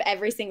end of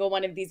every single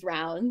one of these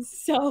rounds,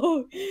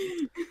 so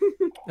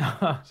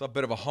it's a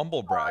bit of a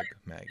humble brag,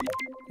 Maggie.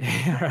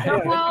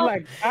 Yeah,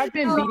 like I've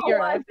been beating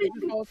your ass this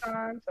whole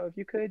time, so if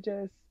you could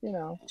just, you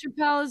know.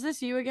 Chappelle, is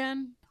this you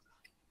again?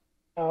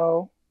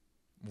 Oh.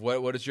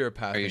 What is your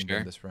path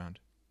in this round?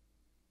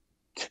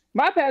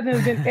 My path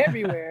has been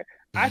everywhere.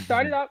 I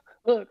started off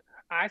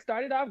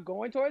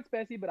going towards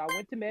Specie, but I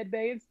went to Med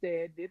Bay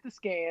instead, did the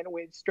scan,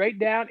 went straight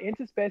down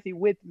into Specie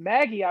with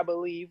Maggie, I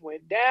believe,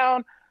 went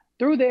down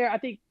through there. I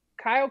think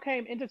Kyle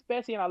came into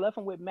Specie and I left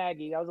him with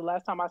Maggie. That was the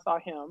last time I saw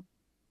him.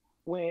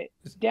 Went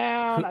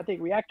down. I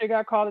think reactor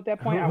got called at that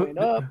point. I went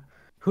up.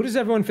 Who does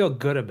everyone feel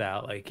good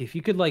about? Like, if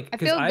you could, like, I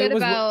feel good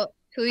about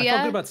Kuya. I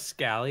felt good about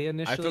Scally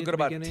initially. I feel good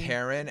about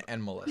Taryn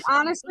and Melissa.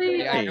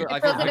 Honestly, I feel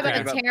good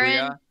about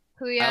Taryn,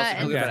 Kuya,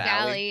 and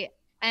Scally,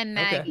 and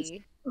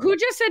Maggie. Who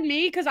just said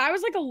me? Because I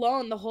was like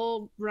alone the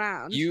whole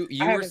round. You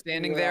were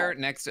standing there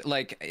next to,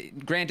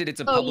 like, granted it's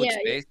a public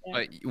space,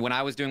 but when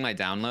I was doing my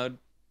download,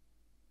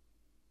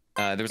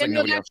 there was like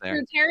nobody else there.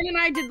 Taryn and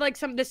I did like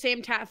the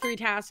same 3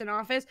 tasks in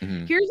office.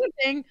 Here's the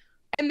thing,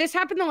 and this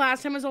happened the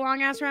last time it was a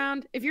long ass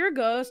round. If you're a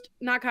ghost,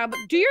 not Kyle, but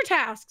do your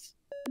tasks.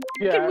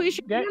 Yeah, we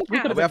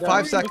have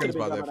 5 seconds,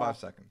 by the way. 5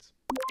 seconds.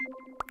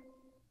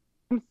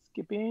 I'm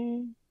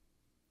skipping.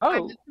 Oh,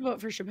 I did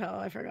vote for Chappelle.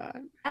 I forgot.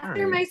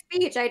 After my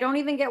speech, I don't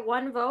even get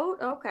 1 vote.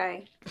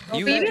 Okay.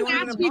 You didn't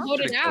ask me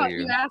voted out.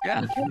 You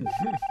asked me.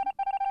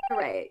 You're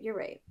right. You're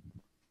right.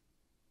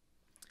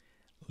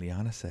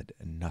 Liana said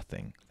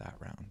nothing that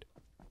round,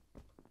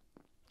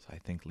 so I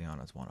think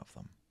Liana's one of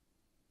them.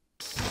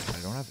 I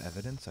don't have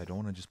evidence. I don't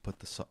want to just put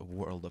the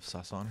world of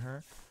sus on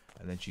her,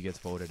 and then she gets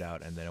voted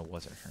out, and then it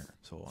wasn't her.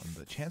 So on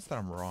the chance that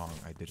I'm wrong,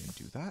 I didn't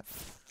do that,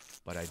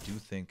 but I do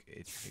think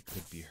it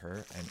could be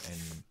her. And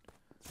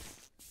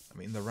I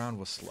mean, the round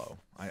was slow.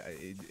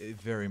 It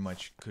very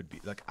much could be.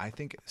 Like, I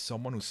think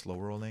someone who's slow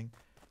rolling,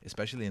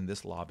 especially in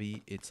this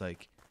lobby, it's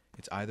like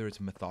it's either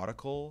it's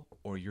methodical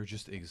or you're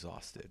just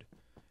exhausted.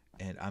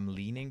 And I'm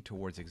leaning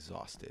towards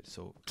exhausted.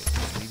 So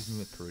it leaves me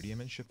with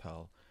Peridium and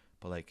Chappelle,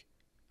 but like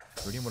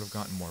Peridium would have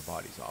gotten more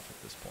bodies off at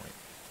this point.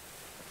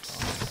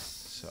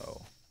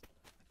 So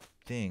I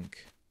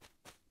think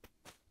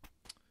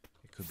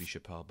it could be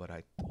Chappelle, but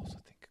I also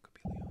think it could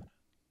be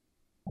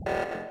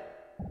Liana.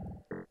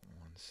 1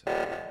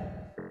 second.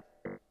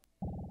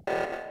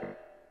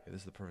 Yeah,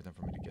 this is the perfect time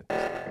for me to get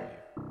this thing, I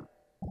believe.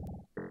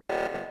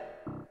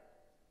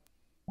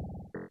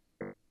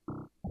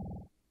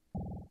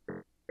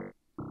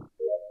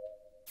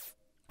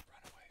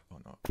 Run away. Oh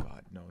no,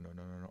 God. No.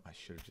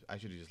 I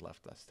should have just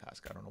left this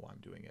task. I don't know why I'm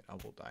doing it. I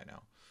will die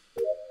now.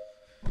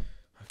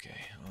 Okay.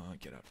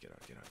 Get out.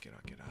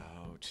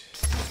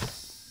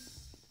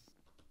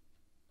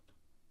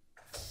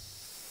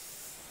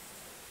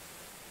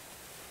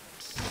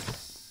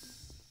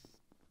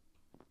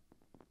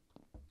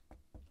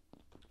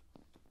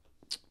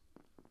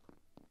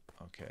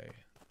 Okay.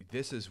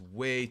 This is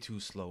way too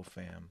slow,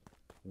 fam.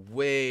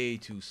 Way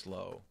too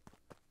slow.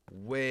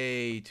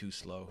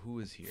 Who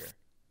is here?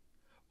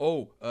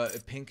 Oh,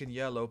 pink and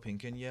yellow.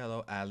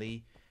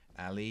 Allie.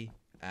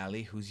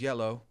 Who's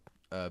yellow?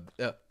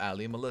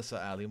 Allie,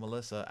 Melissa.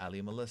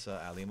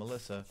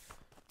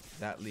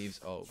 That leaves,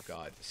 oh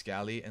god,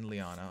 Scally and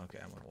Liana. Okay,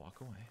 I'm gonna walk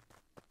away.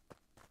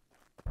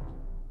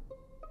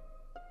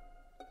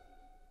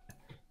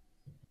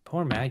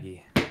 Poor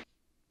Maggie.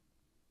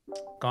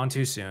 Gone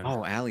too soon.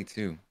 Oh, Allie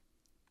too.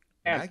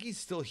 Maggie's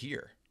still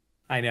here.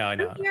 I know.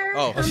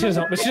 Oh, but she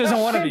doesn't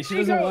want to be. She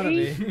doesn't want to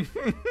be.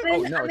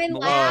 I'm in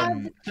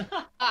labs.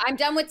 I'm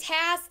done with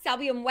tasks. I'll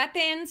be in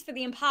weapons for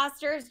the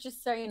imposters,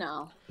 just so you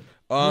know.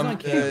 I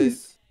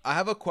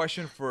have a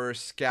question for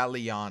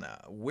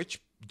Scalliana.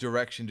 Which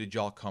direction did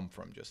y'all come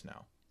from just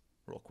now?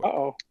 Real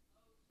quick.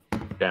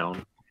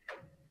 Down.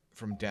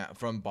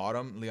 From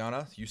bottom,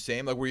 Liana? You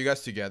same? Like, were you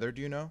guys together?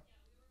 Do you know?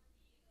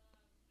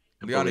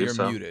 Liana, you're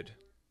muted.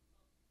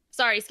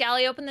 Sorry,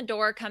 Scally opened the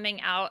door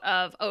coming out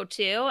of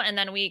O2, and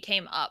then we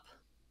came up.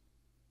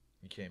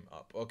 You came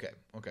up. Okay,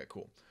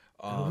 cool.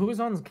 Who was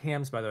on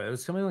cams, by the way? There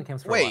was somebody on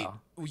cams for a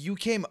while. Wait, you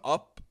came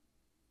up?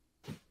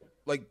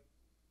 Like,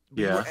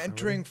 you were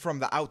entering from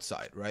the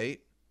outside,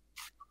 right?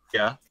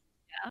 Yeah.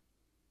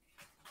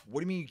 What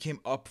do you mean you came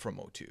up from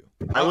O2?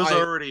 I was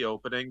already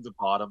opening the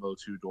bottom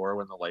O2 door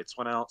when the lights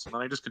went out, so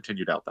then I just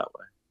continued out that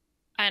way.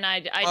 And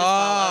I just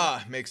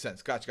followed. Makes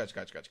sense. Gotcha.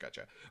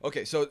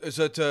 Okay, so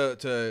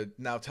to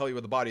now tell you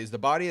what the body is. The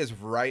body is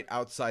right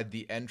outside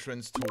the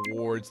entrance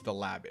towards the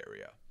lab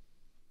area.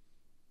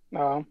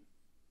 No.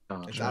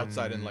 It's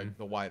outside in like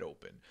the wide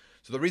open.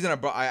 So the reason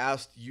I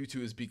asked you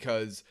two is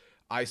because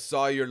I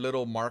saw your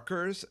little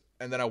markers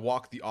and then I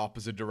walked the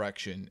opposite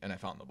direction and I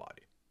found the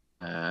body.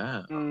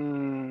 Yeah.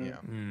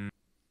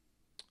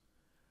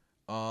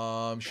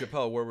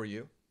 Chappelle, where were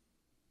you?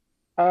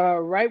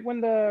 Right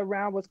when the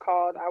round was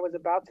called, I was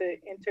about to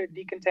enter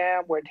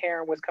Decontam where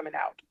Taryn was coming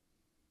out.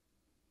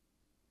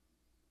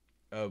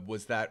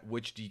 Was that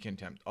which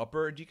Decontam?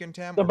 Upper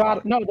Decontam? The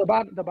bottom. No, the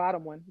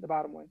bottom one.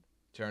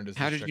 Taryn, does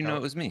How did you know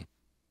it was me?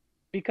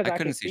 Because I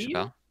couldn't see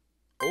Chappelle.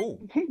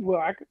 Oh.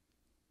 Well,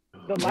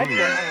 the lights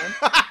were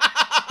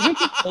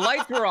on. The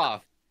lights were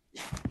off.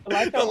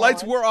 The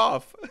lights were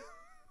off.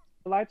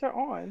 The lights are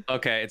on.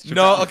 Okay, it's Chappelle.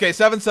 No. Okay,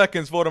 7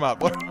 seconds. Vote him out.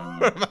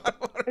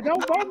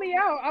 Don't vote me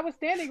out. I was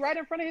standing right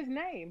in front of his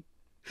name.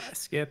 I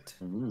skipped.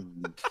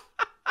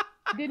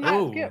 I did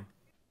not skip.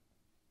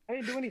 I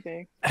didn't do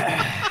anything.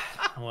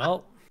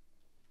 Well.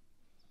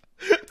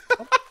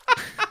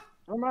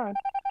 Never mind.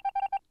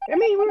 I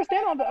mean, we were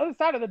standing on the other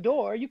side of the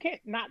door. You can't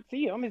not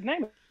see him. His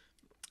name.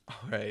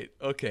 All right.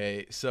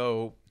 Okay.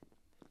 So.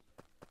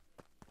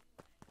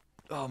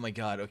 Oh my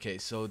God. Okay.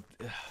 So.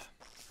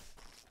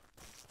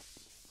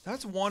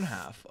 That's one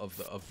half of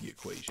the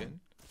equation.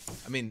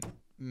 I mean,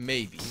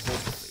 maybe,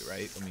 hopefully,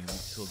 right? I mean, we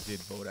still did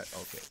vote at.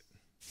 Okay.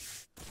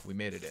 We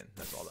made it in.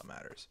 That's all that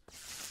matters.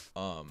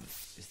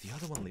 Is the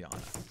other one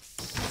Liana?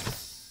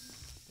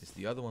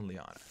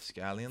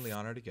 Scally and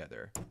Liana are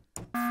together.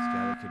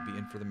 Scally could be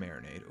in for the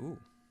marinade. Ooh.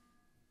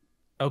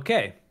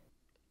 Okay.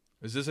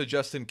 Is this a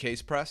just in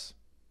case press?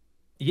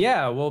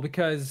 Yeah, well,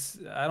 because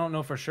I don't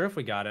know for sure if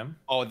we got him.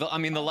 Oh, I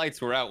mean, the lights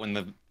were out when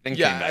the thing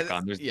came back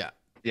on. Yeah.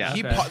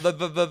 Okay.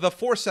 The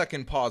 4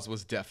 second pause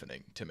was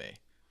deafening to me.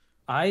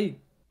 I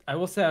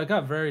will say I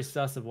got very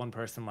sus of one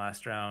person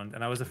last round,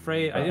 and I was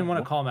afraid I didn't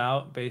want to call him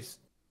out based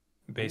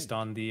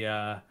on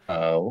the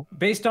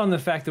based on the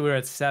fact that we were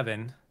at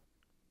 7.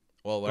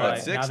 Well, we're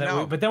at 6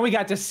 now. But then we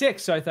got to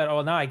 6, so I thought,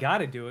 oh, now I got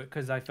to do it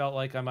because I felt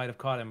like I might have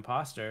caught an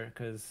imposter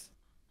because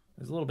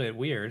it was a little bit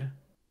weird.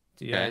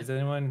 Does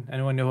anyone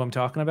know who I'm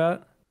talking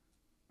about?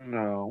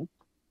 No.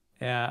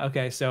 Yeah.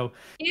 Okay. So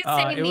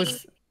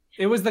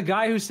it was the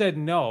guy who said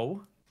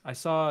no. I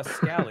saw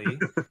Scally,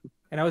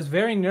 and I was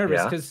very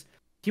nervous because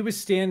he was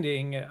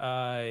standing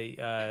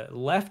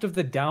left of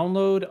the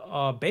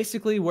download,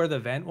 basically where the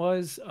vent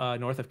was,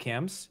 north of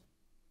Camps,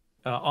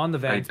 on the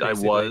vent. I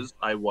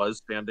was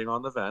standing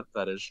on the vent.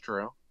 That is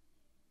true.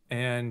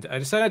 And I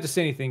decided not to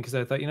say anything because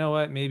I thought, you know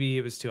what, maybe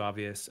it was too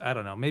obvious. I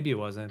don't know, maybe it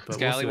wasn't. But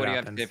Scally, we'll what do you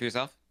happens. have to say for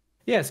yourself?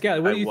 Yeah, Scally,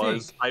 what do you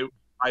think?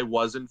 I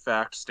was in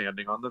fact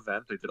standing on the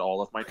vent. I did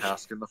all of my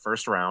tasks in the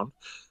first round.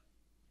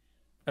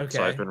 Okay.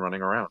 So I've been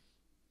running around.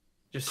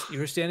 Just you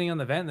were standing on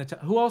the vent.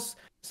 Who else?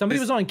 Somebody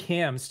was on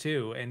cams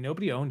too, and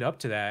nobody owned up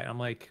to that. I'm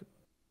like,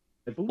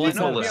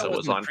 Melissa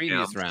was on the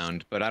previous cams.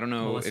 round, but I don't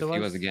know if he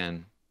was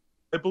again.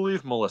 I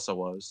believe Melissa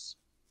was.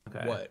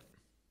 Okay. What?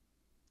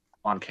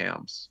 On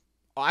cams.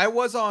 I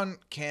was on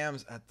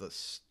cams at the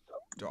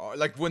start,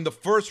 like when the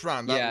first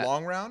round, that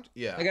long round.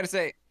 Yeah. I gotta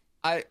say,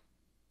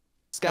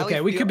 Scally.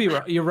 Okay, we could be.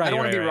 You're right. I don't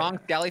want to be right. wrong.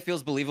 Scally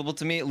feels believable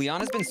to me.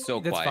 Liana's been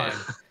so quiet.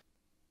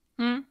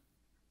 Fine.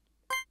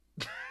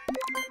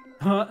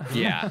 Huh?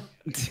 Yeah.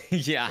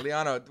 Yeah.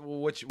 Liana,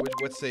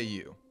 what say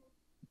you?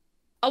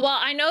 Oh, well,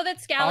 I know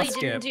that Scally skip.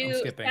 didn't I'm do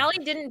skipping. Scally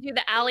didn't do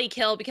the alley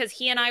kill because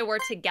he and I were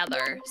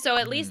together. So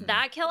at least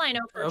that kill I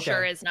know for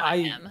sure is not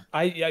him.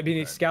 I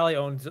mean, Scally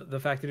owns the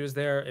fact that he was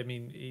there. I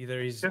mean,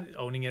 either he's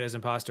owning it as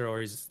imposter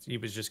or he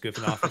was just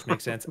goofing off, which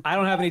makes sense. I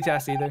don't have any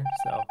tests either,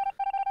 so.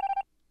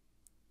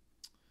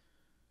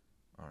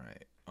 All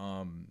right.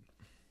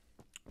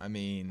 I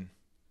mean,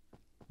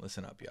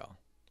 listen up, y'all,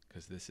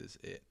 because this is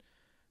it.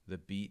 The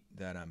beat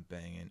that I'm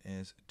banging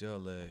is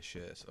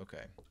delicious.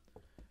 Okay.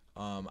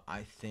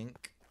 I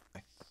think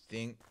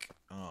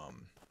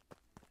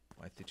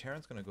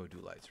Terran's gonna go do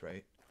lights,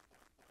 right?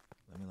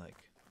 Let me like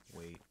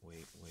wait.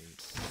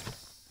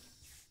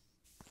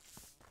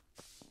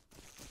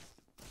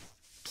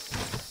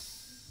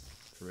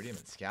 Peridium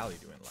and Scally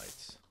doing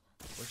lights.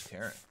 Where's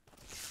Terran?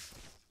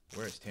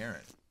 Where's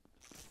Terran?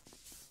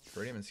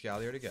 Peridium and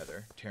Scally are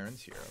together.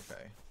 Terran's here,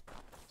 okay.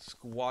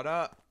 Squad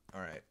up.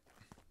 Alright.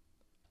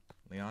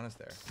 Liana's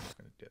there. I'm just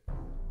gonna dip.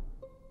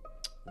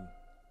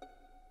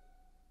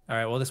 All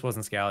right, well, this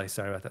wasn't Scally.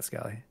 Sorry about that,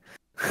 Scally.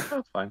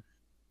 That's fine.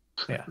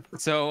 Yeah.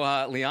 So,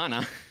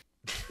 Liana.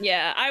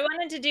 Yeah, I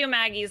wanted to do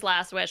Maggie's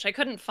last wish. I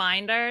couldn't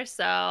find her,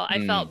 so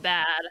I felt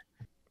bad.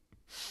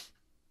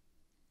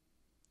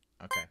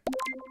 Okay.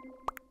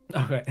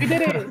 Okay. You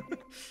did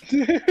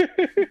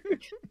it.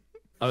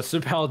 Oh,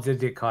 Chappelle did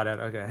get caught out.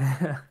 Okay.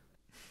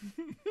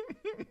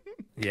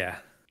 Yeah.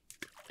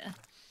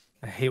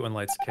 I hate when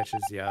lights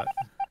catches you out.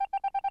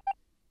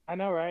 I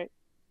know, right?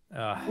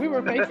 We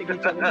were facing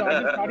each other, so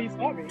I just thought he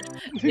saw me.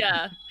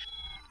 Yeah.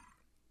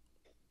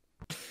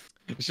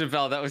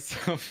 Chappelle, that was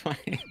so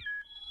funny.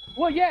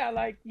 Well, yeah,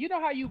 like, you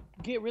know how you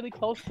get really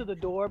close to the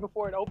door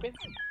before it opens?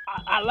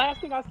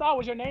 Last thing I saw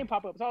was your name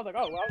pop up, so I was like,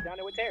 oh, well, I was down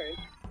there with Terry.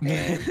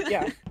 And,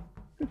 yeah.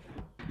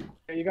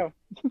 There you go.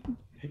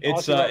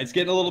 It's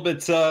getting a little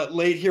bit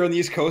late here on the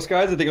East Coast,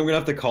 guys. I think I'm gonna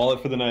have to call it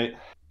for the night.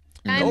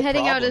 I'm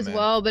heading out as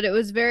well, but it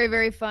was very,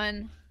 very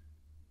fun.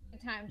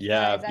 Good time,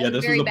 Yeah, guys. I yeah, was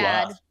this very was a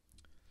bad. blast.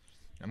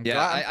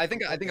 I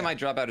think I might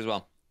drop out as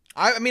well.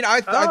 I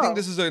think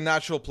this is a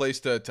natural place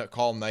to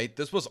call night.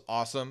 This was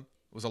awesome.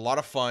 It was a lot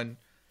of fun.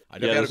 I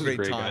Yeah, had this a was great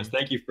great, time. guys.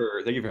 Thank you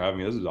for having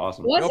me. This is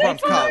awesome. Was No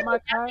it problem, fun?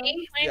 Kyle.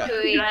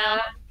 Yeah.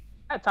 Yeah.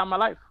 That time of my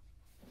life.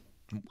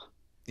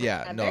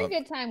 Yeah, A no. very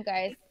good time,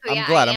 guys. I'm glad.